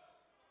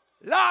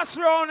 Last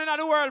round in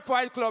the World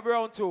Fight Club,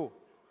 round 2.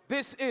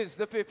 This is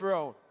the 5th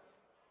round.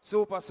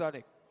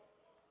 Supersonic.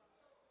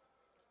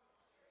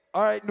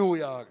 All right, New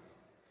York.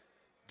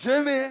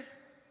 Jimmy,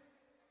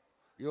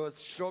 you're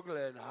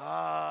struggling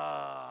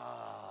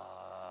hard.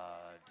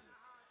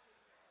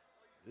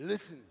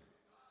 Listen,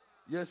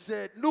 you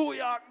said, New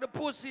York, the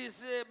pussy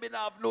say me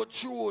have no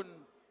tune.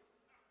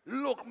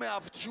 Look, me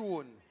have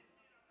tune.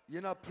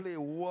 You not play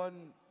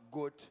one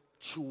good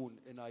tune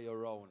in your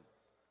round.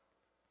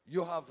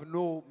 You have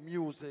no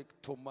music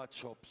to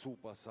match up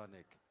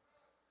Supersonic.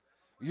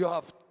 You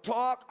have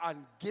talk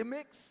and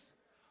gimmicks,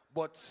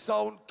 but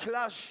sound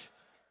clash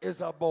is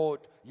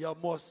about you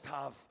must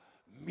have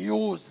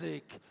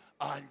music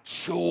and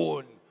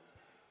tune.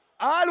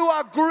 All who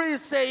agree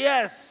say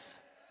yes.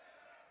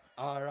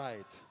 All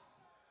right.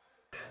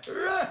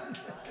 Run.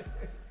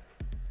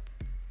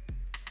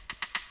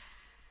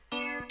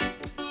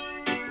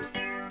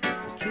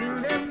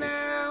 Kill them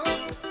now.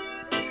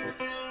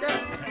 Yeah.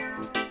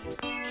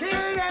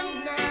 Kill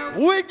them now.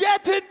 We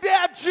get in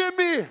there,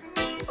 Jimmy.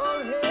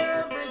 All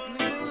hell break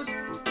loose.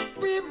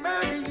 We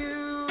murder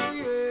you,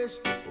 yes.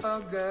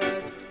 Oh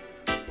God.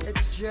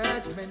 It's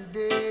Judgment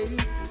Day.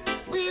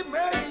 We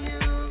murder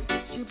you,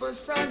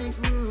 Supersonic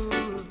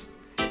rule.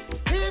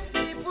 Hip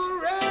people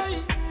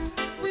right,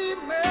 we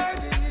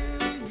murder you,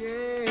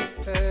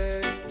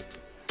 yeah.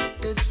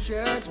 It's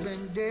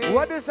Judgment Day.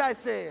 What does I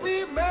say?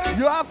 We murder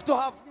you have to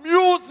have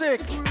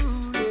music.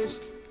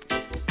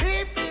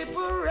 Hip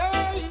people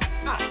right.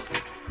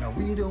 Now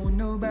we don't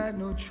know about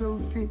no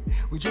trophy.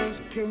 We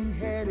just came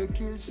here to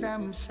kill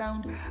some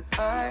sound.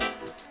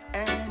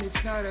 And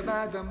it's not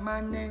about the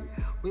money.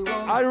 We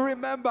won't. I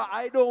remember,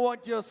 I don't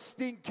want your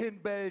stinking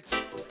belt.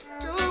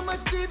 Too much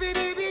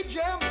DB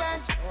jump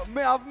bands.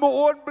 Me have my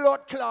own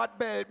blood clot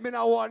belt. Me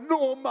not want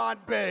no man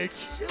belt.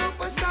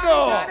 Supersonic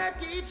no. Gotta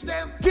teach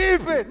them.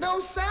 Give it.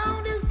 No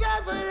sound is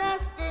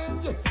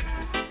everlasting. Yes,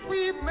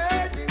 we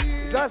murder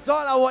you. That's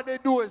all I want to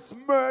do is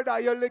murder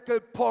your little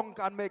punk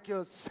and make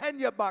you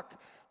send you back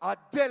to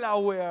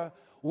Delaware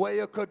where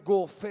you could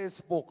go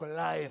Facebook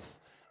Live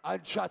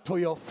and chat to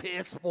your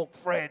Facebook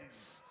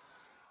friends.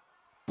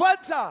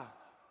 Panzer,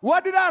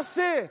 what did I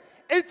say?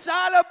 It's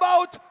all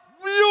about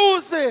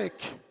music.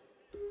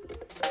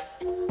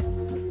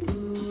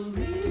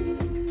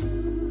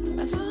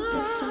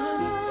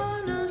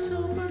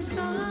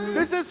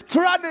 This is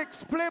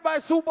Chronixx, played by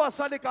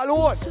Supersonic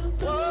alone.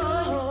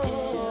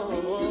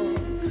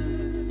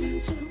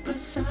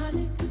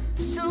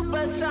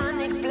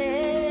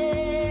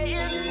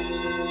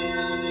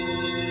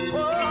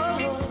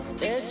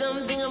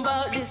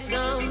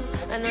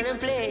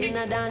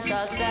 a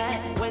dancehall style.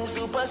 When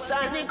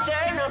Supersonic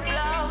turn up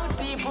loud,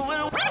 people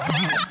will.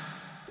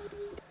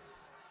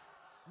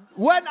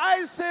 When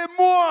I say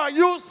more,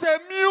 you say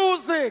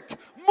music.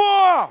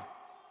 More.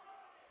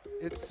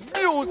 It's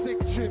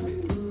music,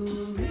 Jimmy.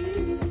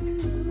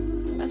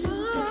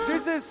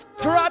 This is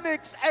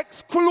Chronixx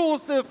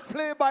exclusive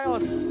play by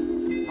us.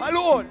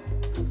 Alone.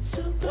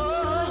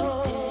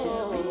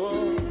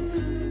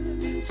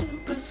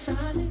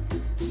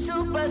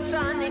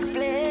 Supersonic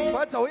play.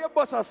 What's how you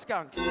bust a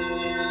skank?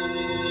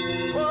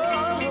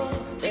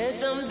 There's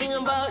something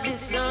about this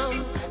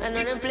song, and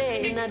when I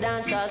play in a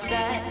dancehall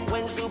style.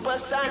 When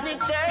Supersonic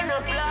turn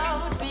up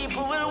loud,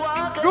 people will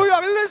walk. Do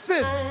you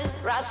listen?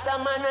 Rasta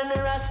man and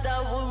the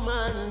Rasta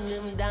woman,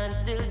 them dance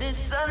till the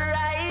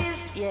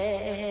sunrise.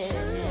 Yeah.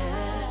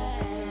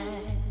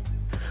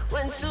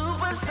 When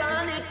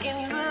Supersonic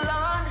in the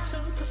lawn,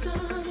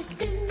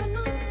 Supersonic in the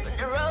lawn. When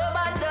the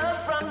robot dub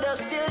from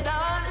dusk till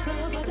dawn,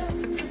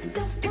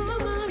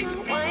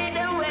 wind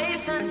their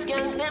waist and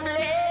scan them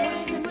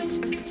legs.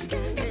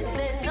 And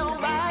then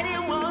nobody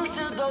wants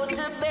to go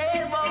to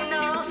bed, but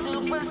now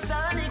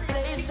Supersonic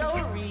plays so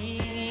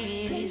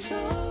real.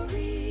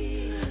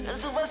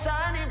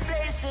 Supersonic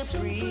plays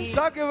supreme.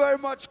 Thank you very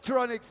much,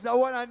 Chronixx. I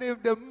want to name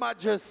the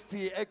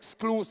Majesty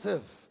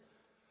exclusive.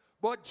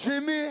 But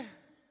Jimmy,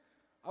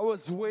 I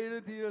was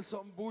waiting to hear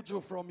some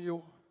bujo from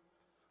you,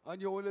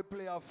 and you only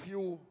play a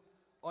few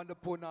on the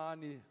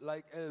Punani,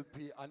 like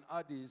LP and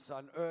Addis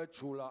and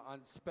Earthruler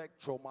and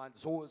Spectrum and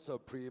Soul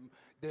Supreme.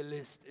 The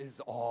list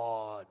is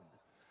on.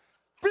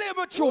 Play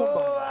my tune,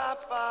 our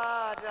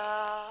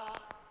Father,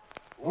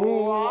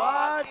 who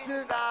art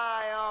in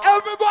Zion.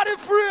 Everybody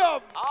free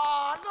up.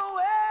 On the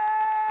way,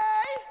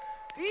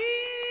 be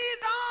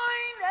thy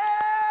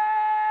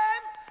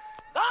name,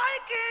 thy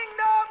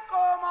kingdom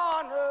come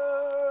on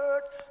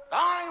earth,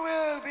 thine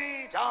will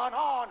be done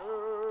on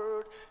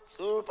earth.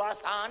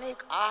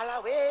 Supersonic all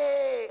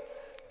away,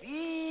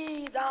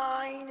 be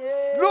thy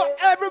name. Look,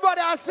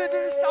 everybody has said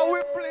this, how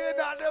we play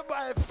that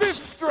by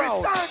fifth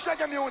round. This sounds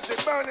like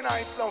music, Berlin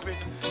Ice love it.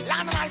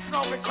 London Ice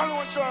love it,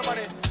 Cologne,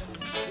 Germany.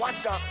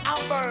 Watch out,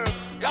 Hamburg,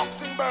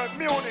 Luxembourg,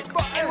 Munich,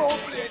 everyone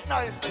plays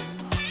niceness.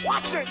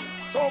 Watch it,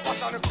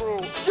 Supersonic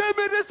crew.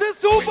 Jimmy, this is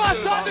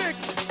Supersonic.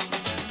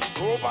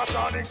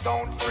 Supersonic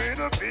sound free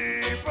the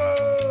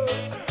people.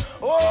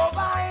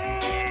 Over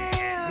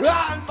hills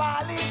and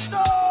valleys too.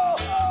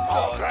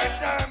 Don't let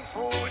them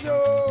fool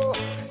you.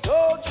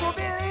 Don't you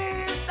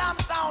believe some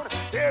sound?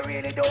 They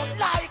really don't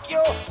like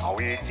you. And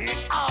we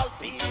teach all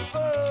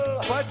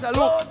people. What's a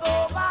look?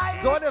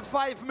 It's only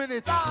 5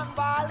 minutes.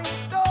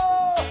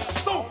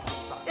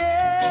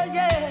 Yeah,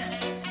 yeah.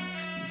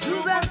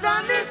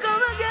 Supersonic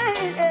come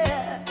again,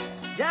 yeah.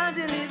 John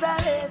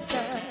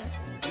Deliberation.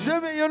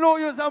 Jimmy, you know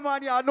you're a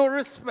man, you have no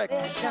respect.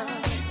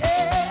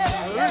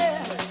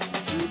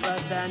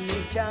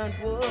 Supersonic chant,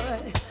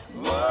 boy.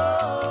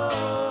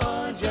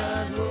 Whoa,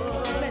 John, boy.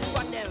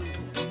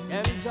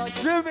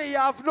 Jimmy, you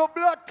have no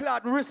blood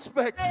clot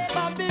respect.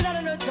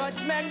 Babylon no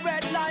judgment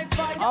red like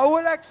fire. I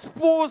will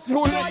expose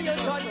you. Fire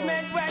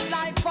judgment red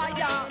like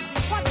fire.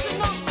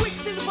 Watching up quick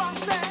silver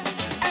say,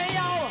 hey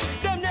yo,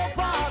 them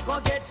never go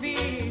get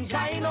fiend.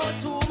 China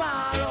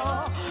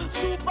tomorrow.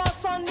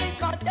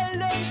 Supersonic I tell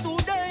them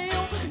today,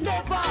 you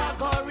never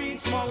go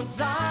reach Mount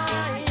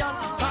Zion.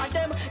 For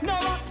them no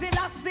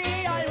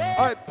Selassie.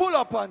 Alright, pull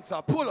up,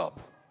 Panther, pull up.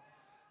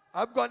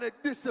 I'm gonna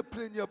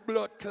discipline your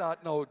blood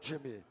clot now,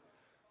 Jimmy.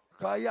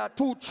 Because you're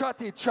too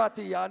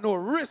chatty, you have no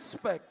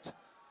respect.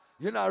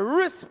 You not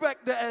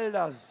respect the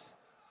elders.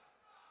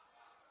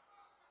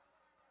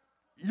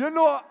 You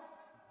know,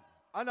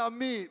 and not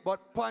me,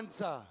 but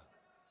Panther.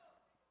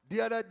 The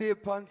other day,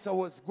 Panther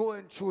was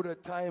going through the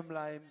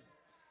timeline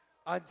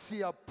and see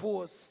a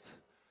post.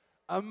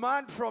 A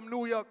man from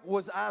New York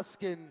was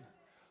asking,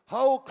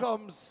 how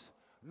comes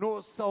no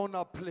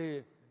sounder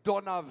play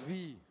Donna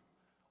V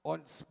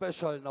on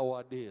special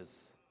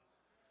nowadays?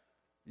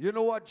 You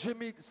know what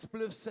Jimmy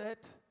Spliff said?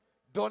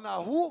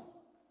 Donna who?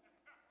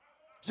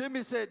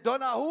 Jimmy said,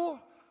 Donna who?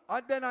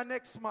 And then the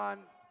next man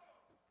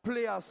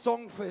play a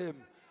song for him.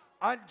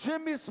 And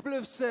Jimmy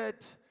Spliff said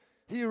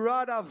he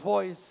rather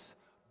voice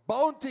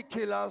Bounty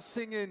Killer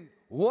singing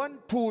 1,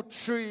 2,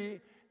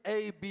 3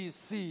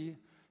 ABC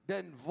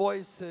than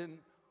voicing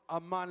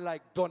a man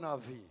like Donna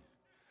V.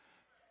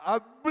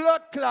 A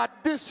blood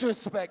clot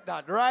disrespect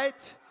that,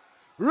 right?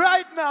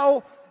 Right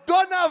now,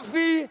 Donna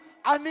V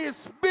and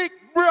his big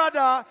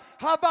brother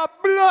have a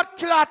blood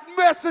clot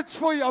message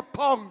for your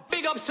punk.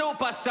 Big up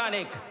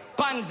Supersonic,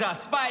 Panzer,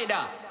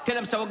 Spider. Tell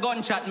them so a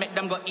gunshot make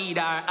them go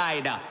either or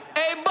either.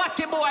 Hey,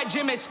 batty boy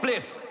Jimmy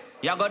Spliff.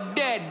 You go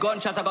dead,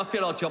 gunshot a go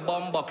fill out your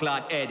bumbo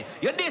clot head.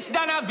 You this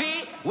Donna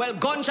V, well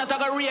gunshot a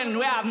go rain,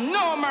 we have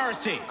no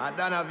mercy.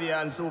 Donna V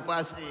and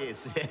Super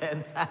Cs.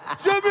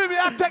 Jimmy, me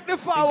I take the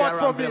forward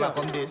from here.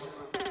 Come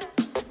this.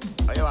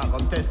 Oh, you want to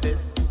come test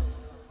this?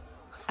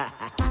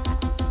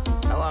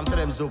 I want to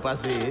them Super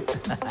C.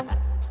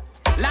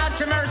 Lord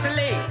to mercy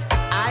Lee.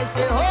 I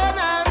say, oh,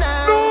 na,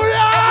 na. New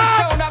York!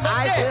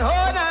 I say,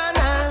 oh, na,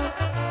 na.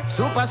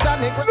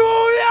 Supersonic. New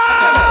York!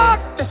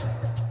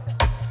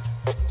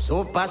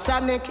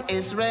 Supersonic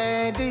is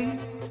ready.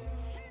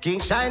 King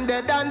Shine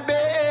dead and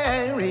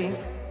buried.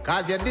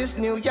 Cause you're this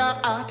New York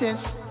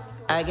artist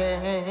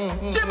again.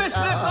 Jimmy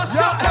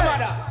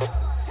Smith,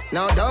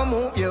 now don't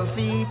move your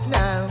feet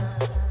now.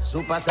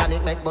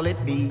 Supersonic make bullet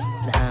beat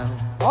now.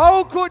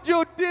 How could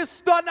you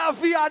diss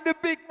Donavi and the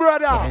big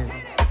brother?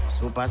 Yeah.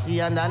 Super C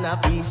and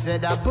Donavi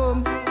said a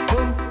boom,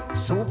 boom.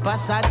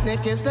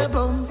 Supersonic is the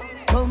boom,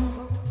 boom.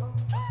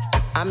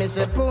 I miss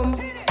a boom,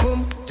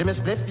 boom. Jimmy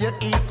Split, you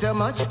eat too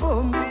much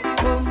boom,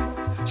 boom.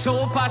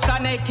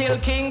 Supersonic kill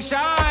King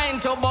Shine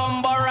to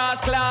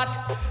Bomberas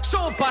clot.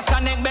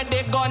 Supersonic bet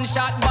the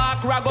gunshot back,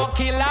 Rago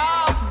kill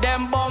off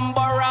them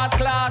Bomberas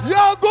clot.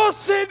 Yo, go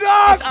see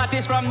that! This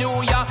artist from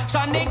New York,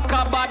 Sonic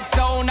a bad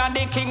sound and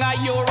the king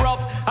of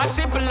Europe. As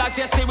simple as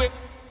you see it.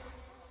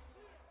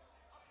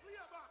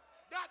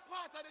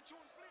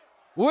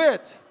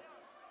 Wait.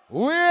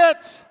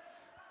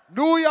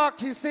 New York,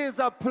 he says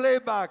a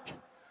playback.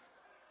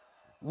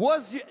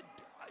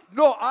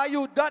 Are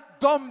you that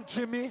dumb,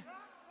 Jimmy?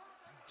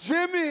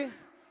 Jimmy,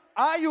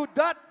 are you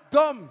that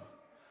dumb?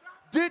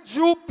 Did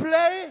you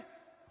play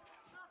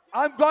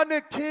I'm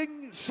gonna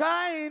King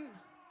Shine?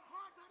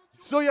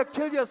 So you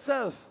kill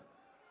yourself.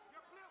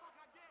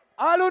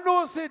 I don't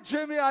know, say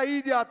Jimmy a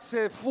idiot,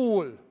 say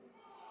fool.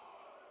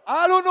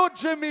 I don't know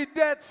Jimmy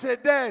dead, say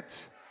dead.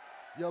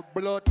 Your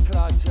blood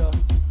clot, yo.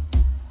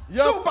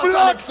 Your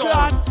blood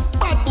clot.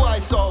 Bad boy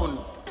sound.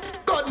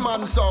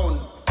 Godman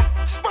sound.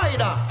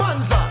 Spider,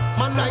 Panzer,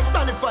 man like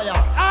Danny Fire.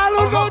 I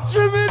don't know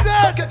Jimmy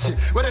dead. Catch it.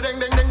 With a ding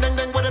ding ding ding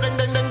ding, with a ding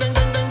ding ding ding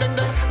ding ding ding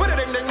ding. With a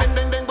ding ding ding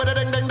ding ding, with a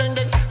ding ding ding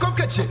ding. Come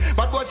catch it.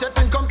 Bad boy step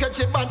in, come catch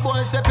it. Bad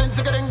boy step in,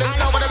 take a ding ding. I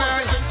know what it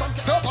is.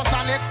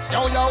 Supersonic,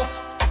 yo yo.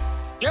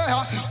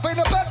 Yeah, we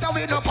no better,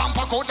 we no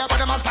pamper code. That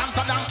them a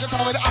sponsor donkey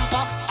town with the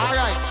amper.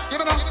 Alright,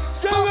 give it up.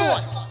 Some boy.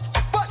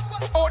 But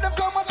oh, them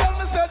come and tell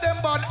me say them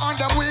bad and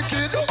them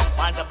wicked.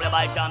 Once a play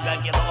by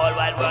champion, give the whole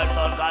wide world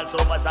sound called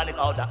Supersonic.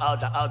 Outer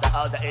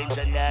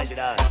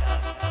international.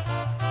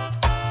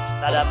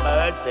 Not a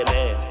mercy,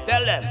 me.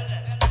 Tell them.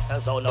 No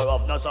sound no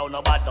rough, no sound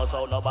no bad, no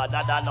sound no bad,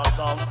 not no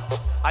sound.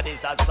 And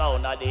this a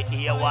sound of the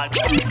A1.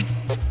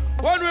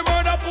 When we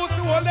murder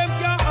pussy, all them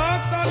can't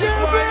ask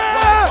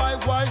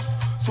and why?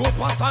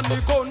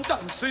 Supersonic hunt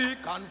and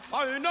seek and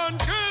find and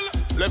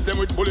kill. Left them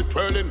with bullet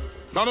twirling,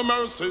 none of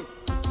mercy.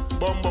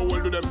 Bomber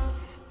will do them.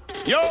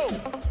 Yo!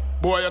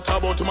 Boy, you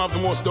talk about him have the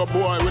most dub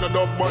boy. We no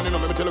dub bunny, no,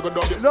 let me tell you a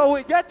dub. No,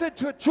 we get it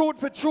to tune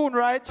for tune,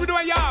 right? We do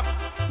a yap.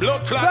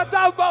 Blood clot. Let's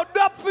talk about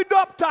dub for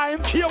dub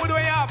time. Here we do a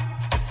yap.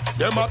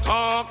 Them a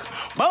talk,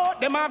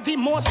 but them have the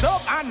most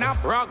dub and a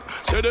brag.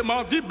 Say them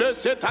have the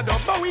best set of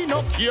dub, but we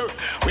no care.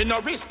 We no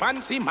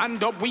responsive man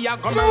dub, we are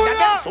gonna murder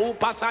them.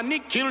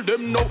 Supersonic kill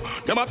them now.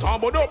 Them a talk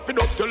about dub for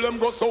dub, tell them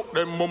go soak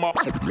them mama.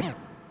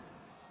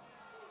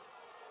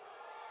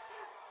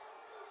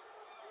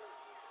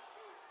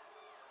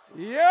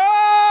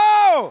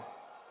 Yo!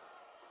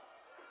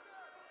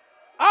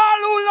 All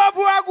who love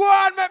where go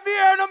on, make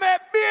beer, no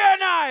make beer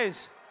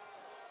nice.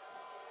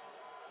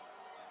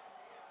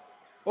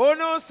 Oh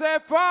no, say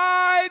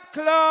Fight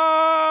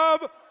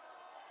Club.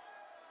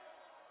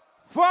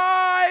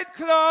 Fight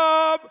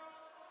Club.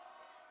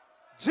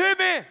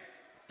 Jimmy,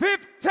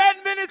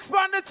 10 minutes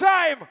from the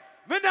time.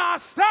 Me now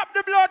stop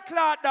the blood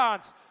clot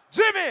dance.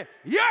 Jimmy,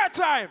 your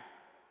time.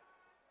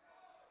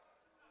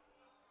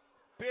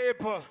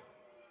 People.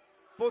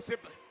 Pussy.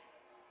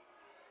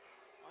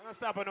 I'm not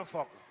stopping no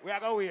fuck. We are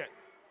going to wait.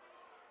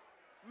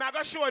 I'm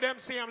going to show them,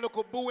 see them look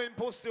a booing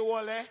pussy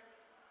wall, eh?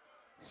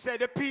 Say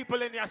the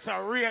people in here say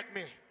rate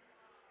me.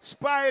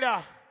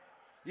 Spider,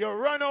 you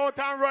run out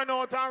and run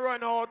out and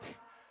run out,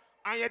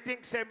 and you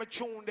think say me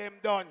tune them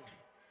done.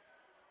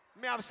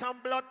 Me have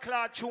some blood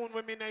clot tune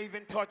with me not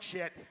even touch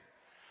yet.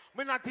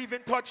 Me not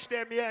even touch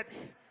them yet.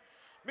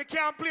 Me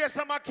can't play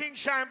some of King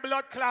Shine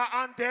blood clot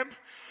anthem.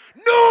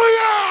 New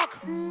York!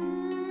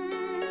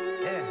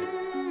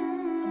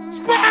 Yeah.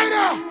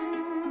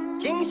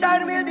 Spider! King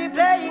Shine will be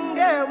playing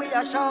there, we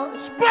are sure.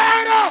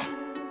 Spider!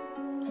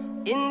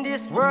 In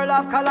this world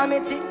of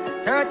calamity,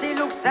 30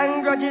 looks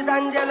and grudges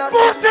and jealousy.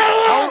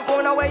 Some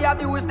owner way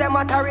abuse them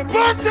authority.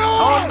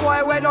 Some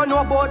boy we don't know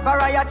about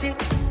variety.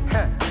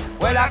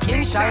 Well, a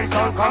King Shine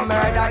sound come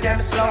murder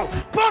them slow.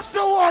 Bust the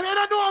wall, you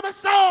don't know my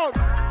sound.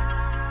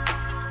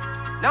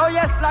 Now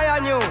yes,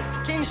 Lion you.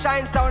 King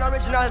Shine sound,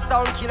 original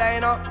sound killer,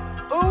 you know.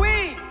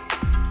 Ooh-wee.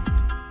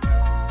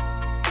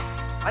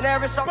 And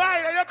every song.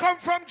 Spider, you come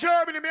from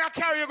Germany, me I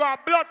carry you go to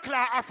blood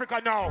clot Africa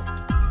now.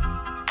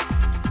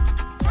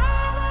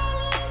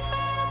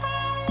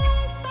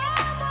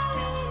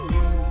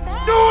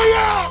 New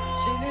York!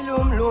 Chili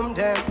loom loom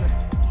them.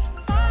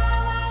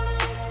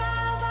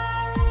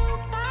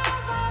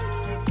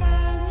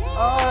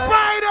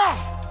 Spider!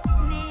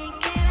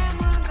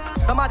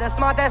 Some of the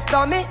smartest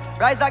dummy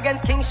rise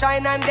against King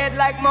Shine and dead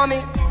like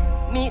mommy.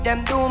 Meet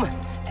them doom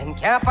and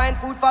can't find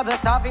food for the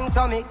starving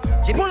tummy.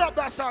 Jimmy. Pull up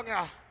that song,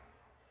 yeah.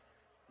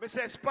 Me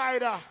say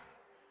Spider,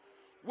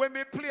 when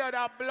me play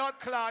that blood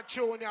clot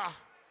tune, yeah,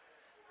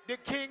 The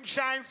King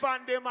Shine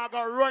fan them are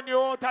gonna run you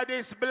out of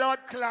this blood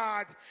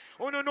clot.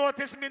 You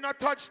notice me not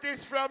touch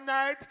this from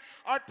night.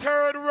 A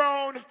third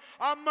round,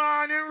 a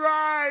morning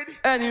ride.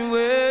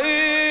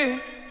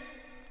 Anyway,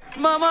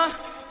 mama,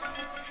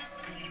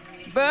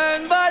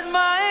 burn bad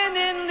mind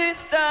in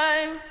this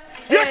time.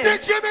 You say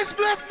Jimmy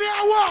Spliff me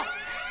a what?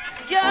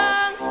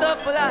 Gangsta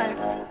for life.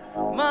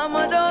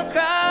 Mama, don't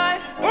cry.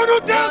 Who do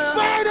tell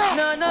Spider?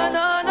 No.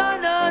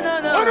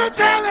 Who do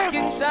tell him?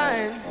 King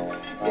Shine.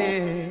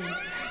 Hey.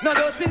 No,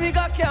 those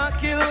nigga can't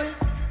kill you.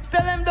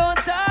 Tell them don't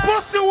try.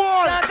 Pussy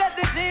wall. Now get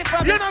the G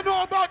from you don't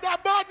know about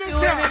that badness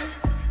here.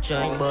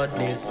 Shine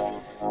badness,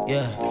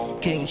 yeah,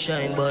 King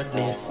Shine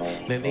badness.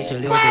 Make me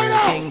tell you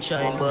Spider! King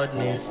Shine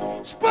badness.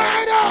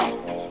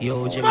 Spider!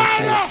 Yo, Jimmy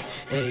Spliff,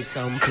 hey,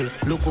 sample.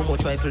 Look how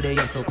much rifle they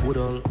are so good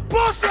on.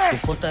 Pussy! The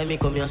first time me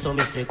come here, so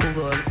me say,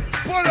 cool on.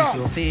 Pull If up.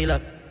 you feel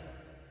like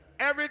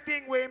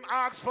Everything we him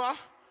ask for,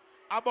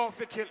 about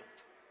to kill.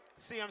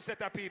 See him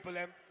set of people,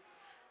 them.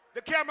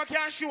 The camera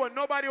can't show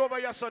nobody over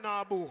your son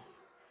or boo.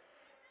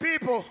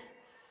 People,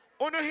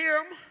 wanna hear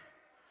him?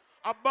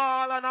 A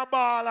ball and a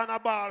ball and a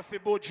ball for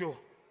Bojo.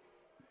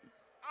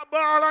 A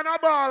ball and a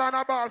ball and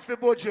a ball for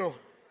Bojo.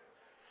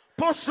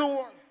 Pussy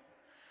one.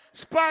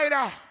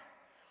 Spider.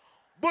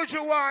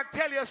 Bojo want to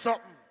tell you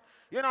something.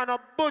 You know, no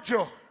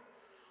Bojo.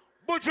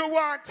 Bojo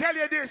want to tell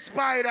you this,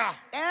 Spider.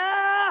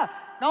 Yeah.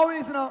 Now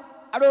listen up.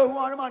 I don't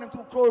want a man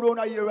to crowd on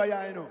a year,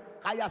 you know.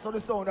 I saw the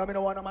sound. I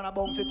don't want a man to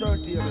bounce the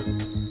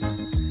turntable.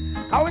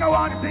 I don't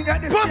want to think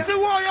at this. Pussy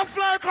warrior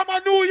fly come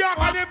to New York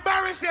and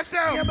embarrass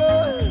yourself. Yeah,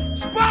 boy.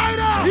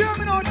 Spider! Hear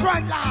me now,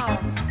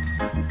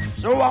 dreadlocks.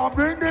 So I'll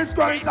bring this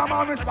grace. I'm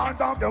on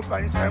response of your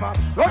face, man.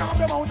 Run up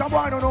the mountain, boy,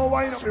 I don't know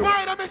why you know.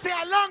 Spider, me say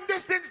a long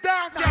distance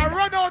dance. You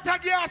run out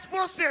of gas,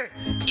 pussy.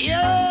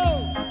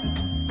 Yo!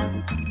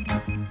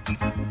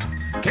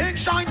 King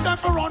Shine said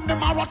for run the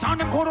marathon,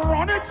 them could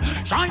run it.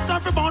 Shine said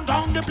for burn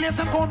down the place,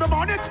 them could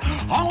run it.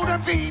 How them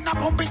feel in a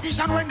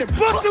competition when them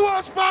pussy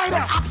was Spider.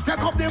 When Axe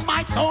take up the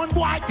mic, sound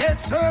boy take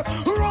sir.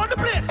 Run the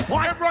place.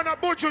 Why run a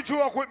Buju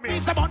joke with me?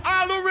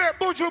 All the rate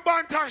Buju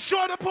Bantan,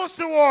 show the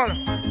pussy wall.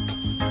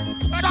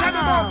 Tell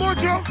about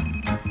Buju.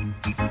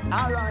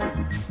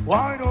 Alright.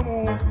 Why no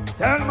move?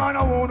 Tell man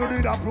I want to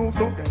do that proof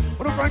something.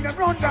 When the friend them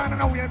run down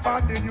and I wait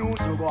for the news.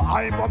 So go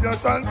hype up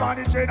yourself on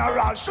the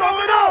general. Show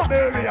me now,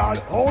 burial.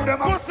 Hold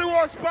them up. Pussy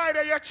was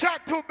Spider, you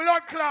chat too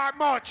blood clot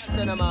much.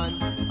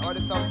 Cinnamon, or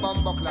the some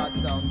bumbo clot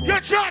sound. You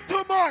chat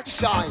too much.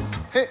 Shine.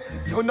 Hey,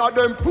 you not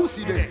them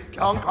pussy there.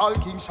 Can't call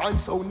King Shine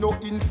so no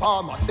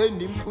informer.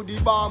 Send him to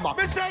the bomber.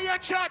 Me say you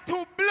chat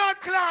too blood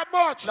clot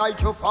much. Like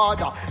your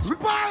father.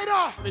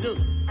 Spider. We do.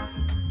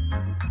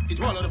 It's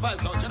one of the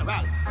 5-star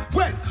general.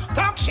 Well,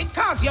 talk shit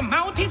cause your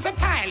mouth is a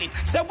tiling.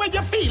 Say what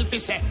you feel fi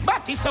say,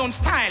 but it sound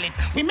styling.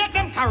 We make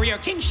them career,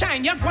 King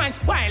Shine, you go and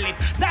spoil it.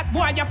 That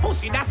boy your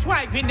pussy, that's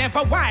why we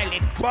never wild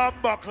it.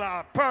 Bumbo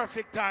clot,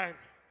 perfect time.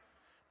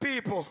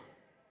 People,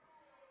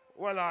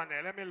 well on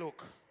there, let me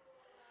look.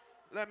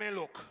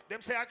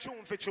 Them say a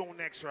tune for tune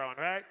next round,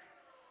 right?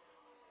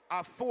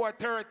 At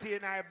 4:30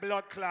 in a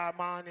blood clot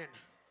morning.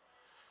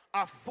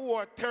 At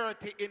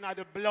 4:30 in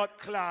the blood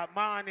clot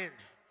morning.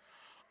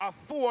 At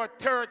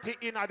 4:30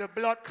 in the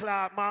blood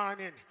clot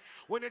morning.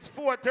 When it's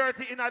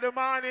 4:30 in the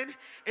morning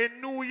in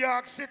New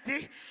York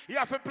City, you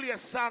have to play a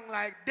song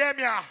like them,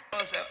 yeah.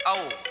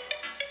 Oh,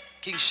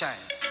 King Shine.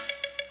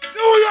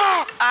 New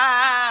York!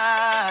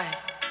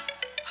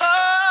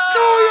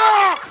 New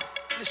York!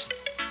 Listen,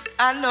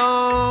 I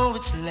know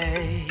it's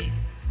late.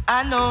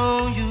 I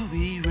know you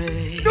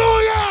erased. New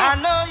York! I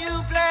know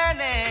you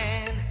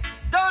planning.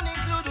 Don't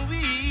include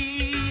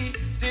we.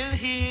 Still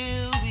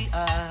here we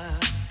are.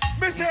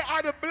 Me say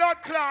at the blood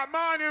clot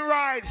morning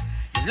ride.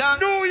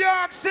 New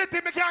York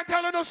City, me can't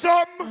tell you no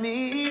something.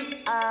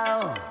 Me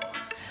out.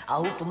 I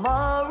hope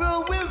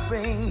tomorrow will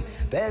bring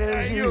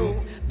better you,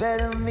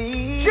 better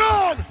me.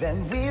 John!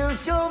 Then we'll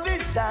show me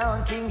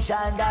sound. King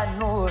Shine got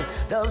more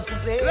those to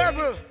play.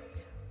 Level.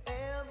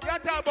 You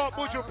talk about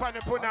Buju Pan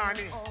and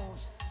Punani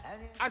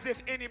as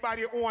if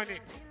anybody own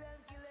it.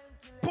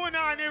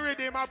 Punani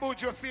rhythm a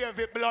Buju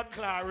favorite blood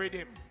clot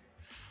rhythm.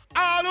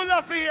 All who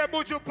love to hear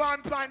Buju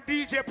Pan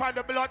DJ Pan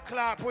the blood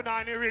clot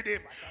Punani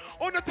rhythm.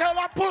 On the tell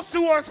a pussy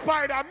was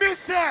Spider, me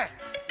say.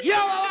 Yo,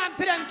 I want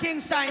to them King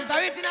Shine, the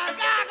original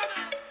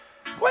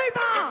Gargamel. Squeeze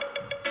off!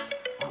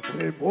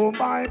 We boom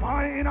by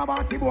in a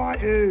batty boy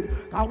head.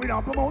 Cause we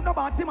don't promote no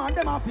batty man,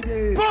 them off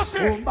it. Pussy!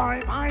 Boom by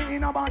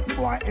in a batty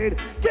boy head.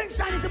 King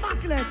Shine is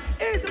immaculate,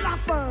 he's a black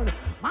pearl.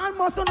 Man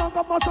muscle no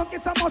go muscle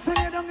kiss a muscle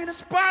lay down in the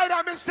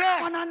Spider, me say.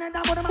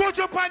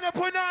 Buju Pan the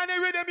Punani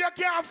rhythm, you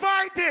can't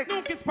fight it.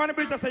 No kiss pan the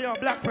bridge, I say yo,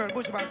 black pearl,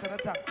 Buju Pan to the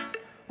top.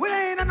 We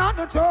ain't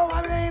another toe,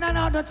 we ain't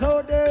another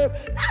toe deep.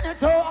 Not the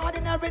toe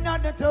ordinary,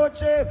 not the toe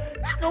cheap.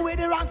 Not no way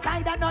the wrong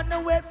side and not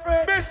no way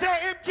free. Me say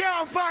him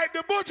can't fight the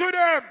Buju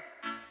them.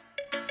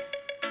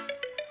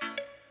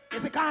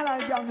 It's a kind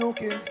like young new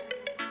kids.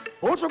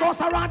 Buju go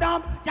surround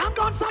them. Young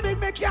gun so big,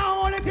 me can't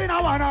hold it in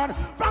a one hand.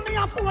 From me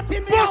a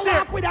 14, me a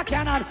walk with a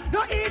cannon.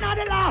 No in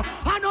the law,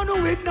 I don't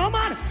know with no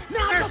man.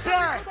 Me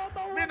say,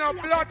 me no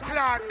blood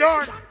clot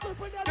done.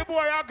 The boy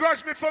I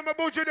grudge me from my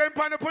butcher them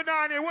pan the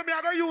punani. What me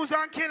I gonna use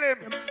and kill him?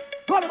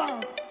 Go on,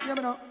 man. Hear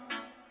me now.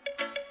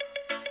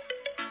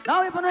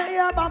 Now if you don't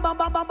hear bam bam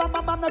bam bam bam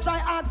bam bam, no try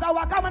ask how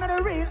I come on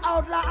the real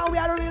outlaw and we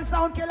are the real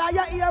sound killer.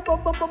 You hear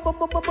boom boom boom boom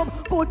boom boom boom,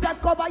 full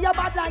that cover, you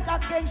bad like a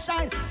king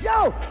shine.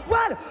 Yo,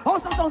 well, how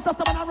some sound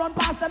system and I run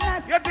past the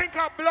mess. You think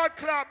a blood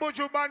clot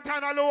Buju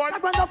Bantan alone? I'm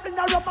going to fling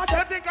the rubber.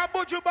 You think a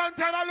Buju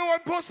Bantan alone,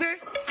 pussy?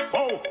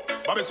 Oh,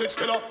 Bobby Six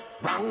Killer.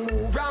 Wrong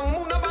move,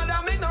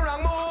 nobody make no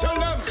wrong move. Tell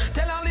them,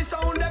 tell all the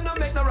sound them no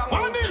make no wrong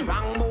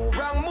move.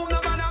 Wrong move,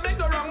 nobody make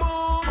no wrong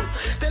move.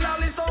 Tell all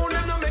the sound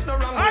them no make no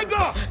wrong move. I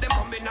go. Them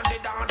come in and they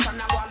dance and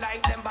I go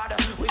like them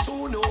bad. We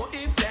soon know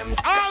if them.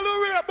 All the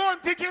way,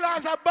 Bounty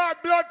Killer's a bad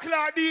blood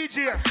clot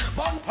DJ.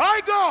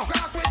 I go.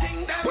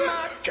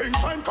 King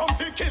Shine come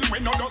fi kill. We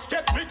no just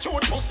get rich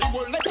out pussy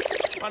will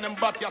let. And them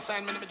bat your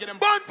assignment, let me get them.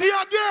 Bounty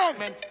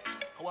again.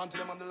 I want to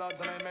them on the Lord's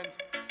alignment.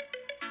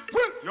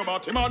 Well, your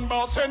body man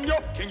boss send you.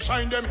 King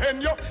Shine them hen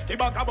you. The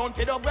back a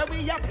Bounty dog where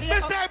we a play. They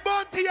say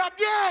Bounty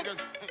again.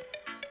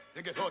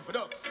 They get hard for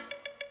ducks.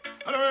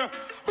 Hello,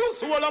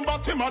 Pussy wall and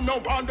Batty man no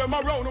want them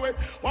around way.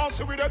 Want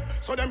to with it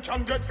so them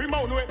can get free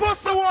mound way.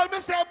 Pussy wall, me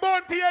say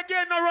Bounty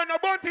again. No run a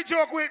Bounty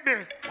joke with me.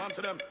 Want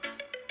to them.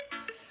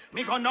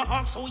 Me gonna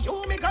ask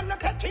you, me gonna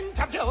take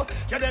interview.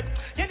 You did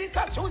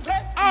a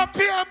choostless. I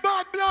play a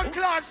bad blood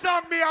class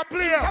song me a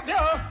play.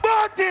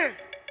 Bounty.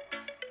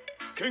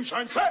 King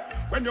Shine say,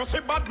 when you say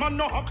bad man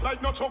no act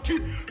like no chucky.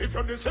 If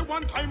you say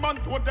one time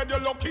and do that you're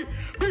lucky.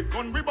 Big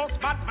gun we boss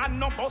bad man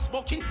no boss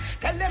bucky.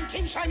 Tell them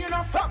King Shine you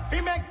no fuck we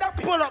make the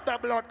pull up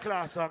that blood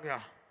class song ya.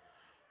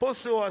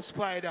 Pussy or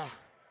spider.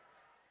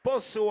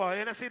 Pussy or,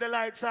 you know see the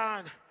lights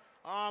on.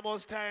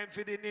 Almost time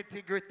for the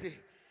nitty gritty.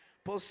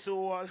 Pussy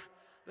or.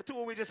 The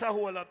two we just a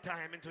hold up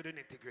time into the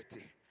nitty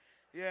gritty.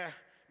 Yeah,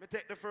 me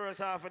take the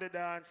first half of the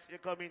dance. You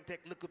come in,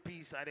 take a little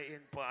piece of the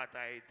end part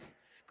of it.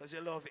 Because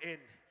you love end.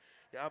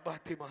 You're a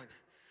batty man.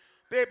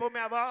 People may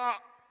have a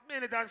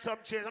minute and some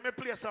change. I'm going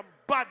to play some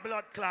bad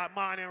blood clot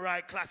morning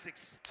ride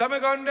classics. Some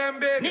gun them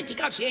big.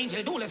 Nitty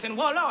Angel, Doulas and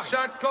Warlord.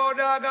 Shot cow,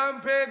 dog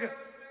and pig.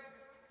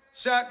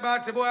 Shot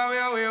batty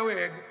boy, we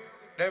wig.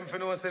 Them for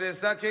no say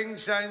this a King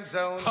Shine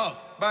sound.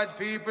 Bad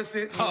people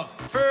sitting,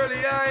 Furley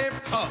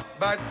hype.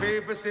 Bad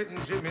people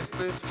sitting, Jimmy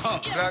Spliff.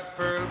 Black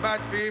Pearl,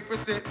 bad people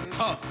sitting.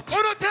 Who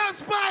don't tell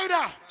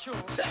Spider? True,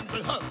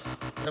 sample hugs.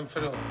 Them for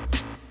no.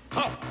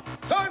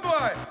 Sound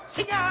boy,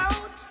 sing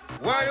out.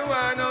 Why you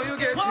want now you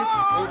get it?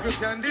 Hope you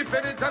can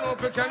defend it and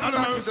hope you can back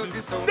it up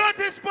the sound. Not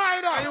the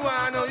Spider. Why you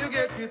want now you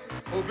get it?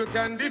 Hope you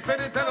can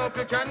defend it and hope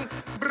you can.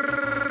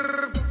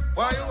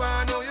 Why you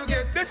want now you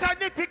get it? This is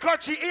Nitty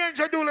Kochi,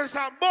 Angel Doulas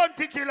and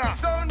Bounty Killer.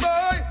 Sound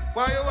boy,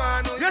 why you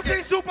want now you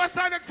see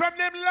Supersonic from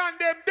them land,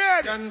 them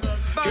dead.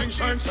 King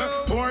Shine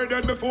said, boy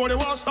dead before they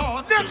was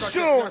start. That's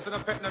true. That's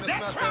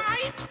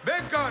right.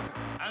 Big gun.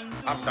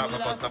 After I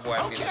bust the boy,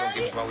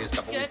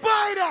 okay.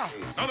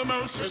 Spider. No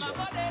mercy.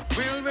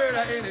 We'll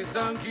murder any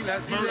sound killer,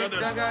 select a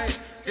guy.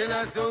 Tell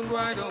us sound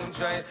boy don't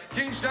try.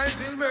 King Shines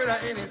will murder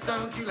any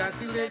sound killer,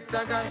 select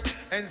a guy.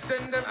 And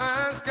send them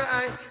hands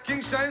sky.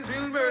 King Shines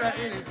will murder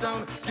any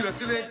sound killer,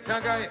 select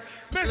a guy.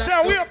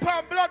 Mr. We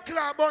upon blood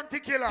clot Bounty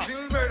Killer.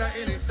 Will murder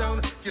any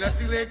sound killer,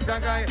 select a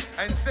guy.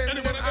 And send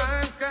them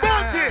hands sky.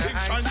 Bounty. King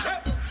Shine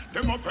said,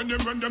 them offend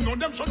them when them know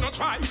them should not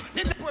try.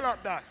 Pull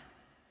up that.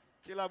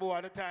 Killer boy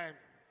at the time.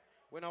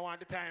 When I want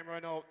the time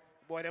run out,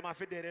 boy, them have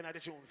to dead in the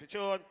tune for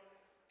tune.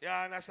 You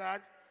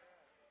understand?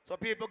 So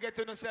people get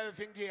to themselves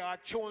in gear,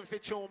 tune for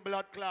tune,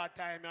 blood clot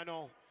time, you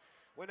know.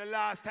 When the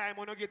last time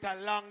when you get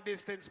a long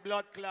distance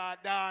blood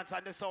clot dance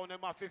and the sound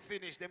them have to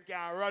finish, them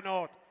can't run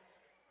out.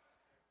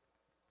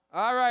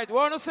 All right,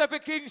 want to say for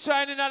King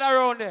Shining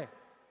around there?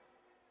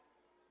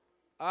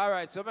 All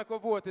right, so make a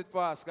vote it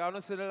fast. I want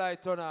to see the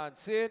light turn on.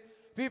 See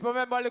it? People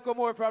remember a little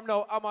more from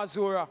now,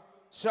 Amazura,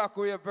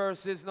 Shockwave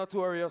versus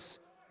Notorious.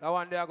 That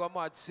one they are going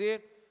mad. See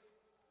it?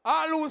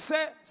 All who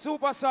say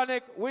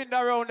Supersonic, wind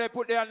around, they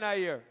put their hand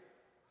here.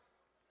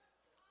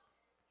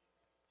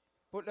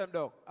 Put them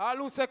down. All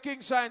who say King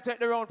Shine, take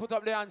the round, put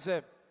up the hands.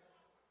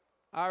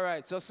 All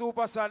right, so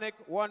Supersonic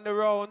won the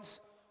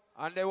rounds,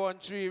 and they won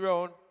 3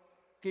 rounds.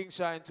 King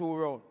Shine 2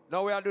 rounds.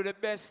 Now we are doing the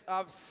best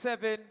of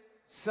 7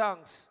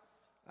 songs.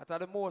 That's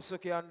the most we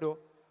can do,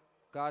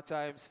 because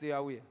time stay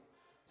away.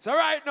 So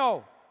right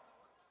now,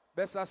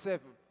 best of 7.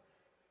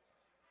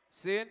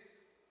 See it?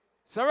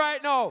 So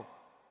right now,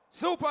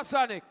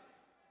 Supersonic.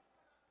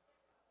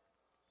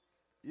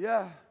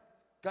 Yeah.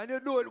 Can you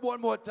do it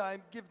one more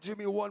time? Give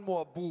Jimmy one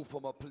more boo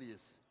for my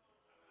please.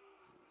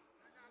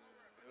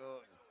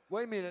 What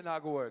do you mean it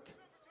not going to work?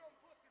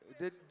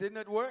 Didn't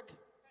it work?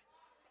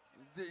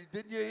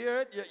 Didn't you hear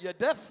it? You're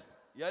deaf?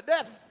 You're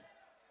deaf?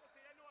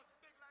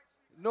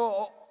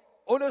 No,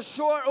 on a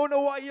short, on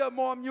a hear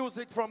more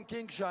music from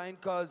King Shine,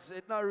 because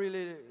it's not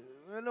really,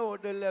 you know,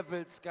 the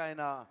levels kind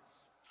of.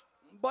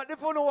 But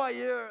if you know I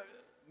hear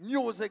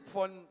music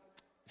from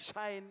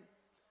Shine,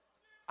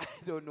 I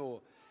don't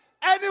know.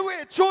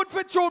 Anyway, tune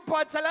for tune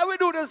parts, let me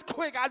do this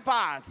quick and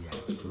fast.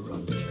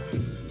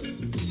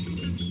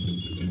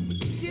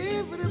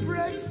 Give it a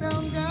break,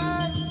 sound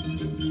guy.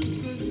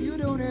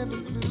 don't have a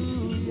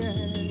clue,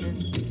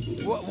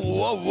 yes.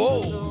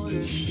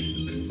 Whoa.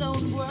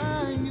 Sound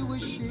why you a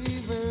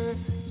shiver.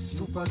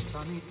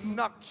 Supersonic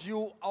knocked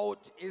you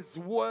out is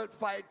World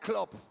Fight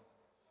Club.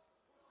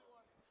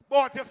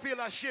 But you feel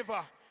a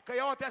shiver. Because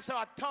you want to see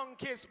a tongue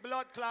kiss,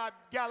 blood clot,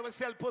 girl will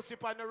sell pussy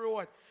on the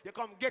road. You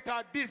come get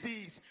a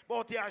disease,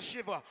 but you a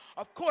shiver.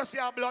 Of course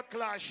you a blood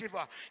clot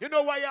shiver. You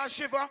know why you a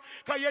shiver?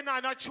 Because you're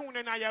not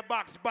tuning on your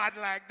box bad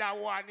like that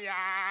one,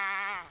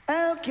 yeah.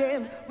 How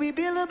can we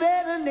build a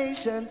better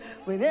nation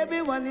when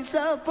everyone is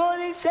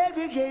supporting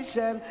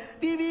segregation?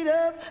 Give it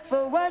up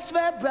for what's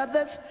my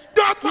brothers.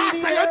 Don't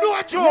master, you know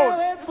what, Joe? Now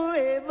and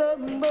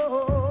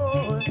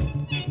forevermore.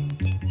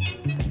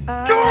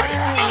 New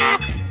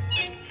York!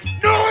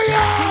 New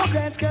York!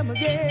 Chance come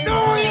again. New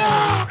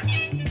York!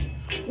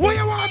 What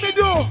you want me to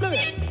do?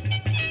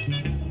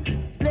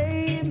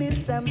 Play me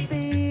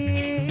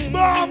something.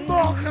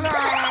 Bombo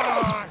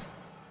clown!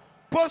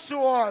 Pussy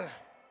wall.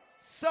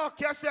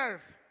 Suck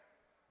yourself.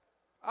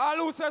 All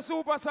who say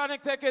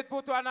Supersonic take it,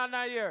 put one on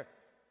a ear.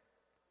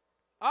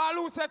 All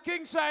who say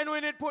King Shine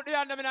win it, put the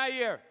hand in a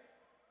ear.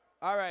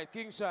 All right,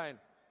 King Shine.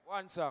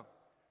 One song.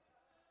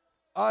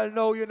 I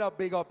know you're not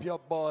big up your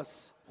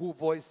boss who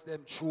voiced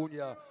them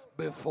junior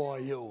before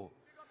you.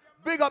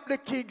 Big up the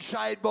King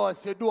Shine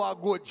boss. You do a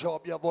good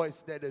job. Your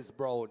voice Dennis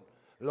Brown.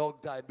 Long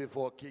time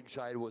before King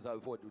Shine was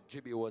before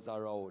Jimmy was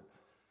around.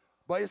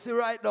 But you see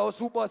right now,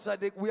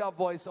 Supersonic, we have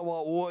voiced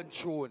our own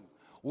tune.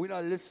 We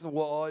don't listen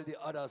what all the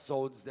other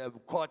sounds them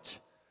cut.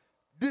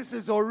 This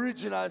is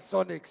original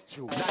Sonic's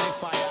tune.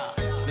 Fire,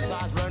 this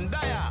has burned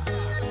dire.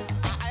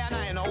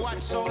 I know what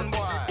sound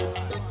boy.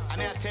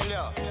 And I tell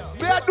you.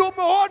 Me I do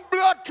my own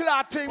blood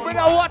clotting. Me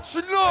I watch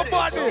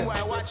nobody.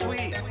 Watch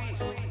we.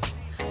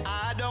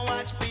 I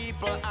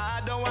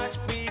don't watch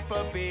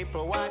people,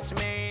 people watch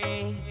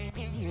me.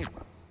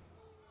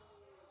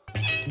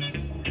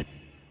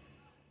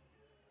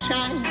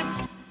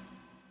 Shine.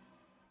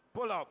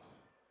 Pull up.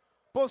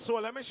 Pull so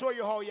let me show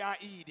you how you're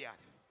idiot.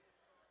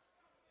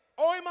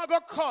 Oh, am I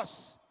gonna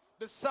cuss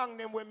the song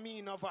them with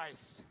mean of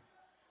ice?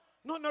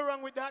 Nothing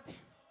wrong with that.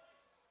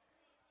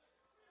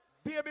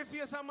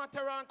 Babyface and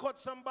Mataran cut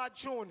some bad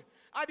tune.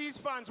 Are these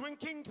fans, when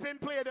Kingpin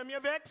play them, you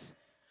vex?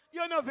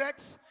 You're not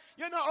vex.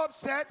 You're not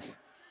upset.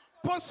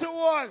 Pussy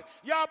wall.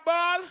 You're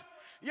ball.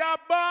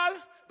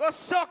 Go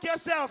suck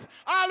yourself.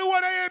 All who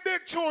want to hear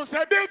big tune,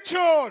 say big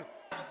tune.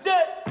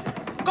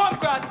 Come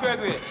cross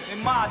Gregory,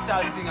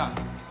 immortal singer.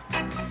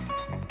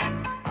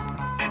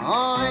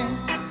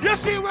 You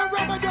see when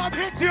Ramadan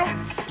hits you,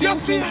 you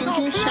feel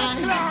no blood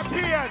clot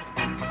pain.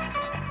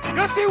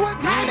 You see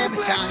when Tiny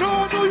play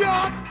tune New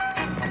York.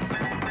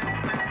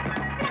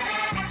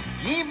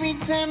 Every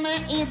time I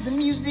hear the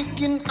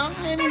music and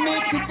I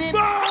make it.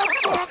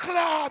 Blood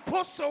clot,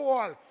 pussy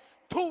wall.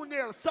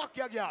 2-0, suck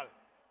your girl.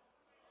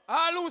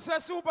 All who say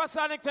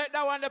Supersonic take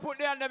that one, they put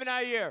them in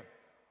a ear.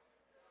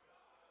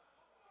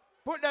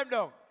 Put them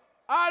down.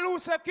 All who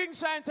say King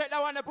Shine take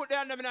that one, they put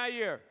them in a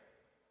ear.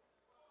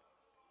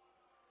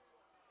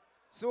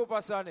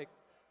 Supersonic.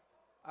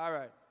 All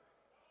right.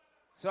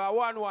 So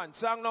 1-1,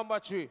 song number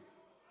 3.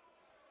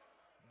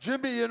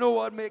 Jimmy, you know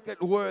what make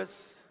it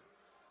worse?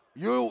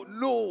 You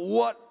know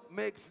what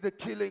makes the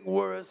killing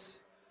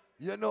worse?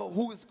 You know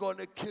who's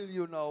gonna kill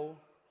you now?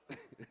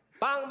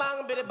 Bang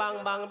bang biddy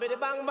bang bang biddy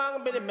bang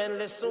bang biddy men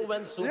listen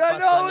when you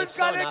know who's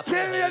gonna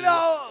kill you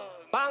now?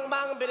 Bang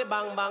bang biddy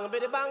bang bang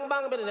biddy bang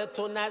bang biddy the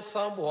tonight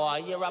some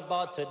boy you're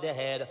about to the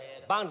head.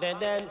 Bang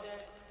then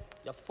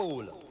you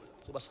fool.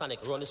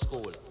 Supersonic run the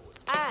school.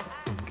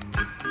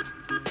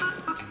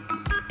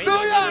 New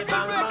York is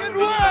making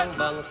worse.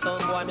 Bang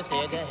some boy me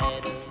say the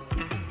head.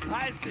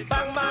 I see.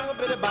 Bang bang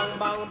biddy bang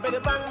bang biddy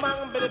bang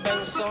bang biddy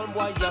bang some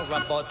boy you're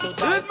about to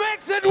die. It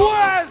makes it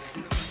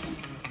worse.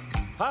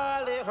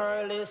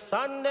 Early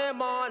Sunday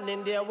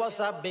morning, there was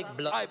a big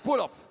blood. I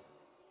pull up.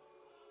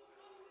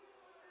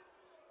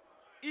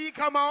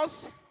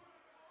 Mouse,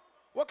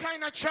 what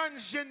kind of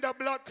transgender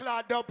blood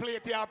clot don't play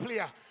to your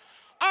player?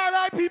 All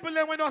right, people,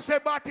 then when I say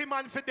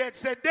Batman for dead,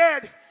 say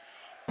dead.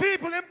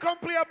 People, him come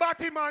play a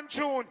Batman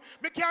tune.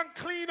 We can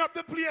clean up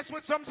the place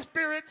with some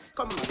spirits.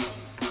 Come on.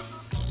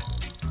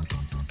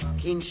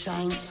 King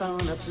Shine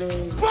sound a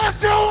play.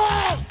 Bust the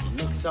wall!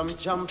 Make some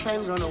jump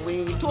and run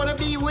away. Do you wanna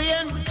be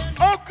win?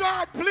 Oh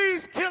God,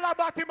 please kill a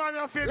Batman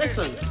and finish.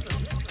 Listen.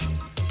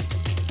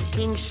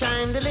 King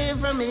Shine,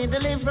 deliver me,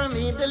 deliver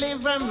me,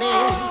 deliver me.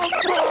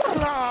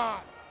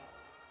 Oh,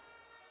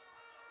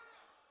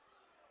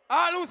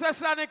 all who say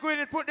Sonic win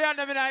it, put their hand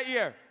in our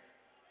ear.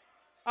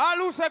 All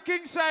who say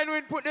King Shine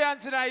win, put their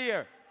hands in our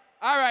ear.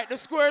 All right, the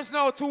score is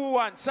now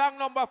 2-1. Song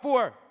number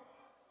 4.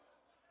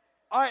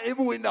 All right,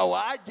 even win now.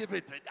 I give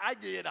it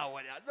that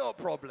one. No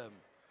problem.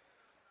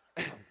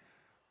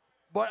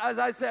 But as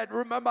I said,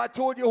 remember I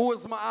told you who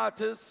was my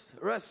artist?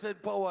 Rest in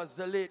powers,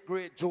 the late,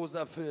 great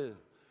Joseph Hill.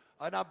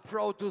 And I'm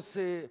proud to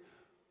say,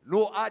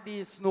 no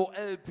Addis, no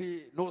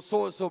LP, no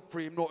Soul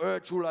Supreme, no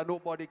Earth Ruler,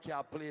 nobody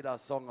can play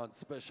that song on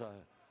special.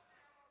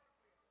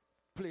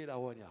 Play that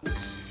one, yeah.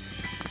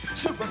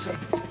 Super.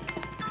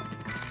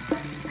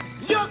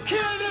 You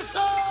kill the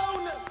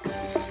sound.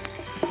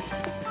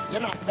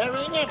 You're not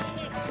burying it.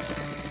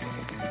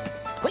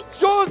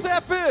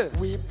 Joseph!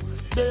 Whip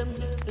them,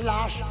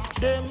 lash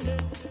them,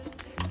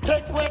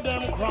 take away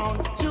them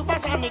crown.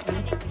 Supersonic,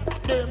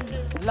 whip them,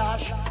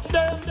 lash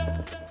them,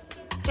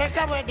 take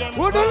away them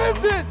Would you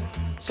listen?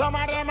 Some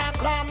of them are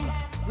come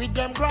with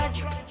them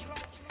grudge,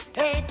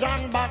 hate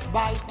and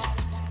backbite.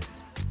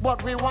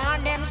 But we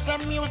want them,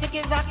 some music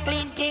is a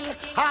clean thing.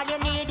 All you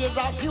need is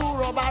a few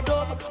rubber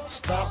dub.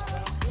 Stop,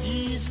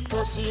 ease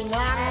fussing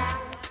and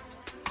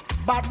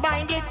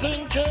bad-minded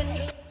thinking.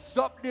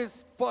 Stop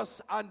this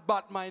fuss and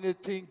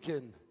bad-minded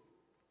thinking.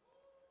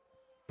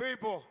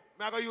 People,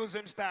 I'm going to use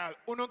them style.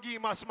 Uno give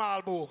him a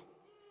small bow.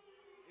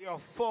 Yo,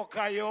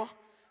 fucker, yo.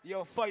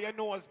 Yo, for your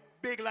nose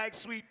big like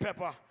sweet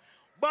pepper.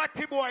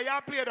 Batty boy,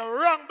 you play the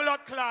wrong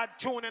blood clot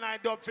tune and I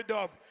dub for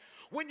dub.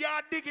 When you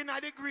are digging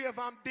at the grave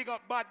and dig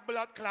up bad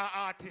blood clot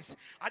artists,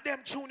 and them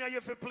tune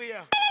you for play.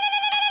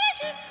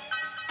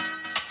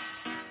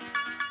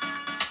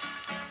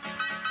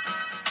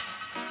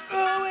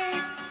 Oh,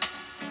 wait.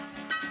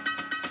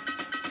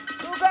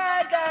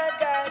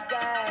 Oh,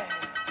 God.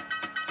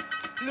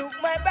 Look,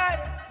 my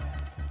brothers.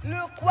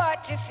 Look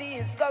what you see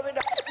is going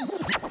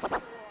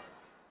on.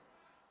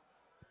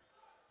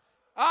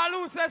 All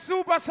who say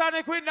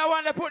Supersonic win the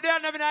one they put their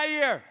name in a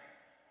year.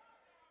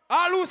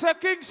 All who say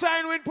King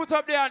Shine win put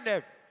up their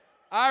name.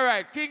 All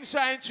right, King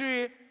Shine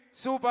 3,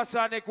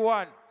 Supersonic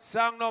 1,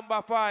 song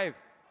number 5.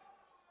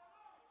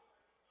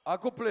 I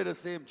could play the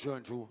same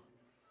tune too.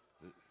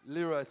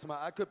 Leroy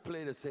Smart, I could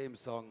play the same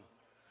song.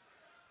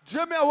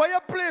 Jimmy, when you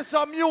play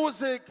some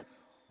music,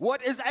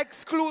 what is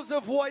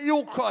exclusive, what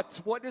you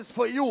cut, what is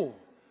for you?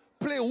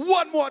 Play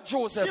one more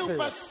Joseph.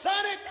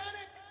 Supersonic.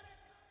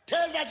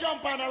 Tell the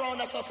jump on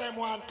around us the same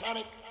one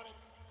tonic.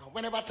 And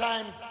whenever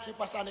time,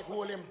 Supersonic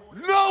hold him.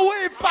 No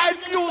way find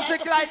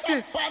music like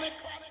this. Panic.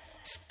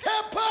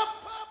 Step up,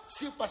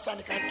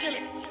 Supersonic and kill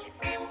it.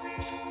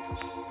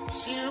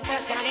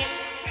 Supersonic.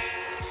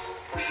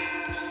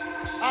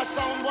 A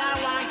sound boy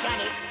one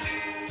tonic.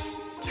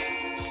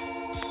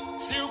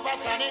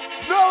 Supersonic.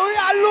 No, we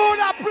alone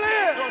a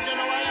play. Don't you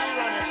know why I'm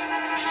running?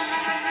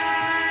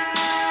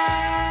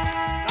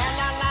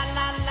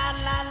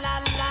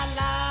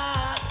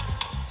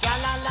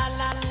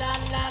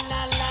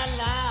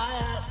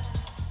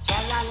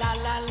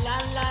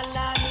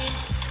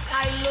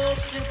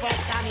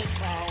 Supersonic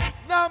sound.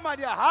 No, man,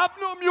 you have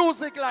no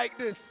music like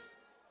this.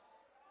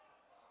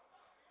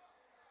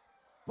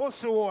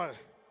 Pussy wall.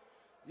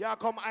 You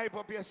come hype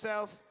up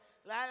yourself.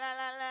 La la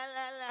la la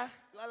la la.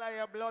 La la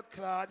your blood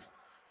clot.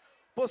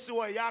 Pussy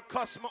wall, you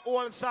cuss my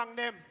old song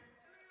them.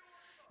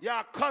 You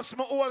cuss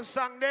my old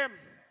song them.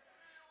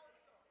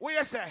 What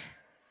you say?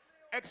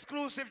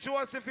 Exclusive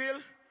Joseph Hill.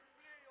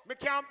 Me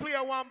can't play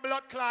one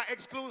blood clot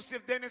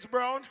exclusive Dennis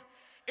Brown.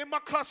 In my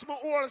cuss my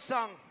old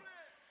song.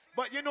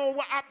 But you know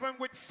what happened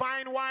with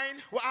fine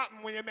wine? What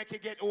happened when you make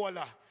it get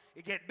older?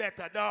 It get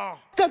better, dog.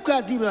 Come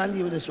across deal and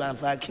deal with this one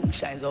for King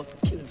Shines up,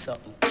 killing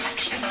something.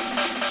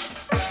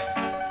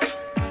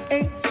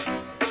 Hey.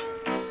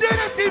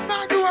 Dennis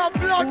Emmanuel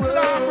blood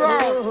clot,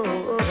 bro.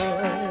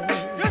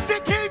 You see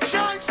King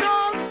Shines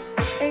song?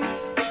 Hey,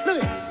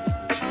 look it.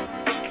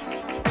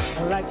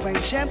 I like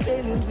fine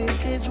champagne and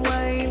vintage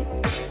wine.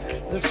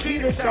 The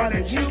sweetest sound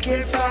that you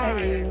can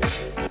find.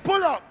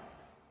 Pull up.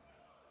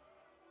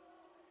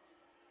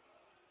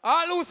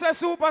 All who say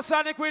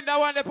Supersonic win the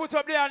one they put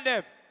up there on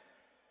them.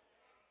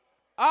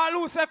 All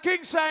who say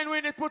King Shine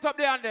win it put up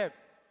there on them.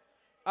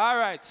 All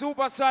right,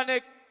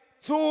 Supersonic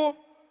 2,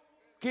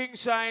 King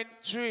Shine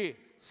 3,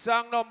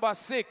 song number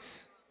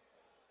 6.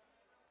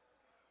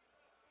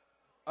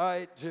 All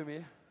right,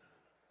 Jimmy.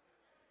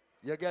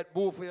 You get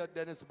boo for your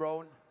Dennis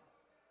Brown.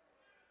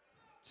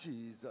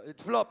 Jeez, it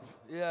flop,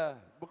 yeah,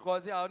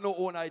 because you have no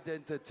own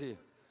identity.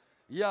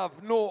 You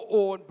have no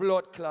own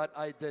blood clot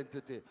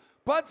identity.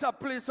 Panzer,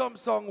 play some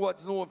song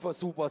what's known for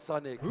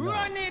Supersonic.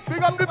 Run it!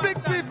 Pick up the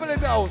big people in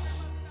the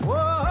house.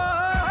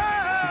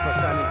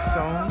 Supersonic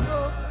sound.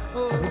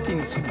 We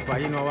think super,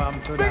 you know what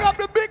I'm talking about. Pick up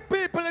the big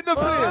people in the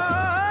place.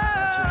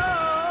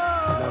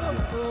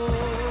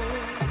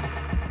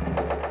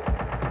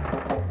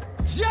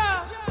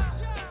 Ja!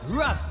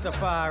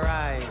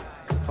 Rastafari.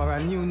 For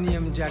a new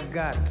name,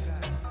 Jagat.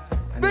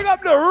 Big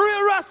up the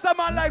real Rasta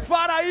man like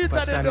Father Eater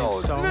in the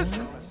house.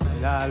 Listen.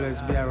 You'll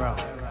always be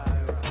around.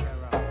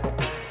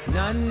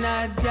 None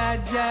of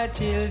Jaja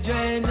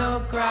children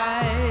no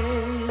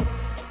cry.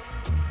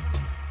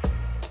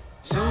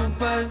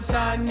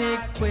 Supersonic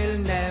will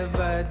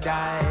never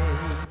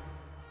die.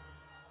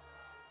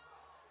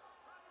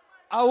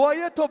 I want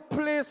you to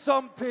play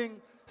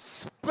something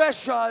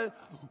special,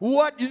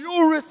 what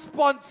you're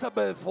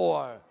responsible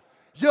for.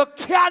 You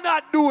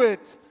cannot do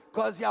it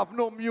because you have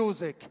no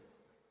music.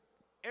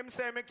 Him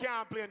say me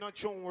can't play no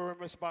tune where I'm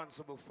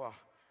responsible for.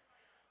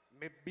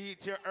 Me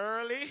beat you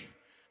early,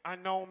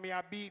 and now me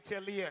I beat you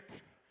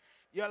late.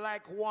 You're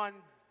like one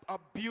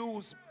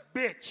abused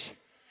bitch.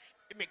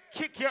 Me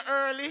kick you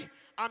early,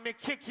 and me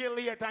kick you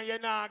late, and you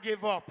not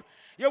give up.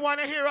 You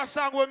want to hear a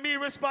song with me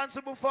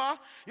responsible for?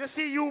 You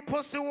see you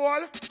pussy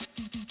wall?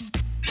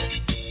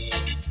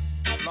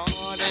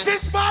 Is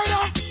this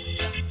Spider?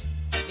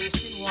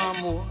 This one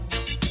more.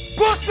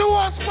 Pussy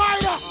wall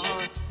Spider.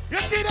 You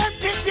see them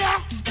thing there?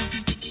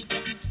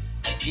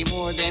 The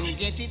more them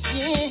get it,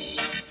 yeah.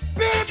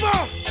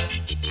 People.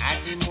 And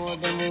the more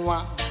them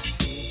want.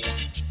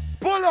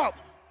 Pull up.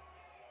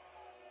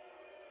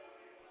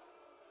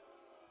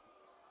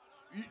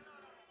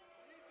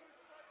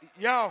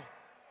 Yo.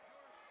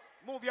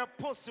 Move your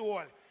pussy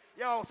wall.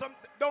 Yo,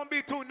 don't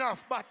be too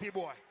enough, batty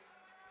boy.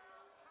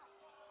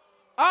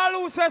 All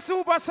who say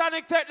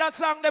Supersonic take that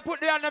song, they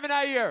put their hand in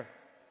the ear.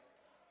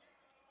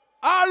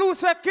 All who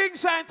say King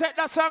Shine take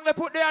that song, they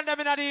put their hand in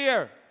the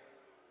ear.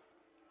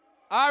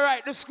 All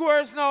right, the score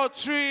is now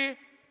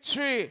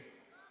 3-3.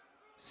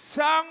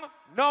 Song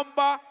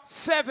number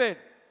 7.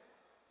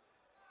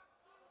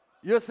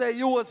 You say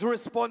you was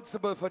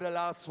responsible for the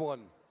last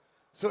one.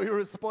 So you're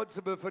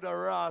responsible for the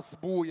ras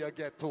boo you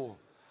get to.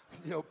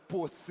 You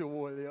pussy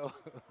hole, yo.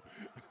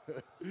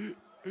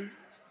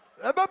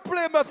 Let me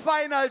play my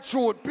final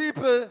tune.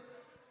 People,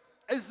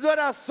 it's not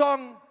a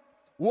song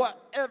what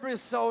every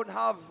sound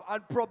have,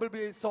 and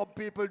probably some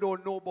people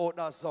don't know about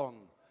that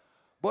song.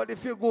 But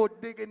if you go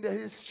dig in the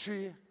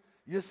history,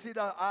 you see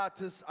the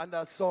artist and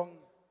that song,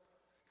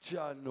 you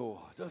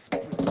know. Just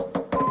play.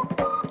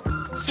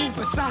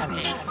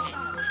 Supersonic,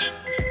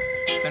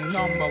 the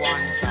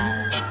 #1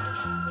 song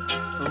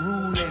for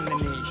ruling the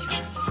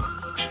nation.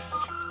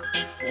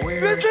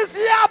 This is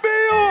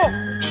Yabiu!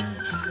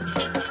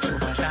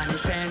 Supersonic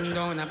send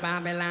on a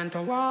Babylon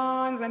to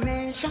warn the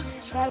nation.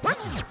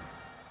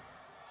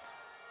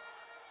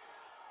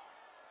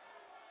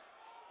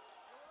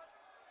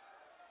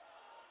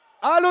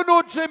 I don't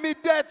know, Jimmy,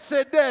 dead,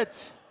 say dead.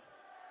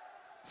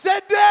 Say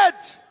dead!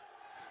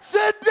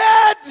 Say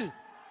dead!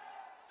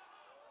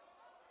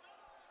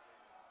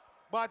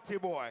 Batty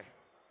boy,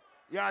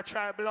 you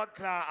try blood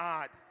clot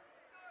hard.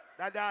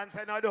 That dance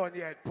ain't not done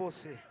yet,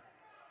 pussy.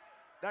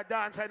 That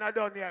dance ain't not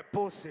done yet,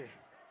 pussy.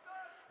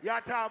 You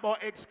talk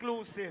about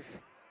exclusive.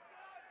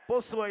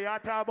 Pussy, you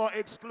talk about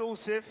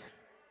exclusive.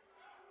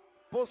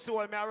 Pussy, me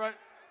run.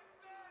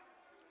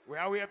 We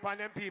are waiting upon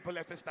them people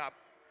if you stop.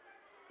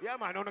 Yeah,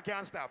 man, no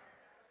can't stop.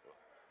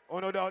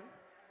 Uno done.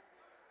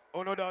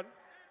 Uno done.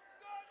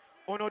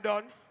 Uno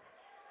done.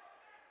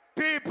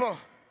 People.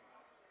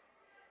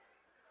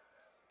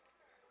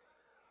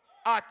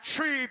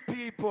 3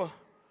 people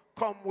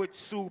come with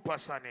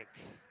Supersonic.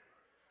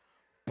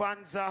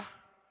 Panzer,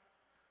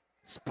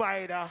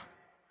 Spider,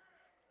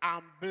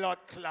 and Blood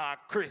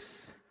Clot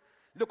Chris.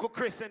 Look at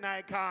Chris in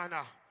the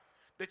corner.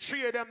 The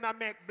 3 of them that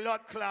make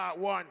Blood Clot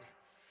 1.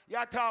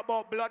 You talk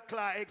about Blood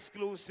Clot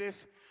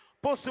exclusive.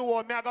 Pussy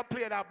one, me I go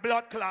play that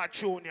Blood Clot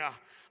tune ya.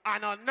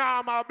 And a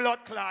normal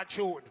Blood Clot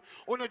tune.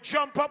 When you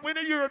jump up when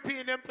the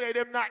European them play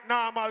them not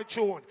normal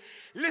tune.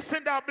 Listen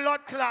to that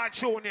Blood Clot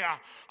tune ya.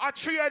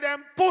 3 of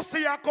them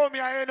pussy ya come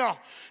here, you know.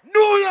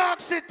 New York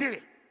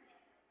City.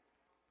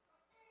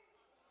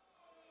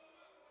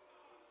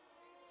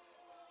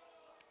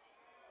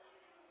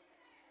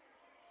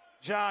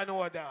 John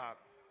O'Dog.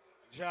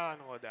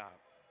 John O'Dog.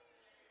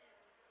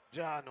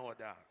 John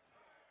O'Dog.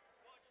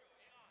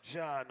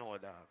 John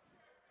O'Dog.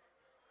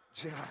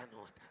 John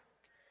O'Dog.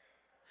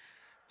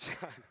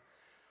 John.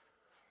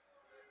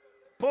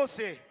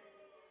 Pussy.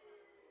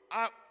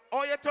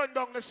 Oh, you turn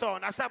down the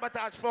sun. I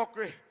sabotage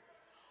fuckery.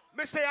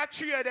 Me say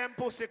 3 of them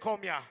pussy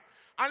come here.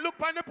 And look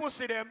on the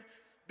pussy them.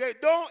 They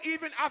don't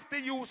even have to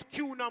use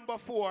Q number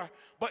 4,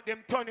 but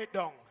them turn it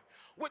down.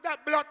 What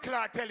that blood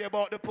clot tell you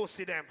about the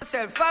pussy them?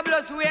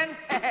 Fabulous win.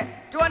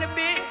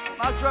 20B.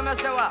 Max Roma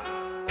say what?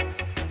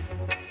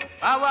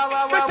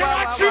 Me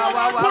say 3 of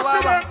them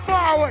pussy them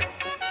forward.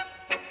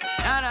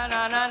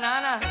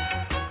 Na.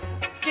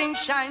 King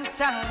Shine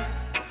sound.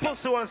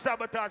 Pussy will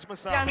sabotage my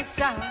sound. Young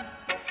sound.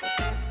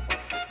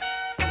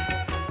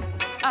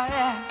 Oh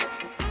yeah.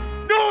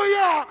 New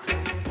York.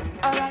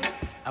 Alright.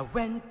 I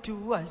went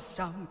to a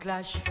sound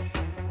clash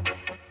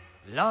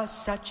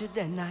last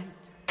Saturday night.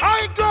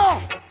 I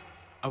go.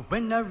 And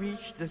when I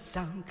reached the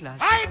sound clash,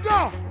 I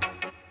go.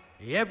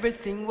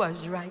 Everything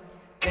was right.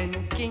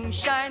 Then King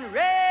Shine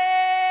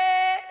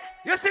red.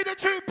 You see the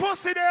 3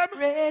 pussy them?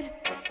 Red.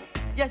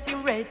 Yes,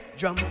 in red.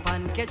 Jump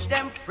and catch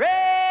them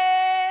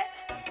Fred.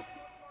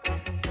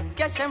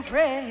 Catch them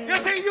Fred. You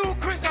see you,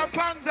 Chris and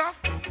Panzer?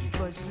 It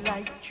was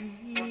like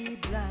 3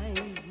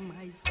 blind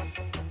mice.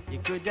 You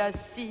could have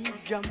see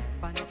jump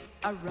and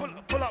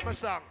around. Pull up my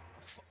song.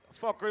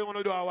 Fuck you want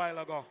to do a while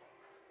ago.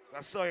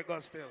 That's so it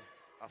goes still.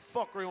 A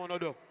fuck you want to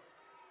do.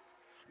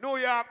 New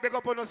York, big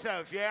up on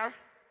yourself, yeah?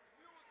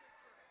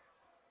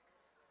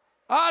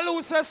 All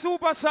who say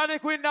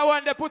Supersonic win that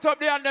one, they put up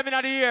the hand them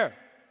in the air.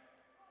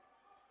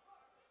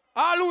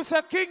 All who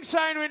say King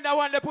Shine win that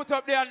one, they put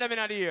up the hand them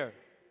in the air.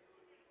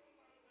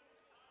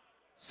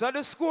 So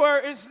the score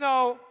is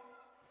now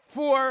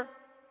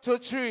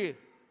 4-3.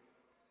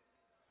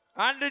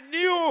 And the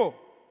new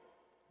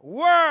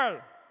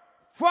World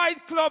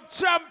Fight Club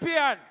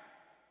champion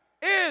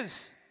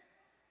is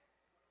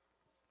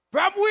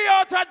From way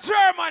out of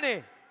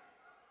Germany,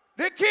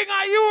 the king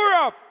of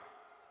Europe,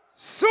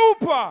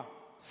 Super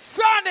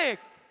Sonic.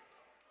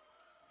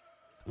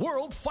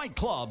 World Fight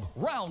Club,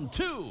 round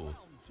 2.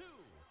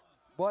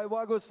 Boy,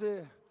 what I go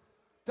say?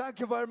 Thank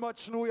you very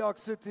much, New York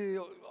City.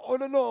 I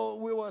don't know,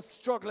 we were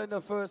struggling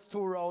the first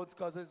 2 rounds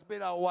because it's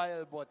been a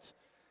while, but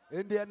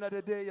in the end of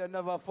the day, you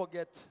never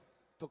forget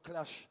to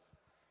clash.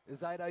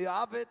 It's either you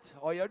have it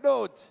or you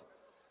don't.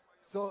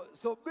 So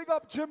big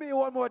up Jimmy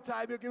one more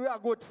time. You give me a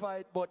good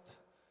fight, but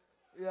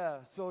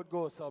yeah, so it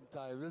goes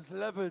sometimes. There's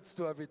levels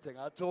to everything.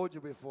 I told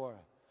you before.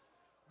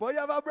 But you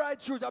have a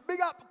bright future.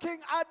 Big up King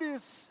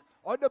Addis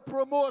on the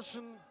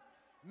promotion.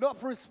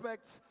 Enough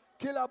respect.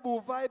 Killer Boo,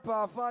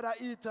 Viper, Father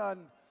Ethan.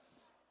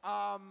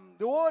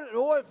 The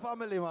whole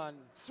family, man.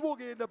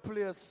 Swoogie in the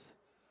place.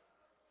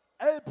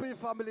 LP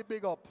family,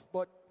 big up.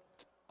 But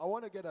I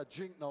want to get a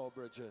drink now,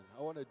 Bridget.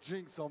 I want to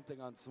drink something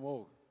and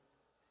smoke.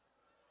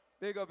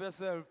 Big up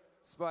yourself,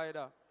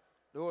 Spider.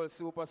 The whole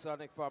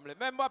Supersonic family.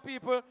 Remember,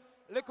 people,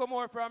 little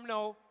more from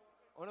now.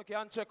 You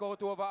can check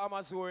out over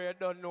Amazon. You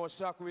don't know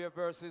Shockwave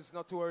versus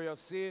Notorious.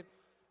 See?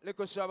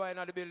 Little Shabba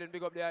in the building.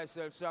 Big up the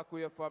myself.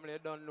 Shockwave family. You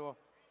don't know.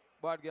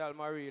 Bad Girl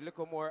Marie.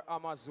 Little more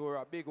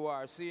Amazura. Big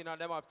War. See? And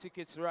them have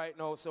tickets right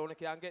now. So you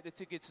can get the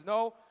tickets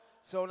now.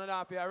 So you don't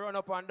have to run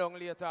up and down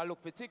later and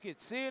look for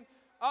tickets. See?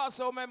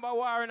 Also remember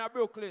War in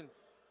Brooklyn.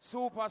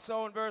 Super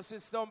Sound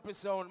versus Stumpy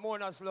Sound.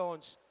 Mona's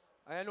Lounge.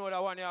 And you know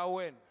that one you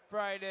win.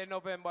 Friday,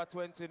 November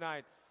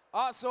 29th.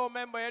 Also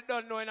remember you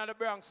don't know in the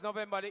Bronx,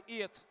 November the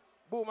 8th.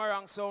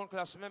 Boomerang Sound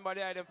Clash. Remember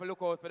the item for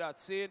look out for that.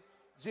 See?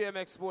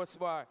 GMX Sports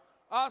Bar.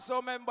 Also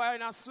remember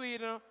in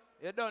Sweden,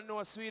 you don't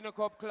know Sweden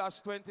Cup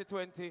Clash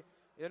 2020.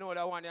 You know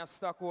that one in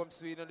Stockholm,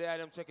 Sweden. The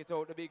item, check it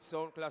out. The big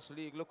Sound Clash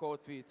League. Look out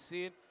for it.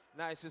 See?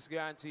 Nicest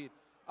guaranteed.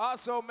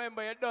 Also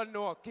remember you don't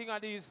know King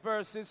of These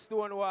versus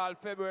Stonewall,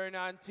 February in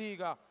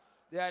Antigua.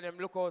 The item,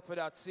 look out for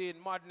that. See?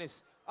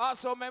 Madness.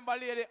 Also remember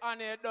Lady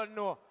Annie, you don't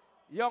know.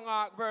 Young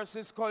Ark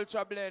versus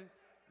Culture Blend.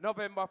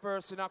 November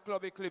 1st in a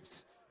Club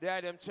Eclipse. The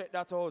item, check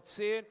that out.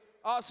 See?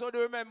 Also do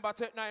remember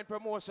Tech 9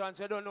 Promotions.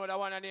 You don't know that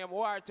one name.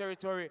 War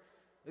Territory.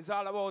 It's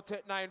all about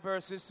Tech 9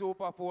 versus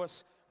Super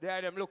Force. The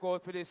item, look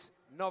out for this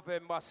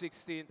November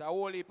 16th. A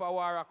whole heap of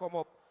war come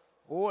up.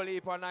 A whole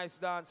heap of nice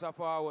dancer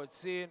forward.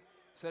 See?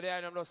 So the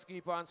item just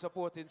keep on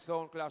supporting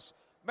Sound Clash.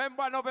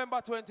 Remember November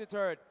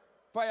 23rd.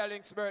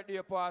 Firelink's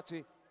birthday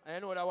party. And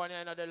you know that one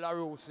in the La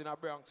Rose in the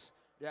Bronx.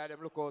 The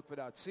item, look out for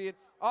that. See?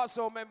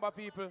 Also remember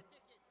people.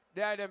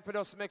 The item for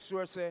just make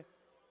sure say,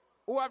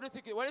 who have the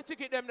ticket? What the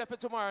ticket them there for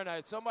tomorrow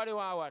night? Somebody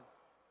want one?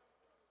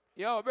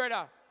 Yo,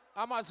 brother,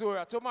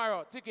 Amazura,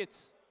 tomorrow,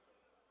 tickets.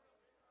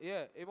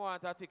 Yeah, he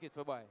want a ticket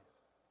for buy.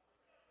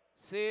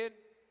 See?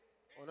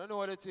 I don't know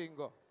what the thing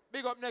go.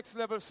 Big up Next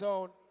Level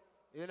Sound.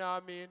 You know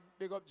what I mean?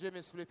 Big up Jimmy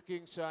Spliff,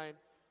 King Shine,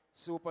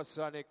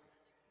 Supersonic.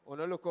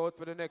 Wanna look out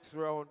for the next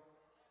round.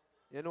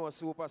 You know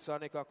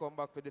Supersonic will come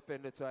back to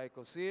defend the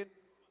title. See?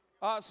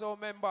 Also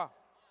remember,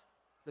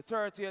 the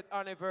 30th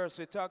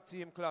anniversary tag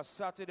team class,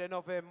 Saturday,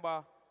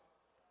 November.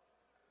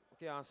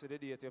 You can't see the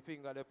date, your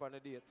finger up on the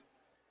date.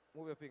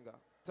 Move your finger.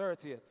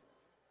 30th.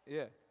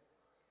 Yeah.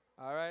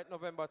 All right,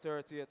 November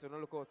 30th. You know,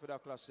 look out for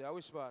that clash there.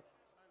 Which part?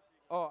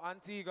 Oh,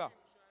 Antigua.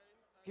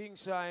 King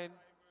Shine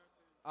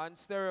and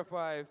Stereo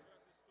 5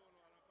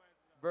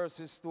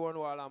 versus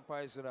Stonewall and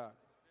Paisera.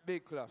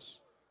 Big clash.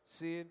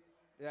 See?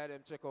 Yeah,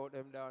 them check out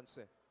them dance.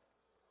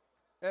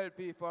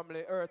 LP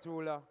family, Earth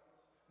Ruler.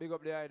 Big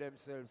up the eye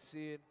themselves.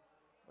 See?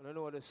 I don't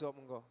know where the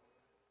something go.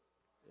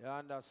 You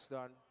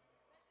understand?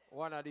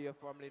 One of the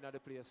family in the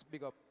place.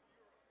 Big up.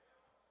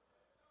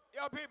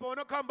 Yo, people, when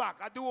you come back,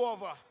 I do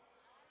over.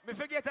 Me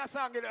forget a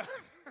song, you know.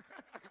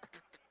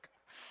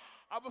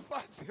 I'm a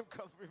fancy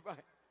come from my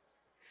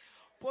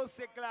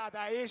Pussy Clot,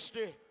 a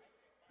history.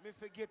 Me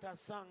forget a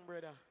song,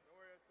 brother.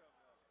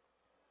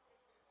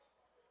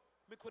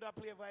 Me could have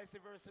played vice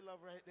versa love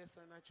right this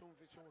and I tune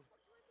for tune.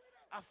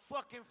 I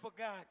fucking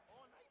forgot.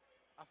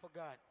 I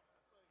forgot.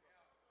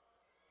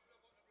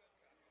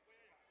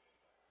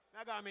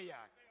 I got me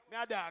yard. Me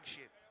a dog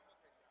shit.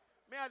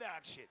 Me a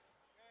dog shit.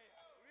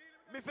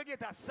 Me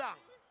forget a song.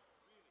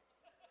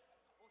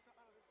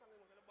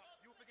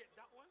 You forget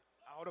that one?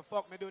 How the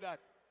fuck me do that?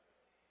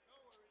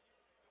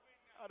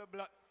 How the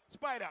blood?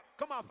 Spider,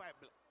 come on, fight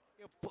blood.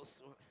 You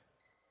pussy.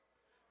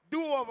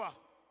 Do over.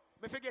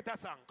 Me forget a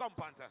song. Come,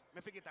 Panther.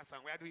 Me forget a song.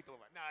 We do it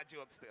over. Nah,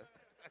 joke still.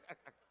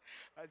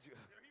 A joke.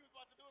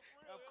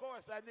 Of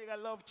course, that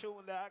nigga love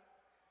tune, dog.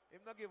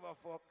 Him not give a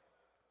fuck.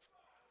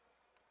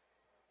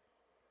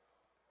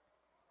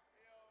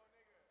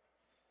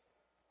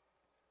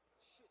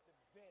 Shit the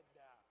bed,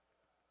 dog.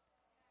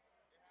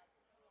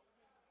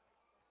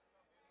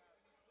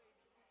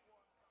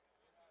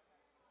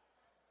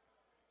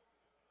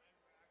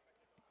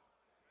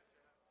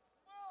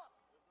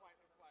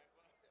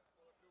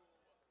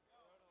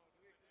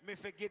 Me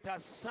forget a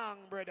song,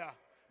 brother.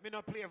 Me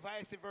not play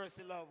vice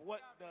versa love.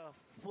 What the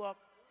fuck?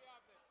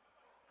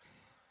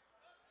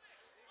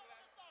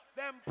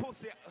 Them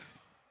pussy.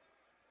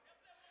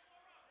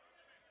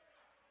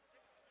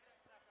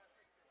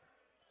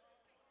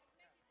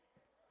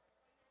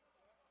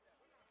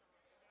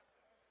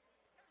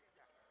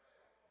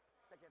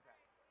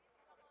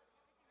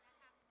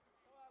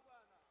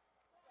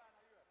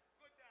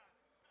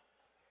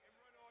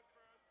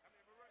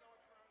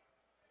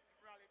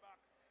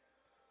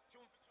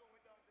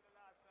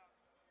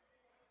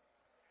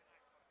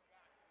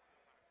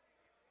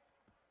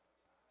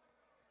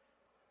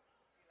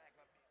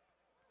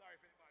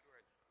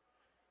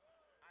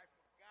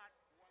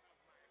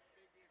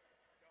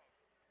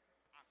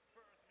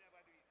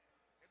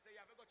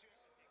 but you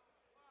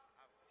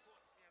have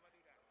forced me ever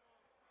do that.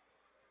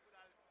 But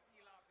I'll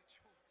seal off the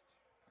truth.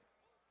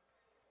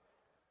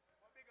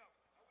 Well, big up.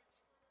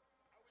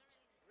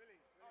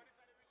 Release. Oh, this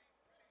is the release.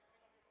 Big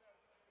up yourself.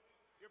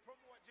 You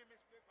promote Jimmy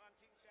Spliff and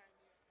King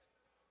Shine.